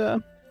 but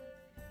Debbie,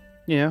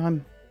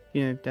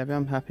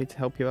 I'm happy to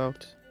help you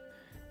out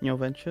in your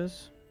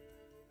ventures.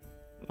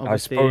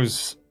 Obviously, I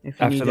suppose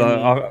after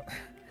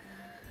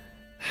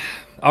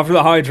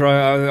the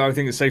Hydra, I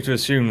think it's safe to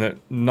assume that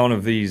none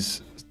of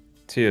these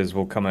tiers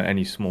will come at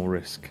any small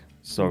risk.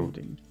 So,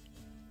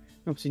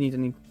 obviously, need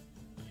any.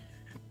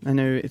 I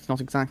know it's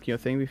not exactly your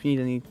thing, but if you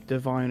need any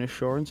divine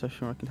assurance, I'm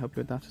sure I can help you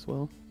with that as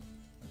well.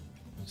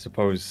 I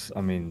suppose,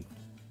 I mean,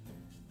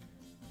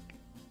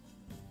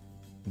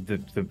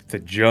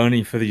 the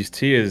journey for these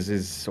tiers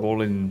is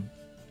all in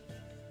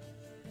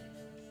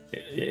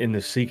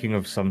the seeking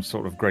of some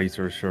sort of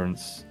greater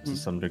assurance to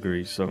some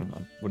degree. So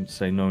I wouldn't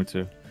say no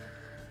to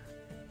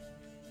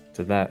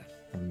that.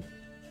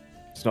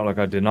 It's not like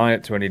I deny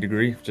it to any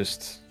degree.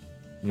 Just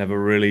never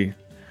really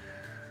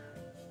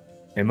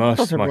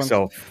immersed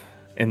myself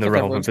in the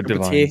realm of the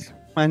divine.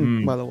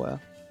 I'm well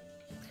aware.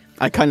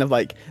 I kind of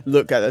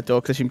look at the door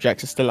because I assume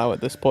Jax is still out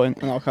at this point,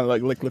 and I'll kind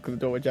of look at the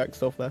door where Jax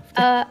still left.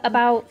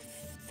 About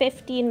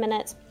 15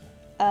 minutes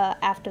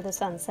after the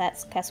sun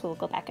sets, Kess will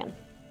go back in.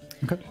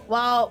 Okay.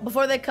 Well,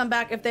 before they come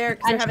back, if they're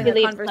having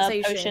a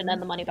conversation, the potion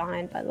and the money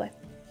behind, by the way.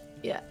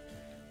 Yeah.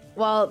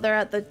 While they're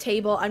at the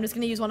table, I'm just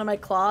gonna use one of my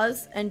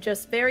claws and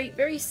just very,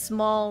 very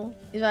small,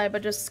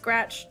 but just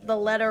scratch the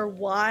letter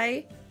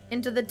Y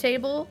into the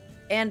table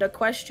and a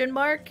question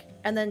mark,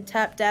 and then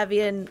tap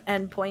Davian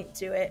and point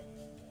to it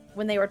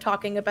when they were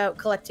talking about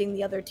collecting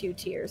the other 2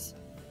 tiers.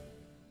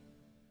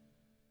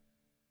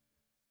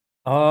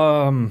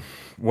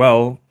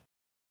 Well,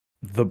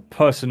 the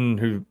person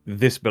who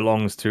this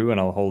belongs to, and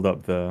I'll hold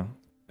up the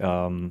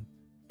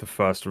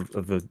first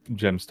of the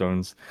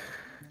gemstones,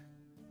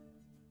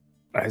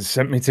 has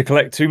sent me to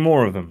collect 2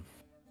 more of them,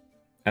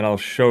 and I'll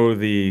show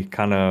the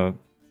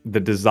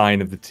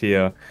design of the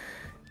tier.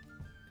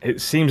 It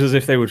seems as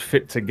if they would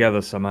fit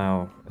together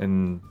somehow,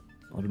 and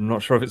I'm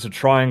not sure if it's a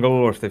triangle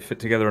or if they fit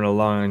together in a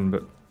line,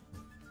 but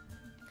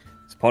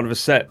it's part of a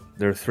set.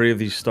 There are 3 of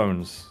these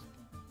stones,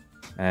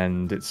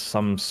 and it's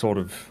some sort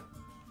of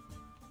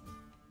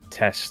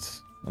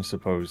test, I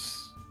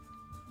suppose.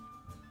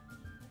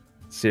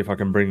 See if I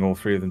can bring all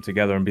 3 of them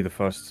together and be the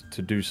first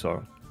to do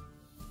so.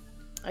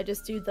 I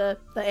just do the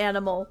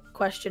animal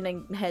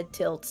questioning head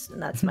tilts,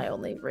 and that's my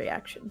only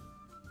reaction.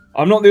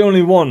 I'm not the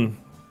only one.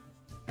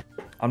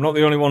 I'm not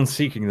the only one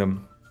seeking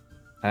them,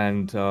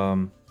 and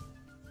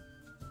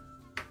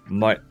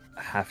might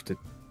have to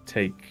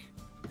take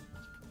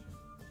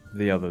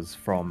the others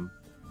from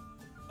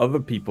other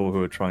people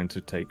who are trying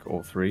to take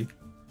all three.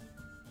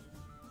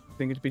 I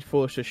think it'd be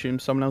foolish to assume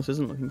someone else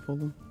isn't looking for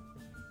them.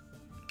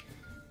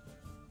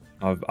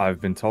 I've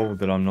been told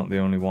that I'm not the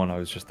only one. I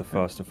was just the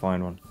first to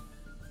find one.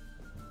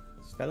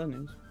 Stellar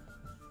news.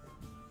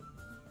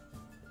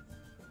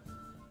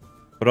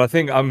 But I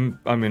think I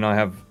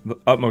have the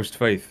utmost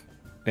faith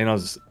in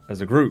us as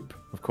a group,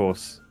 of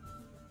course.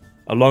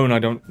 Alone, I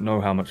don't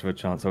know how much of a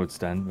chance I would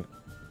stand, but...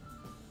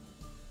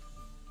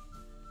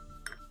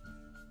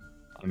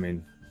 I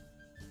mean...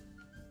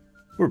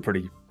 We're a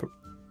pretty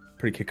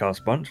kick-ass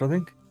bunch, I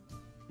think.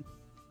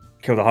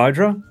 Kill the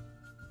Hydra.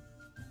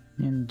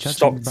 And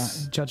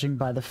judging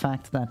by the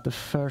fact that the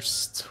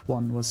first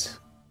one was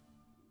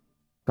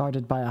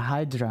guarded by a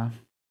Hydra,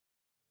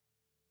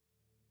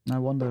 I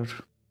wonder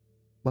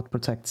what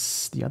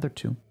protects the other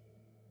two.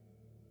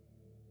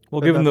 Well,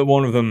 given that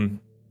one of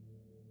them...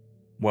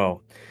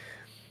 Well,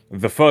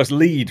 the first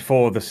lead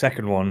for the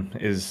second one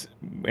is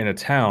in a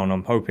town,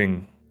 I'm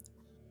hoping...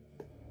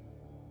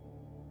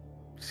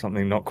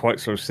 something not quite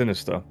so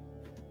sinister.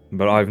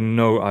 But I've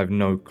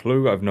no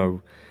clue, I've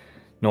no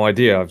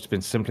idea. I've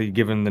been simply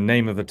given the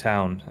name of the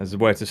town as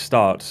where to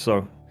start,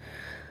 so...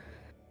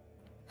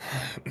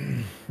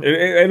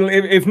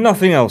 if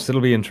nothing else,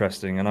 it'll be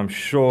interesting, and I'm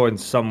sure in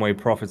some way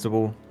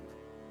profitable.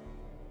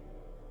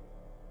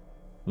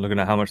 Looking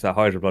at how much that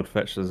Hydra blood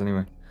fetched us,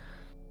 anyway.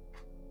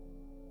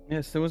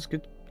 Yes, there was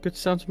good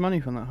sounds of money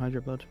from that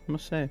Hydra blood, I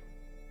must say.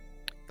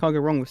 Can't go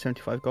wrong with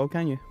 75 gold,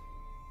 can you?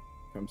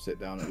 Come sit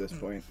down at this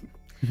point.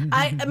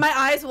 My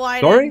eyes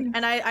widen,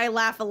 and I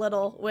laugh a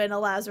little when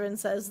Elazarin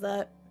says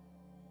that.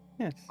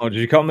 Yes. Oh, did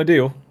you cut him a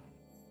deal?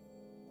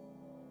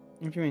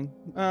 What do you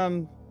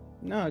mean?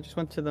 No, I just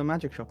went to the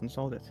magic shop and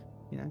sold it,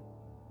 you know.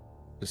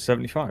 Just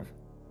 75?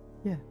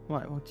 Yeah,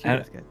 what do you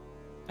guys get?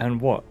 And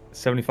what?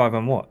 75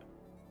 and what?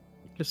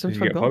 Just Did you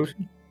 75 get a gold.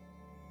 potion?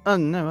 Oh,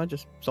 no, I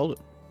just sold it.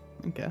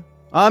 I don't care.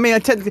 I mean,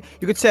 technically,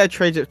 you could say I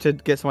traded it to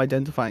get some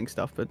identifying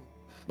stuff, but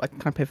I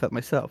can't pay for that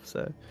myself,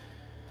 so...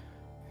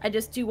 I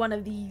just do one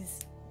of these.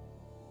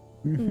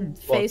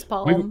 Face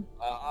palm.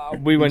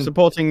 We went...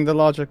 supporting the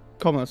larger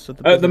commerce of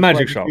the the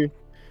magic shop.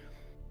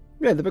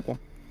 Yeah, the big one.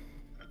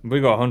 We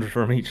got 100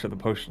 from each at the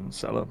potion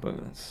seller, but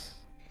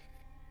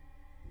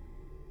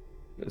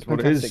that's what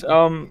it is.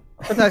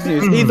 Fantastic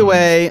news. Either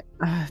way,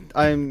 it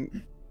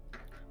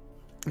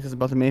doesn't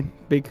bother me.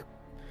 Big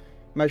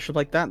magic shop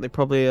like that, they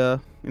probably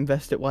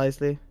invest it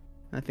wisely.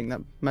 I think that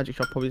magic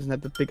shop probably doesn't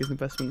have the biggest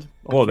investment.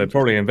 Well, they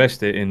probably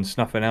invest it in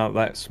snuffing out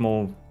that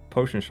small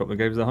potion shop that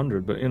gave us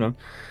 100, but you know.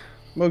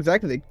 Well,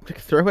 exactly. They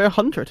throw away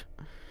 100.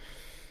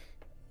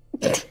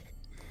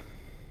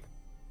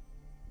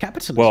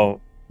 Capitalism.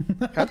 Well,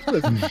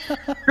 capitalism.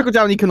 Trickle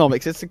down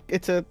economics. It's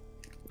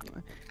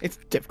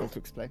difficult to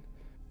explain.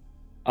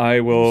 I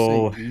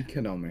will.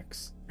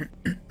 Economics.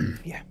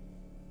 Yeah.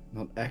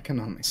 Not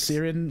economics.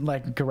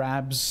 Sirin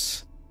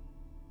grabs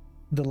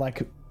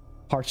the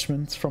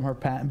parchment from her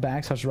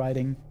bag, starts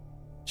writing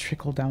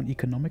 "trickle down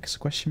economics?" ?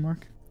 Puts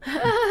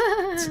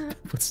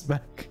it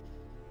back.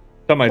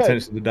 Got my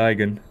attention to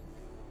Daigun.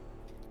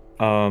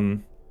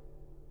 Daigun,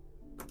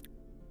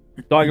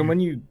 when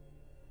you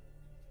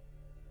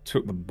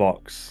took the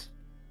box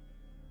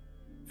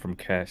from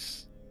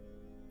Kess,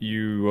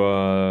 you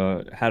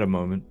had a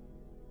moment.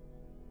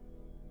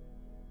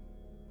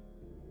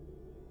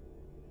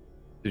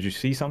 Did you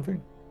see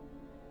something?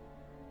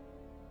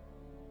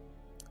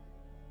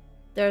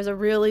 There's a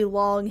really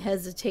long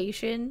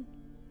hesitation,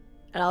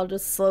 and I'll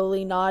just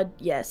slowly nod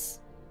yes.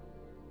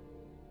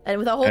 And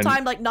with the whole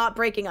time, not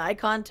breaking eye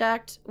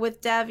contact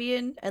with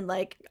Davian, and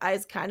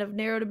eyes kind of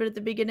narrowed a bit at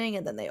the beginning,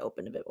 and then they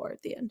opened a bit more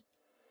at the end.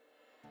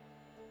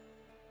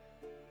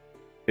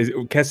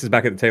 Kess is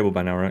back at the table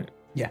by now, right?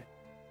 Yeah.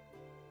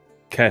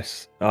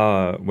 Kess,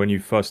 when you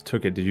first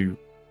took it, did you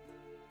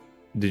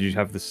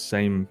have the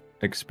same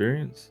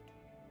experience?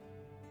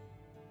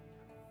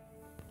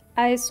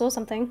 I saw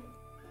something.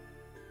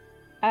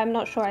 I'm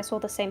not sure I saw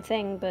the same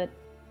thing, but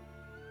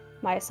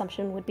my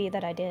assumption would be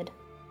that I did.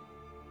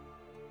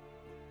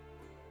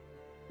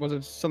 Was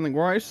it something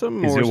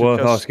worrisome? Is it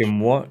worth asking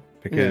what?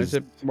 Because is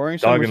it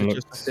worrisome or is it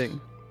just a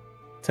thing?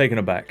 Taken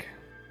aback.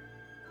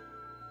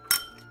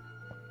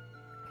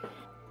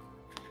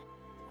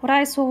 What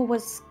I saw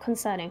was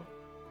concerning.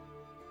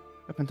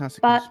 A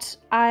fantastic but news.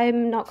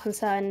 I'm not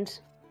concerned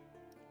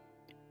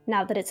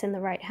now that it's in the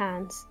right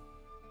hands.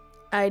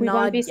 We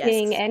won't be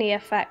seeing any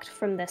effect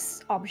from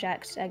this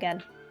object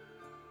again.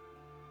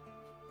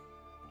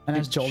 And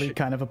as Jolly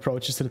kind of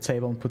approaches to the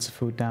table and puts the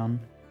food down,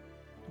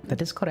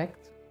 that is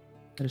correct.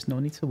 There's no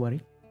need to worry.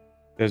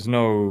 There's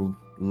no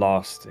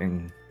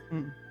lasting.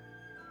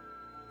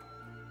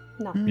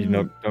 No.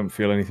 You don't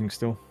feel anything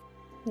still?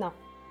 No.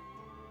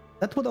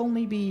 That would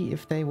only be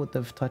if they would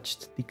have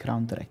touched the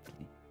crown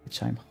directly,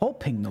 which I'm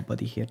hoping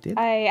nobody here did.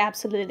 I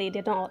absolutely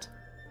did not.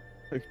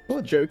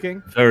 Good.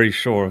 Joking. Very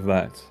sure of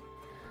that.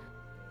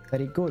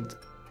 Very good.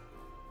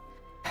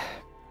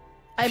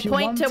 I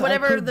point to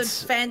whatever the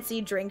fancy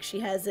drink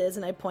she has is,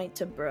 and I point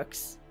to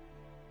Brooks.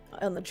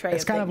 on the tray.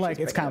 It's kind of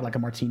like a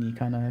martini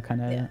kind of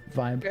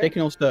vibe.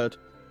 Shaken or stirred?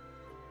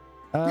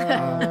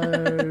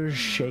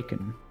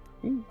 Shaken.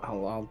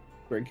 I'll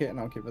drink it and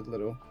I'll give it a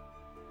little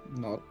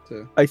nod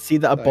to. I see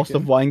that a bottle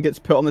of wine gets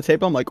put on the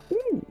table. I'm like,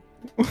 ooh.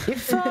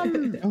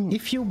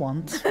 If you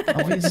want,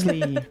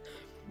 obviously,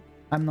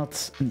 I'm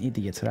not an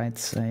idiot,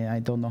 right? I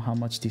don't know how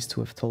much these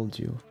two have told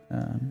you,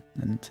 and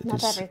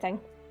not everything.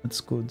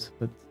 It's good,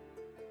 but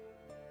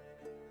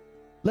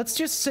let's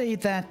just say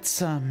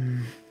that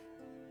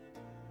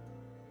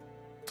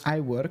I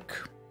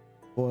work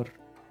for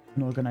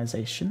an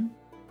organization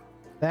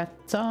that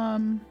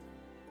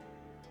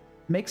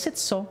makes it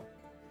so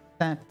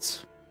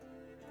that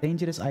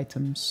dangerous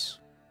items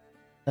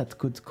that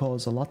could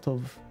cause a lot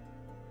of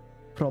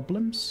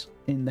problems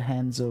in the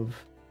hands of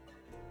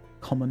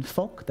common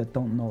folk that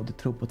don't know the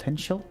true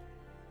potential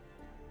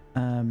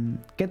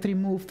get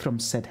removed from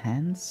said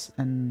hands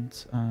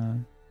and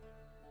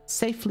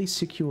safely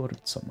secured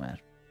somewhere.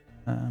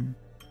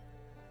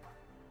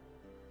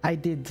 I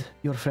did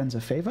your friends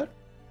a favor.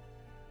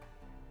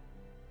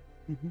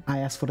 I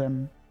asked for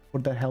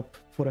their help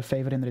for a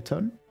favor in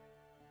return.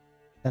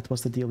 That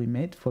was the deal we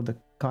made for the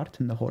cart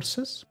and the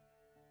horses.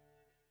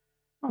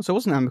 Oh, so it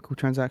was an amicable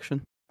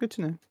transaction. Good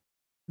to know.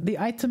 The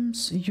item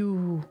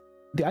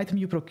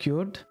you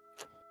procured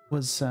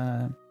was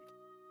a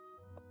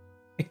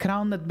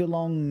crown that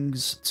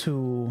belongs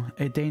to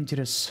a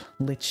dangerous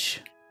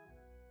lich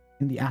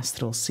in the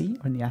astral sea,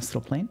 or in the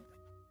astral plane,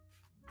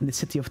 in the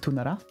city of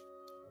Tunarath.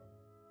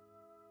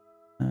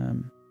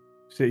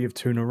 City of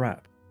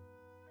Tunarath?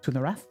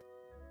 Tunarath.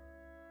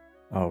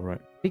 Oh,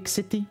 right. Big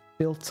city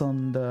built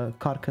on the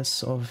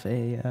carcass of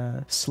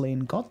a slain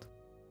god.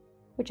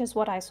 Which is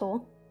what I saw.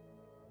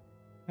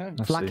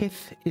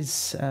 Vlaakith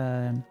is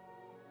a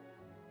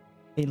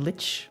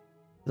lich,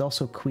 but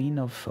also queen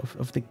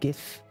of the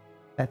Gith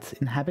that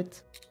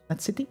inhabit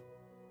that city.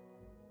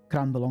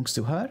 Crown belongs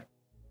to her,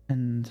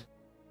 and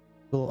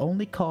will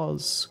only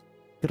cause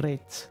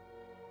great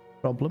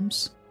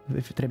problems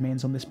if it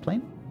remains on this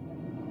plane.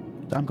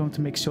 But I'm going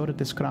to make sure that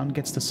this crown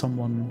gets to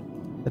someone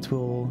that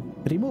will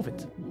remove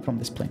it from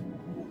this plane.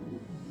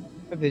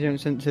 If they don't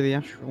send it to the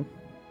astral.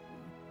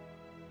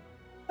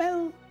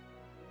 Well,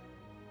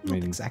 not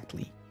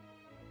exactly.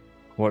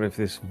 What if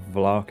this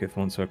Vlaakith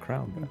wants her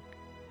crown back?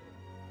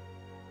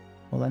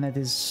 Well, then it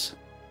is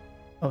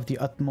of the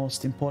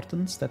utmost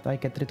importance that I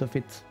get rid of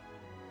it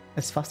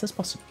as fast as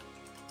possible.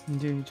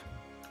 Indeed.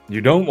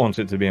 You don't want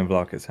it to be in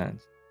Vlaakith's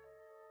hands?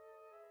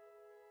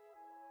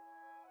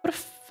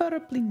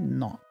 Preferably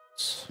not.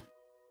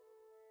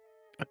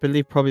 I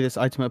believe probably this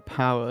item of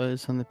power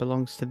is something that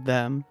belongs to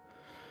them.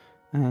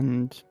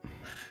 And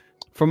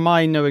from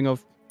my knowing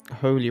of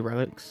holy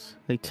relics,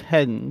 they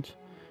tend,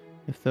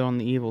 if they're on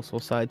the evil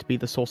source side, to be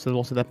the source of a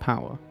lot of their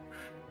power.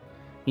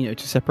 You know,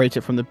 to separate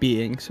it from the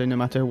being, so no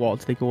matter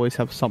what, they can always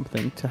have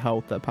something to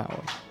hold their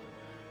power.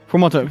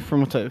 From what I've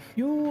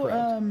You,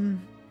 read.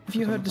 have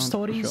you heard the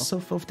stories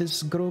of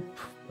this group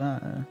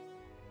that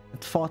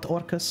fought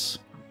Orcus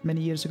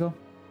many years ago?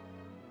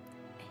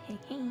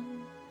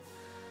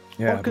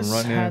 Yeah, Orcus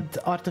right had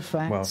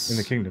artifacts. Well, in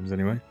the kingdoms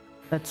anyway.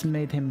 That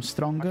made him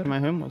stronger. That's where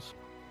my home was.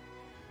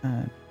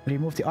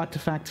 Remove the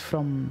artifact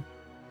from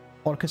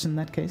Orcus in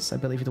that case. I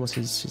believe it was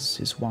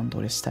his wand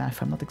or his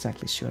staff. I'm not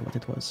exactly sure what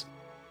it was.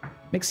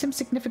 Makes him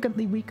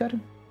significantly weaker.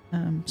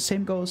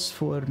 Same goes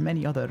for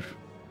many other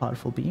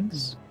powerful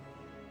beings.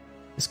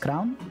 His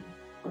crown,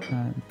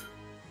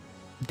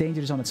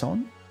 dangerous on its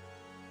own.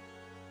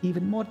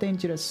 Even more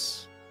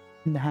dangerous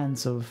in the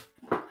hands of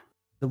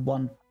the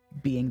one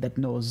being that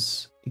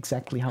knows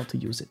exactly how to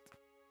use it.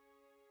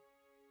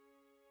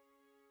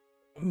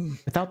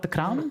 Without the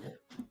crown,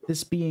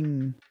 this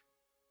being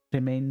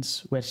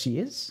remains where she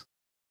is,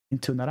 in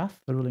Tunarath,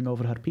 ruling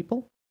over her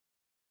people.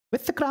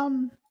 With the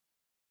crown,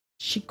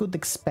 she could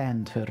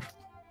expand her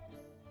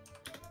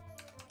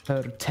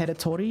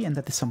territory, and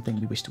that is something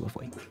we wish to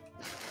avoid.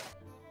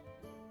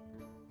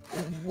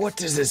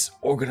 What is this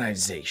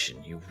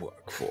organization you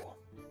work for?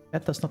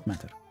 That does not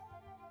matter.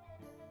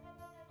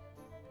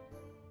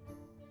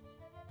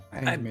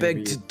 I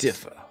beg to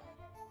differ.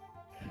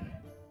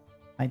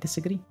 I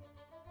disagree.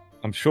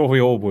 I'm sure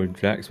we all would,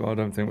 Jax, but I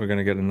don't think we're going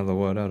to get another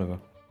word out of her.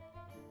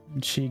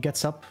 She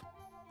gets up.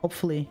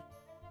 Hopefully,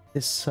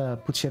 this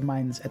puts your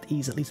minds at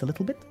ease at least a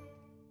little bit.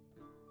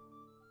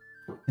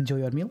 Enjoy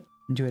your meal.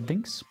 Enjoy your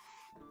drinks.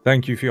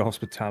 Thank you for your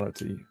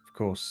hospitality, of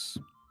course.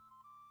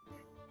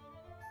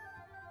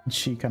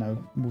 She kind of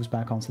moves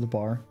back onto the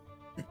bar.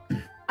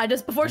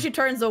 Before she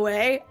turns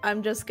away,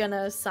 I'm just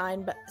gonna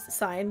sign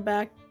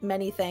back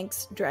many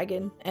thanks,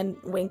 dragon, and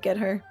wink at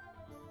her.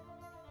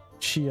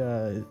 She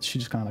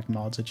just kind of like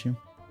nods at you.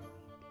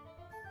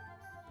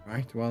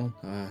 Right, well,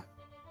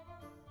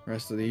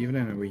 rest of the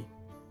evening,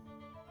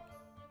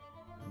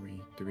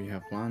 do we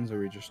have plans, or are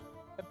we just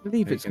I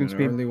believe it's going to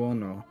be an early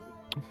one, or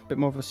a bit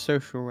more of a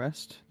social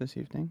rest this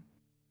evening.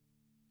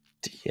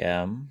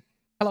 DM.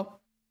 Hello.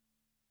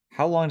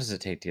 How long does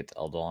it take to get to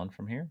Eldon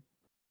from here?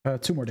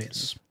 2 more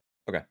days.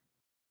 Okay.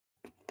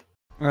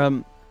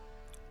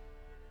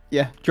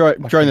 Yeah,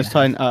 during this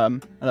time,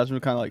 and as we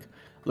kind of like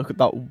look at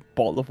that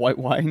bottle of white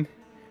wine,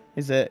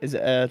 is it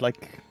a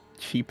like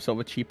cheaper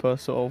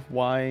sort of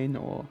wine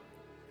or?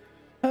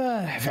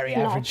 Very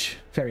average.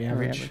 Very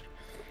average.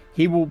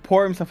 He will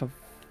pour himself a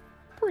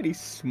pretty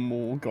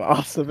small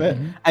glass of it,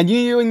 and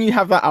when you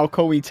have that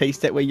alcohol, you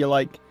taste it where you're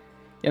like,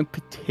 you don't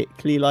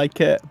particularly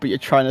like it, but you're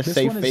trying to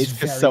save face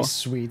for very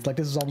sweet. Like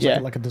this is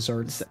almost like a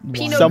dessert.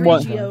 Pinot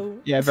Grigio.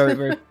 Yeah, very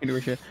Pinot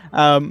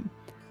Grigio.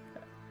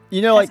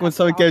 You know, like when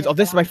someone goes, "Oh,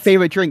 this is my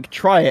favorite drink.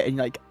 Try it," and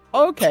you're like,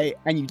 "Okay,"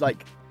 and you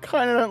like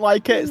kind of don't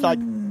like it. It's like,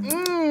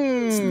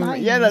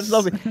 nice. Yeah, that's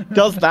lovely.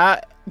 Does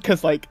that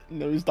because like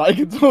knows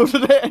Daigun's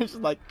ordered it, and it's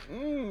just like,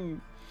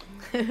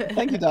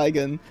 Thank you,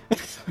 Daigun.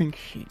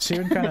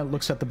 Siren kind of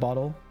looks at the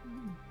bottle.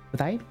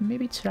 Would I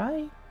maybe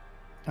try?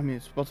 I mean,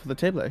 it's what's for the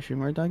table, I assume,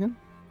 right, Daigun?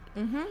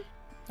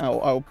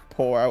 I'll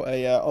pour out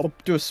I'll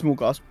do a small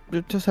glass.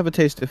 Just have a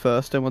taster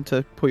first. I want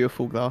to pour you a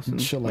full glass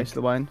and waste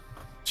the wine.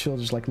 She'll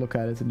just like look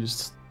at it and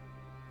just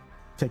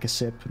take a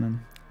sip and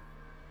then.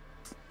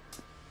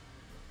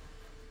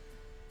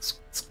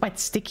 It's quite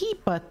sticky,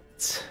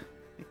 but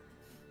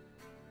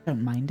I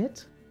don't mind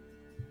it.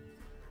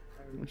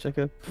 Would you like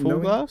a full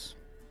glass?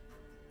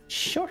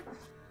 Sure.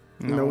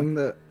 Knowing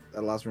that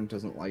Lazarin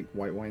doesn't like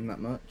white wine that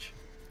much,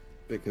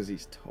 because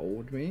he's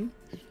told me,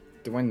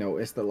 do I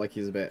notice that like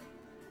he's a bit?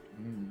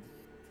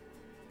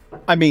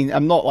 I mean,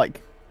 I'm not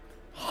like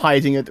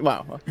hiding it.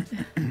 Well,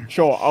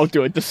 sure, I'll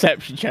do a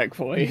deception check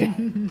for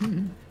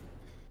you.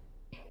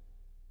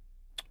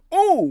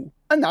 Oh,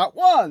 and that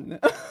one.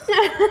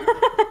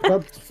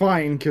 That's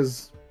fine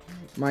because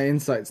my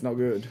insight's not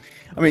good.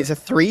 I mean, it's a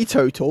 3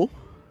 total.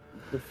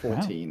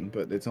 14,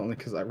 but it's only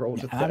because I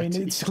rolled a 30. I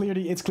mean, it's clear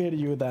to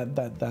you that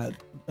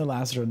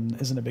Lazarin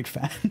isn't a big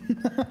fan.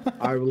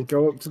 I will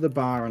go up to the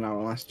bar and I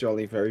will ask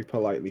Jolly very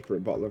politely for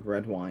a bottle of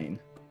red wine.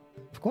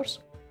 Of course.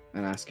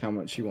 And ask how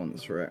much she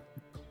wants for it.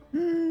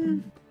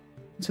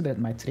 It's a bit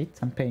my treat.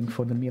 I'm paying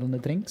for the meal and the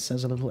drinks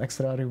as a little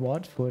extra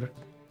reward for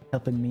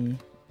helping me,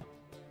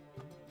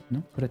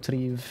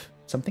 retrieve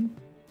something.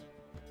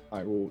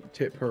 I will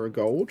tip her a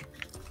gold.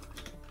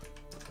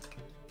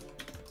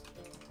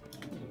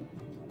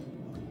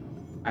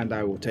 And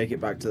I will take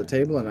it back to the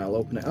table and I'll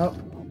open it up.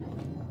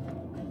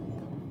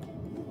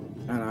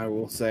 And I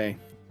will say,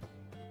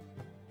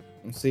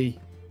 see,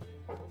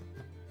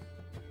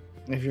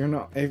 if you're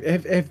not,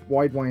 if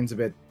white wine's a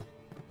bit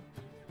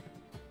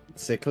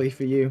sickly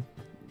for you,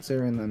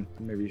 Siren, then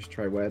maybe you should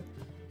try red.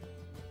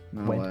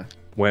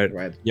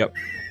 Red. Yep.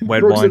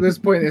 Red Brooks wine. At this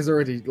point is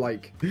already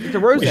like it's a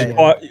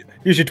rosé.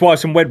 You should try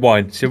some red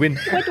wine, Siren.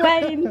 Red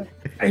wine.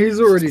 He's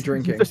already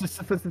drinking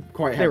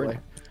quite heavily.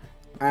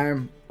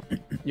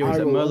 You was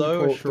a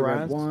Merlot,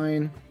 Shiraz?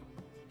 Wine.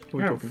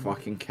 I don't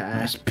fucking care.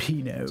 That's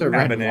Pinot. It's a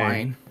red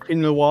wine.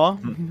 Pinot Noir.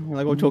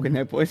 Like we're talking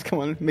here, boys. Come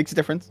on, makes a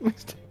difference.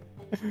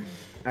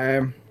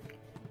 I'll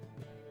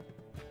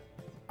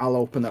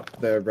open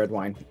up the red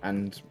wine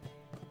and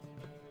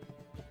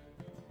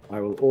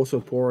I will also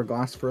pour a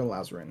glass for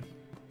Lazarin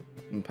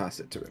and pass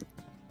it to him.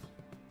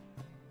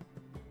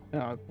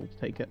 Yeah, I'll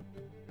take it.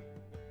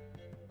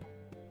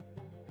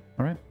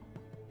 All right.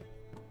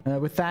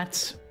 With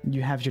that,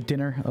 you have your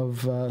dinner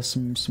of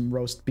some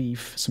roast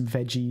beef, some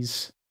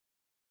veggies,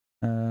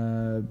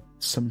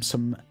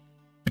 some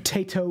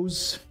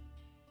potatoes,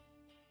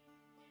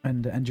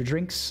 and your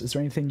drinks. Is there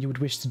anything you would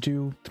wish to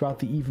do throughout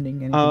the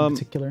evening? Anything in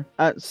particular?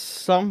 At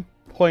some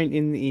point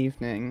in the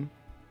evening,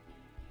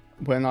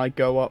 when I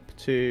go up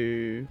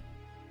to,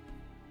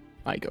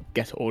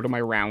 get order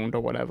my round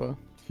or whatever,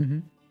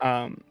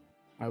 I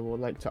would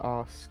like to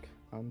ask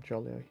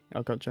Jolly.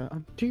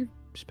 Do you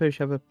suppose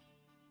you have a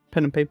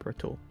pen and paper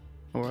at all?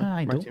 Or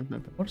I do,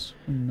 of course.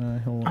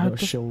 And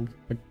she'll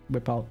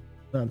whip out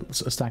a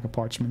stack of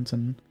parchment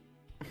and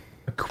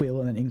a quill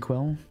and an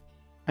inkwell.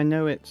 I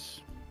know it's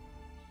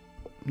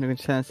not going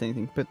to tell us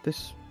anything, but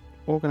this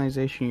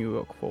organization you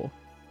work for,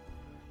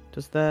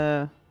 does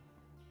their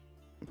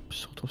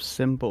sort of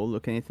symbol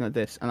look anything like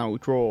this? And I will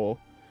draw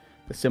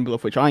the symbol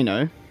of which I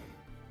know.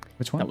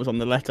 Which one? That was on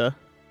the letter.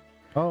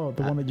 Oh,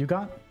 the one that you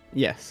got?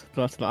 Yes,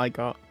 the letter that I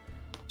got.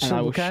 And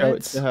I will show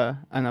it to her,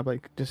 and I'll be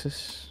like, does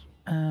this...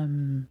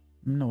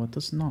 No, it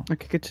does not.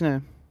 Okay, good to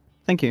know.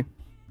 Thank you.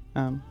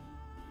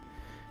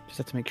 Just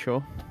had to make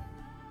sure.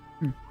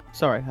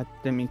 Sorry, I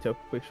didn't mean to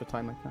waste your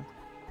time like that.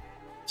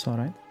 It's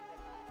alright.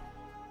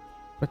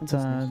 But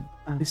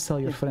please tell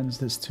your friends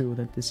this too,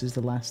 that this is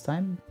the last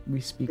time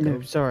we speak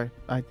of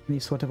any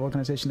sort of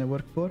organization I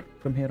work for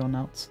from here on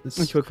out.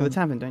 You work for the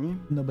tavern, don't you?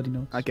 Nobody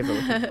knows. I give her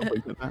a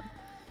wink with that.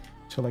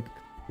 She'll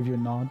give you a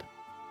nod.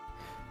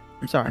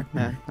 Sorry,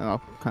 yeah. And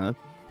I'll kind of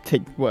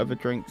take whatever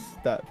drinks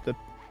that the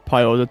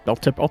pile. I'll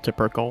tip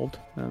her gold.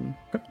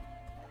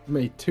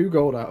 Made 2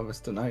 gold out of us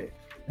tonight.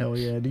 Hell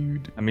yeah,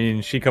 dude. I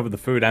mean, she covered the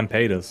food and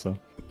paid us, so.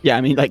 Yeah,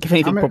 I mean, like if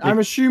anything. I'm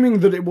assuming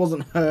that it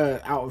wasn't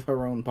her out of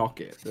her own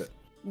pocket. That...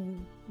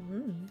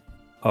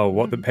 Oh,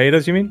 what the paid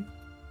us? You mean?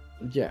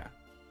 Yeah.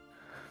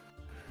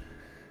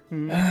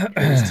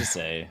 Who's to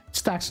say?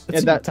 It's tax. Yeah,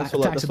 It's that's tax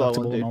what I deductible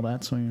wanna and do. all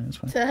that, so yeah, it's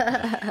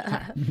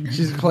fine.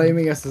 She's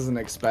claiming us as an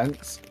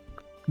expense.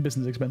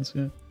 Business expense,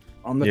 yeah.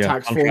 On the Yeah,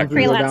 tax form, contract.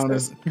 we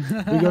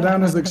go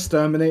down as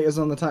exterminators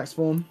on the tax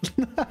form.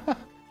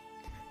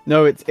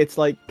 No, it's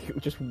like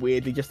just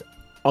weirdly just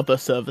other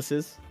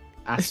services.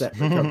 Asset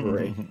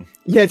recovery.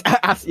 Yeah,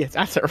 it's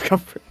asset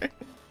recovery.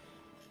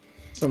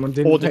 Someone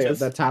didn't pay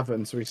Auditors. at their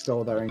tavern, so we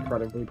stole their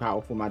incredibly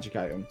powerful magic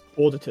item.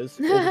 Auditors,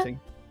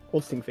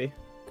 auditing fee.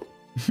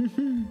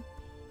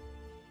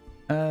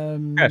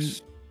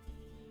 Yes.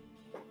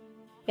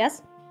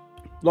 Yes?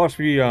 Last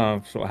we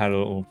sort of had a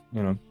little,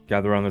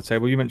 gather around the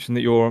table. You mentioned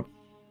that your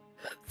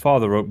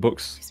father wrote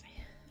books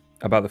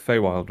about the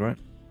Feywild, right?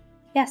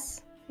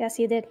 Yes. Yes,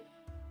 you did.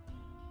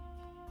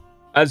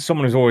 As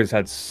someone who's always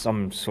had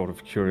some sort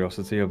of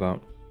curiosity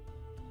about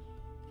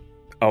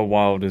a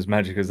wild as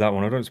magic as that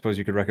one, I don't suppose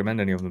you could recommend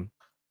any of them.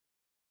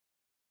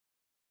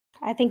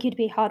 I think you'd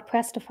be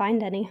hard-pressed to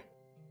find any.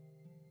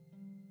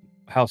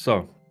 How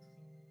so?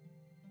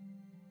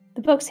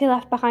 The books he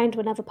left behind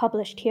were never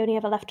published. He only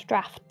ever left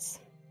drafts.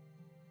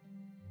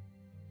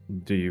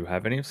 Do you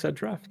have any of said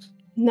drafts?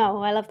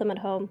 No, I left them at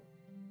home.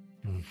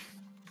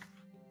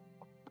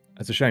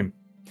 That's a shame.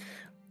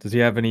 Does he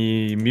have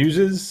any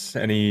muses?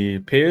 Any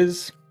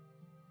peers?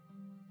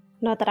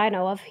 Not that I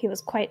know of. He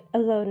was quite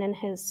alone in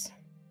his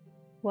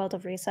world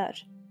of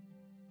research.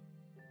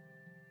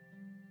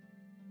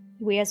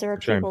 We as a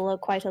Shame. people are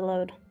quite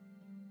alone.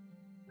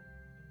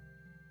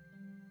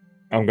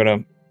 I'm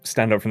gonna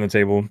stand up from the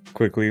table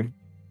quickly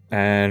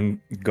and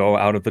go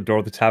out of the door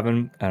of the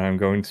tavern, and I'm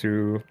going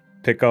to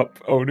pick up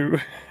Onu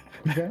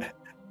Okay.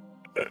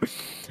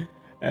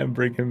 and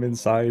bring him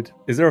inside.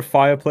 Is there a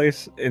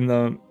fireplace in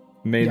the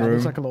main Yeah, room?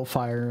 there's like a little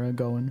fire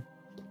going.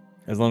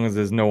 As long as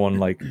there's no one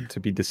to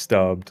be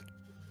disturbed.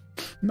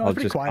 No, I'll it's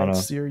pretty just quiet.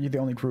 kinda- You're the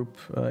only group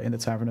in the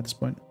tavern at this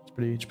point.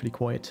 It's pretty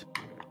quiet.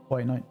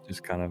 Quiet night.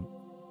 Just kind of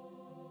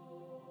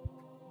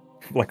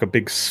like a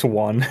big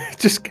swan.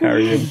 Just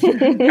carry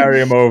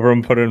him over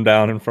and put him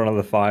down in front of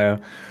the fire.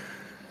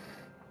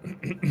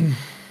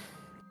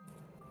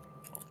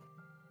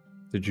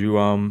 Did you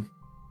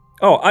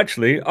Oh,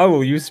 actually, I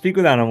will use speak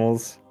with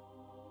animals.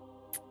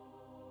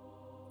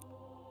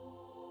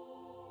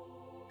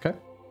 Okay.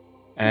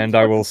 And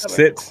I will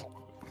sit.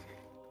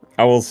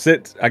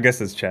 I guess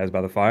there's chairs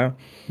by the fire.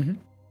 Mhm.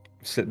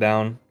 Sit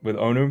down with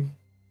Onu.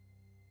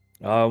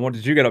 What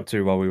did you get up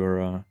to while we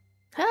were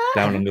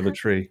down under the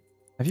tree?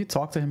 Have you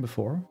talked to him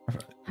before?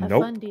 Have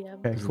Nope. fun, DM.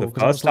 Okay, This is cool. the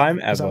 'cause I was first time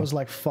like, 'cause I ever. was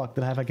like, fuck,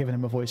 have I given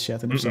him a voice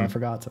yet? And if so, I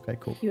forgot. Okay,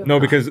 cool. You have No,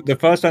 not. because the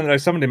first time that I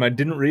summoned him, I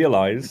didn't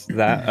realize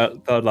that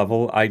at third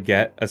level I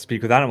get a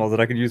speak with animals that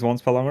I could use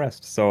once per long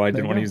rest. So I There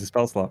didn't you want to go. use the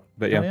spell slot.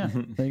 But Oh, yeah.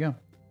 yeah, there you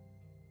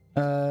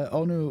go.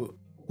 Onu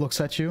looks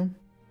at you.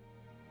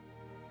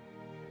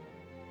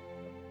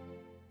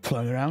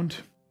 Flown around.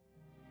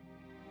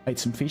 Ate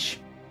some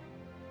fish.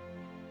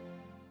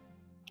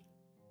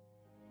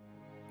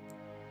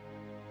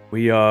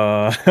 We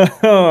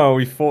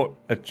we fought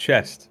a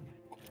chest.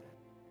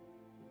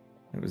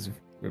 It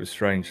was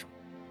strange.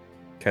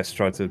 Kess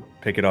tried to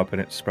pick it up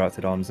and it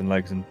sprouted arms and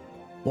legs and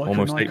Why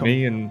almost couldn't I ate come?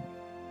 me. And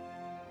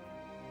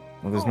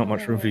well, there's not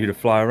much room for you to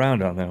fly around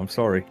down there. I'm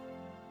sorry.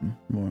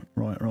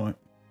 Right.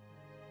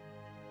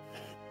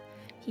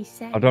 He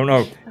said. I don't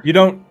know. You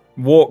don't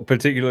walk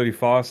particularly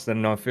fast,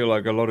 and I feel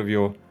like a lot of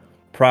your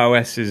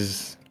prowess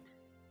is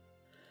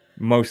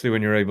mostly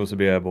when you're able to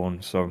be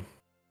airborne. So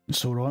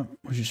It's alright.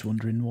 I was just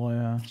wondering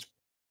why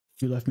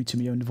you left me to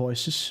my own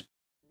devices.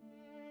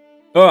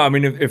 oh, I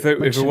mean, if it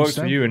Makes works sense,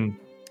 for though. you, and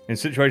in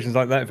situations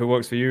like that, if it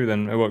works for you,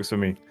 then it works for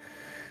me.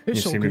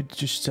 It's all seem to- good.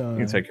 Just You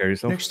can take care of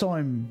yourself. next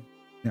time,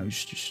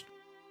 just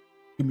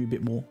give me a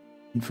bit more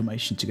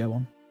information to go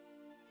on.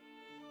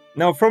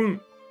 Now, from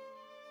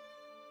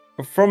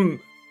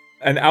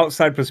an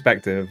outside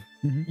perspective,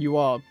 You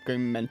are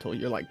going mental.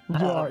 You're like, You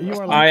are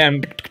like, I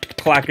am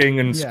clacking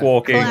and Yeah.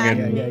 squawking Clack.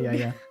 and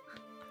yeah.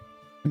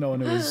 No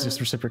one is just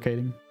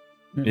reciprocating.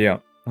 yeah.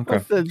 Okay.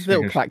 what's the Just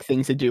little making clack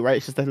things to do, right?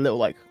 It's just a little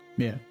like.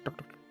 Yeah.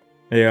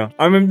 Yeah,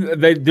 I mean,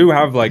 they do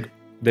have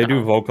they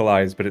do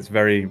vocalize, but it's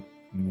very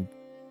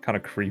kind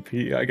of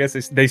creepy. I guess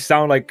they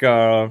sound like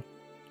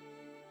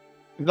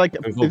Like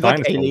Those little it's like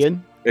dinosaurs.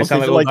 Alien. They Also,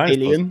 sound is like it little dinosaurs.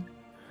 Alien.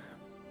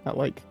 That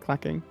like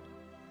clacking.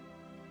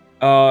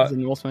 Uh, Is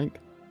it something?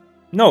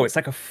 no, it's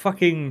like a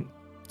fucking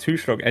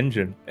two-stroke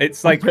engine.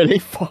 It's like really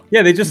fuck.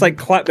 yeah, they just like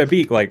clap their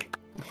beak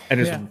and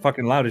it's Yeah.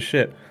 fucking loud as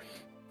shit.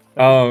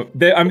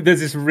 There's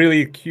this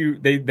really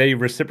cute. They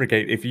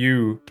reciprocate. If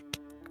you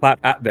clap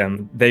at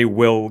them, they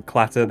will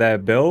clatter their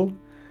bill.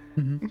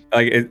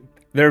 Mhm.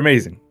 They're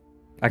amazing.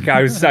 I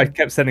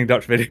kept sending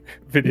Dutch videos.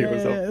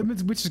 Yeah,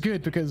 which is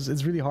good because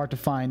it's really hard to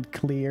find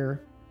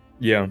clear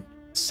Yeah.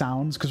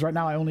 sounds. Because right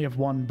now I only have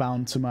one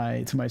bound to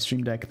my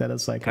Stream Deck that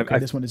is like, I okay,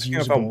 this one is think I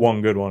usable. found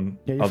one good one.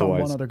 Yeah, you found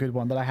Otherwise, one other good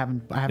one that I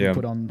haven't Yeah.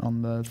 put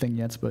on the thing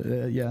yet, but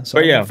yeah. So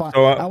But I yeah, wanna find,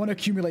 so, I want to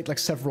accumulate like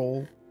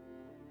several,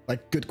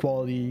 like good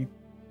quality,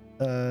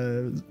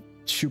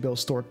 shoebill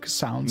stork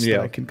sounds Yeah.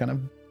 that I can kind of,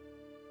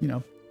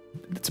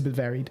 it's a bit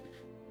varied.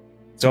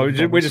 so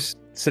Some we're bonus.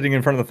 sitting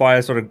in front of the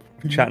fire, sort of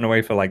chatting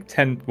away for like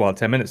 10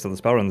 minutes till the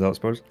spell runs out, I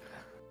suppose.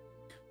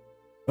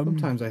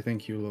 Sometimes I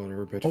think you lot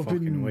are a bit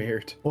fucking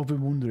weird. I've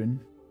been wondering.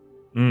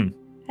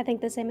 I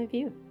think the same of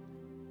you.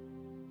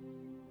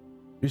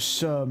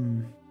 This is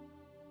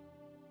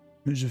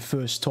the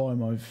first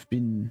time I've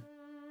been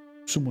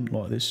someone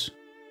like this.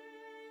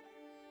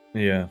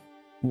 Yeah.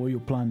 What are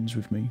your plans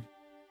with me?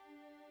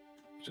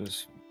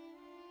 Just...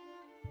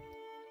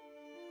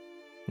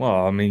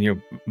 Well, I mean,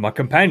 you're my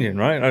companion,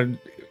 right?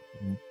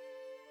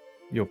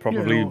 You'll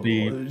probably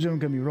be... Don't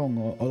get me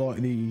wrong, I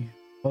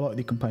like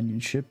the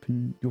companionship,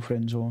 and your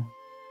friends are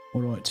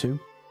alright too.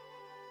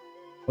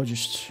 I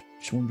just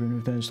wondering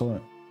if there's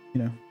like,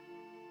 you know,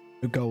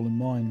 a goal in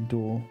mind,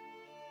 or,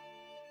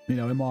 you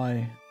know,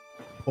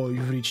 or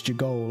you've reached your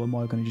goal, am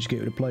I going to just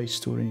get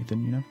replaced or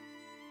anything, you know?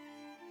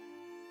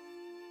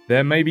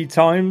 There may be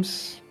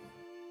times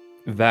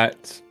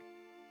that...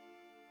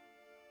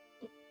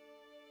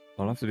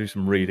 I'll have to do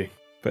some reading,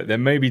 but there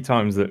may be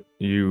times that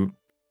you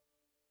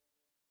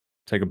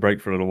take a break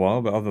for a little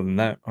while, but other than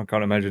that, I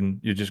can't imagine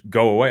you just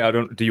go away.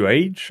 Do you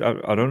age?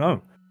 I don't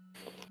know.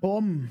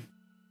 Well,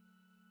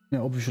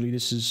 obviously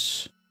this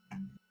is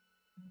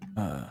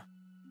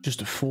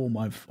just a form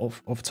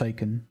I've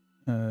taken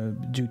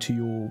due to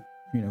your,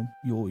 you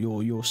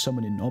know, your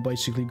summoning. I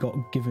basically got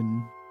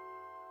given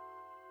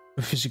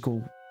a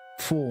physical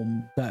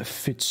form that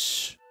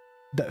fit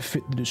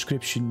the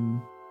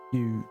description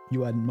you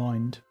had in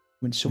mind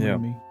when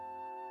summoning me.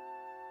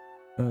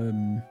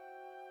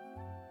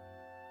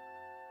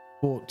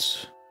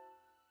 But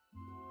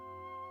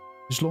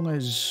as long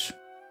as,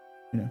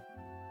 you know,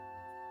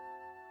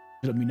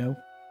 you let me know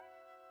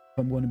if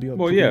I'm going to be up.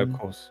 Well, yeah, of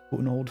course. Put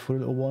on hold for a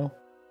little while.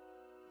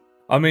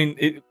 I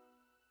mean,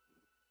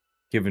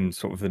 given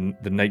sort of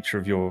the nature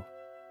of your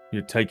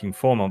taking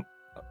form,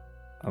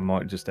 I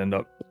might just end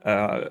up,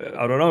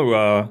 I don't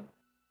know,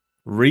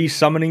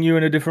 re-summoning you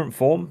in a different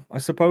form, I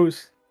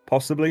suppose.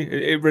 Possibly.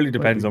 It really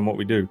depends on what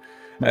we do.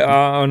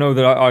 I know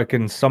that I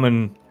can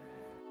summon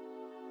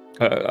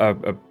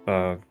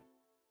an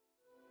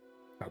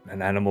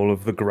animal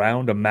of the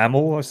ground, a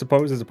mammal, I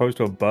suppose, as opposed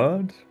to a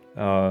bird.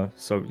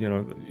 So, you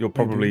know, you'll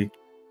probably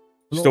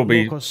still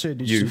be like I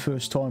said, it's the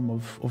first time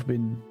I've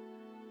been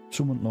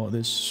someone like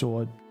this,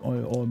 so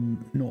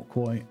I'm not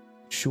quite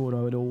sure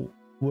how it all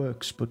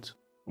works, but...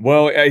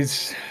 Well,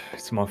 it's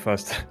my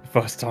first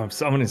time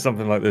summoning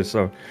something like this,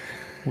 so...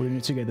 We're in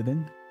it together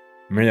then.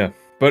 Yeah,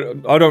 but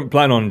I don't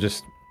plan on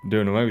just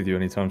doing away with you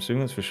anytime soon,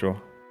 that's for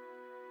sure.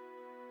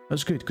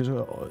 That's good, because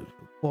I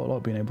quite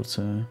like being able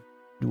to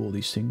do all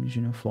these things,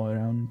 you know, fly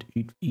around,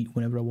 eat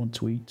whenever I want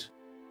to eat.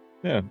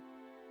 Yeah.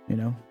 You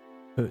know,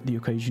 hurt the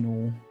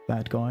occasional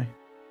bad guy.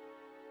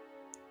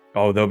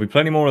 Oh, there'll be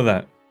plenty more of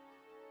that.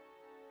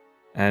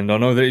 And I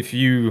know that if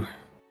you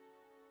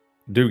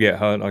do get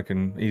hurt, I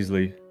can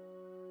easily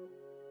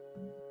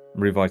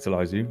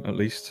revitalize you, at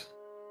least.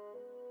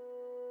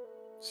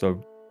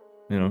 So,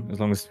 you know, as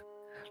long as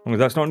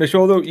that's not an issue.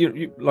 Although,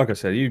 you like I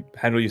said, you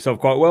handle yourself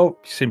quite well.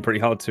 You seem pretty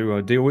hard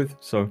to deal with.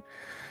 So,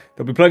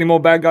 there'll be plenty more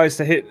bad guys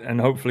to hit,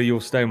 and hopefully you'll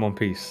stay in one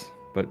piece.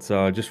 But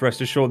just rest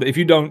assured that if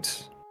you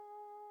don't,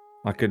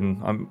 I'm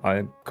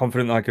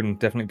confident that I can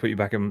definitely put you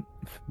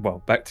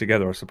back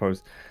together, I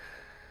suppose.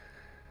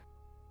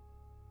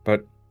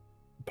 But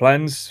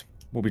plans,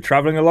 we'll be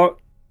traveling a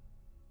lot,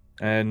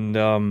 and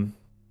I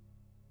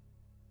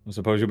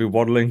suppose you'll be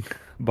waddling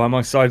by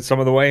my side some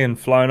of the way and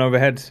flying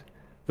overhead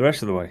the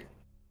rest of the way.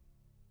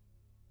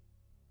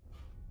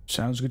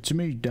 Sounds good to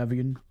me,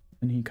 Daigun.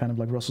 And he kind of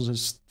like rustles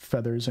his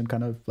feathers and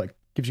kind of like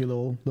gives you a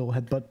little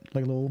headbutt,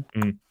 like a little.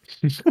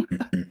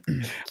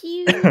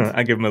 Cute.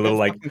 I give him a little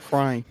like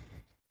crying.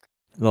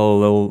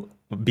 Little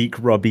beak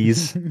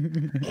rubbies.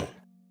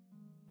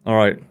 All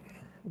right,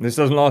 this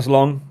doesn't last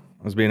long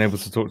as being able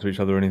to talk to each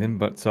other or anything,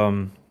 but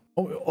I'll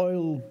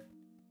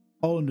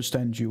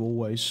understand you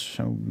always.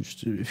 So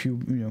just, if you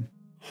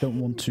don't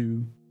want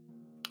to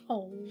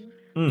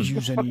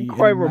use any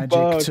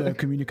magic to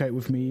communicate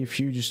with me, if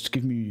you just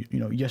give me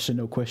yes or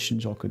no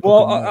questions, I could.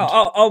 Well,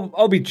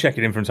 I'll be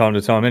checking in from time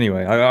to time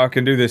anyway. I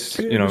can do this,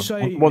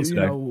 say, once a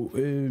day.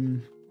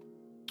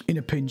 In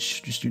a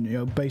pinch, just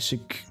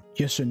basic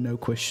yes or no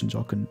questions.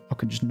 I can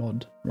just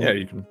nod.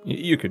 Right? Yeah,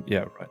 you could.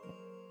 Yeah, right.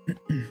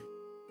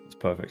 It's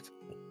perfect.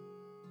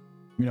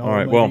 All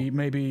right.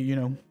 Maybe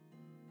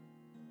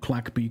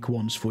clackbeak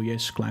once for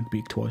yes,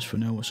 clackbeak twice for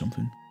no, or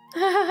something.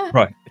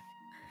 Right.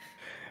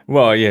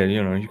 Well, yeah,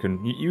 you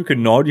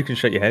can nod, you can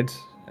shake your head,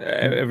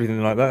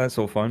 everything like that. That's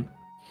all fine.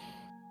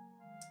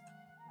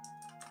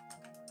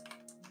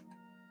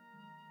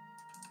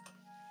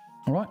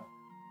 All right.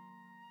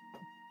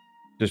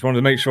 Just wanted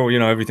to make sure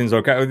everything's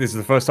okay. This is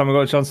the first time I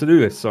got a chance to do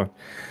this, so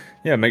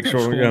yeah, make sure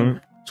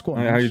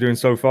how you doing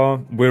so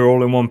far. We're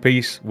all in one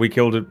piece. We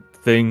killed a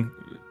thing.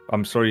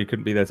 I'm sorry you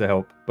couldn't be there to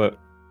help, but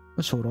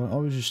that's all right. I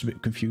was just a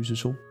bit confused,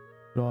 that's all.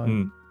 But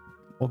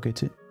I'll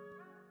get it.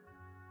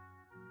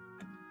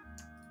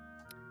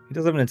 He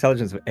does have an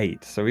intelligence of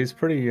 8, so he's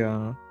pretty.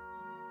 If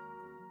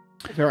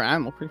you're an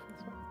animal, pretty.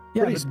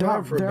 Yeah, Pretty but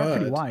smart for a they're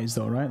pretty bird. wise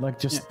though, right? Like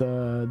just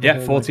the Yeah,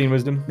 whole, 14 like,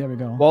 wisdom. There we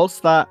go.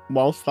 Whilst that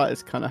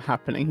is kind of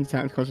happening, he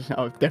sounds conscious.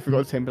 I've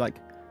definitely got to him, be like,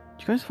 do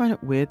you guys find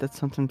it weird that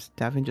sometimes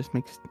Davin just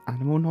makes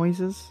animal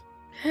noises?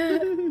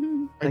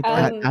 Like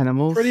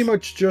animals? Pretty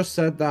much just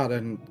said that,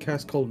 and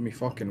Kess called me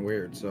fucking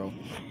weird, so...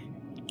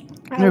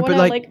 I want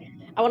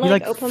to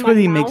like open my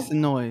fully mouth, makes the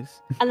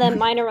noise. and then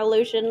minor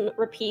illusion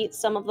repeats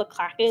some of the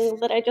clacking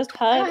that I just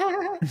heard.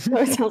 So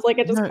it sounds like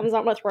it just comes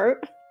out my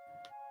throat.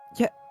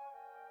 Yeah.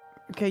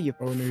 Okay, you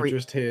Onu freak.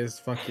 just hears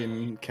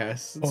fucking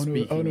Kess Onu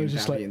speaking in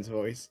just like- Davian's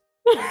voice.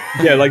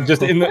 Yeah, like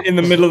just in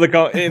the middle of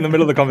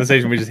the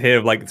conversation, we just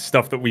hear like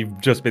stuff that we've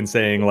just been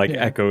saying, like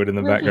echoed in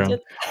the background.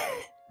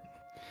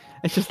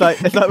 It's just like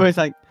where it's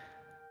like,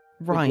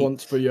 right.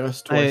 Once for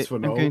yes, twice for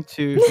no. I'm going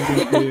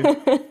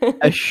to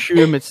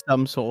assume it's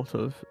some sort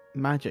of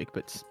magic,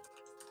 but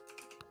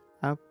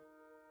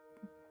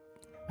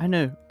I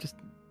know, just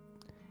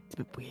it's a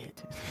bit weird.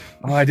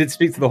 Oh, I did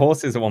speak to the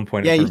horses at one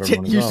point. Yeah, in you front of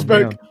everyone as you well,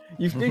 spoke. yeah.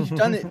 You've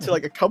done it to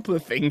like a couple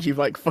of things. You've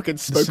like fucking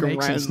spoken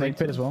Snakes around. and snake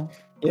pit as well.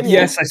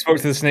 Yes, I spoke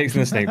to the snakes in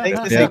the snake pit.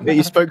 Snake Yeah. pit,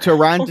 you spoke to a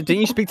random. Didn't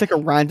you speak to like a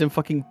random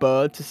fucking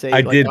bird to say? I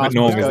like, did, but ask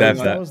no one what's was there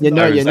going for on?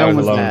 that. Yeah, no I one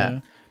was was alone.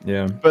 there.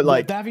 Yeah. But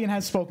like, Davian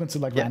has spoken to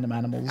like random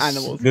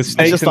animals. The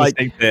snakes just in the like-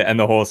 snake pit and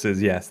the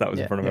horses, yes, that was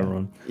in front of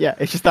everyone. yeah,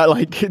 it's just that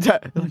like,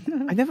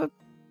 I never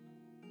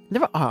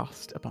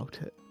asked about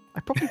it.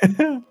 I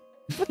probably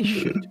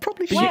should.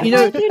 Probably But Why, you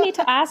know- why do you need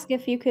to ask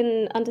if you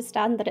can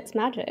understand that it's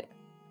magic?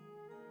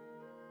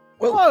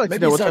 Well, I'd like to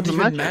maybe know it's what not type of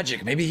even magic.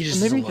 magic. Maybe he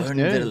just Maybe doesn't he just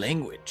learn the knows.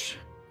 language.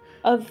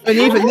 Of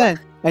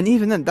And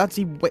even then, that's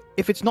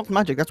if it's not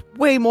magic, that's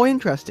way more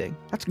interesting.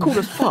 That's cool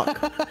as fuck.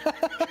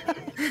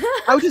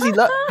 How does he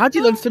learn? How do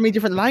you learn so many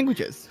different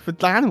languages for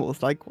the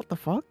animals? Like, what the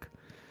fuck?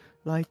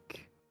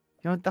 Like,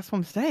 that's what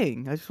I'm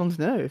saying. I just want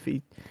to know if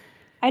he.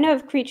 I know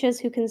of creatures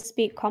who can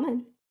speak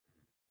common,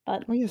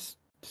 but Oh yes.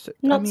 So,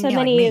 not I mean, so like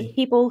many me.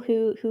 people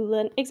who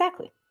learn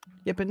exactly.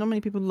 Yeah, but not many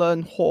people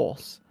learn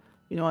horse.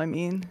 You know what I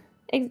mean?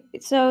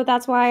 So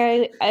that's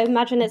why I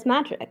imagine it's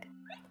magic.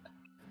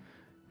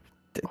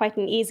 Quite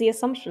an easy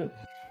assumption.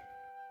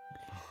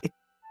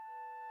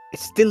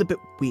 It's still a bit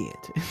weird.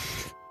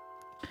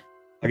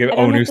 I give I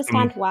don't Onu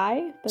understand some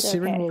why, but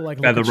Siren okay. will like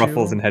feather look at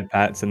ruffles you. and head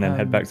pats and then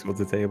head back towards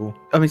the table.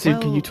 I mean, so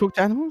can you Well- talk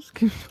to animals?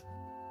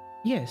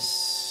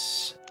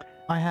 Yes,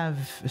 I have.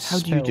 A How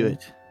do you do spell.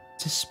 it?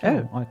 It's a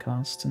spell I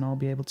cast, and I'll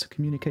be able to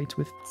communicate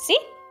with See?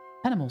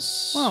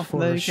 animals Well, for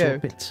there a you short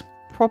go. bit.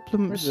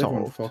 Problem Why does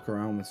everyone solved. fuck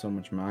around with so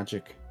much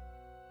magic?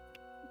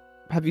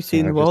 Have you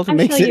seen Yeah, the world? It I'm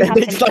makes sure you it have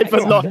makes been life a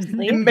quite lot.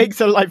 honestly. It makes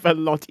a life a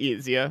lot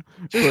easier.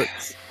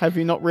 But have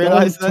you not Don't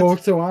realised that?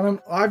 talk to animal.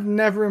 I've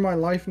never in my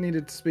life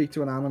needed to speak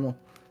to an animal.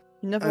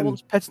 You never and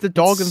once pets the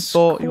dog and It's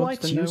thought you quite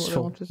wanted to know what they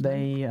useful. wanted to say?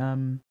 They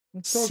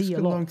Dogs see a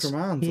can learn lot,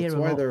 commands. hear That's a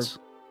why they're lot.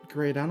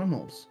 great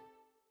animals.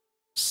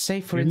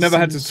 Say for You've instance, never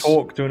had to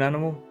talk to an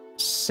animal?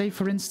 Say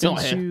for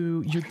instance, here.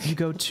 you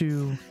go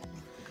to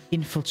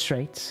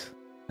infiltrate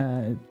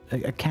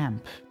a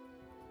camp,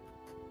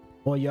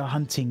 or you're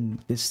hunting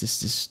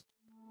this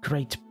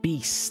great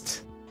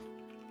beast.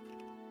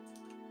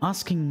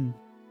 Asking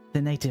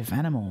the native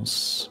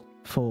animals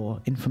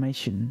for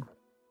information,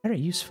 very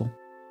useful.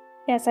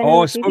 Yes, I know.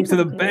 Oh, I a few spoke to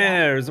the people who do that.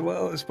 bear as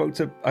well. I spoke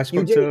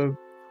did? to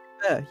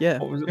Yeah.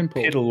 what was it?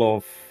 Pimple. Piddle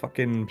or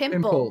fucking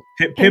Pimple.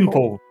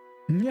 Pimple.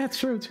 Yeah,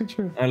 true.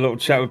 A little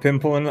chat with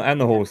Pimple and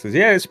the horses.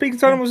 Yeah, speaking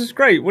to animals is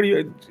great. What are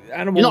you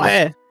animals? You're not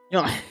here.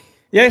 You're not.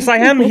 Yes, I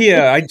am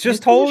here. I just Yes,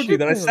 you told you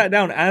should that I do. sat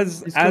down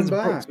as He's come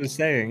Brooks back. was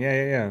saying.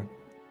 Yeah.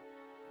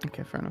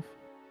 Okay, fair enough.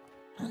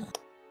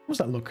 What's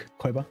that look,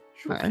 Koiba?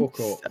 Shut Alright. fuck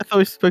up. I thought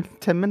we spoke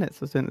 10 minutes. I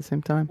was doing it at the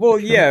same time. Well,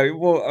 Sure. yeah.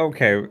 Well,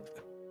 okay.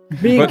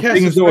 Me and But Kess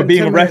things have that were spent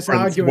being 10 minutes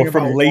referenced arguing were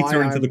from about later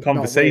why into the I'm not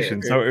conversation,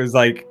 weird. so it was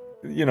like,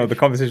 the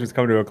conversation was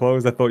coming to a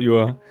close. I thought you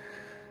were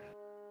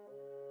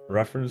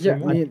referencing. Yeah,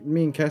 what?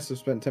 me and Kess have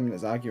spent 10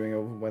 minutes arguing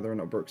over whether or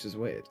not Brooks is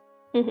weird.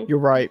 Mhm. You're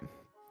right.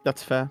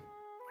 That's fair.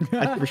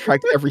 I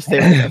retract every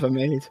statement I've ever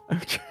made.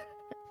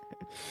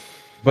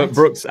 But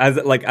Brooks, as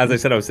I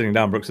said, I was sitting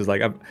down. Brooks was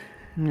like, I've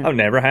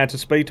never had to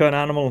speak to an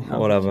animal or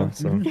whatever.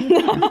 So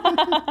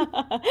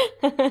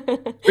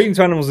speaking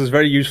to animals is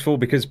very useful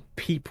because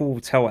people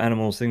tell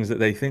animals things that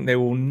they think they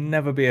will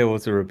never be able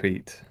to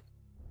repeat.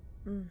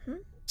 Mm-hmm.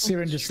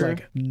 Siren just true.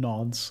 like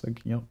nods,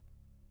 like yep.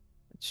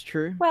 It's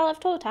true. Well, I've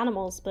taught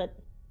animals, but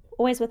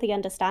always with the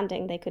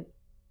understanding they could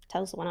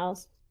tell someone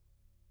else.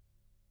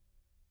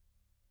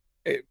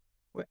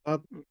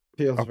 That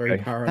feels very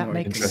Okay. paranoid. That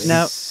makes to me.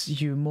 Now-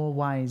 you more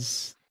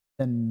wise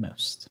than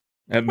most.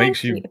 It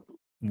makes Thank you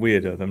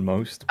weirder than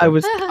most. I but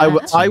was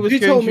You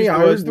going told to me use I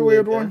the was word the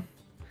weird weird, one.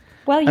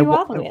 Well, you wa-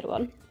 are the weird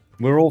one.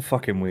 We're all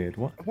fucking weird.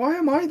 What? Why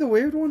am I the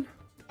weird one?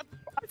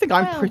 I think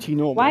I'm Well, pretty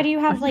normal. Why do you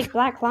have like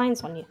black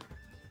lines on you?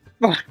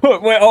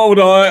 Wait, hold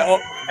on.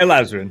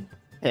 Elazarin,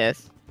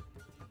 Yes.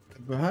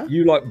 Huh?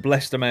 you like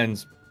blessed a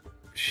man's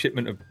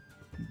shipment of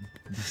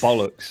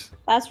bollocks.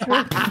 That's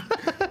true.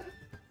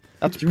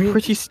 That's Do you mean-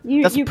 pretty.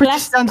 You That's you pretty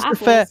blessed stands to apples.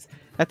 fair.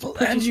 That's Well,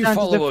 pretty and you standard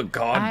follow of- a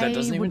god that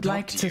doesn't I even would talk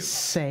like to to you.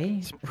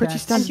 say pretty that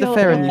standard your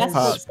affair in these guess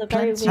parts. is the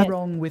very plenty weird.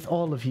 wrong with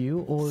all of you,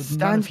 or none of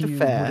Standard you would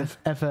affair have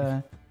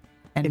ever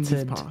in these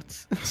entered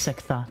parts.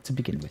 Secta to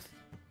begin with.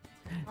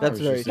 That's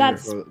I was just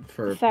very here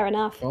for Fair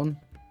enough. fun.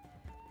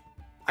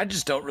 I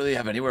just don't really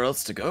have anywhere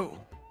else to go.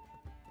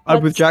 I'm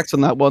with What's- Jax on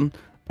that one.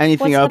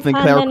 Anything What's other the than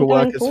plan then clerical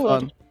work going is forward?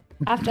 fun.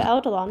 After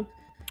Eldalon,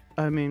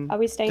 I mean, are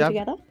we staying Dav-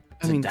 together?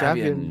 I mean,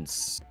 Davian.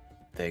 Davian's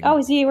thing.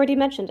 Oh, you already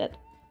mentioned it.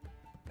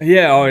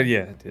 Yeah, oh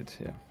yeah, I did.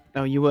 Yeah.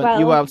 No, you were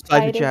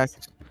outside with Jax.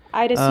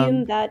 I'd assume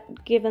Um,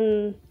 that,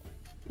 given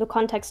the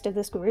context of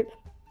this group,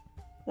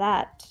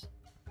 that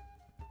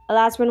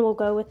Elazrin will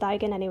go with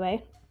Daigun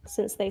anyway,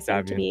 since they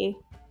seem to Davian. be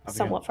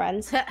somewhat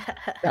friends.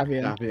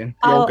 Davian. Davian.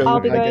 I'll be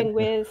with Daigun. going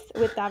with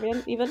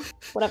Davian, even.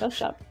 Whatever,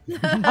 shut up.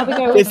 I'll be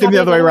going It's with in the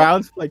other way Davian.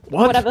 around. Like,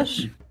 what? Whatever.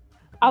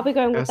 I'll be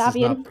going with This is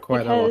Davian not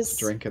quite a lot because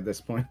to drink at this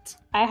point.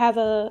 I have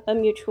a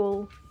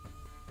mutual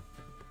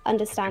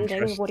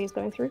understanding of what he's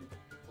going through.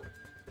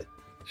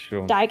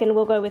 Sure. Daigun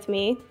will go with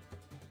me.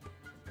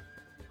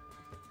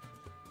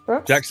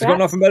 Brooks? Jax has got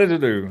nothing better to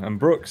do, and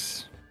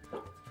Brooks,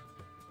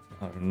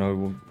 I don't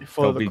know,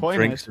 Follow probably the coin, I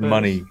drinks and suppose.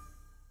 money.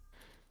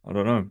 I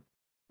don't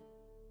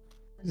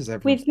know.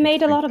 We've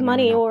made a lot of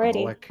money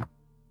already.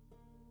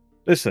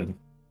 Listen,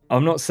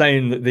 I'm not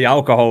saying that the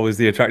alcohol is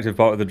the attractive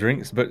part of the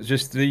drinks, but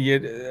just the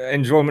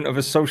enjoyment of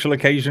a social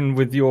occasion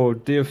with your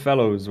dear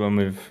fellows when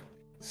we've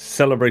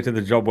celebrated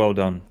the job well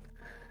done.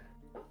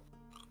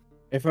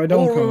 If I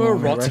don't come Or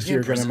along, the rotting rest of you in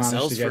are going to prison manage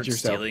cells to for get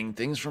yourself. stealing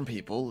things from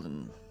people,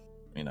 and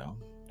you know.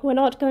 We're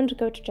not going to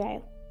go to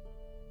jail.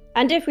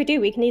 And if we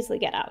do, we can easily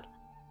get out.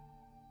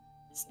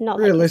 It's not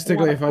like it's Realistically,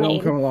 another if I don't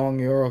plane. come along,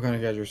 you're all going to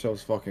get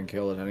yourselves fucking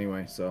killed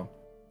anyway, so.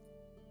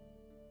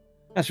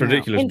 That's No.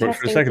 ridiculous, Brooks. For a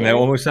Interesting second there, it theory.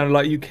 almost sounded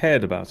like you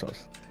cared about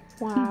us.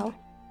 Wow.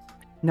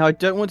 Now, I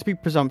don't want to be I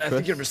presumptuous,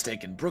 think you're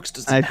mistaken. Brooks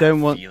doesn't I have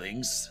don't want-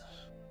 feelings.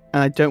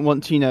 and I don't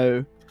want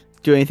to,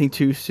 do anything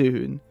too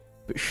soon.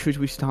 But should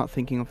we start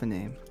thinking of a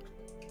name?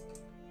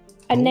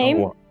 A name?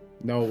 What?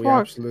 No, we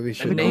Fuck. absolutely A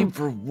should. name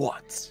for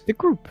what? The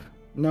group.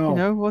 No. You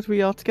know what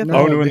we are together.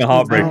 No, Onu and the this is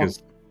not-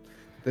 Heartbreakers.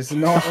 This is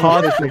not The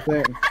a official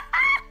thing.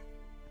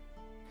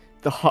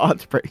 The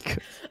Heartbreaker.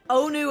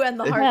 Onu and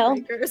the Well-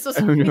 Heartbreakers.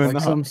 Onu and Like the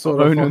some Heart-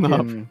 sort of Onu and the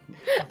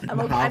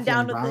fucking I'm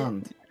down with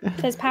halfling it. band.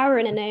 There's power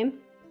in a name.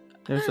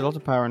 There's a lot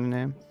of power in the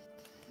name.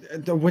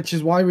 Which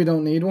is why we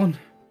don't need one.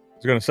 I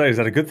was going to say, is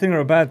that a good thing or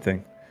a bad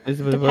thing? Is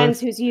it a bit of Depends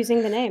both? who's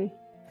using the name.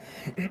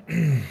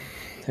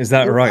 Is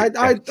that right?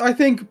 I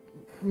think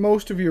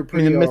most of you are I mean,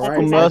 pretty the mystical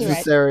alright.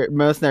 exactly right.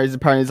 mercenaries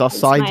apparently is our It's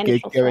side my gig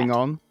initial going threat.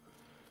 on.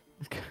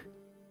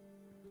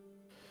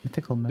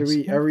 Mythical Are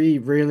mercenary. we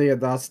really at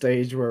that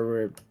stage where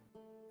we're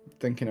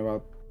thinking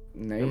about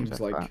names?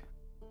 like Like, that.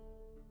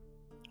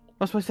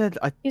 That's what I said.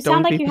 I You don't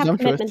sound like be you have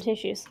presumptuous. commitment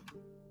issues.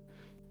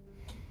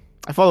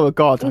 I follow a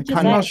god. I What'd you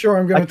kind I'm say? not sure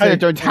I'm gonna I kinda take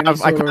don't any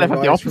have- I sort kind of have the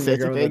advice from opposite, I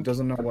girl that think.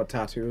 doesn't know what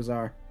tattoos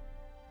are.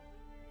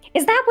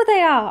 Is that what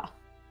they are?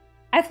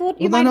 I thought you Well,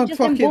 they're might have not just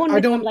been fucking- born I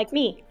with don't- one like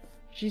me.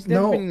 She's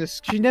never No. been in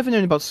this. She's never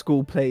known about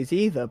school plays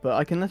either, but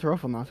I can let her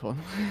off on that one.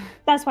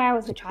 That's why I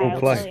was a child.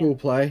 play. earlier. School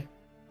play.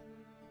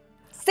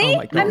 See? Oh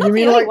my God. I'm You not the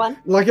mean only like one.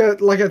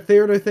 like a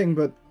theater thing,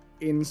 but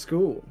in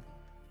school?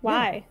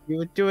 Why? You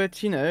would do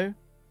it, I once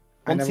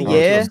a never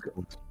year. went to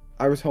school.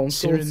 I was homeschooled,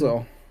 Siren-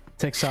 so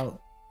Takes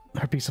out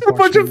her piece of A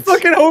bunch of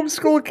parchment, fucking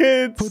homeschool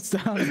kids! puts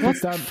down the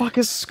fuck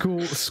is-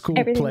 school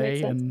Everything play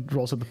makes sense. and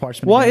rolls up the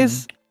parchment. What again.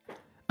 is?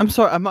 I'm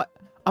sorry.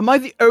 Am I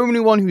the only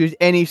one who has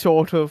any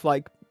sort of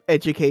like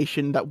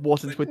education that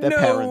wasn't with their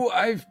parents? No,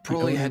 I've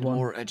probably only had one.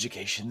 more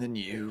education than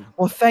you.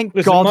 Well, thank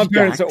Listen, God. my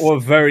parents Jax. are all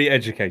very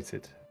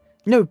educated.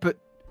 No, but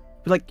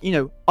like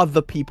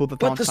other people that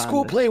But aren't the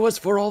school founders. play was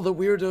for all the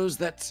weirdos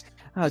that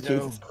Oh, you know,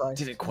 Jesus Christ.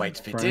 didn't quite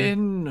fit Right.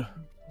 in.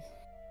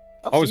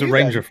 I was a You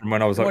ranger then. from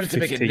when I was like Wanted to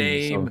 15, make a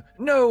name.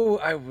 so No,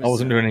 I was. I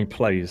wasn't doing any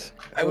plays.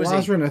 I was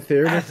Lazar in a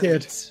theater kid.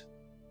 athlete.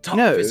 Top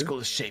No.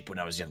 physical shape when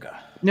I was younger.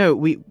 No,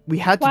 we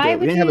had to Why do it. We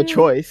would didn't have a you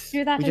choice.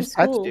 do that we in just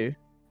had to school? do.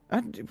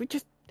 We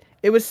just.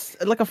 It was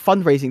like a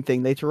fundraising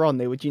thing. Later on,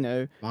 they would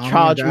Mommy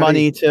charge and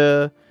money Daddy-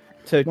 to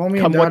Mommy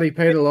come and watch- Daddy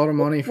paid a lot of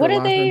money for What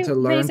are they Lazarus to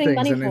learn raising things,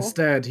 money and for?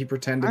 instead he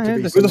pretended I to be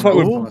understand. Who the fuck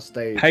someone would else on a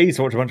stage. Pay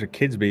to watch a bunch of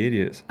kids be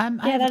idiots.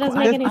 Yeah, that doesn't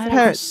make any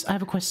sense. I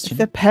have a If question.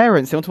 their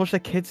parents, they want to watch their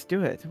kids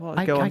do it. Well,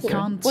 I go on. sorry.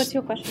 can't What's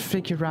your question?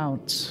 figure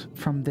out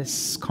from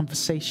this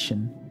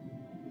conversation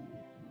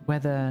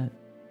whether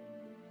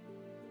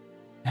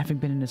having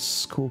been in a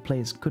school play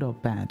is good or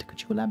bad.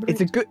 Could you elaborate?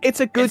 It's a good. It's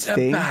a good It's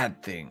thing. a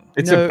bad thing.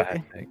 It's No, a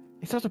bad thing.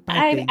 It's not a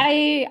bad thing.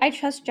 I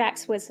trust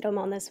Jack's wisdom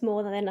on this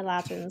more than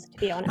Elazrin's, to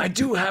be honest. I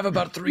do have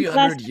about 300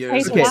 That's years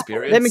crazy. of Okay,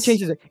 experience. let me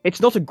change this.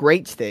 It's not a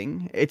great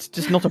thing. It's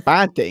just not a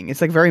bad thing.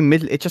 It's like very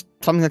middle. It's just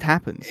something that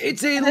happens.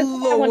 It's a That's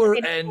what I want to lower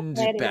get end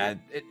anyway. bad.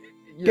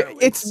 You know,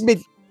 It's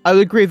mid. I'll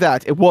agree with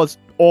that. It was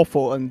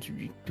awful and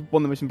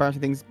one of the most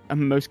embarrassing things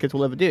most kids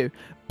will ever do.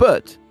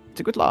 But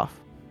it's a good laugh.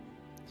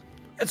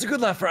 It's a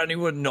good laugh for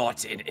anyone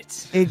not in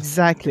it.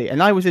 Exactly.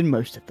 And I was in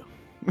most of them.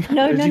 No, Did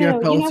no, you no. get You know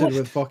pelted what?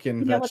 with fucking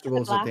you know what's in the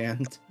vegetables at the glass?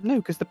 end? No,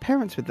 because the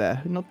parents were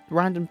there, not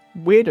random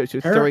weirdos who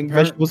were Par- throwing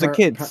par- vegetables par- at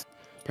kids.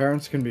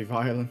 Parents can be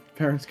violent.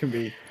 Parents can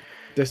be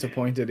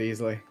disappointed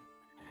easily.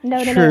 No,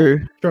 no, no.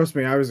 True. Trust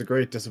me, I was a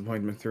great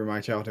disappointment through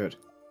my childhood.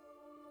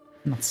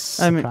 Not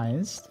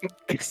surprised.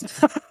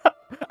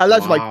 I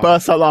love to like Wow.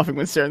 burst out laughing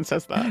when Siren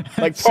says that.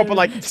 Like proper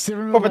like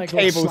Siren proper will, like,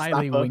 table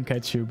slightly snapper. wink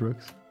at you,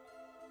 Brooks.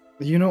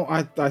 You know,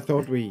 I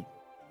thought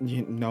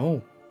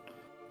no,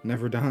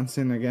 never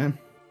dancing again.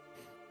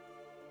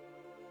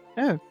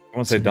 Oh, I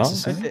want to say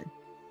dance. Sorry? dear.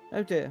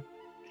 Oh dear.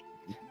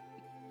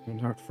 We're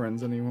not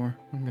friends anymore.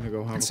 I'm gonna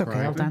go have It's a okay,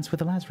 cry. I'll dance with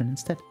the Lazarus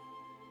instead.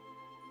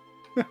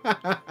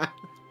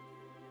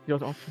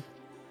 You're off.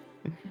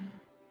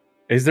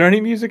 Is there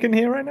any music in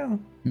here right now?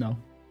 No.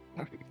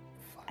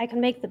 I can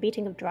make the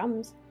beating of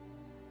drums.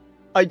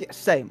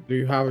 Same. Do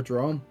you have a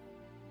drum?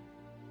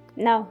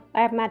 No,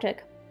 I have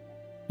magic.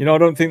 You know, I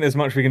don't think there's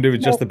much we can do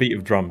with just No. the beat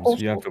of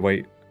drums. You have to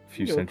wait a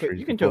few You can do a quick- centuries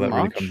you can before do a that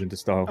really march. comes into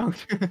style. Oh.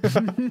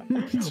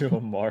 To a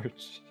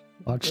march.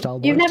 Large style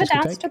You've march never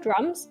discotheque? danced to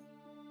drums?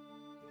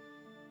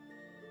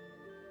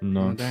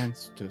 No.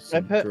 Dance to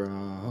some heard-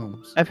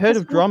 drums. I've heard That's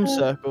of drum not a-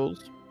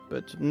 circles,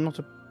 but not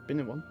been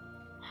in one.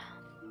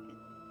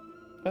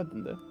 Heard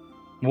them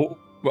though.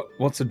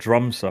 What's a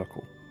drum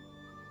circle?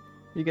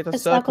 You get a A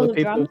circle of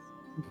drums?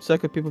 people,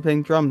 circle of people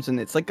playing drums, and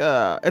it's like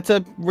it's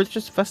a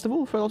religious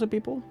festival for a lot of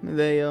people.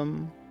 They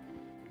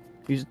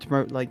use it to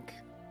promote like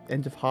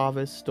end of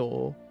harvest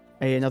or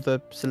another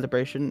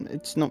celebration.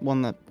 It's not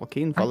one that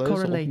Joaquin I follows. Or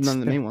correlate none of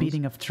the the main ones.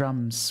 beating of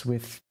drums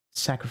with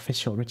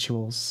sacrificial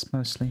rituals,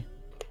 mostly.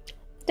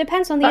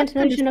 Depends on the That can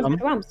be intonation of the some.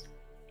 drums.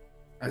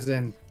 As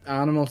in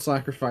animal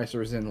sacrifice,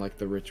 or as in like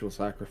the ritual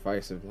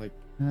sacrifice of like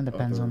It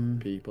depends other on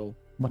people.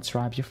 what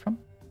tribe you're from.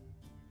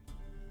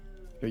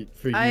 For you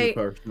I-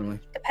 personally.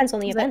 Depends on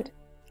the event.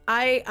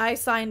 I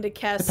signed a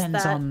Kess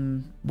Depends that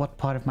on what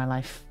part of my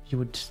life you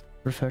would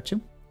refer to.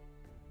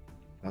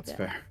 That's Yeah.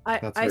 fair. I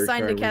That's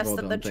signed fair. a We've Kess all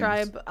that the done things.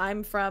 tribe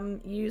I'm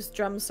from used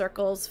drum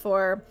circles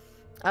for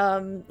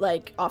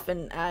like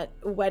often at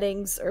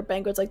weddings or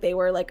banquets, like they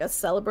were like a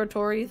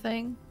celebratory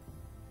thing.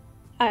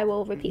 I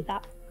will repeat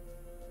that.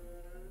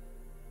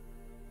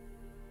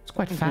 It's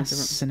quite Something different.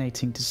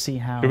 fascinating to see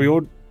how.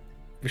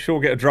 We should all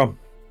get a drum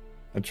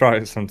and try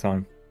it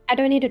sometime. I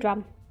don't need a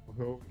drum.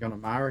 Who are we gonna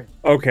marry?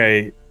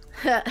 Okay,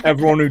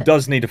 everyone who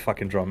does need a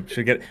fucking drum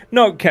should get.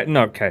 No,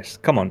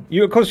 Kess, come on.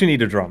 Of course you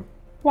need a drum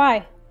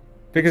Why?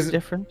 because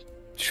Different.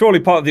 surely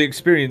part of the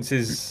experience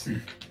is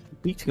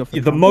Beating of the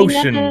drum.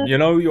 motion. never- You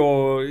know,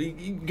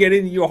 you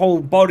getting your whole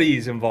body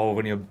is involved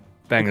when you're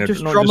banging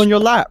Just it, not drum just on your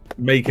lap.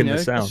 making you know,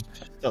 the sound.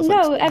 just-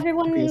 No, like,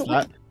 everyone use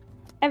that.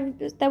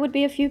 There would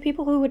be a few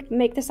people who would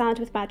make the sound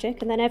with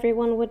magic, and then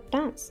everyone would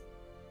dance.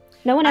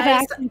 No one ever I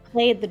s- actually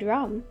played the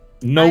drum.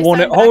 No I one.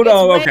 signed Hold back.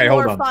 on. It's way Okay,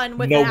 hold more on. fun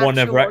with No the one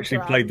ever actual actually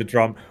drum. played the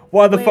drum.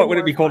 Why the Way fuck would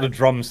it more be called a fun.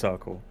 drum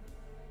circle?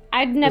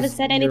 I'd never 'Cause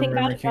said you're anything about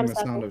a mimicking drum the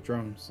sound circle. of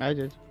drums. I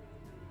did.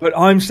 But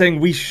I'm saying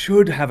we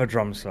should have a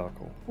drum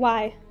circle.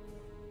 Why?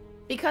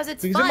 Because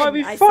it's Because fun. it might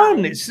be I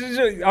fun.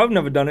 signed. I've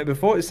never done it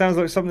before. It sounds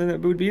like something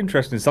that would be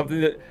interesting. Something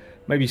that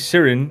maybe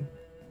Sirin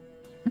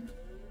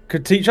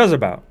could teach us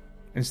about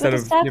instead But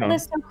the of circle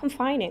is so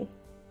confining.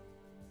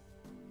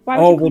 Why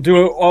would Oh,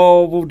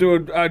 you we'll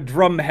do a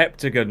drum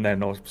heptagon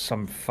then, or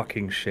some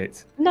fucking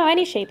shit. No,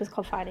 any shape is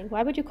confining.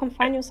 Why would you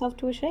confine yourself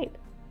to a shape?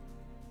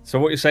 So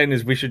what you're saying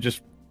is we should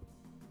just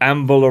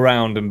amble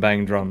around and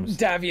bang drums.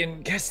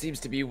 Davian Kess seems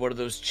to be one of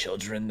those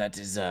children that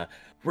is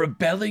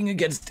rebelling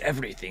against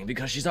everything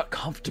because she's not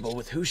comfortable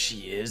with who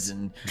she is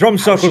and Drum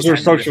how circles she's are a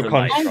trying to live social her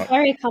life. construct. I'm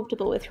very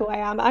comfortable with who I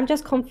am. I'm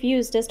just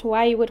confused as to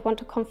why you would want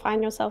to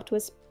confine yourself to a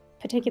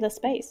particular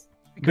space.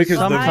 Because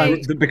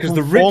sometimes the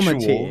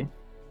conformity ritual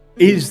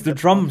is the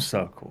drum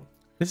circle.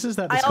 This is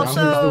that I discussion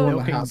also- of That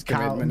milking has cow,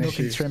 commitment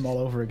milking issues. trim all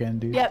over again,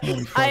 dude. Yep.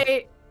 Holy fuck.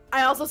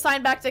 I also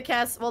signed back to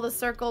Kess. Well, the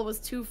circle was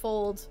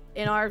twofold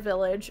in our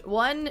village.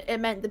 One, it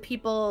meant the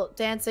people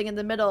dancing in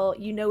the middle,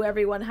 you know,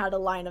 everyone had a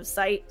line of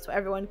sight, so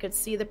everyone could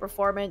see the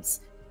performance.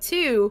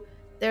 Two,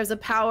 there's a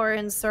power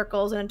in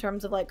circles in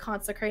terms of like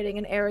consecrating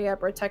an area,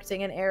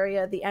 protecting an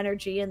area, the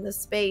energy in the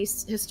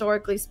space,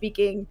 historically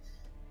speaking,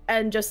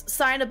 and just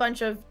sign a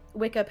bunch of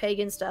Wicca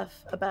pagan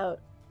stuff about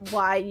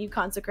why you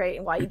consecrate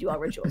and why you do all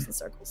rituals in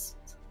circles.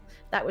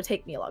 That would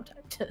take me a long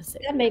time to say.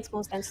 That makes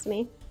more sense to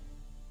me.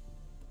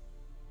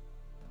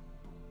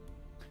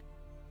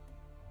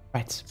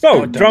 Right.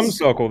 So, It drum does.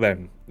 circle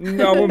then.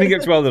 No, when we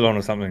get to Eldon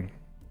or something.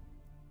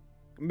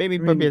 Maybe I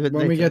mean, probably a bit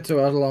when we later. get to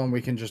Edelon, we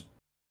can just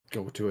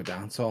go to a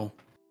dance hall.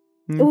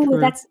 Ooh, True.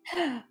 that's.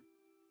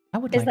 I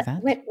would Is like that?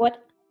 that. Wait,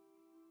 what?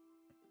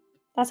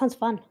 That sounds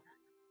fun.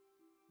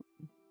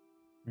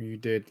 You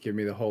did give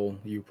me the whole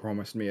 "you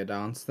promised me a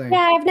dance" thing.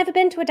 Yeah, I've never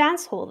been to a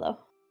dance hall though.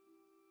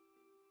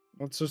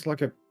 Well, it's just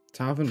like a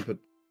tavern, but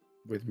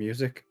with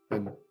music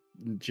and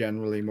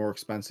generally more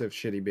expensive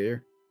shitty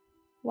beer.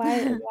 Why?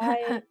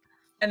 Why?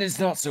 And it's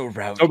not so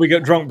rowdy. So we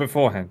get drunk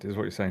beforehand, is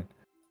what you're saying.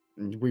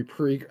 And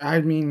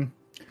I mean,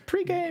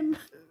 Pre-game.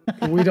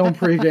 we don't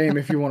pre-game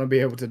if you want to be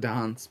able to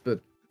dance, but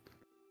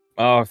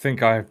Oh, I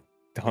think I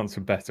dance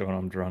better when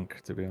I'm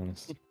drunk, to be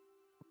honest.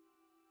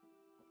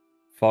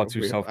 Far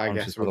too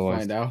self-conscious. I guess we'll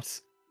find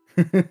out.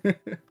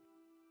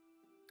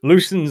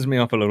 Loosens me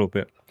up a little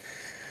bit.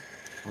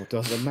 Oh,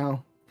 does it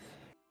now?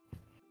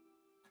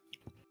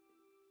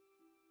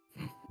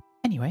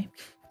 Anyway,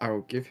 I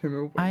will give him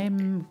a wink.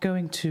 I'm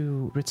going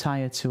to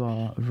retire to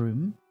our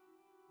room.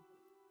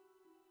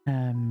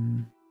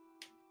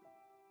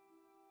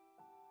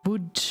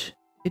 Would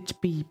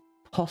it be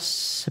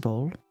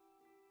possible,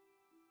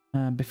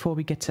 before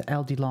we get to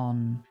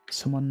Eldilon,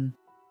 someone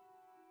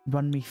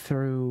run me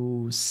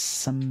through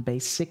some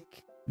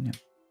basic,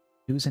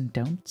 do's and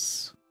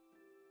don'ts?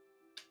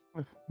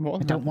 I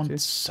don't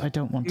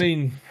want. I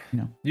mean,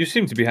 you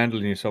seem to be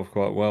handling yourself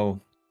quite well.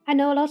 I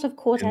know a lot of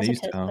court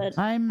etiquette, but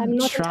I'm not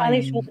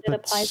entirely sure that it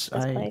applies to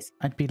this place.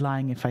 I'd be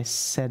lying if I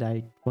said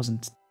I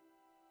wasn't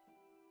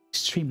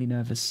extremely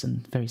nervous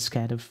and very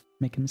scared of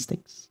making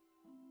mistakes.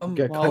 I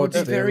would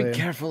be very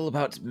careful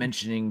about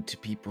mentioning to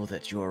people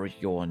that you're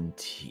Yuan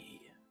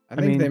Ti. I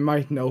think they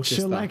might notice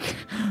she'll that.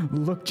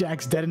 Look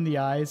Jax dead in the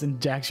eyes, and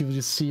Jax, you will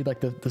just see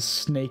the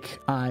snake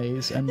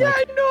eyes, and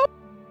I know.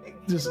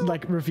 Just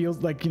reveals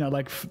and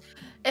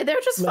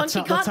they're just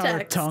funky contacts.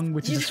 Her tongue,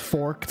 which is just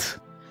forked.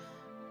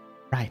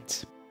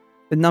 Right.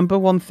 The number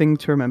one thing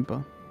to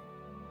remember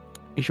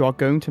is you are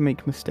going to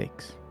make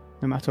mistakes,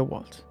 no matter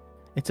what.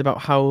 It's about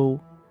how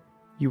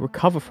you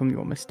recover from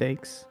your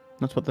mistakes,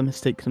 not about the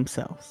mistakes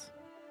themselves.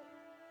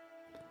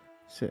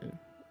 So,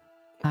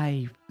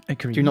 I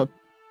agree. Do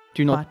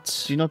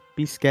not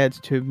be scared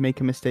to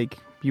make a mistake.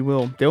 You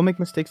will. They'll make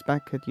mistakes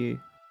back at you.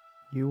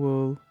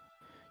 You'll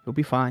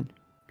be fine.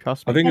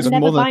 Trust me. I think it's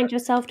never bind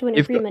yourself to an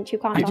agreement you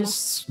can't honor.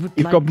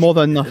 You've got more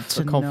than enough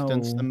for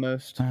confidence than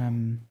most.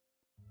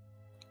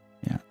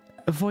 Yeah,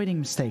 avoiding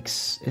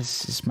mistakes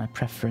is my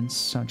preference.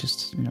 So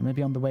just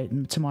maybe on the way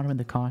tomorrow in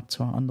the cart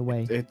or on the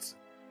way.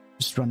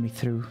 Just run me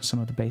through some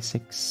of the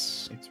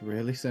basics. It's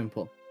really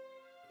simple.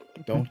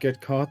 Don't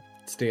get caught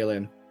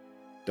stealing.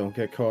 Don't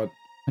get caught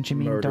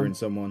murdering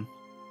someone.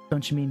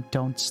 Don't you mean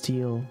don't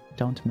steal,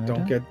 don't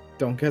murder?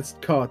 Don't get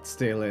caught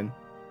stealing.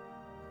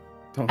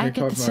 Don't get I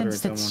get caught the sense murdering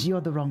that someone.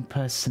 you're the wrong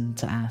person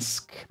to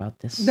ask about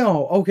this.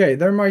 No, okay,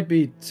 there might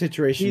be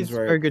situations He's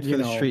where very good for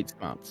the street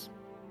smarts.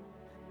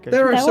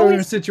 There are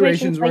certain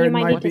situations where it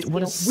might be.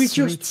 We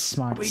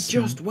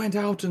just went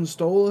out and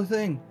stole a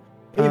thing,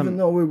 even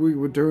though we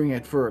were doing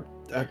it for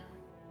a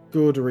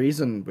good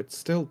reason, but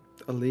still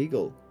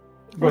illegal.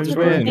 We're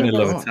in the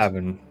middle of a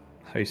tavern.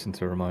 Hasten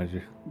to remind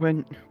you.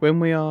 When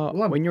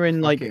you're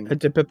in a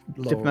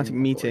diplomatic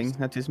meeting,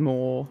 that is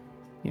more,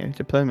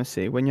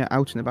 diplomacy. When you're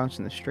out and about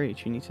in the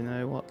street, you need to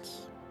know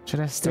what's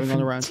going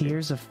on around.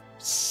 Tiers of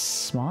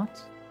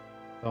smart.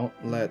 Don't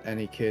let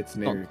any kids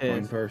near your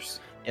coin purse.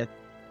 Yeah,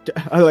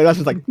 that's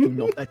just do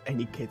not let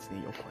any kids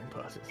near your coin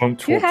purses.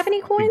 Do you have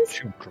any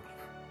coins?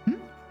 Do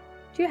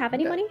you have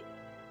any money?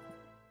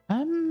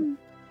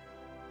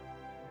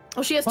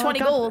 Oh, she has 20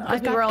 gold. We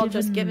were all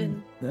just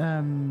given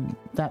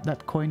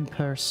that coin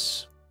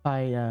purse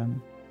by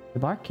the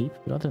barkeep.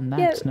 But other than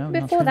that, no.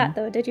 Before that,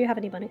 though, did you have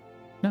any money?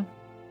 No.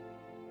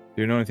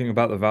 Do you know anything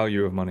about the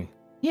value of money?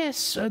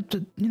 Yes,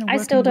 I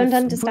still don't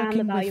understand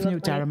the value of money.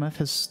 Daramuth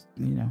has,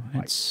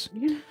 it's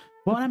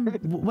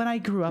when I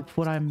grew up,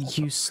 what I'm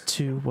used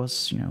to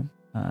was,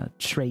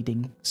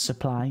 trading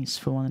supplies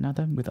for one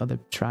another with other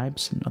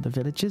tribes and other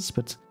villages.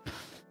 But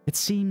it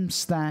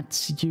seems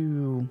that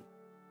you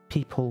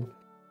people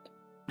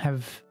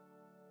have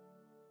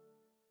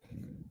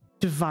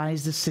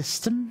devised a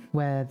system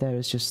where there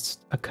is just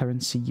a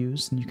currency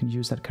used, and you can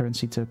use that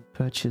currency to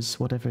purchase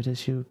whatever it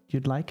is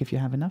you'd like if you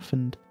have enough.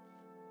 And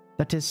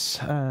that is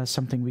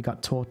something we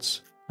got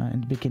taught in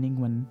the beginning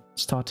when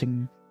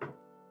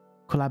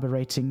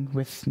collaborating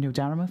with New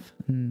Daramuth,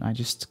 and I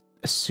just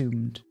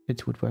assumed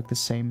it would work the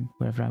same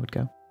wherever I would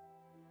go.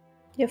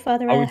 You're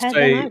further ahead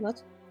than I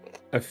was.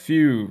 A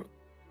few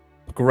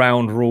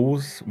ground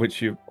rules, which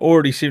you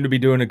already seem to be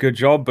doing a good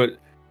job, but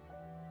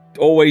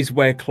always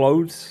wear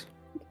clothes.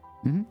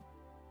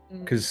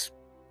 Because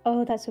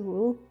that's a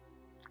rule.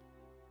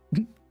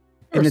 In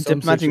a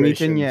diplomatic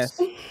meeting,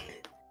 yes.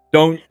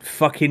 Don't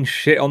fucking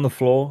shit on the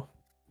floor.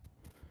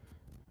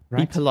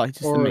 Be polite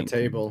is or a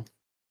table.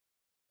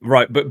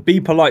 Right, but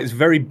be polite is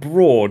very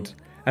broad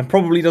and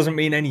probably doesn't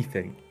mean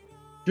anything.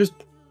 Just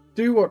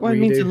do what we do. It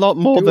means a lot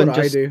more than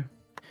just. I do.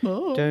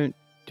 Don't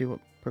do what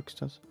Brooks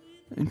does.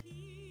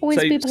 Always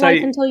be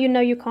polite until you know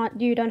you can't.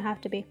 You don't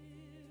have to be.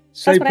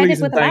 That's what I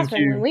did with the last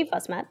one when we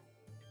first met.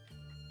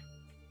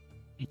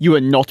 You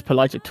were not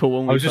polite at all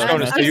when we was just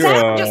first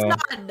met. Just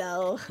not,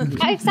 no.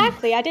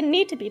 Exactly, I didn't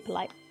need to be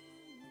polite.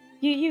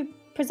 You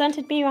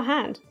presented me your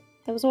hand.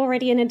 There was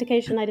already an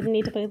indication I didn't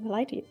need to be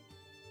polite to you.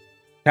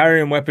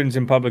 Carrying weapons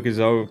in public is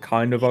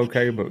kind of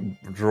okay, but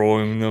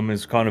drawing them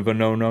is kind of a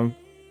no-no.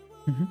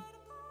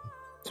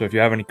 So if you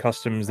have any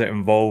customs that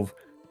involve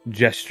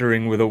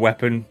gesturing with a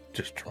weapon,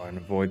 just try and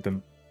avoid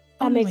them.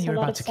 That makes a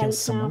lot of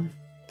sense now.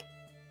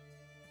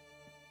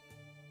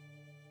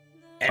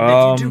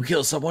 And if you do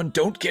kill someone,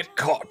 don't get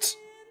caught.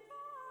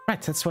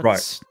 Right, that's what.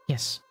 Right.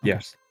 Yes.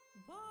 Yes.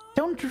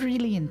 Don't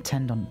really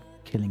intend on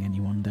killing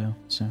anyone, though,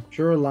 so...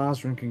 Sure,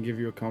 Lazarus can give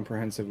you a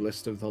comprehensive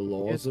list of the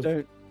laws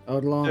of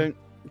Outlaw.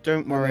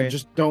 Don't worry.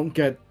 Just don't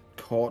get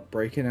caught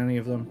breaking any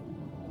of them.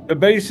 The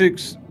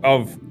basics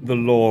of the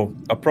law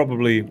are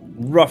probably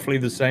roughly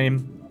the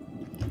same.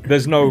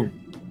 There's no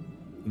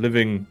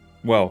living...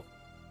 Well,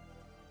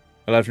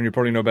 Lazarus, you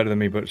probably know better than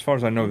me, but as far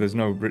as I know, there's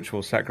no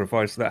ritual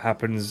sacrifice that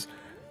happens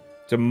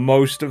to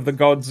most of the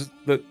gods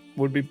that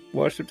would be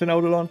worshipped in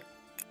Eldalon.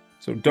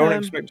 So don't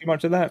expect too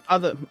much of that.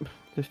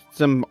 There's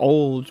some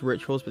old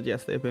rituals, but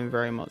yes, they've been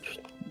very much,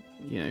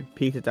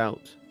 petered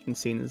out and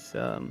seen as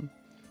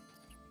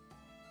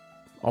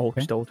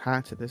old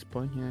hat at this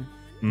point.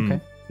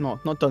 Okay.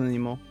 Not done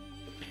anymore.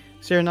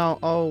 So now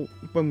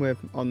when we're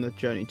on the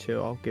journey too,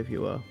 I'll give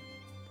you a,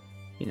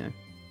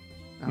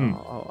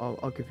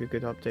 I'll give you a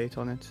good update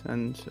on it,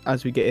 and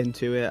as we get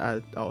into it,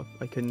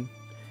 I can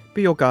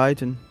be your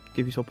guide and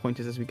give you some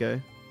pointers as we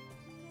go.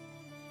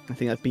 I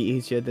think that'd be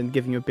easier than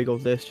giving you a big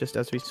old list, just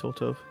as we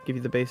sort of give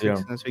you the basics,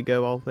 and as we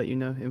go, I'll let you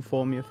know,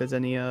 inform you if there's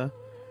any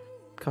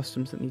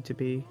customs that need to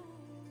be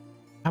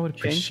I would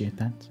appreciate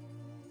that.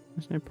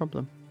 There's no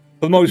problem.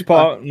 For the most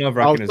part,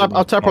 nerve-wracking.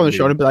 I'll tap her on the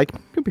shoulder and be like,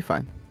 you'll be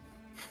fine.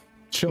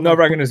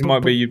 Nerve-wracking as it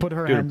might be, you put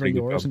her do a hand pretty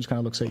on good yours job. and just kind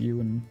of looks at you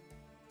and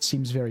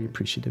seems very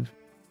appreciative.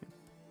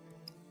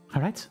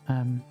 All right.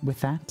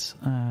 With that,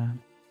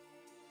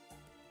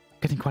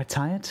 getting quite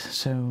tired,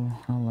 so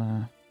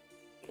I'll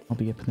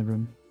be up in the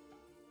room.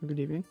 Good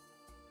evening.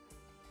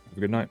 Have a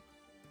good night.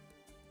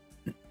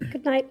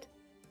 Good night.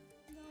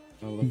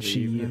 And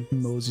she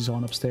moseys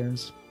on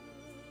upstairs.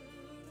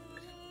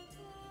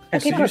 Okay,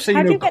 so good. you say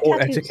How do no you get court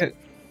tattoos? etiquette?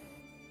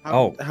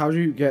 How do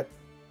you get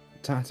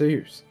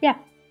tattoos? Yeah.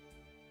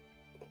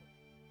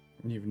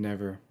 You've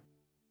never...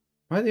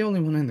 Am I the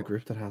only one in the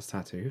group that has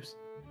tattoos?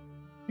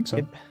 I think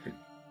so.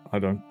 I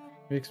don't.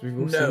 Because we've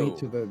all seen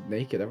each other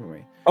naked, haven't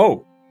we?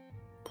 Oh!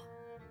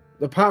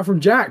 Apart from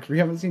Jack, we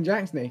haven't seen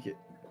Jack's naked.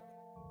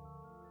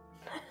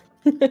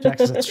 Jack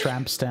has a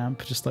tramp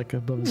stamp, just like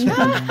above his He's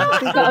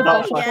got a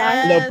butterfly.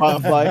 Yes. No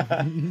butterfly.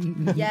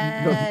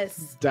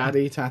 Yes.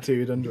 Daddy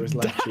tattooed under his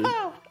left cheek.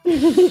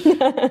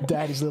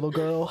 Daddy's little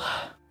girl.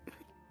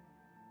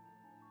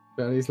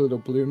 Daddy's little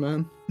blue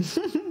man.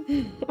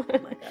 Oh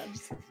my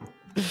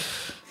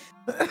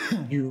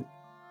god. You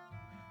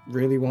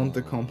really want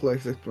the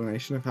complex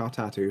explanation of how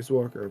tattoos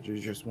work, or do you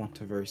just want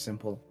a very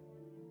simple?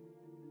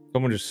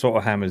 Someone just sort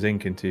of hammers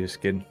ink into your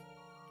skin.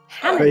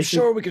 I'm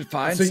sure we could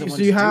find someone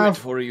to do it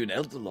for you in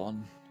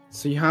Eldalon.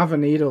 So you have a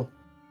needle,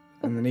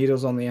 and the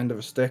needle's on the end of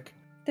a stick.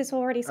 This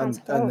already sounds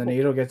And horrible. the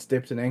needle gets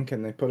dipped in ink,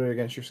 and they put it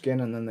against your skin,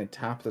 and then they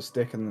tap the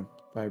stick, and the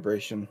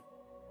vibration.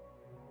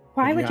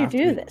 Why would you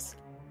do this?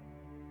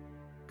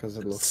 Because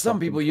it looks. Some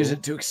people use cool.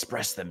 it to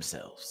express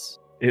themselves.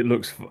 It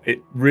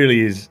really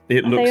is.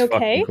 It looks they okay?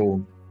 fucking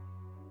cool.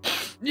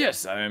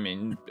 Yes, I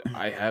mean,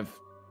 I have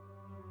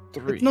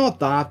 3. It's not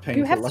that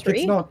painful. You have like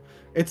 3?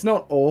 It's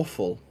not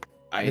awful.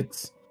 I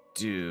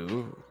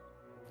do.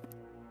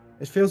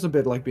 It feels a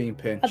bit like being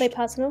pinched. Are they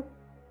personal?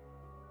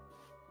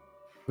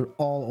 They're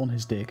all on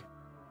his dick.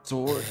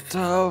 Sort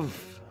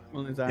of.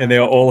 And they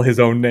are all his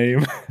own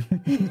name.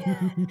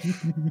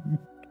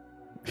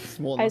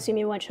 I assume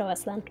you won't show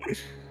us then.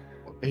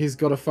 He's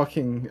got a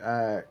fucking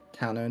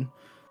cannon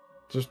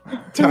just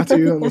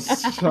tattooed on the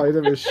side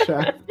of his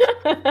shaft.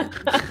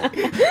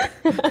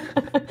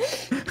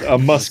 A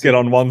musket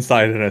on one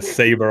side and a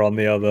saber on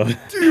the other.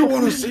 Do you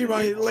want to see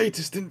my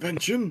latest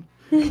invention?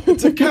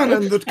 It's a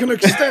cannon that can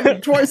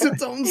extend twice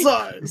its own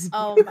size.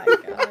 Oh my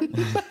god.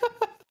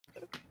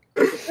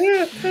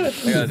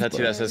 I got a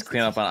tattoo that says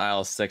 "clean up on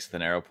aisle 6" with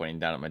an arrow pointing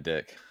down at my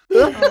dick.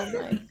 Oh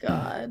my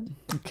god.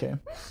 Okay.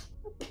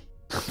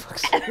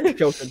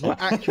 Children, not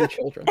actual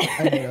children. I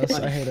hate us.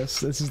 I hate us.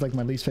 This is like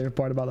my least favorite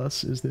part about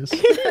us. Is this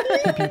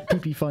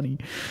pee funny?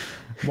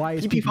 Why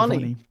is pee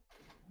funny?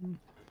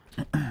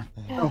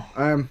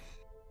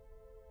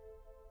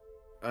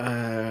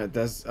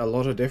 There's a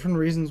lot of different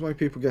reasons why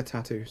people get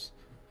tattoos.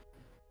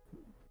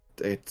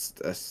 It's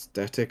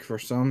aesthetic for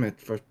some.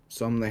 For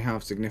some, they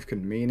have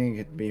significant meaning.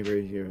 It may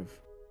be of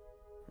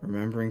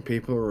remembering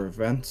people or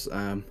events.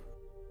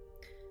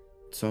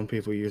 Some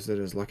people use it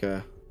as like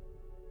a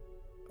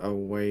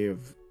way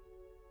of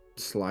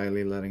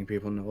slyly letting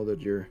people know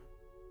that you're,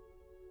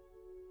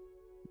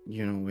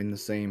 in the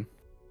same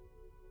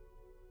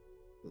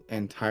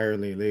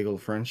entirely legal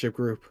friendship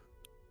group.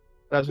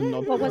 That's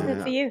not. What was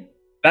it for you?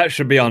 That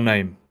should be our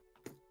name.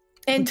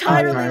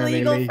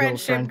 Entirely legal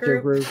friendship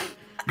group.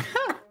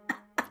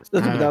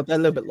 Let's put it out there a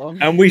little bit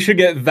long. And we should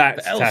get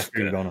that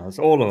tattooed on us,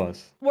 all of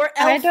us. We're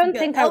I don't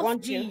think I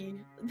want you.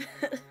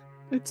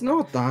 It's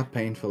not that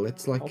painful.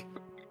 It's like,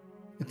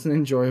 it's an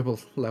enjoyable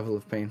level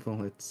of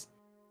painful. It's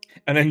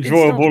an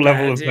enjoyable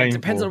level of painful. It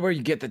depends on where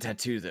you get the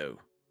tattoo, though.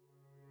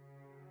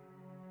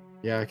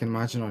 Yeah, I can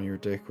imagine on your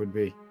dick would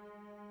be.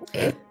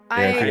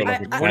 I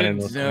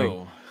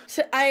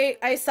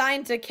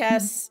signed to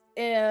Kess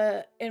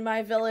in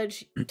my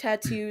village.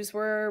 Tattoos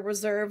were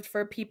reserved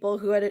for people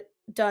who had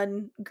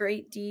done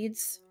great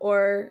deeds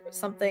or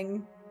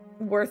something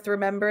worth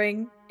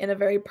remembering in a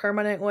very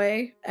permanent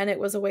way, and it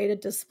was a way to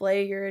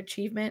display your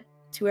achievement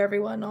to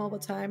everyone all the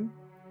time.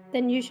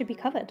 Then you should be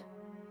covered.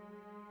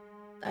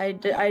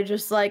 I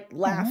just like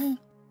laugh.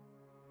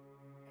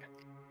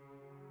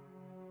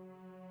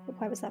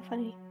 Why was that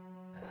funny?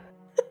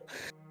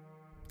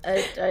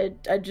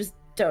 I just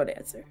don't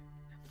answer.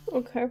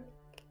 Okay.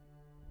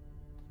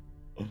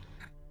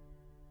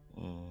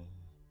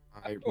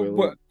 I will.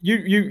 Well,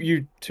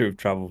 you two have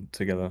travelled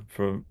together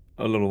for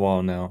a little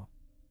while now.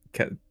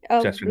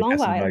 Long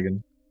while.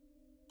 Daigun.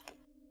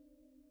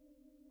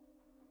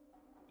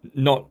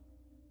 Not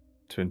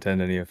to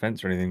intend any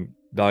offense or anything,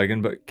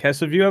 Daigun, but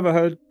Kess, have you ever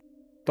heard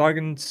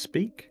Daigun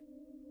speak?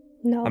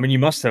 No. I mean, you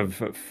must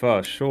have at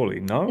first, surely,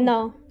 no?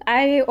 No,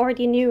 I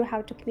already knew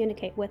how to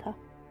communicate with her.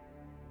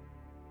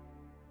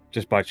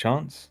 Just by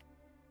chance?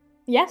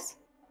 Yes.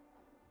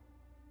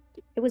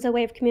 It was a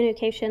way of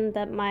communication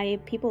that my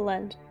people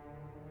learned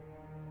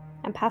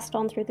and passed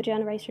on through the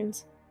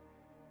generations.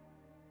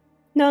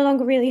 No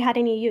longer really had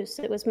any use.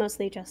 It was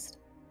mostly just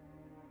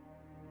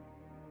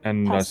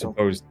And personal. I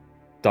suppose,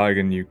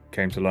 Daigun, you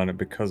came to learn it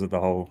because of the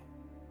whole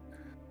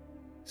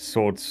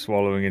sword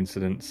swallowing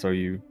incident, so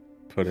you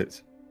put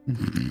it.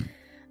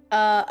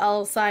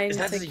 I'll sign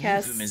That's to a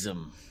Kess.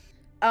 euphemism.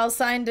 I'll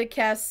sign to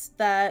Kess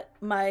that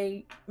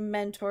my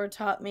mentor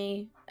taught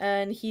me,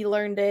 and he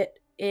learned it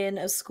in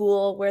a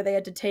school where they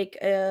had to take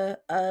a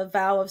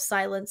vow of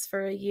silence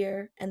for a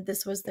year, and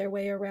this was their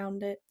way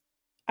around it.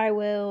 I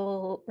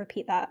will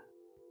repeat that.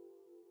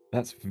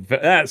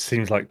 That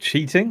seems like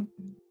cheating.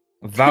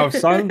 A vow of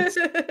silence?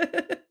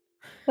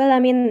 Well, I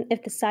mean,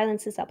 if the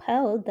silence is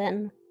upheld,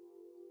 then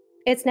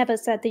it's never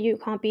said that you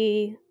can't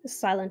be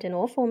silent in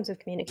all forms of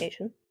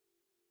communication.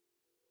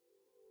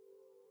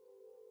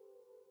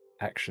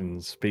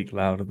 Actions speak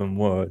louder than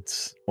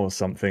words, or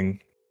something.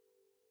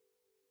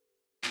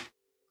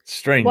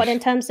 Strange. What, in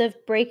terms of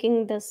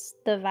breaking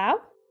the vow?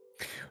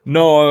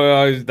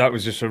 No, that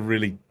was just a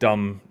really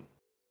dumb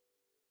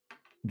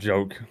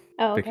joke.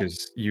 Oh, okay.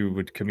 Because you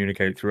would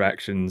communicate through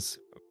actions,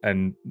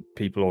 and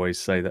people always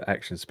say that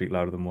actions speak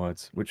louder than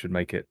words, which would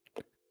make it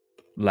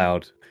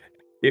loud.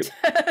 It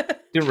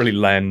didn't really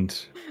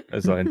land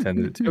as I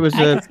intended it to. It was I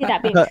can see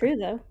that being true,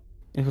 though.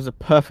 It was a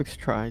perfect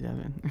try,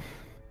 Devin.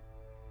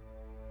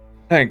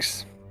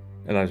 Thanks,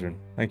 Elijah.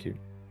 Thank you.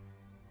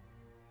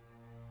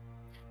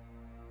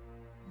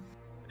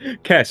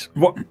 Kess,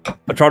 what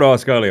I tried to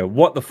ask earlier,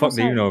 what the fuck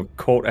do you know of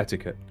court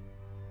etiquette?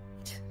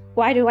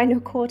 Why do I know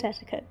court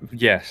etiquette?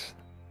 Yes.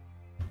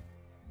 It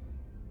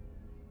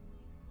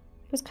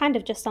was kind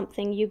of just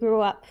something you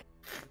grew up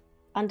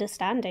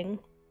understanding.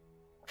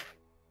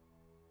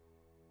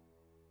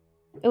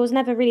 It was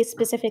never really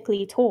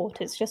specifically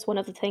taught. It's just one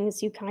of the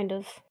things you kind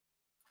of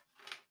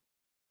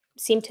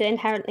seem to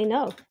inherently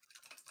know.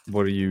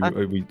 What are you?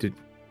 Did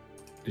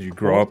you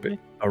grow up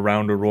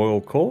around a royal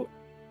court?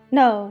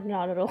 No,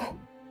 not at all.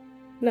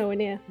 Nowhere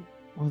near.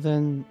 Well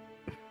then,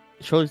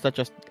 surely is that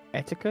just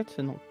etiquette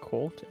and not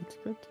court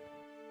etiquette?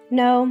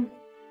 No,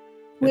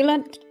 we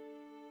learned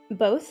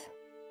both,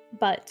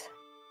 but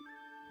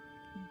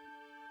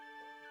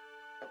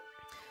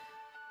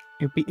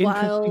It'd be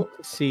interesting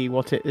to see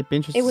what it'd be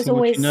interesting. It was to see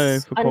always what you know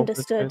for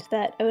understood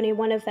that only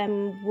one of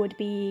them would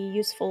be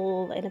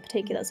useful in a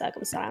particular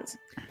circumstance.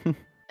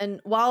 And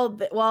while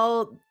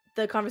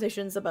the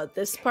conversation's about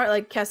this part,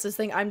 like Kess's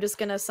thing, I'm just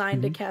gonna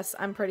sign to Kess.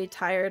 I'm pretty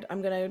tired.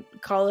 I'm gonna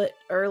call it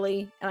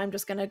early, and I'm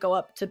just gonna go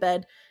up to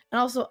bed. And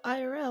also,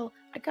 IRL,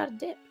 I got a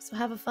dip, so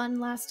have a fun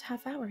last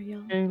half hour,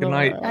 y'all. Okay, Good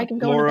night, I can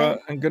go Laura, to bed.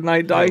 and good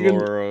night, Daigun.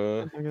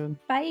 Laura.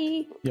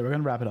 Bye. Yeah, we're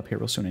gonna wrap it up here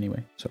real soon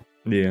anyway. So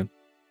Yeah.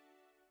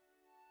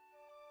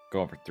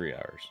 Going for 3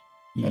 hours.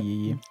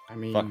 yeah. I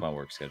mean, Fuck my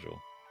work schedule.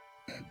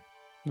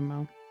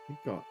 No.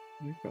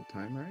 we've got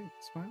time, right?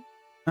 It's fine.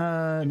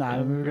 Nah,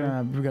 I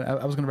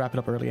was gonna wrap it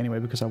up early anyway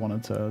because I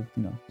wanted to,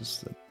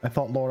 I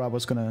thought Laura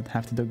was gonna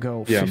have to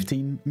go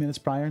 15 minutes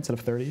prior instead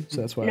of 30,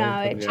 so that's why. No,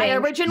 I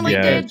originally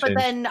did, but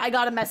then I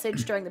got a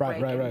message during the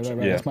break. Right. Yeah.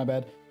 That's my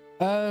bad.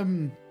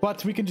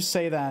 But we can just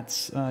say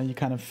that you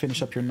kind of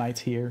finish up your night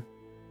here,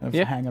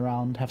 hang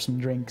around, have some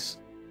drinks,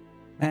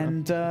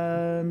 and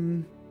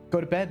go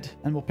to bed.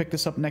 And we'll pick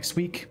this up next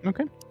week.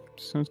 Okay,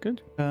 sounds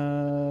good.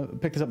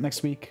 Pick this up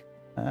next week.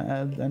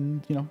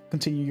 And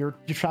continue your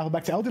travel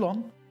back to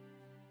Eldilon.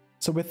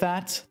 So with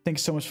that,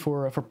 thanks so much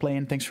for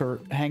playing. Thanks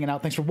for hanging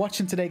out. Thanks for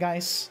watching today,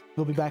 guys.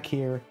 We'll be back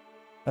here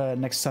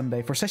next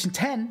Sunday for session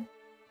 10.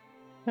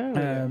 Hope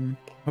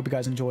you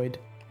guys enjoyed.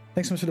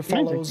 Thanks so much for the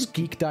follows,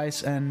 Geek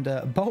Dice and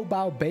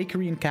Bow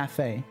Bakery and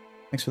Cafe.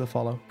 Thanks for the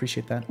follow.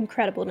 Appreciate that.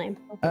 Incredible name.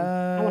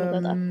 I want to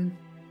go there.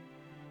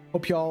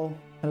 Hope y'all.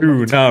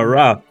 Ooh, no,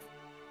 rap.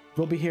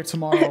 We'll be here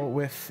tomorrow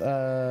with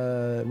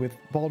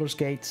Baldur's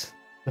Gate.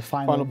 The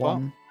final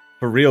one.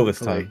 For real this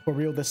time. For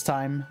real this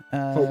time.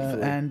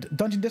 And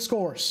Dungeon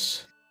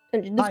Discourse. I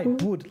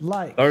would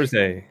like...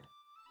 Thursday.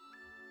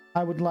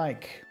 I would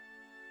like...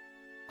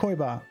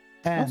 Koiba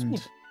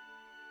and...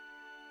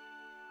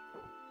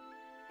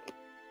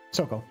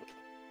 Soko.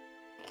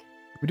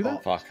 We do that?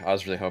 Oh, fuck. I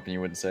was really hoping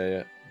you wouldn't say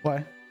it.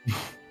 Why?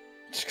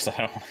 Just because I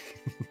don't...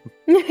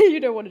 You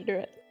don't want to do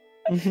it.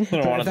 I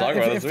don't want to talk about it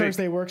if this week.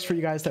 Thursday works for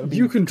you guys, that would be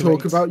You can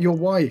talk great. about your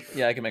wife.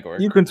 Yeah, I can make it work.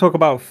 You can talk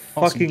about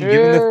fucking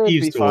giving the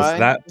thieves tools to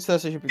that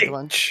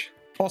bitch.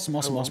 Awesome.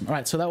 All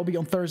right, so that will be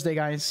on Thursday,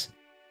 guys.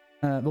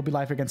 We'll be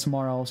live again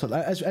tomorrow. So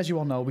as you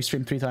all know, we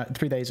stream 3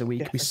 days a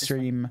week. We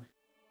stream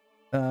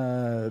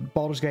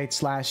Baldur's Gate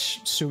 /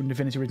 soon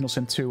Divinity Original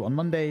Sin 2 on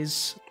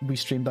Mondays. We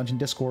stream Dungeon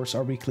Discourse,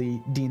 our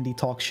weekly D&D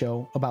talk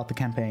show about the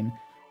campaign,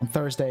 on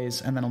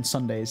Thursdays, and then on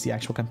Sundays, the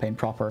actual campaign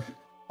proper.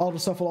 All the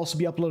stuff will also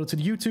be uploaded to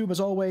the YouTube as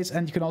always,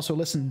 and you can also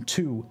listen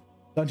to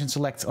Dungeon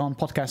Select on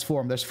podcast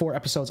form. There's 4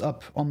 episodes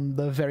up on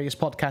the various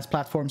podcast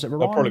platforms that we're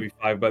on. There'll probably be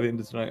 5 by the end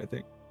of tonight, I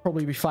think.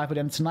 Probably be 5 by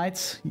the end of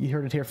tonight. You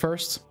heard it here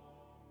first.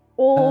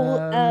 All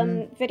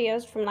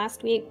videos from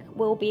last week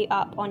will be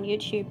up on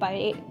YouTube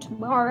by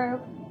tomorrow.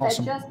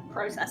 Awesome. They're just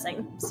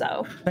processing,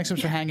 so... Thanks so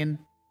much for hanging.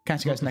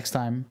 Catch you guys next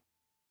time.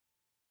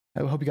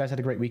 I hope you guys had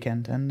a great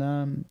weekend,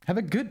 and have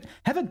a good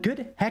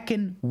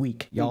heckin'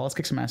 week, y'all. Let's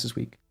kick some ass this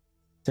week.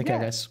 Take care,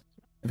 guys.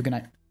 Have a good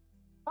night.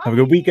 Have a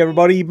good week,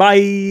 everybody.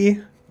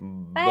 Bye.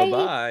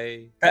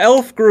 Bye-bye. The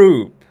Elf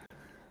Group.